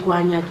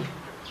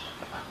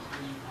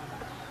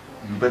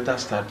better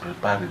start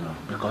preparing them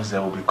because they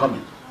will be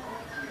coming.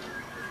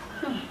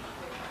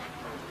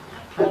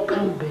 I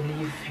can't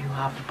believe you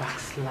have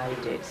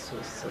backslided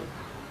so soon.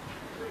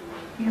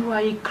 You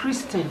are a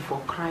Christian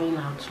for crying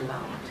out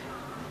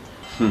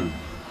loud.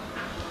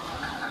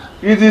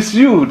 It is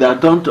you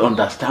that don't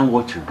understand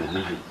what you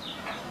believe in.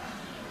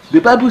 The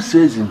Bible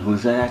says in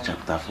Hosea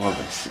chapter 4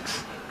 verse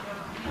 6,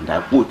 and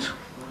I quote,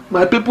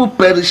 "My people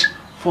perish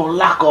for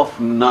lack of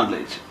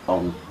knowledge."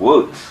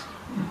 Unquote.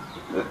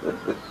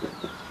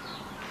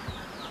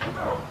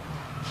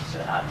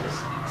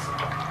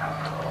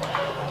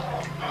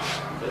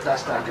 Better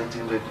start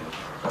getting ready.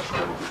 Because they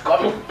will be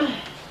coming.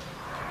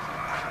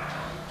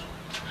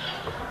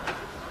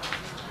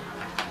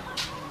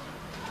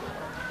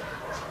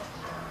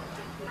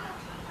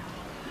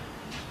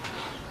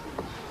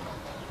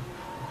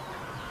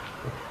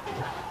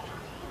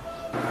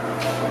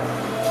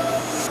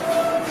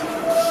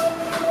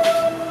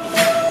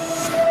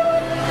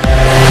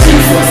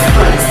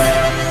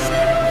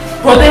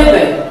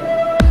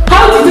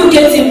 How did you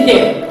get in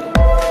here?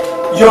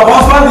 Your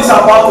husband is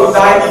about to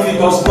die if he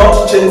does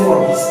not change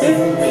from his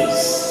evil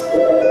ways.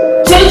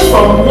 Change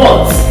from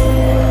what?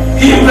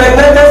 He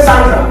impregnated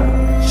Sandra.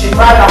 She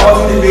tried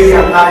aborting the baby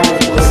and died in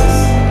the process.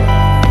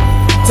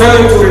 Tell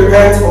him to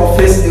repent or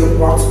face the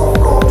wrath of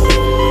God.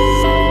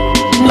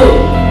 No,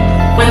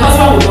 my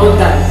husband will not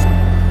die.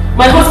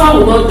 My husband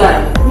will not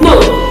die. No,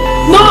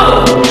 no,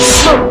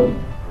 no.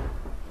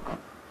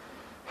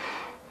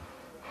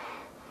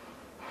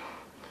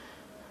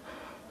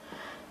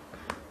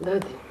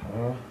 Daddy.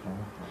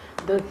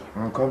 Daddy.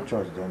 Come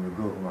church, then you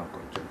go home and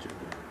come church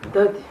again.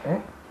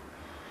 Daddy.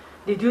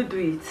 Did you do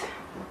it?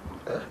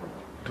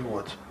 Do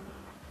what?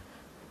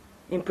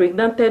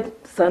 Impregnated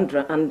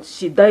Sandra and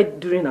she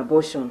died during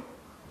abortion.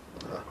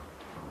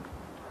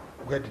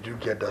 Where did you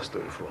get that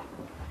story from?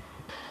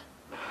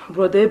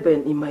 Brother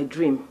Eben in my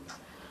dream.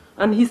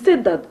 And he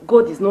said that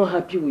God is not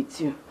happy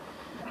with you.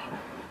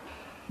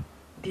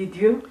 Did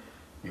you?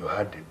 You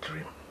had a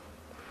dream.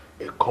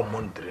 A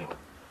common dream.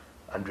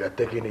 And you are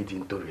taking it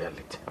into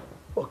reality.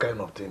 What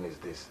kind of thing is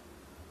this?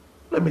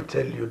 Let me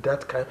tell you,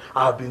 that kind,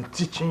 I've been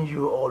teaching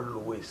you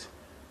always.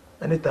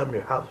 Anytime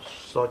you have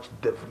such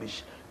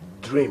devilish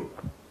dream,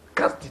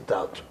 cast it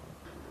out.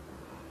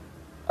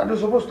 And you're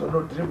supposed to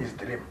know dream is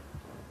dream.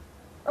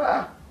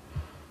 Let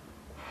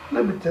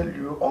me tell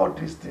you, all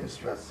these things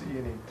you are seeing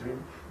in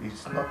dream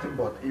is nothing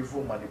but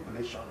evil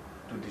manipulation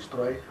to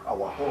destroy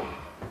our home.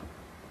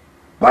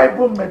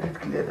 Bible made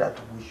it clear that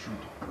we should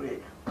pray.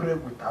 Pray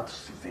without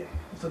ceasing.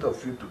 Instead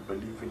of you to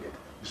believe in it,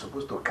 you're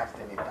supposed to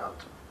casting it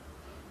out.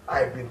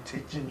 I've been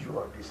teaching you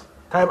on this.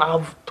 Time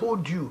I've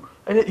told you,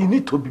 and you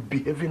need to be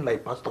behaving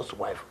like pastor's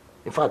wife.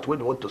 In fact, when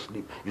you want to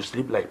sleep, you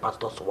sleep like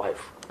pastor's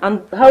wife.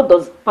 And how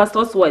does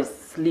pastor's wife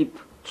sleep?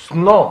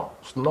 Snore,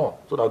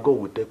 so that God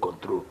will take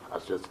control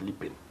as you're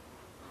sleeping.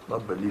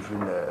 Not believing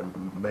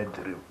made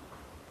dream.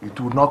 It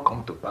will not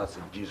come to pass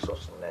in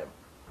Jesus' name.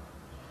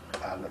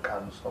 And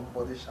can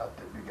somebody shout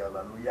a big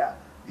hallelujah?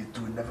 It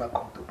will never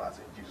come to pass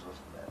in Jesus'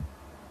 name.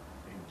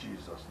 In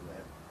Jesus'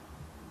 name.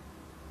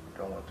 I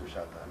don't want to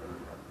shout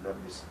hallelujah. Let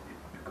me sleep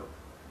because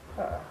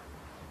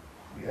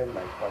behave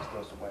like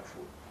pastor's wife.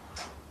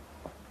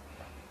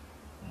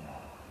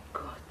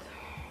 God,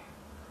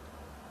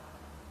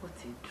 what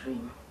a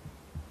dream.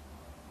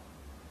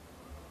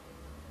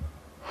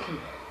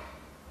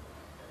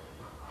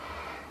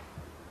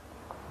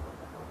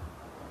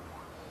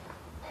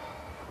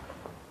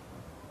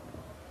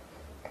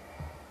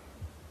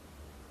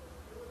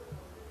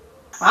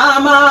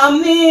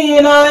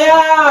 Amamnino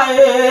ya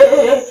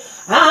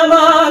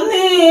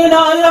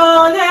amamnino yo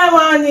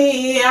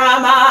newani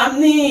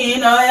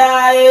amamnino ya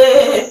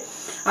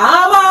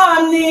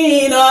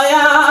amamnino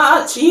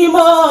ya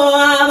chimo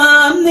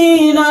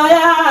amamnino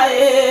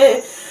ya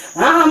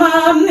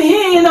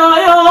amamnino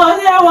yo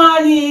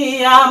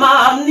newani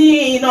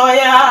amamnino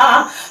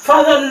ya.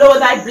 Father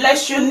Lord, I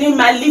bless your name.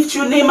 I lift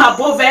your name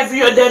above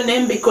every other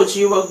name because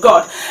you are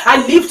God.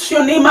 I lift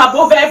your name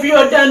above every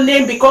other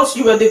name because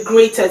you are the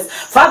greatest.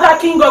 Father,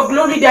 King of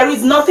glory, there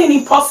is nothing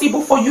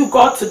impossible for you,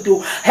 God, to do.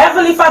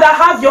 Heavenly Father,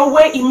 have your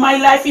way in my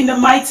life in the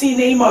mighty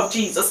name of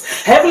Jesus.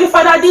 Heavenly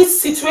Father,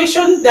 this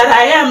situation that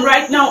I am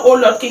right now, oh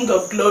Lord, King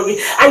of glory,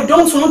 I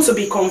don't want to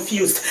be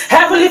confused.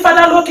 Heavenly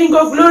Father, Lord, King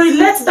of glory,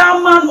 let that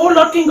man, oh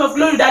Lord, King of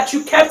glory, that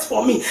you kept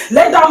for me,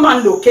 let that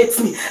man locate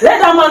me. Let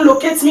that man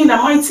locate me in the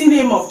mighty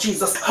name of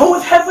Jesus. Oh,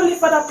 Heavenly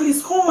Father,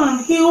 please come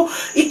and heal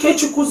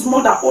Ikechukwu's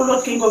mother, oh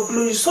Lord, King of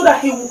glory, so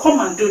that he will come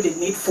and do the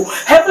needful.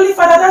 Heavenly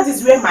Father, that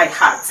is where my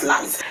heart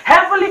lies.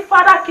 Heavenly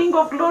Father, King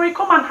of glory,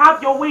 come and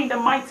have your way in the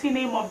mighty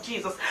name of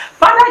Jesus.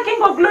 Father,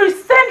 King of glory,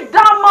 send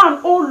that man,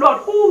 oh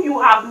Lord, who you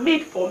have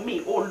made for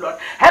me, oh Lord.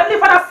 Heavenly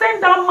Father,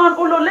 send that man,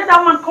 oh Lord, let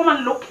that man come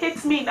and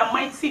locate me in the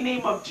mighty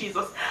name of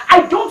Jesus.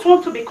 I don't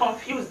want to be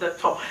confused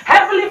at all.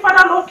 Heavenly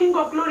Father, Lord, King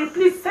of glory,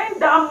 please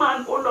send that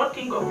man, oh Lord,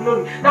 King of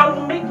glory, that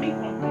will make me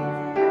confused.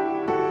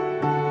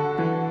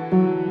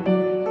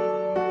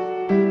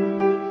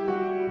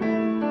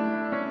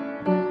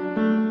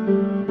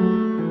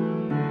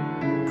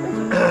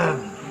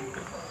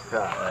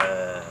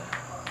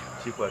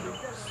 Chikwado,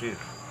 Chief,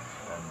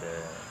 and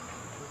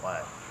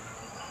wife.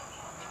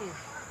 Chief.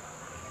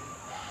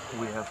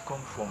 We have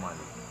come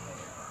formally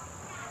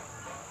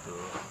to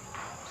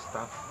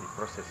start the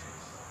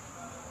processes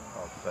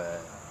of the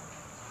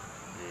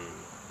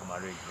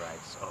marriage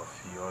rights of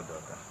your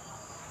daughter.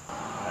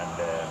 And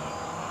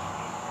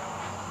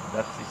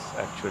that is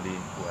actually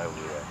why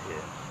we are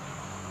here.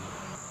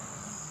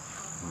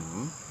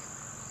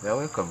 You're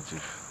welcome,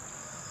 Chief.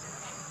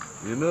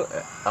 You know,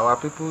 our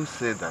people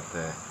say that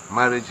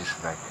marriage is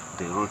like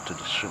the road to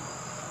the stream.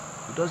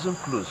 It doesn't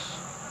close.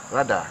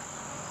 Rather,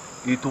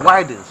 it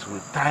widens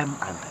with time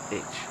and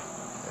age.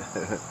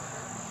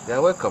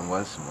 You're welcome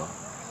once more.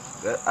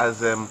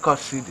 As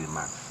courtesy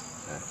demands,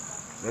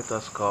 let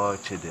us call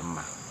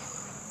Chidimma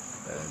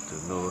to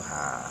know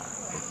her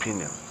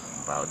opinion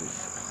about this.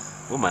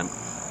 Woman,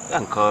 you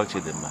can call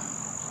Chidimma.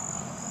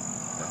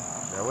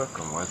 You're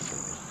welcome once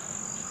again.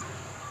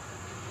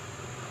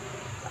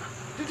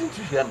 Didn't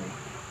you hear me?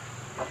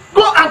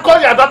 Go and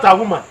call your daughter,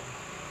 woman.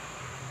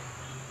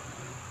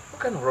 What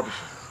kind of rubbish is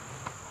this?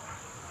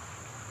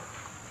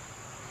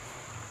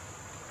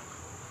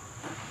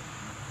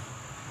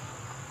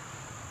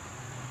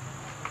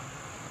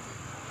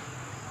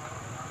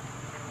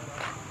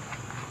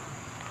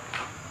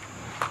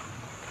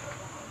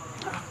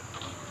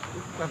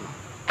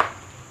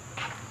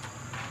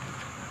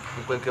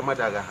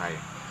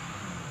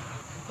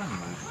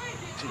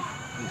 Chief,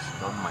 please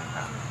don't mind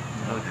her.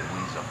 You know the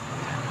ways of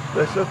life.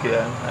 That's okay, I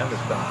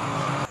understand.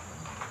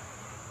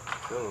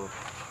 So,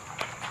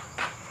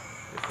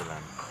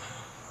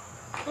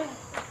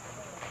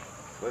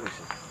 where is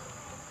she?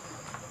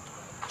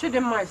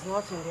 Chidimma is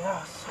not in the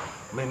house.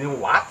 Meaning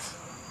what?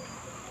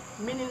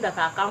 Meaning that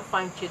I can't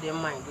find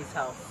Chidimma in this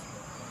house.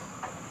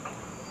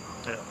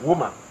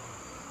 Woman.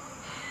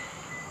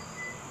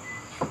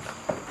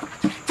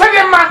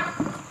 Chidimma!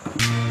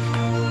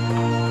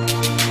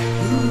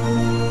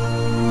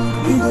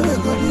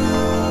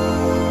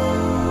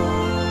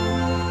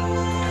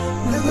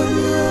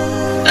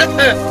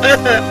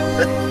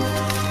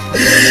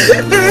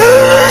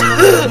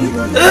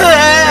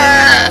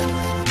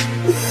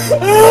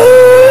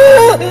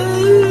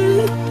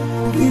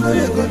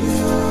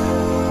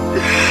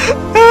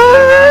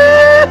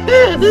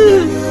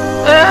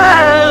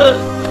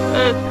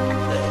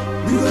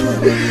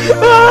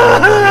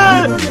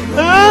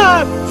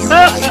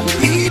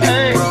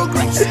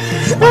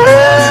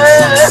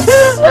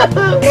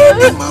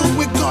 Any man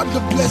with God the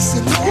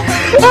blessing, no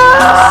man can.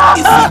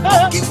 If you're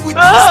talking with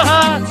us,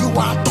 you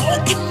are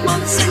talking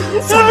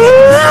nonsense. For the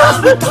prayer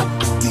without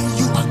acting,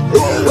 you are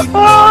going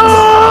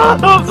nowhere.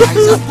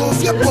 Rise above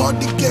your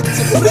body, get a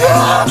prayer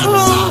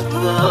answered.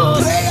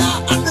 Prayer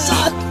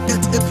answered,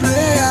 get a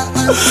prayer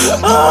answered.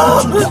 You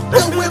want to walk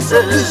away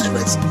from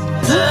distress,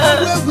 do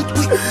away with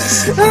weakness,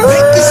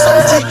 make it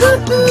something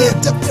happen,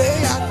 get a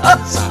prayer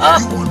answered.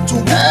 You want to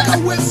walk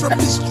away from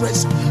distress,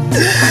 do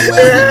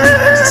away with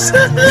weakness,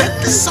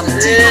 make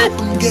something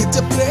happen, get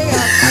a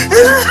prayer answered.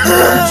 You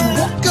want to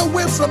walk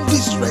away from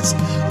distress,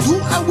 do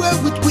away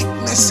with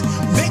weakness,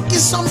 make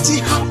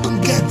something happen,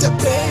 get a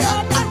prayer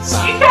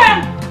answered.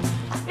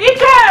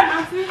 Ikem!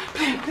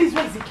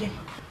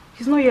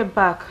 He's not yet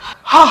back.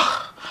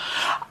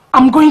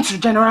 I'm going to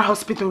General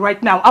Hospital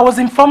right now. I was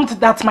informed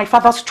that my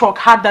father's truck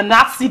had an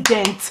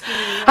accident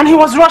and he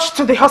was rushed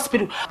to the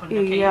hospital.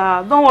 Okay.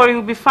 Yeah, don't worry,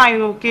 you'll be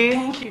fine,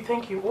 okay?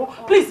 Thank you. Oh,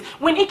 please,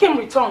 when Ikem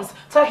returns,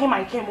 tell him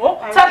I came. Oh,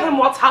 tell him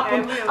what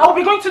happened. I will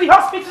be going to the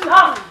hospital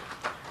now.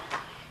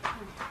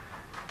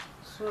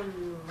 Sorry.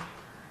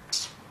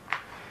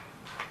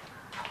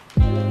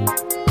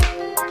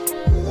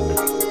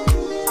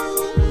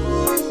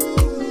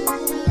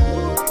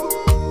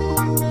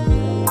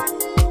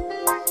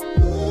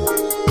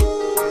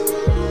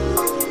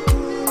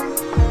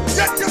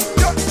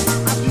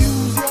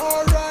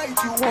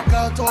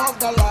 Of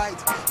the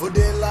light, oh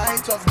the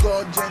light of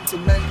God,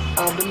 gentlemen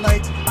of the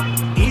night.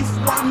 If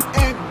one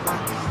ever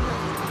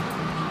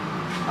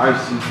I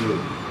see you.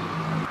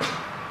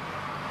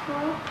 Oh,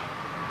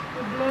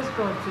 we bless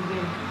God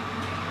today.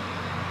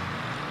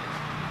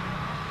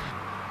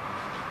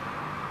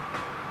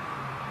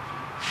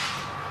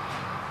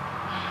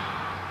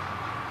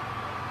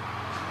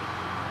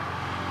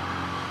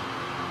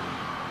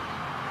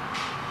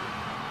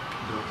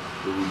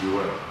 It will be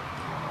well.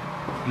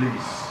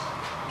 Please.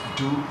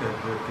 Do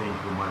everything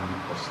humanly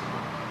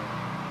possible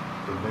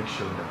to make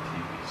sure that he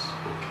is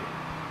okay.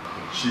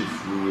 Chief,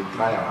 we will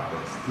try our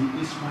best. He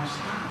is my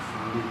staff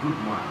and a good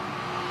man.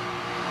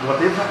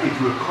 Whatever it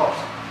will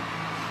cost,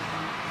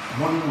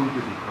 money will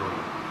be the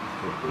problem.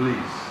 So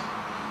please,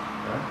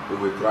 we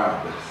will try our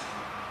best.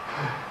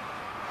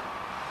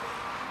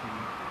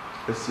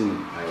 Let's see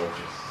my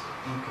office.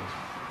 Okay.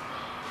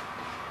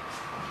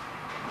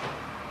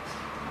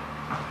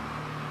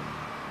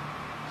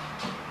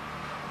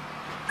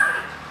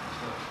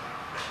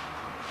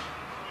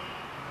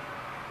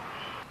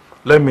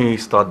 Let me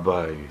start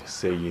by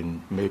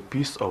saying, may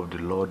peace of the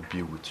Lord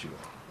be with you.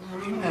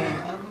 Amen.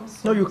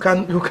 No, you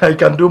can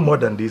do more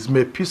than this.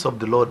 May peace of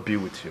the Lord be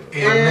with you.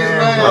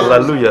 Amen.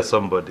 Hallelujah,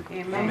 somebody.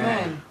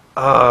 Amen.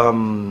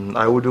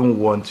 I wouldn't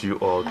want you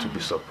all to be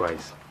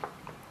surprised.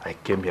 I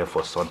came here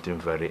for something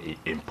very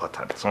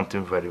important,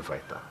 something very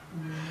vital.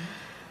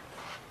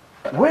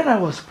 When I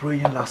was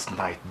praying last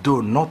night,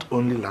 though not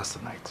only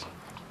last night,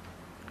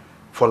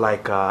 for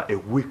like a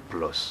week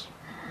plus,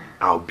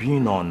 I've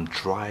been on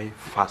dry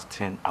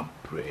fasting and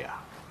prayer.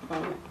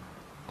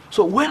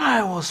 So when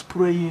I was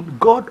praying,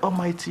 God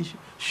Almighty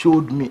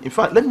showed me. In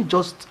fact, let me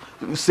just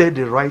say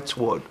the right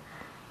word.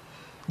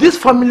 This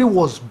family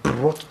was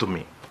brought to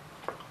me.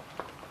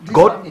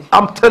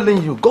 I'm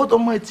telling you, God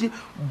Almighty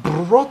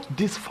brought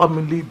this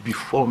family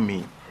before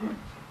me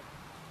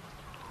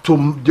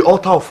to the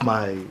altar of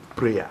my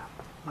prayer.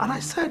 And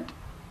I said,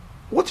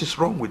 what is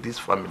wrong with this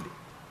family?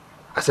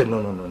 I said,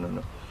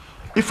 no.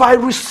 If I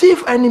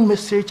receive any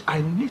message,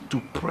 I need to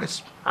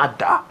press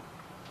harder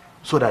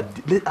so that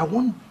I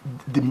want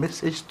the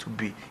message to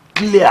be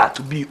clear,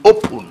 to be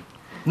open.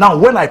 Now,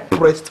 when I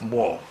pressed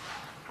more,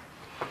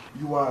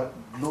 you are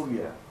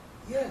Gloria.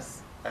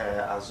 Yes.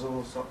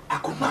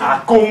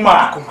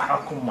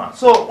 Akuma.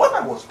 So when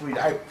I was praying,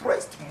 I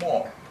pressed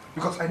more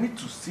because I need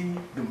to see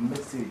the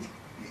message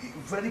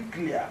very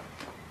clear.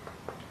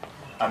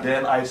 And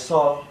then I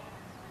saw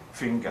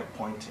finger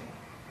pointing.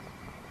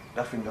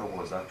 That finger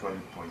was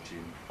actually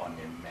pointing on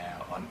a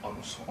male,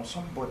 on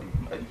somebody,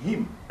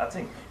 him, I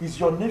think. He's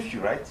your nephew,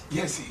 right?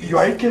 Yes, he is. You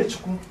are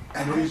Ikechukwu.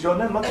 No, is your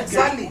name not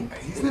Exactly. Ikechukwu?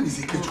 His name is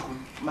Ikechukwu.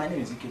 My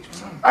name is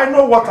Ikechukwu. I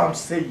know what I'm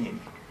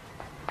saying.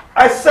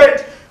 I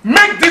said,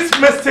 make this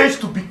message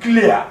to be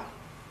clear.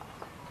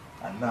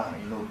 And now,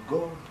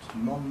 God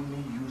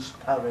normally uses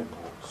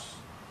parables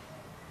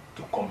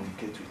to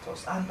communicate with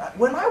us. And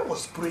when I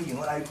was praying,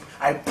 when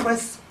I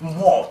pressed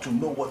more to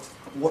know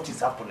what is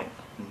happening,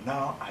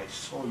 now I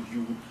saw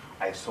you,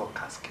 I saw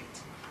casket.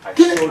 I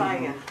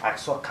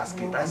saw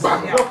casket. I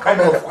said, what kind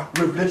of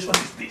revelation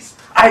is this?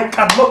 I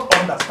cannot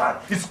understand.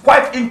 It's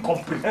quite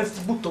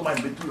incomprehensible to my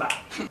medulla.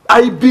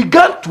 I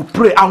began to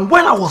pray, and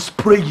when I was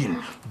praying,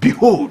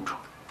 behold,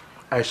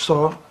 I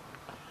saw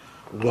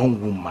one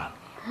woman,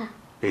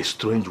 a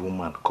strange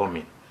woman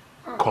coming.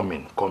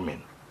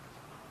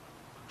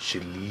 She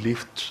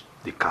lifted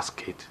the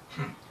casket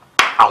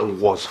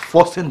and was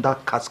forcing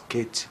that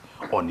casket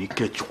on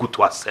Ikechukwu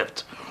to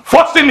accept.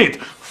 Forcing it,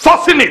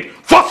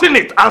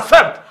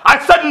 accept. I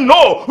said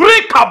no.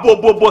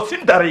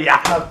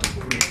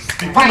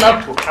 Divine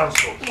to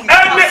cancel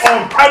any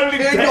untimely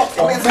death,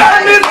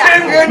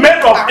 anything made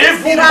of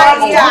evil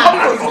man or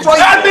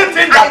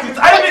anything that is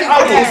any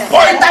arrow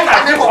pointing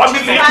at this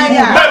family will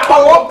never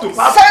come to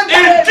pass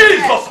in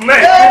Jesus'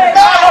 name.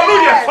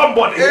 Hallelujah,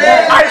 somebody.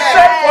 I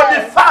said for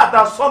the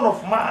Father, Son of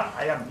Man,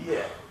 I am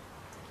here.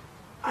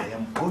 I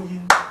am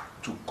going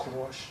to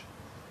crush,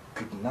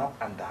 kidnap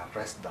and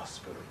arrest that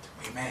spirit.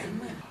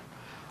 Amen.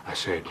 I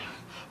said,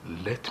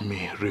 let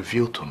me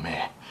reveal to me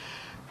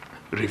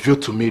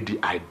the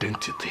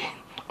identity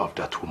of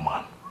that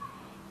woman.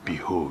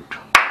 Behold,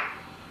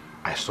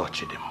 I saw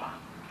Chidima.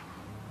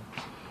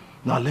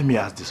 Now let me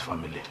ask this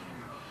family.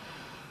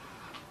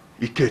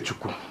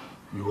 Ikechukwu,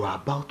 you are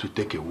about to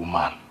take a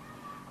woman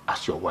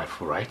as your wife,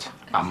 right?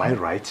 Am I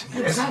right?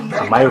 Yes.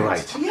 Am I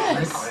right?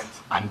 Yes.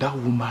 And that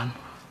woman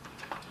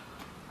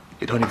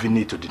You don't even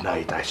need to deny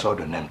it. I saw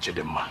the name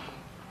Chidema.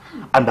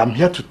 And I'm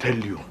here to tell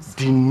you,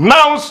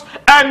 denounce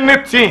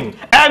anything,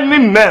 any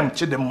name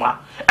Chidema,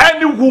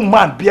 any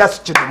woman bears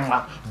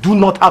Chidema, do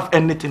not have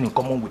anything in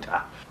common with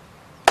her.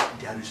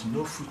 There is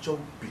no future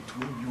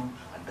between you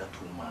and that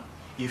woman.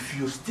 If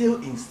you still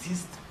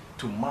insist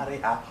to marry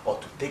her or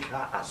to take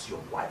her as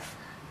your wife,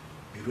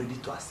 be ready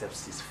to accept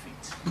 6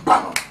 feet.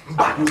 Are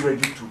you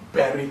ready to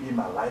bury him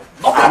alive?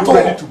 Are you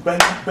ready to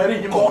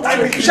bury him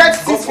alive? Shed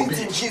 6 feet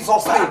in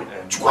Jesus' name.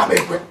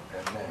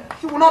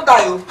 He will not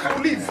die. He will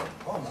live.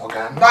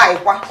 Die.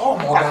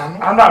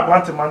 I'm not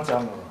going to man.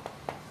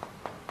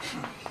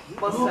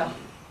 But sir,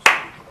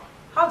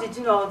 how did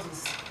you know all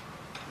this?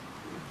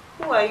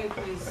 Who are you,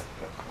 please?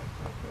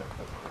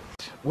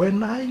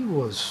 When I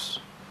was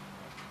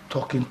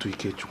talking to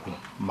Ikechukwu,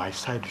 my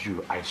side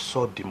view, I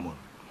saw demon.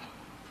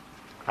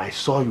 I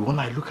saw you. When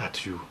I look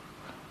at you,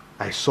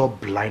 I saw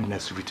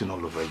blindness written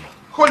all over you.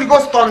 Holy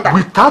Ghost thunder.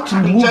 Without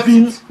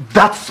removing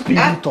that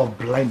spirit of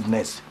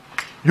blindness,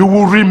 you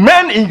will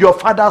remain in your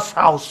father's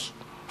house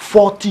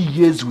 40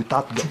 years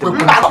without getting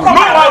married. No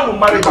one will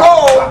marry you.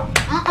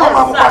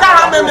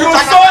 You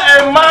saw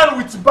a man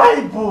with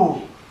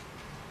Bible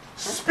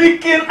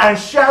speaking and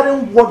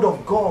sharing word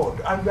of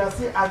God, and you are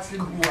still asking,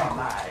 who am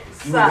I?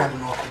 Sir,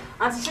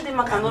 Auntie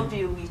Chidema cannot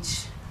be a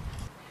witch.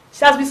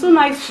 She has been so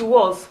nice to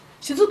us.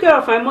 She took care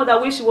of my mother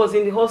when she was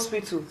in the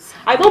hospital.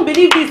 I don't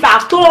believe this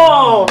at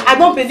all. I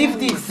don't believe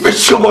this.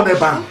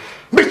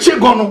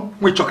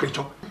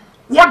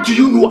 What do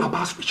you know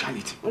about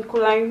spirituality?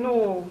 Uncle, I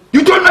know.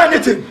 You don't know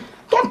anything.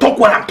 Don't talk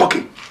while I'm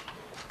talking.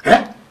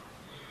 Eh?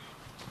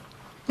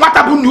 What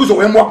happened news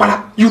or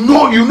you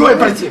know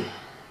everything.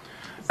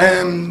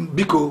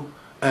 Biko,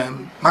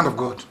 man of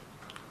God,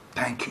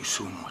 thank you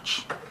so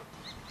much.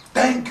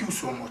 Thank you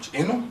so much.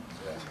 You know,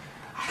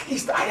 at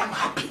least I am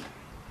happy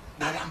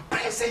that I'm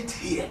present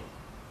here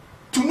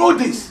to know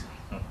this.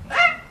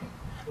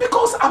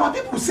 Because our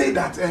people say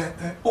that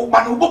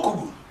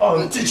Obanobokobu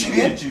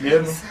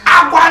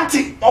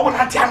Agwanti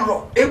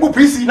Obonatianro Ebu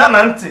Prisi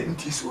Nanante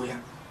Ntisoya.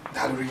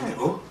 That really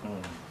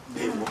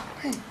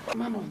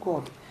Man of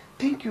God,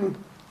 thank you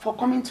for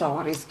coming to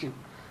our rescue.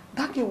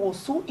 That girl was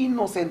so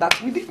innocent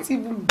that we didn't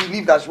even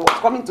believe that she was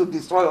coming to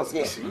destroy us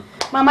here.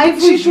 Mama,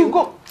 if she should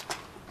go,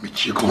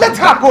 let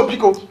her go,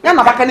 Biko.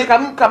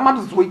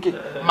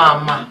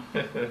 Mama.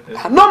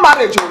 No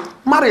marriage,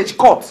 marriage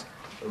court.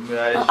 May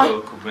I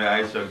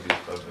shock this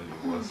family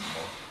once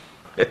more?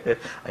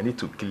 I need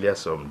to clear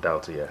some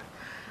doubt here.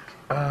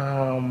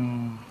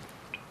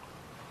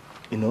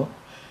 You know,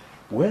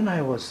 when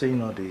I was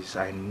saying all this,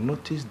 I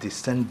noticed the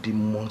same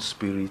demon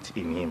spirit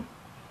in him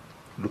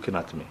looking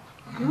at me.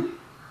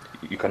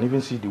 You can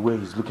even see the way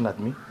he's looking at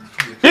me.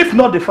 If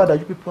not the fact that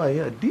you people are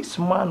here, this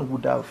man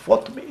would have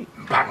fought me.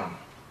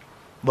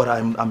 But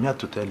I'm here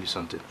to tell you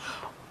something.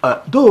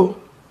 Though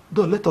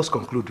let us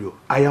conclude you.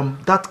 I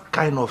am that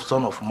kind of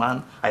son of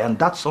man. I am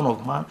that son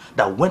of man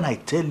that when I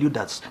tell you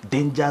that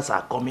dangers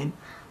are coming,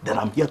 then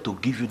I'm here to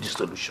give you the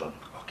solution.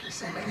 Okay,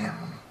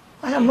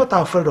 I am not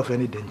afraid of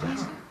any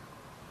dangers.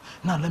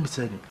 Now let me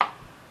tell you.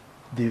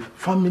 The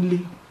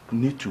family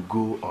need to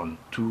go on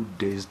 2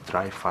 days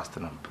dry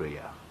fasting and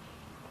prayer.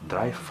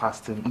 Dry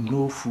fasting,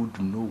 no food,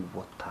 no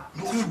water.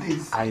 2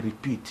 days. I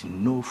repeat,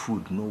 no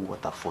food, no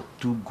water for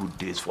 2 good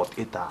days,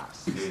 48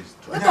 hours.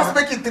 Let us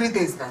make it 3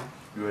 days now.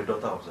 You are a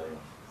daughter of Zion.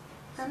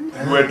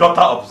 You are a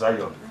daughter of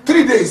Zion.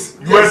 3 days.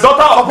 You are a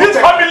daughter of this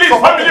family,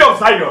 family of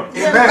Zion.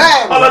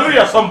 Amen.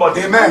 Hallelujah,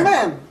 somebody.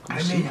 Amen.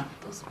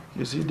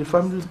 You see, the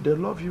family, they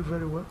love you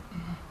very well.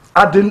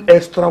 Adding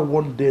extra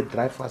 1 day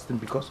dry fasting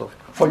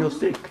for your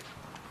sake.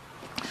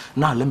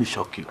 Now let me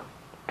shock you.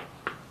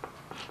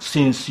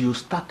 Since you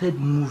started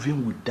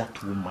moving with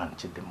that woman,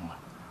 Chidema,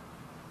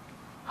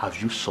 have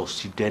you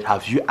succeeded?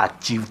 Have you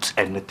achieved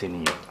anything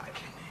in your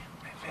life?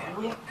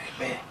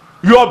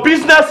 Your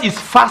business is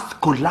fast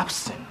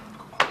collapsing.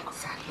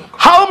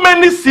 How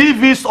many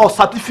CVs or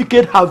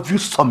certificates have you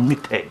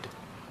submitted?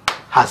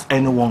 Has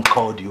anyone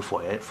called you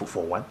for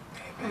one?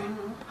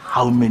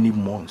 How many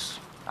months?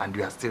 And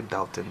you are still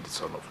doubting the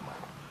Son of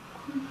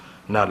Man.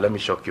 Now let me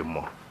shock you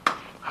more.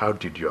 How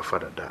did your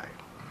father die?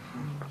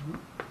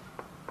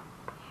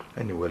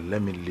 Anyway,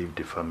 let me leave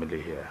the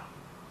family here.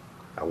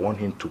 I want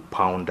him to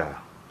ponder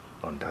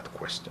on that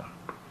question.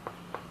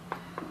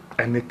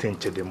 Anything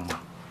Chidema,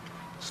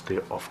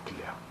 stay off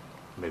clear.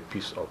 May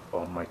peace of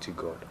Almighty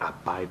God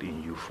abide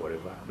in you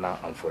forever, now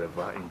and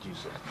forever in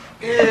Jesus'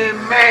 name.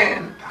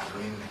 Amen.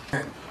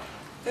 Amen.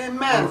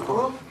 Amen.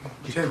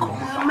 Thank you,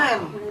 Mama.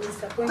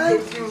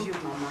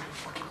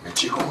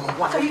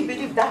 Why can you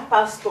believe that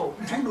pastor?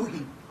 Do you know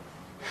him?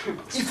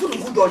 He's so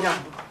good on you.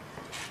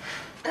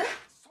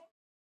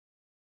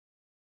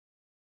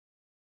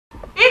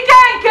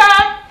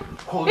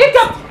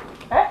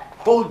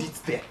 Hold it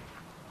there.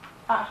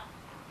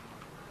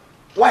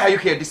 Why are you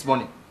here this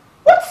morning?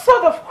 What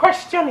sort of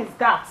question is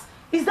that?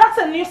 Is that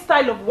a new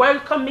style of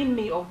welcoming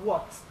me or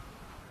what?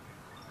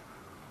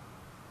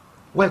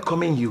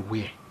 Welcoming you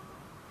where?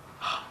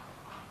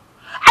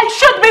 I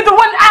should be the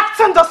one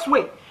acting this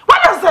way.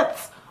 What is it?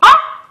 Huh?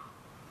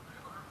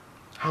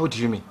 How do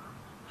you mean?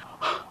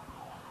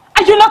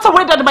 Are you not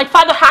aware that my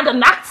father had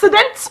an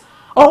accident?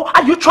 Or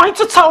are you trying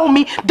to tell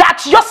me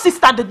that your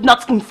sister did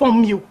not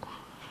inform you?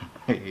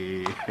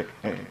 Hey,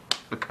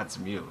 look at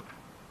me.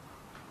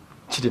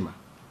 Chidima,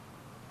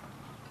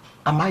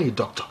 am I a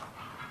doctor?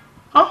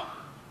 Huh?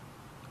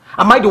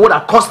 Am I the one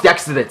that caused the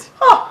accident?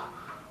 Oh.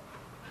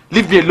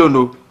 Leave me alone,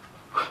 no.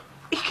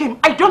 Ikem,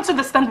 I don't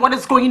understand what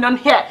is going on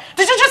here.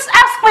 Did you just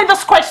ask me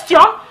this question?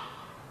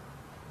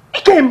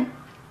 Ikem,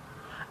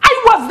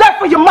 I was there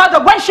for your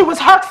mother when she was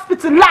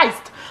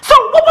hospitalized. So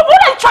what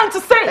are you trying to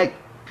say? Hey,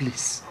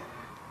 please.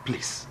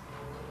 Please.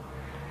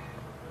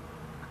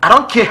 I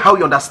don't care how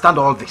you understand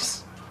all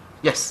this.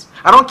 Yes,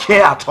 I don't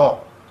care at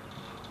all.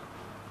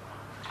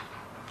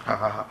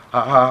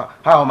 How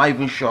am I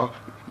even sure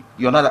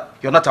you're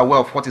not aware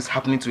of what is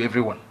happening to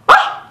everyone?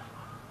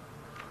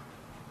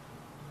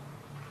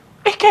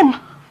 Ikem,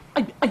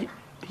 are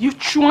you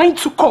trying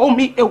to call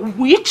me a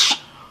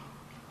witch?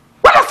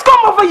 What has come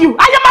over you?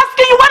 I am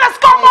asking you, what has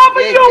come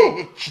over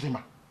you?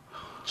 Chidima.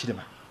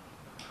 Chidima.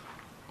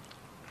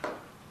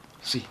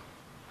 See,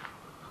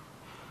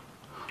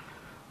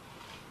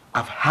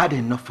 I've had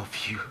enough of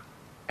you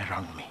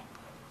around me.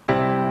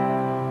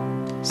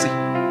 See,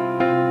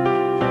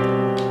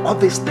 all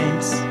these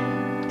things,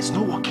 it's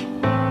not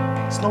working.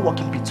 It's not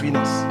working between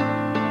us.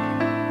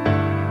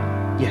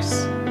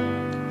 Yes,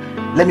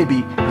 let me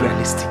be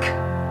realistic.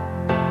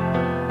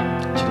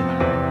 Chidima,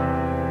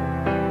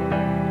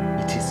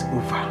 it is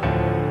over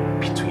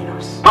between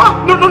us.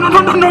 Oh,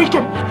 no,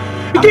 Ikem.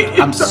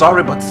 I'm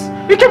sorry, but...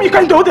 Ikem, you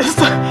can't do this.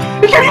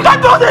 Ikem, you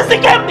can't do this.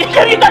 Ikem,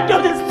 you can't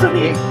do this to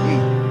me.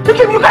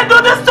 Ikem, you can't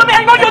do this to me.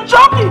 I know you're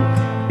joking.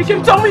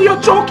 Ikem, tell me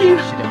you're joking.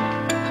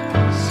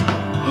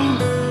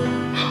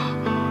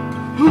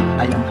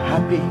 I am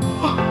happy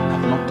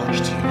I've not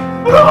touched you.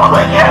 No,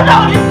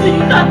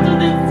 you can't do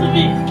this to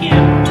me,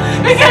 Ikem.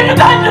 Ikem, you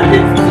can't do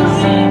this to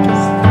me.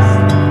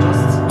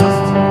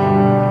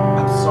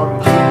 I'm sorry.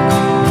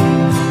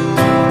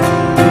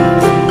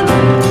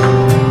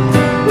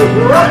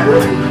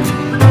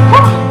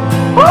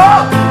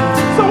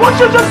 So won't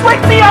you just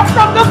wake me up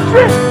from the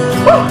street?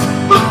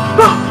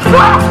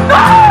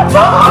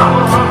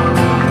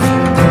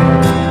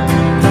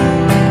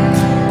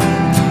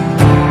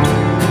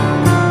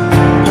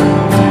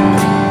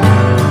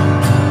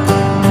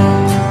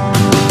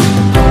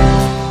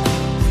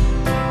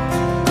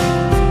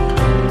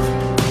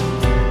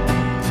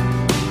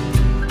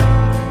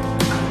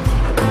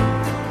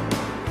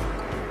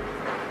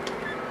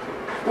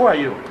 Who are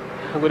you?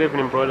 Good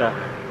evening, brother.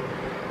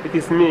 It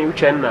is me,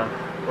 Uchenna.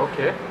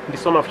 Okay. The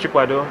son of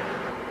Chikwado.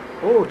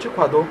 Oh,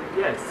 Chikwado?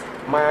 Yes.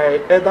 My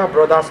elder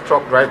brother's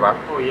truck driver.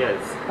 Oh, yes.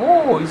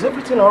 Oh, is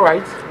everything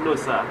alright? No,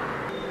 sir.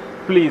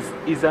 Please,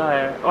 it's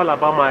all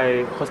about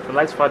my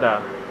hospitalized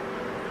father.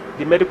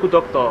 The medical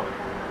doctor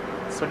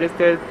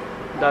suggested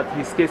that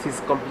his case is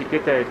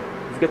complicated.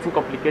 It's getting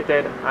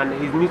complicated and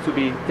he needs to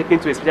be taken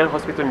to a special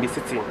hospital in the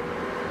city.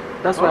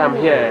 That's why I'm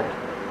here.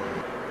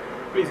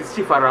 Please, is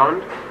Chief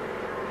around?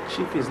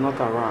 Chief is not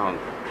around.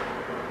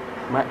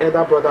 My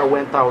elder brother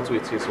went out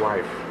with his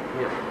wife.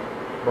 Yeah.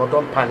 But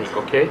don't panic,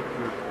 okay?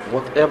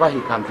 Whatever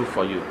he can do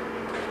for you,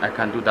 I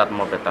can do that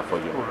more better for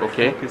you,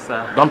 okay? Thank you,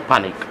 sir. Don't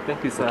panic.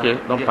 Thank you, sir. Okay?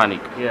 Don't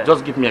panic. Yeah.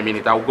 Just give me a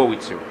minute. I'll go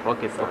with you.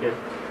 Okay, sir. Okay.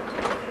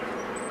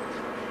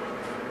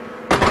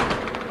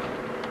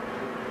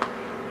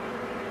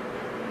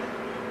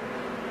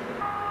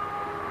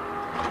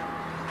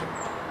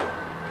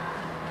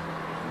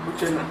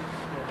 Uchenna.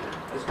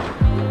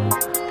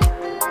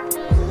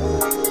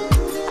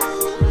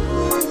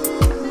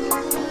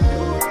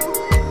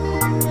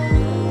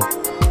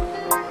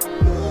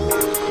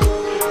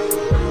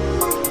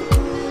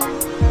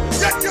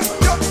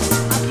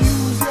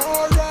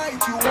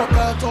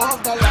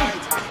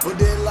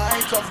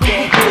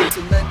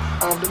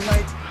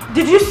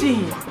 Did you see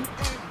him?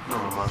 No,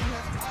 Mama.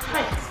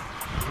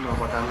 No,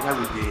 but I'm here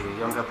with the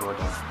younger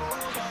brother.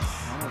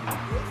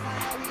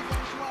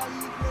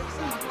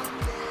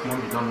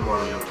 Mommy, don't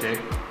worry, okay?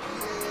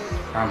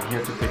 I'm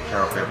here to take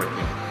care of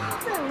everything.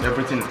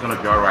 Everything is gonna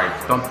be alright.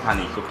 Don't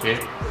panic, okay?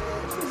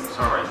 It's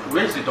alright.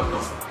 Where is the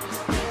doctor?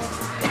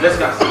 Let's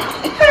go.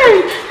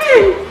 Hey!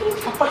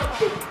 Papa.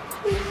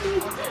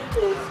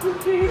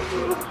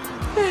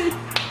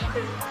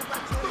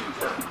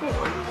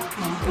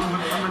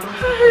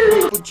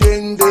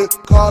 Change the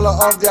color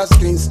of their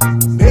skins.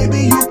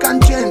 Maybe you can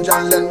change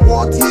and learn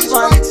what is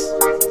right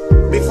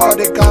before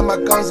the karma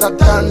comes and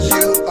turns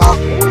you up.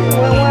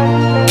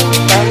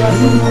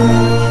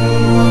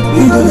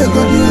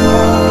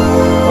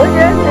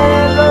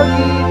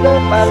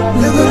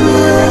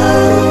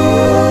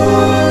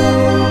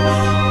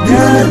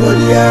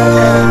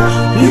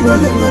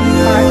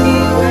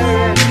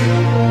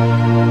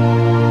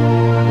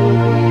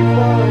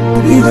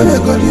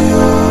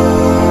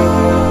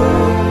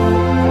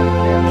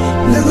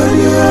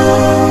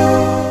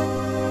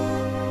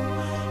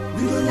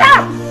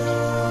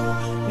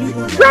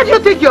 Where do you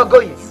think you're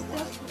going?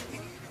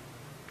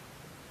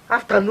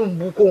 Afternoon,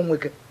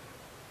 Buko.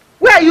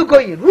 Where are you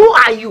going? Who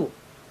are you?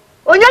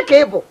 Onya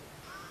Kebo.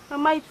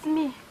 Mama, it's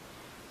me.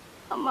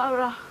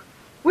 Amara.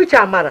 Which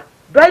Amara?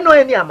 Do I know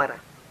any Amara?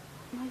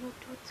 No, your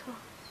daughter.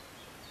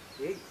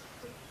 Hey.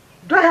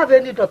 Do I have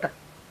any daughter?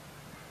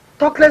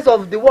 Talk less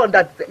of the one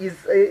that is,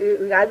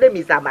 her name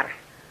is Amara.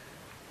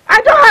 I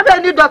don't have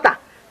any daughter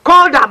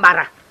called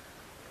Amara.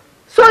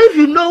 So if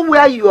you know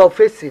where you are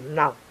facing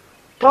now,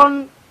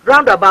 turn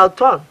roundabout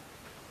turn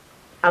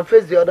and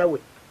face the other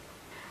way.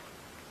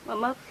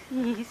 Mama,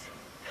 please.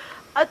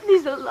 At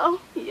least allow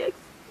me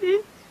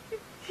explain.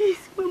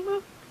 Please,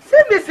 Mama.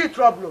 See me see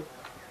trouble.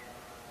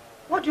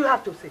 What do you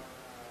have to say?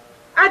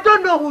 I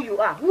don't know who you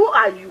are. Who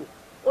are you?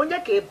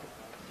 Onyekebu.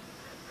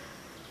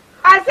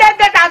 I said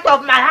get out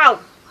of my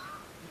house.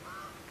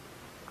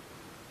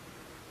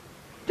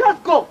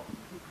 Just go.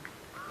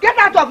 Get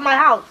out of my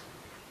house.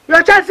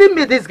 You're chasing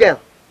me, this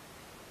girl.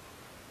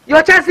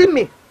 You're chasing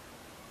me.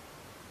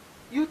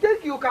 You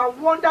think you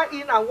can wander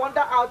in and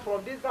wander out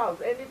from this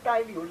house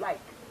anytime you like?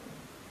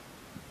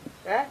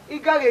 Eh?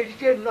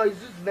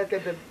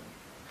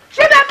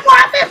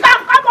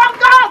 Come on,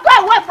 go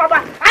away from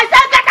her. I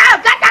said get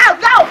out,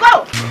 go.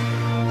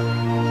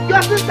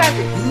 Your sister is.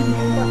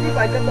 But if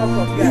I get off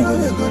from here, I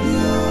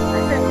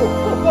said go.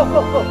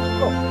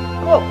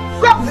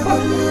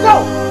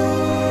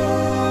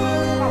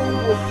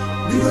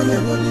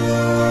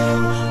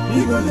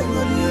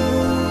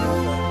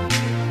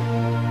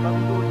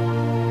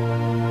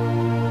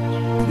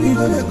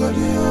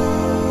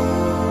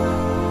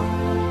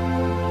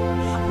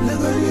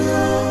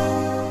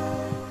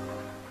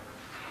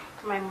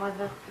 My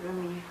mother threw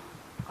me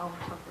out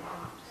of the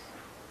house.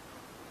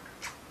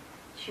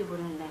 She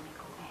wouldn't let me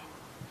go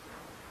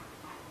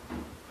in.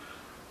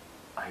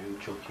 Are you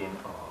joking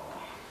or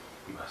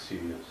you are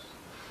serious?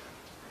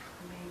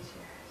 I'm serious.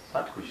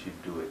 How could she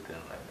do a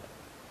thing like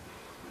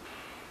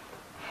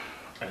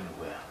that?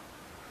 Anyway,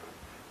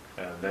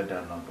 let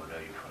that not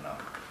bother you for now.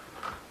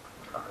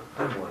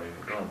 Don't worry.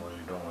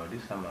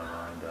 This time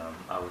around,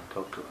 I will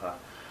talk to her.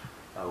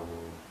 I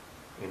will,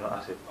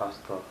 as a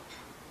pastor,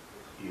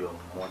 your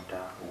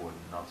mother will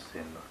not say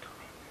no to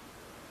me.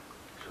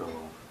 So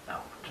I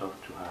will talk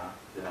to her,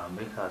 then I'll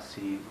make her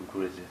see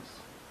good reasons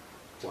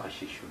why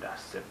she should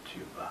accept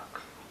you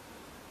back.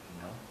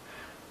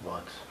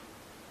 But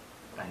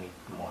I need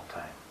more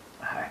time.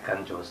 I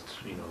can't just,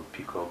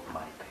 pick up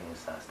my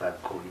things and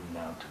start going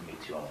now to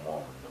meet your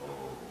mom.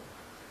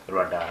 No.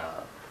 Rather,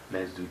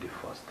 let's do the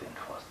first thing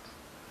first.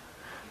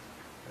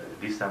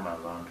 This time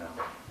around,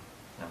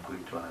 I'm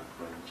going to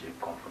arrange a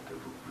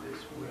comfortable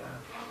place where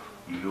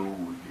you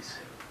will be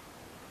safe.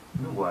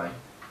 You know why?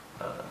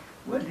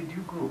 Where did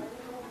you go?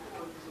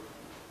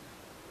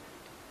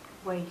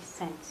 Where you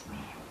sent me.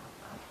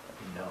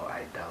 No,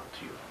 I doubt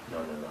you. No.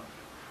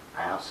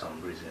 I have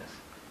some reasons.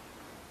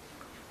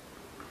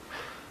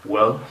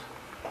 Well,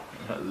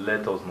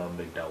 let us not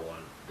make that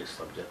one the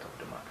subject of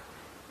the matter.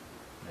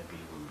 Maybe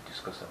we'll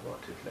discuss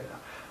about it later.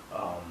 I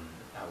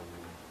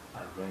will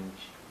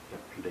arrange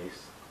a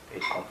place, a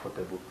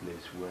comfortable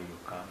place where you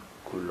can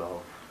cool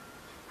off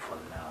for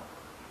now.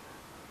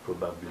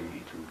 Probably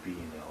it will be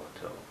in a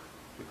hotel,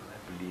 because I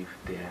believe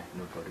there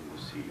nobody will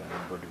see you and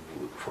nobody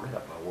will forget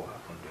about what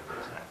happened the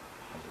other time.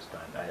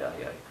 Understand?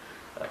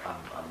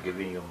 I'm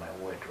giving you my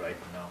word right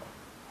now.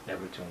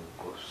 Everything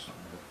will go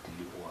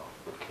smoothly well,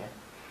 okay?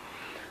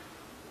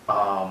 I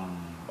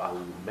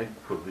will make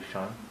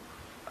provision.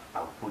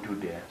 I'll put you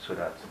there so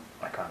that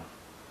I can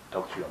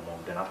talk to your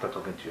mom. Then after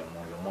talking to your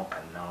mom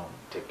can now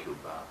take you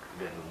back.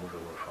 Then you move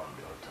away from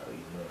the hotel.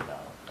 You know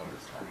now.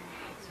 Understand?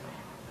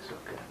 It's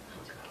okay.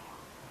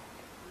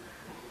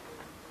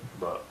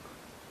 But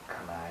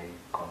can I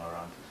come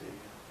around to see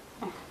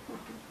you?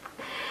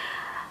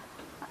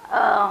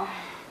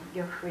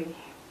 You're free.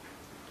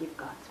 You've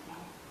got me.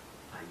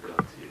 I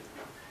got you.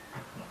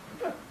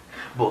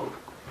 But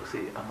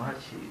see,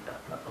 Amachi,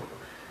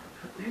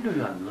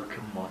 you are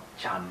looking more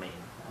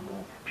charming,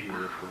 more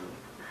beautiful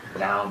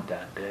now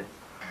than then.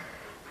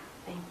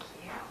 Thank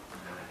you.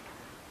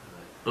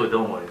 Oh,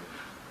 don't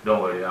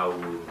worry.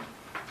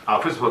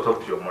 I'll first of all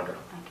talk to your mother.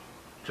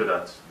 So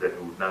that then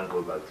we would not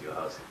go back to your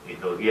house.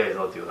 Here is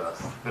not your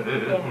house.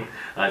 Yeah.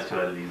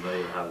 Actually, it's not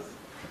your house.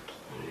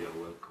 You're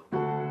welcome.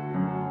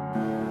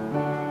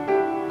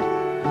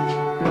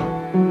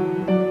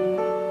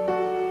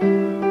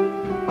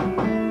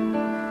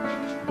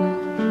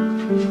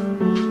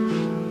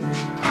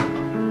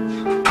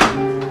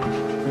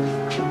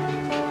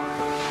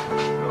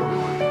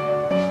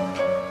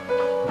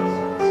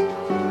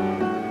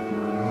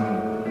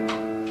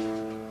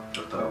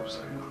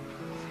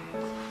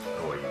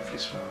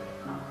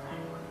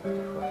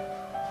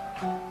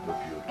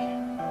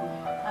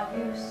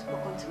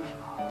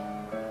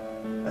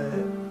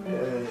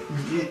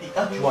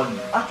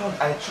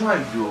 Actually,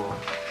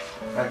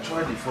 I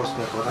tried the first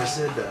step, but I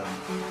said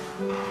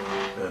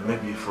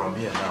maybe from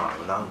here now I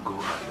will now go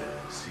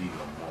and see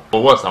your mom.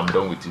 But once I'm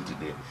done with you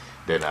today,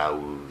 then I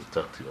will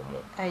talk to your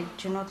mom. I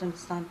do not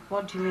understand.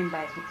 What do you mean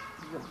by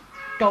your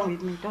done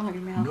with me. Done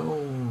with me. No,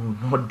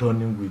 not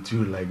done with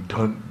you like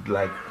done,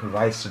 like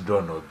rice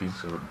done or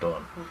beans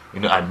done.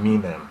 You know, I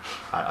mean,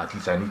 at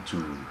least I need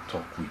to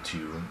talk with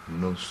you. You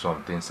know,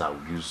 some things I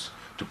will use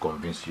to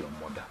convince your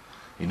mother.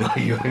 You know,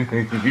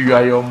 you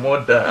are your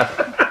mother.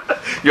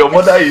 Your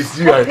mother is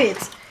you. Stop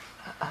it.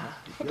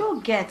 I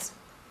don't get.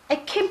 I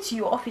came to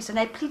your office and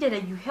I pleaded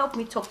that you help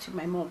me talk to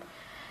my mom.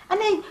 And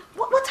then,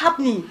 what's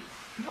happening?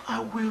 No, I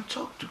will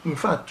talk to. In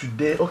fact,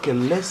 today, okay,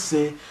 let's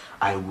say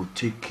I will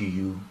take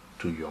you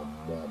to your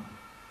mom.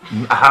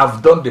 I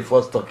have done the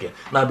first talking.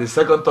 Now the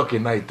second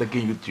talking now is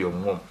taking you to your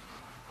mom.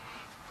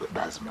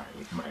 That's my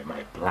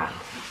plan.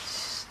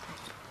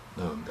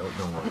 No,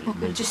 don't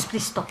worry. Just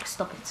please stop it.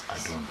 I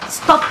don't.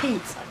 Stop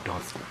it.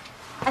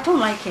 I don't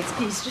like it.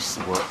 Please just.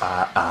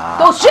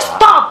 Well, just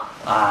stop.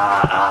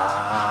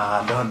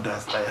 Don't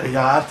understand.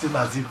 You're acting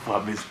as if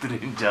I'm a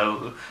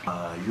stranger.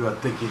 You are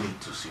taking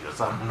it too serious.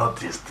 I'm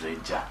not a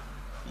stranger.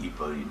 You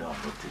know I'm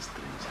not a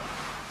stranger.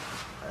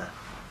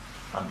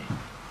 I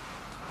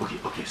mean,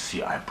 okay,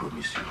 see, I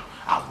promise you,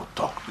 I will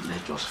talk.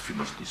 Let's just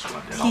finish this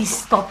one. Then Please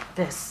stop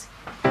this.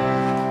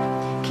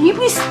 Can you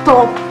please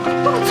stop?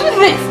 Don't do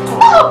this.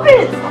 Stop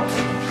it.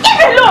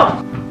 Leave it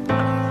alone.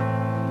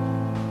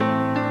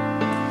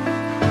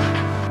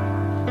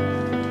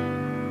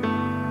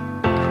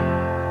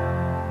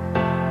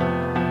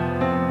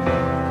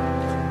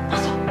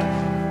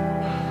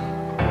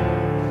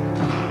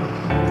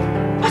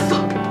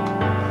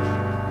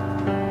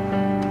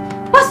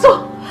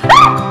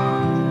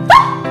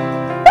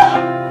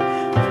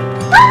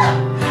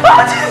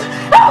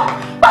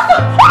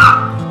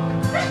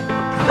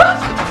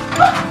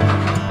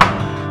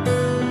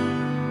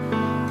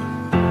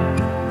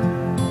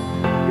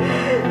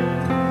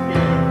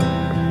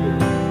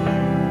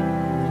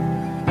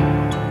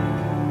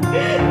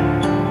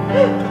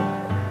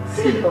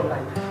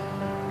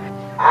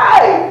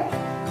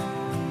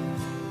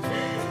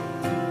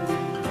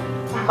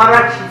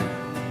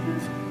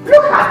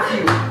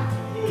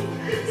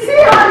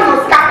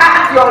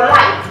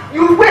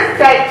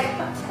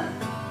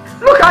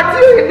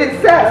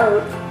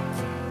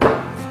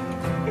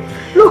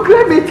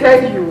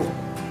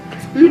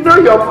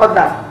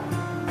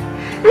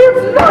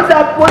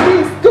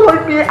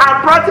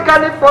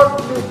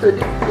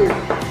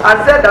 And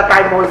said that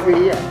I must be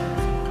here.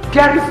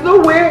 There is no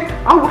way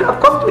I would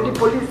have come to the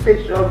police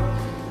station.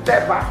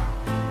 Never.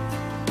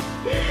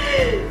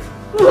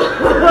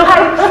 I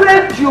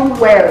trained you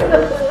well.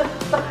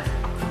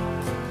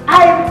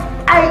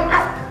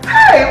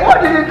 Hey,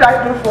 what didn't I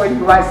do for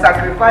you? I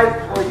sacrificed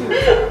for you.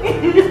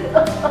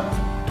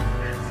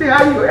 See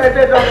how you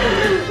ended up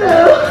with this.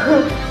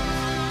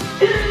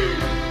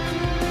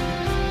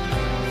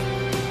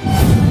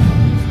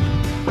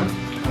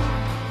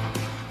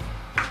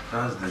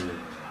 That's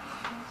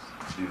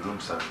the room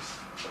service.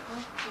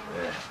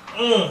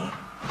 Yeah.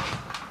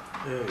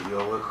 Yeah,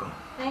 you're welcome.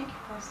 Thank you,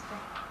 Pastor.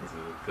 It's a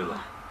pillar.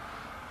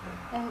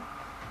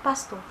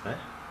 Pastor,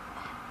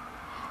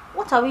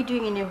 what are we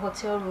doing in a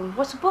hotel room?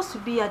 We're supposed to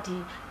be at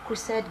the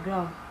crusade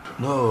ground.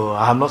 No,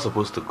 I'm not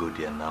supposed to go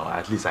there now.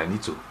 At least I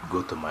need to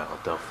go to my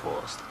hotel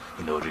first.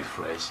 You know,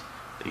 refresh.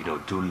 You know,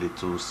 do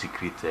little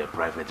secret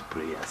private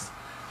prayers.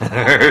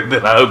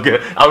 Then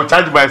I'll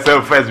charge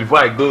myself first before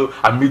I go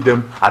and meet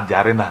them at the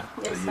arena.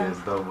 Yes,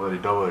 don't worry,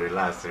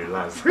 relax.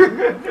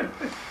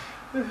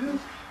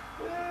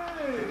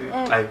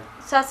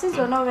 Sir, since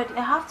you're not ready,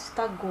 I have to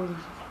start going.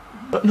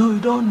 No, you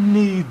don't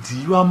need.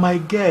 You are my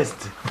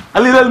guest.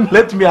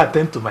 Let me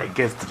attend to my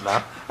guest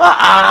now.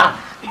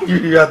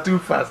 You are too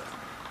fast.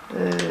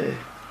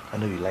 I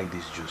know you like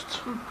this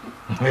juice.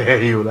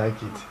 You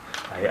like it.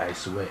 I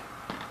swear,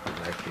 you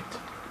like it.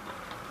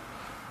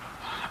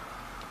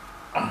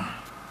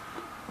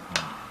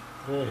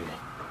 Hey.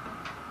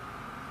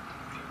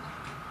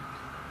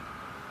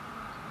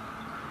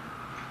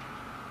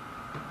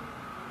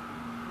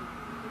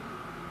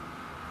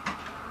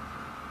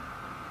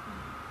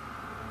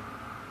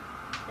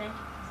 Thank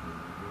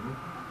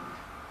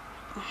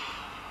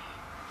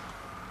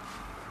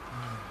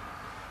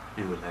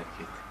you. You will like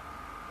it.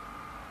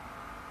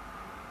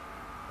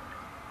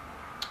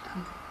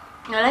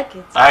 I like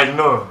it. I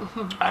know.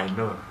 I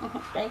know.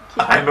 Thank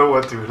you. I know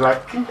what you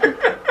like.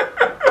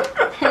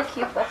 Thank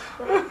you, Pastor.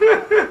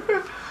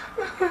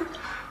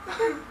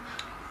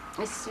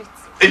 It's sweet.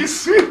 It's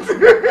sweet.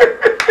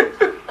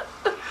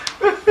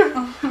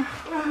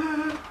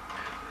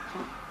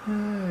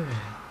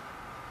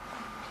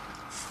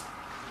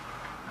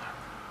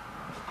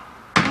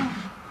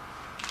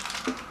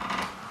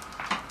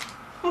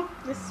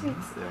 It's sweet.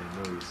 I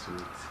know it's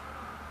sweet.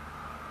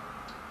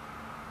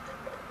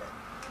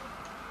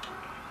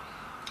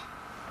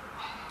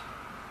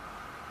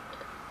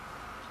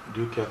 Do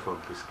you care for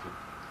biscuit?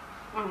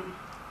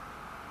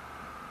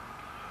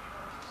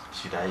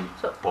 Should I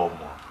pour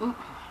more?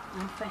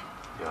 I'm fine.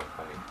 You're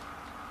fine.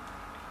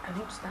 I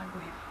won't start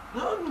going.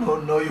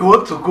 No, you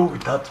want to go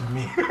without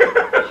me.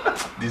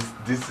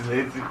 this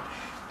lady.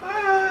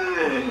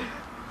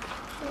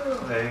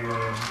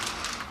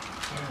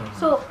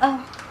 So,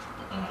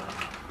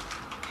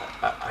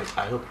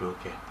 I hope you're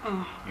okay.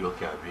 You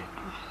okay, Abi?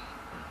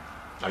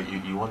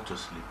 You want to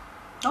sleep?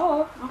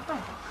 Oh, I'm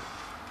fine.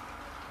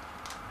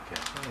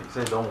 Okay. You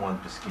said you don't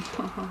want biscuit.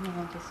 I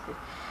want biscuit.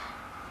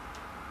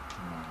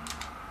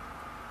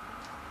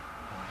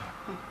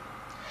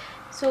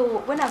 So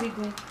when are we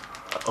going?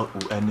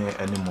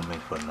 Any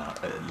moment from now.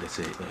 Let's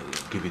say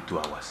give it 2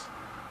 hours,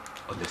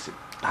 or let's say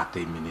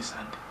 30 minutes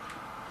and.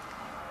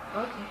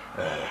 Okay.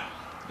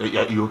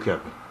 Are you okay,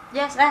 Abi?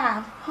 Yes, I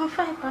am. I'm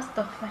fine,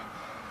 Pastor. Fine.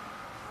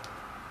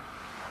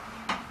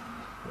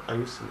 Are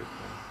you sleeping?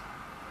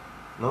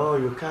 No,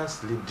 you can't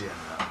sleep there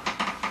now.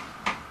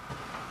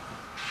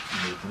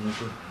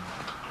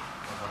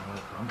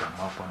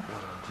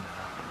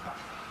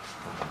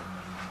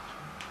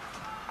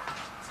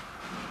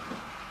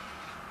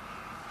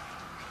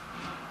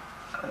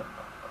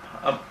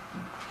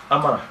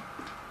 Amara.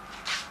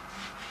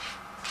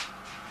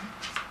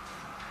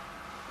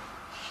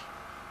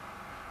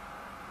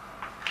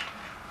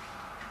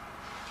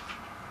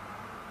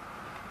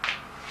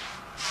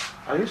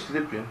 Are you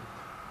sleeping?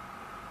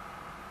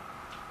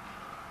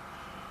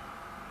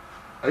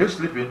 Are you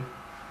sleeping?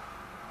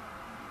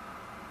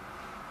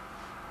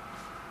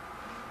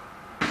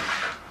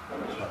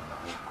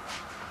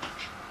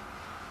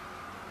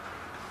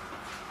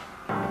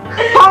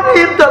 Turn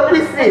him to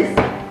pieces.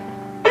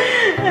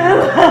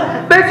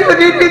 But you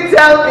didn't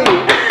tell me.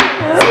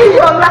 See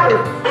your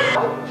life.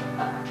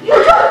 You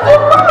just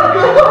took on.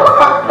 You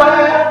took on,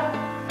 man.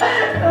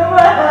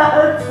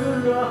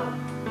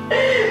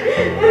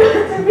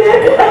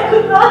 Maybe I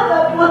could not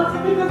abort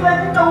it because I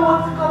did not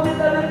want to commit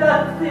another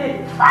sin.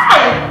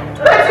 Fine.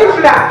 But you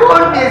should have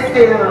told me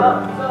still.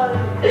 I'm sorry.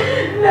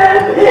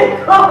 Let me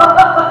go.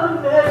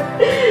 Let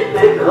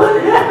me go.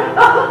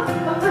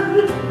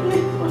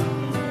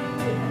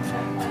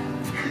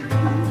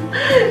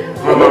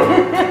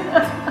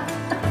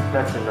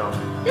 That's enough.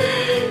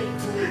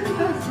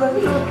 That's my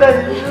daughter.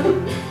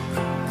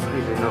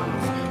 Please, enough.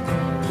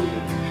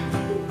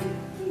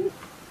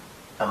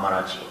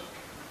 Amarachi,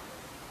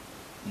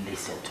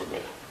 listen to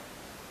me.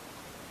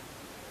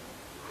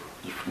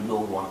 If no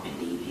one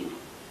believes you,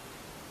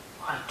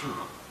 I do.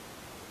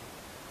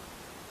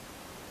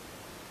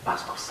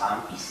 Pastor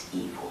Sam is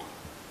evil.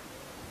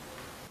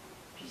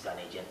 He's an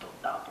agent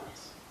of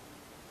darkness.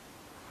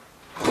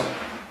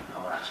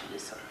 Amarachi,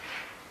 listen.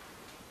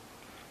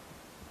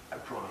 I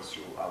promise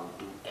you I will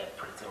do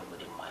everything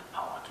within my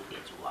power to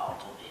get you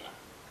out of here.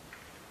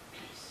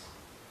 Please.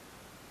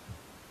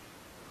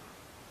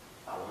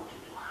 I want you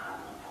to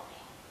hand over me.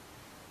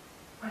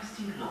 I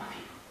still love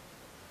you.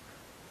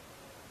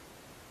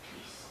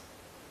 Please.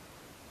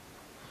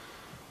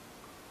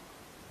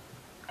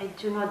 I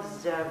do not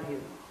deserve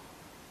you.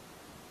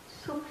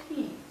 So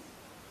please,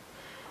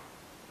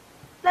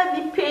 let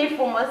me pay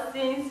for my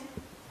sins.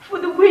 For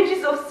the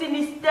wages of sin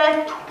is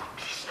death.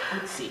 Please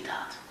don't say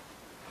that.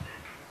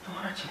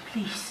 Amarachi,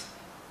 please.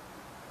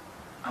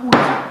 I will.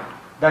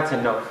 That's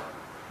enough.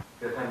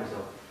 Your time is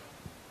up.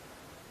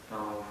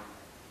 Now.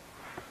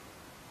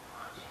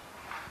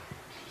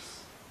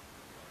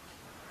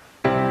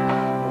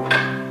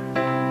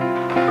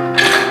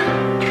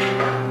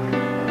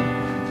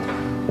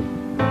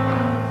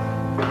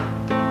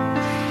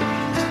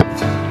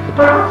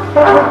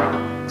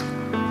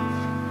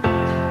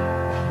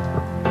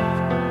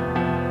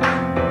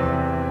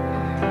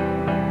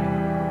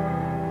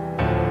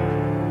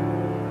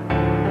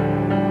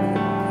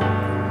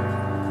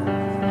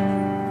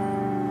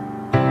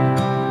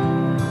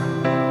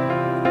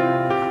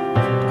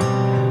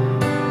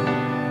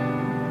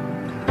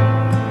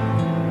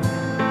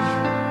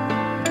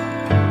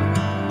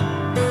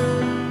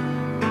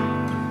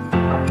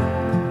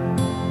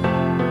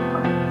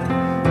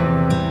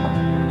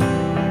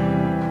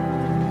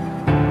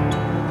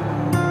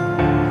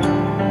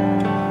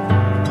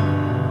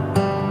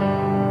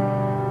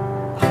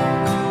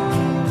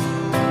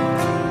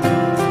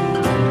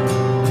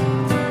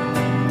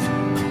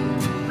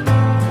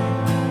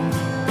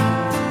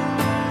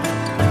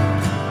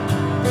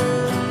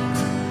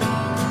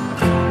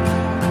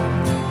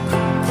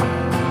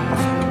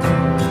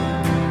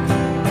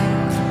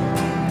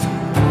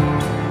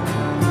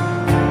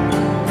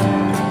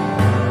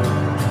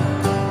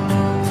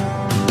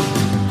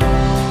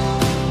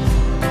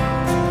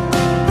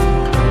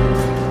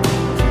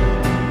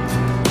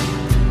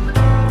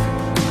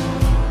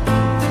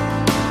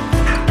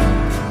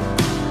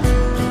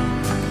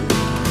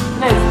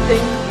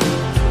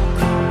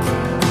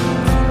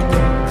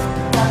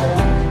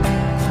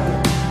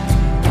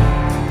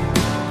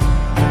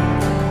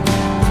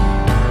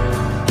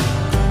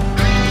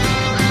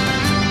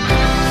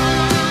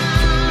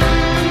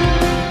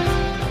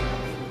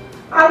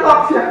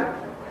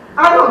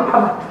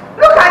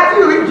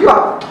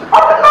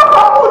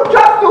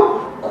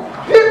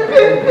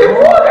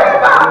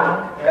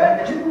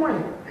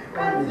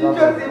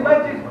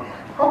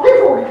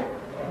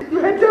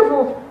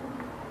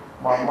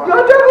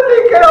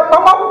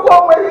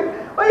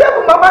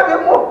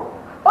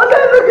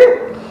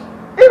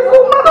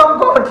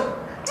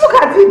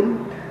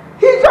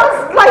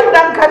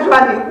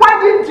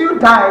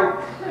 die.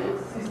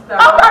 Sister.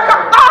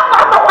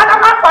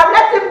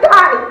 Let him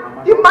die.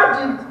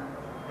 Imagine.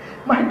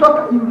 My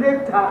daughter, you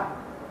raped her.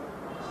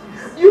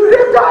 You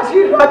raped her, she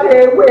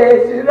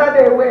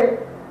ran away.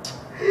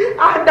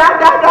 And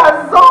that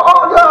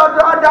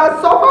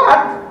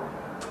suffered.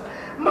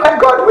 My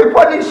God will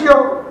punish you.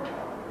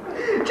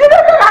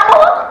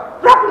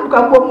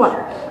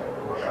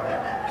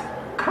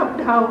 Calm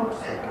down.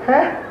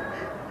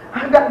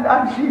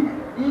 And she,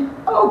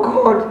 oh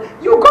God,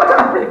 you got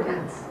her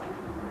pregnant.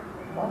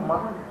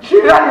 Mama.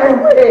 She ran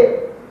away.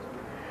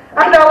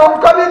 And I was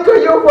coming to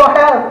you for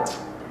help.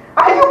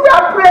 And you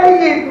were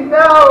praying.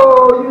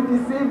 No, you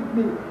deceived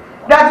me.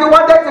 That you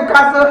wanted to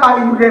cancel her,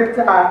 you raped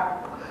her.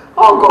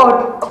 Oh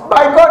God,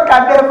 my God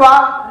can never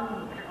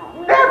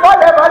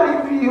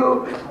leave you.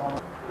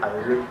 I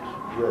raped,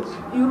 yes.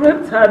 You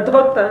raped her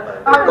daughter.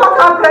 I got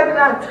her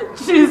pregnant.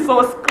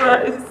 Jesus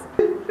Christ.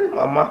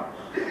 Mama,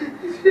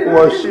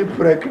 was she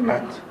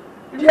pregnant?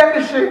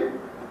 Yes, she.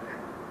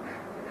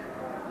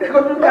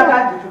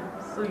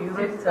 So you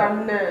raped her.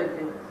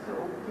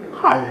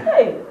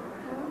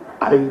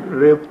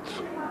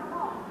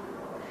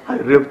 I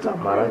raped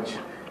Amarachi.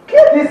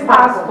 Kill this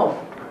pastor.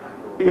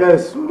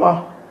 Yes,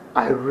 ma.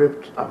 I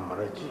raped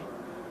Amarachi.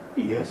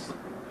 Yes.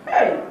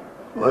 Hey.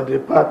 But the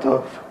part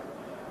of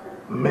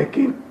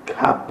making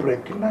her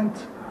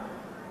pregnant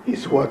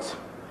is what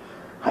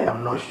I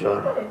am not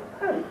sure.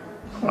 Hey.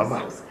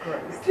 Mama.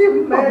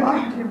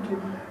 Mama.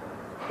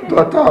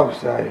 Daughter of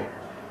Sai,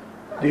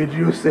 did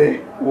you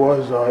say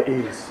was or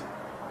is?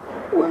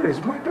 Where is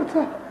my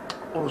daughter?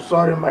 Oh,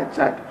 sorry, my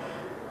child.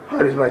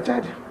 Where is my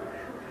child?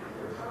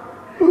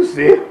 You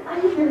see,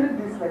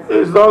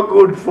 it's not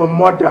good for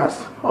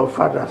mothers or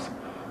fathers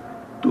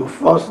to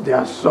force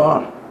their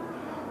son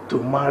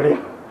to marry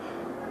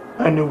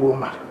any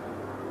woman.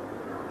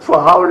 For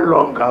how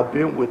long I've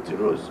been with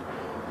Rose?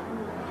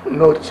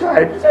 No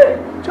child,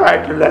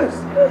 childless.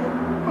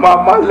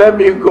 Mama, let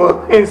me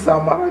go. In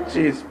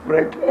Amarachi is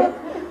pregnant.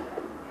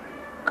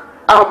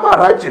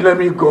 Amarachi, let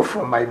me go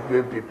for my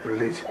baby,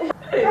 please.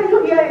 Can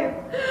you hear him?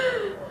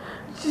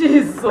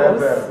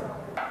 Jesus.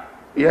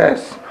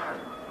 Yes.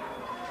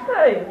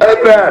 Hey.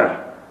 Abel,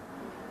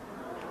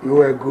 you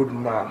are a good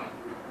man.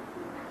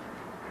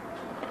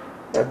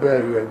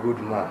 Abel, you are a good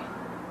man.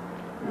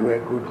 You are a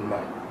good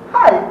man.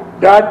 Hi.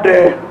 That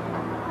day,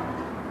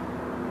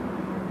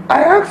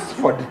 I asked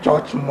for the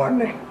church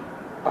money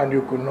and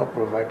you could not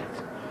provide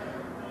it.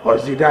 Or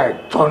did I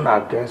turn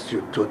against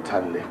you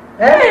totally?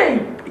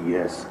 Hey!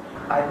 Yes.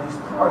 I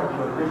destroyed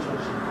your relationship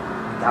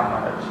with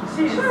Amarachi.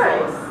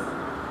 Jesus.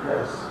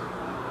 Yes.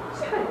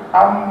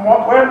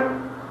 When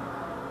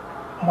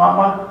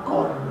Mama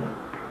called me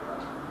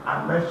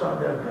and mentioned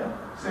them,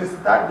 since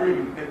that day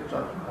you get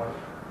church money,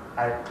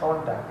 I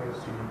turned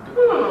against you.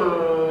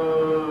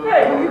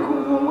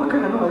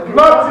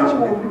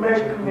 Nothing will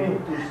make me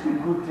to see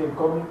good thing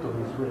coming to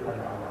his way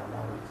and I will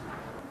allow it.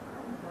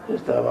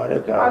 Sister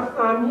America,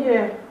 I'm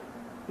here.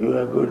 you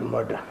are a good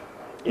mother.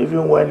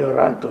 Even when you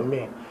ran to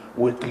me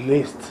with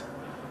list,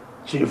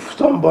 Chief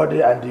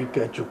somebody and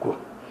Ikechukwu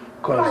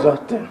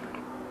consulting,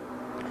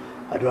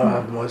 I don't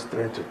have more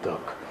strength to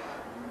talk.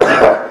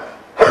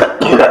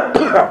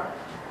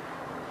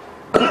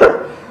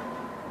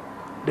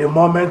 The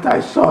moment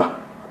I saw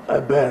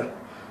Abel's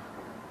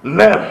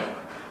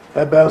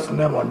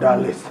name on that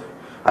list,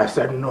 I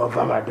said no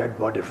over my dead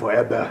body for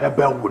Abel.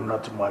 Abel would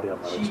not marry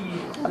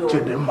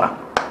Chidinma.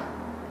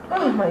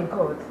 Oh my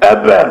God.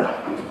 Abel,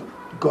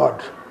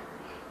 God,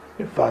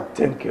 if I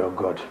thank your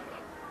God,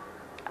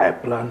 I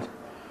planned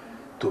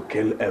to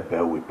kill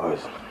Abel with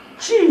poison.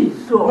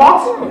 Jesus.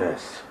 What?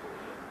 Yes.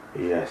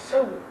 Yes.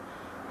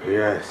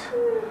 Yes.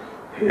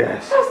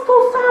 Yes.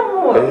 Pastor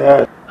Samuel.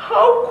 Yes.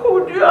 How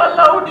could you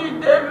allow the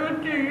devil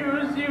to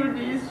use you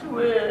this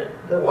way?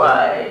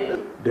 Why?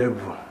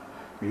 Devil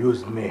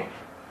used me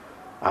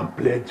and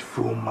played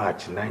full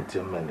match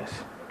 90 minutes.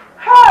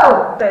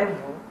 How?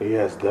 Devil.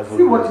 Yes, devil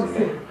See what used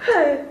you me.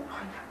 say.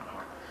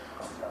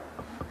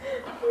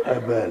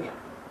 Abel.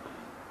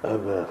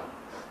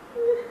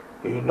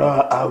 You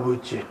know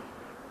Abuchi.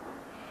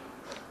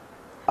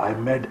 I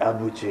made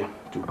Abuchi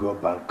to go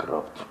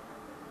bankrupt.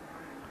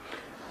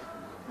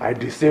 I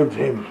deceived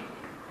him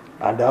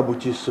and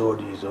Abuchi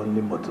sold his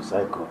only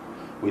motorcycle.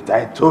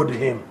 I told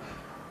him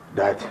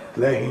that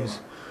let him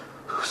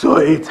sow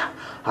it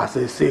as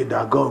a seed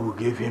that God will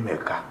give him a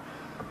car.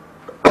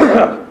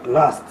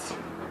 Last,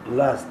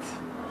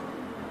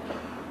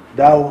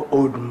 that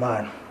old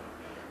man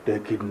they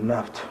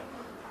kidnapped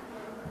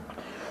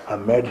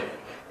and made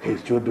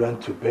his children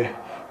to pay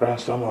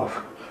ransom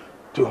of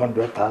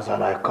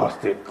 200,000. I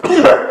cost it.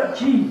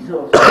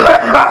 Jesus.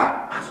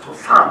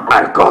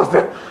 I cost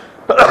it.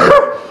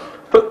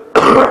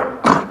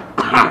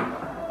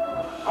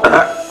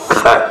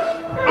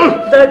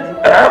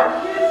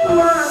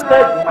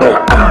 Daddy.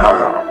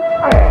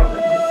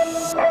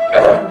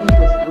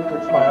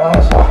 My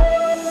answer.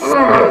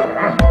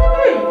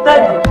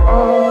 Daddy.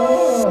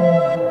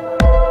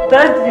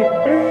 Daddy.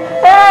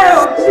 Hey,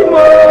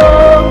 Timo.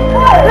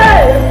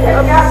 Hey,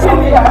 I'm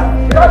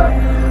finished.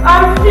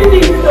 I'm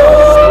finished.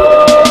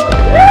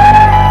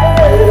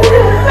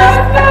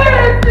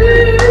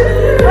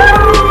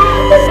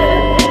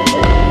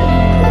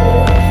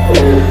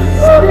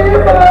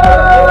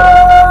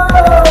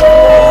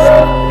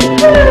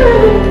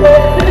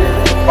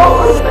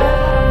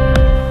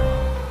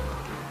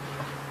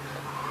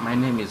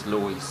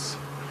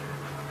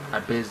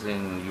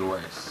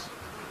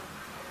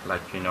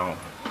 like, you know,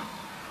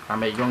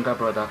 I'm a younger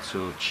brother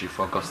to Chief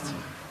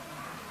Augustine.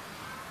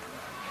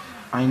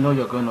 I know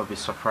you're going to be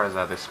surprised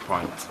at this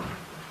point.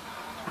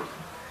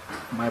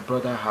 My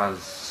brother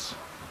has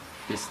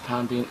been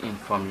standing in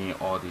for me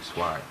all this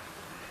while.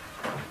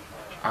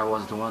 I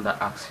was the one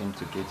that asked him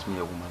to get me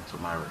a woman to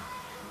marry.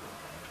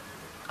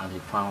 And he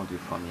found it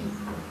for me.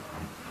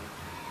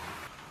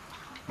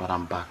 But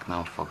I'm back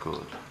now for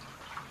good.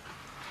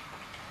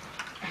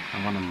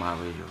 I want to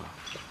marry you.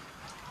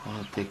 I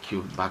want to take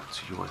you back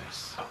to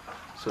US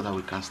so that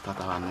we can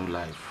start our new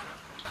life.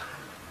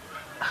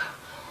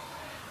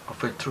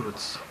 Of a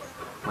truth,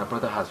 my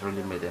brother has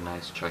really made a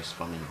nice choice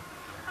for me.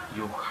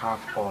 You have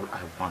all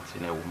I want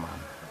in a woman.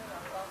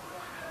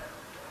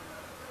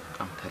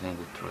 I'm telling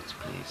the truth,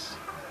 please.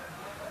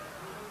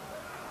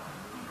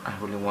 I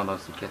really want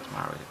us to get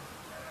married.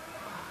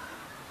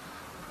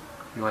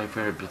 You are a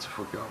very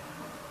beautiful girl.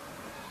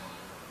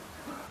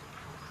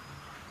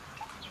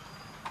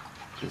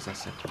 Please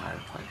accept my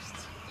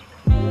request.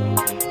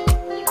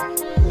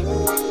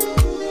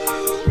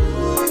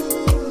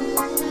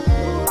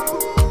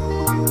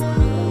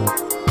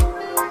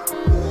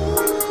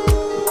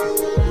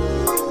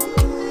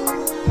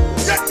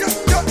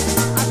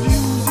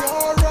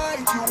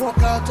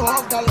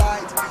 Of the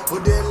light,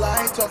 with the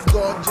light of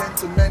God,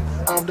 gentlemen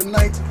of the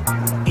night.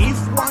 If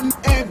one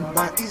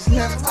ember is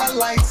left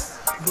alight,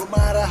 no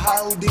matter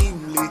how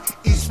dimly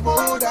it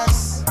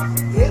smolders,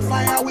 a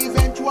fire will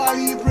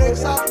eventually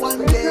breaks out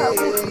one day.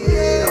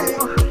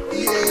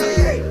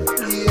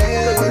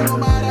 No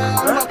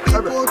matter how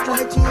people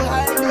try to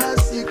hide their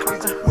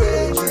secret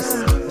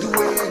wages, the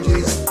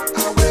wages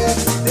are where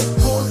they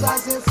pose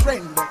as a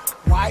friend.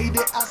 Why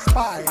they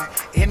aspire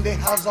in the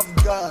house of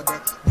God,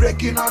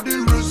 breaking all the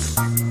rules.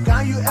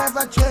 Can you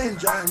ever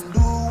change and do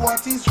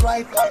what is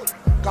right?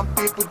 Can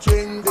people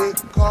change the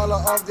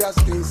color of their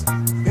skins?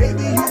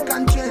 Maybe you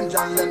can change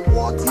and learn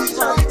what is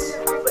right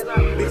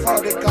before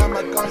they come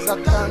and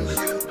turn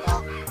you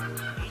up.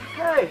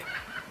 Hey,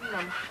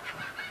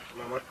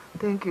 Mama.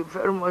 Thank you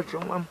very much,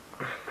 Mom.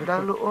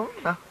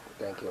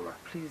 Thank you, Ma.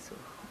 Please,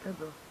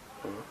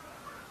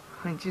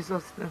 in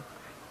Jesus' name,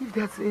 if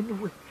there's any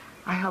way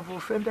I have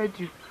offended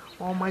you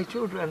or my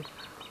children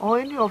or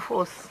any of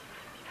us,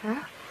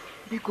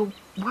 because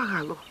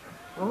Mama,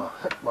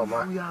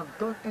 if we have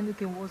done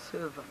anything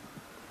whatsoever,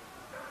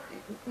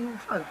 in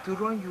fact, to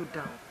run you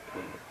down,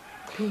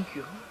 thank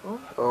you.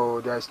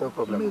 Oh, there is no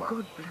problem, May Ma.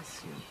 God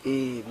bless you.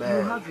 Amen.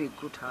 You have a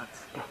good heart.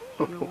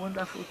 You're a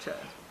wonderful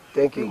child.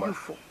 Thank you, Ma. Thank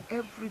you for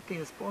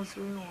everything,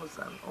 sponsoring us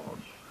and all.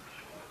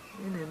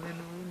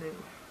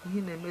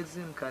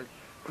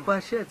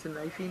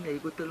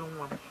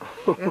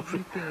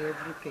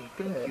 Everything.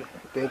 Thank you.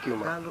 Thank you,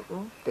 Ma.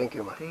 Thank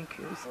you, Ma. Thank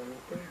you.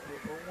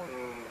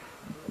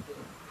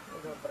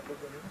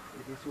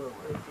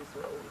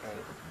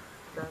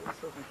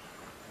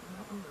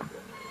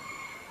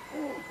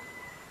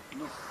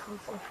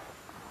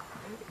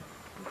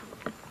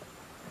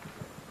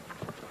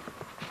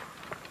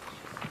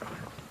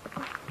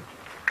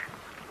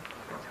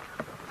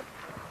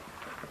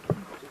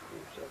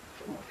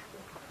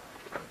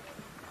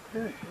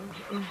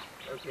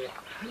 Okay.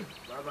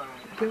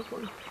 Bye-bye. Careful.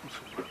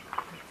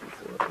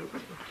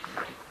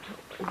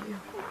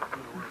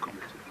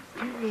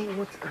 Do you know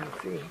what I'm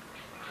saying?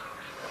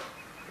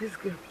 This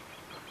girl,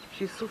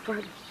 she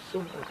suffered so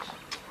much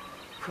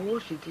for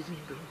what she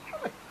didn't do.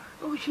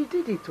 Oh, she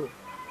did it all.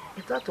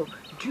 It's out of.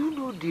 Do you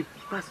know the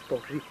pastor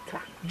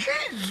Rita?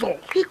 Jesus!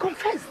 He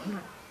confessed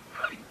now.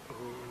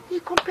 He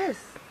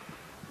confessed.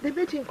 They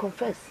made him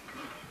confess.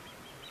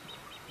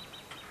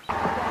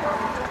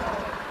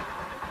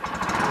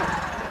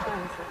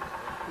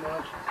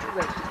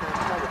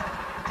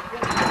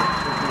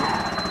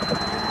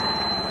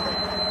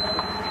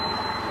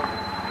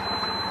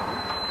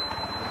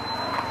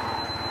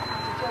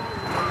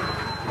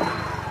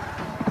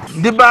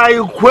 Dibai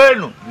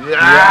kwenu.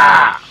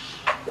 Yeah.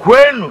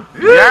 Kwenu.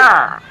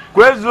 Yeah.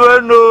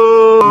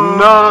 Kwezueno.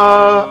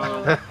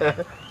 No.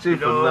 Chief,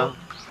 no.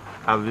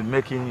 I've been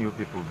making you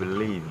people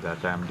believe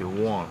that I'm the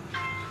one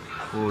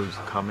who is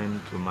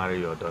coming to marry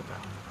your daughter.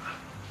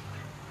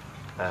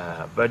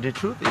 But the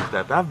truth is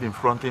that I've been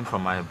fronting for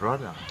my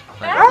brother.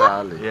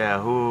 Exactly.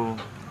 Yeah,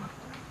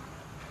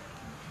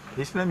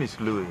 his name is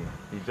Louis.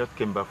 He just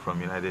came back from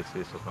United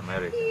States of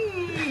America.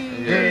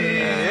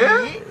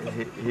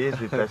 He is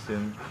the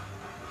person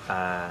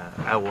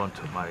I want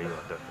to marry your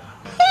daughter.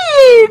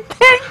 Hey,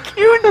 thank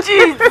you,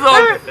 Jesus.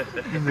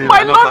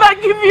 My Lord, I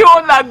give you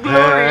all the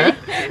glory.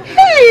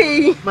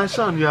 Hey, my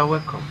son, you are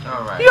welcome.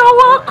 All right. You're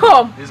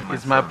welcome.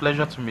 It's my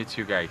pleasure to meet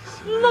you guys.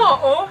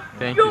 No,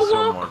 Thank you're you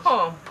so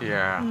welcome. much.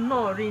 Yeah.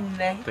 No, really.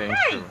 Thank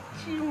you.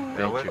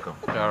 Thank you.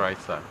 All right,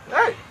 sir.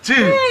 Hey, Chief.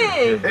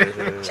 Hey,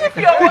 Chief,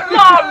 you're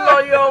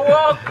welcome. You're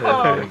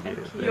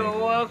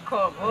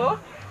welcome. Oh.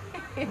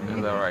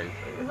 It's all right.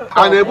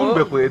 And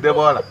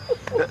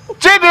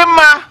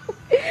Chidimma!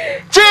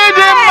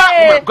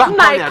 Hey,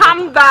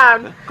 calm down.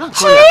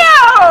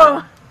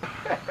 Chill.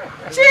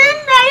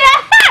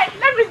 Hey,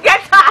 let me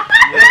get her.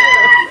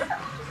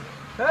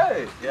 Hey.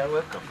 Hey, you're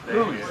welcome.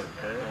 Louis,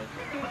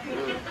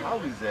 how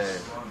is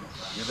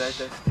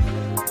United States?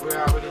 We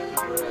are ready to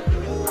go.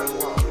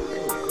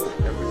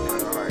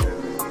 Everything all right.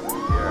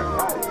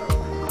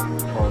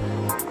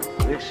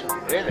 Yeah.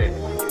 Really?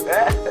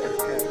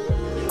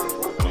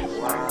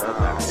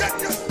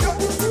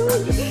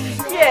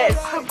 Yes,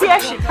 here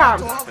she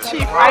comes.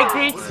 Chief, I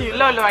greet you.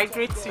 Lolo, I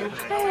greet you.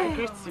 I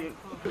greet you.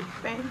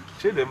 Thank you.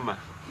 Chidimma,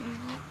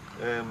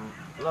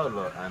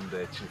 Lolo and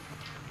Chief,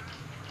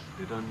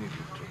 they don't need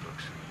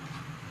introduction.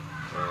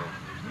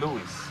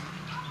 Louis is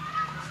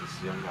his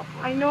younger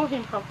brother. I know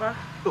him, Papa.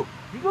 Oh,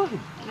 you know him?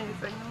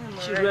 Yes, I know him.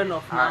 Children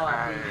of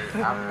Manari.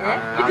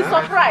 It is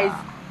surprise.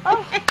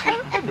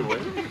 Anyway.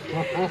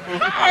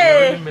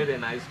 Hey. You really made a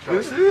nice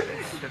choice.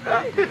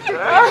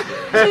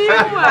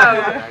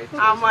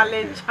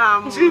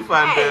 Chief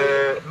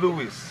and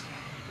Louis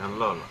and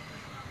Lolo,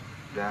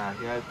 they are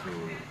here to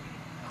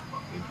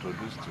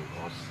introduce to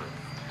us,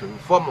 to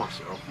inform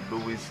us of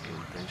Louis'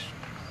 intention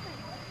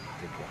to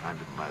take a hand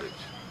in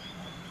marriage.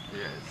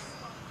 Yes,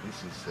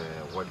 this is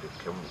what they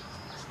came with.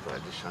 It's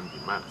tradition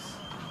demands.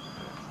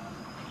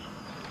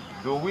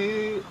 Do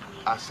we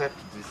accept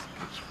these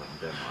gifts from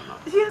them or not?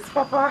 Yes,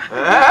 Papa.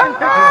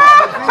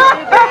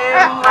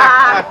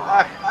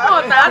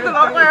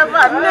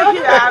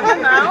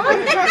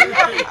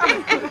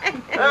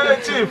 Hey,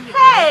 Chief.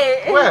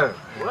 Hey. Well.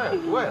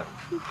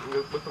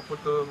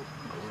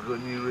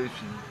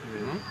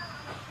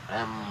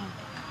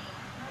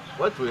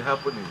 What will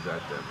happen is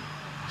that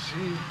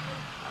she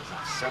has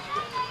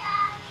accepted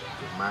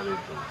to marry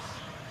Louis.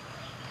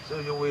 So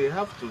you will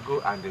have to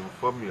go and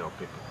inform your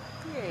people.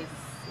 Yes.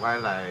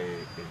 While I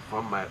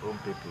inform my own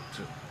people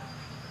too.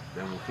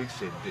 Then we'll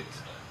fix a date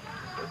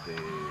for the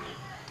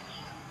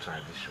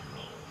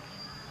traditional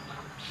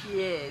marriage.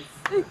 Yes.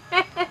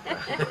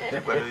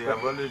 But you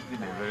have always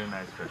been a very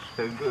nice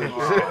person.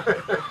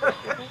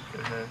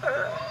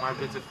 My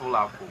beautiful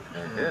apple.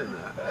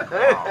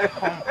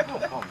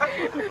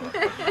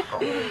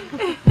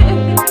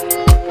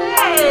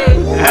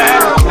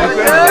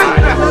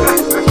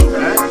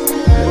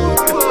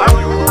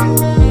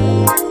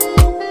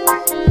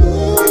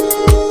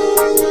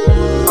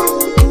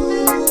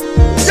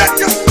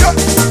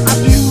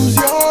 Abuse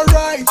your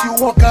right, you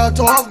walk out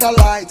of the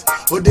light.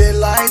 Oh, the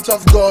light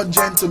of God,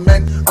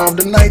 gentlemen of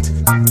the night.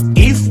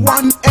 If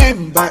one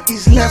ember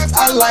is left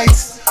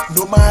alight,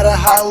 no matter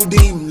how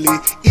dimly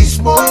it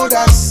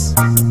smolders,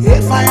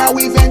 a fire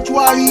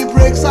eventually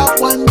breaks out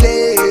one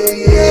day.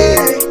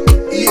 Yeah.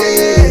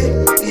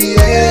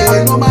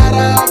 No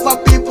matter how far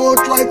people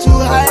try to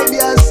hide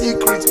their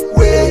secret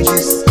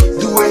wages,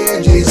 the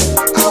wages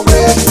are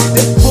where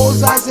they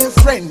pose as a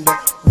friend.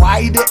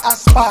 Why they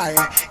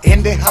aspire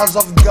in the house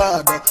of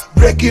God,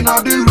 breaking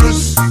all the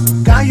rules.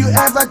 Can you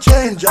ever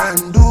change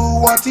and do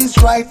what is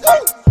right?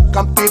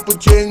 Can people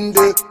change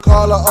the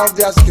color of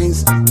their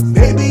skins?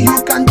 Maybe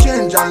you can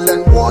change and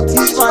learn what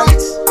is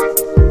right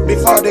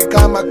before the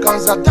karma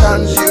comes and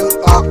turns you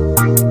up.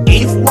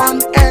 If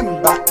one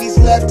ember is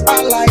left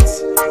alight,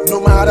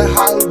 no matter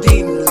how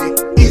dimly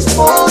it's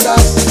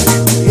smolders,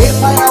 a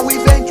fire will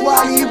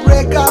eventually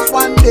break out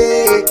one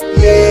day.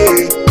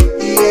 Yeah.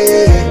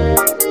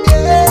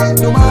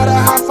 No matter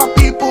how far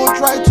people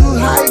try to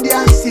hide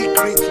their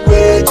secret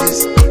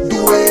wages, the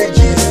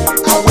wages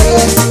are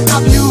ways.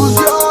 Abuse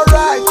your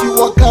right, you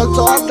walk out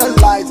of the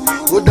light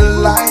with the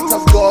light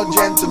of God,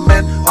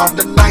 gentlemen of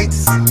the night.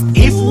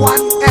 If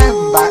one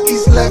ember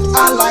is left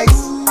alight,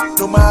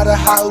 no matter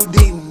how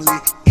dimly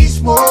it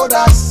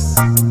smolders,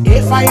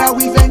 a fire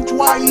will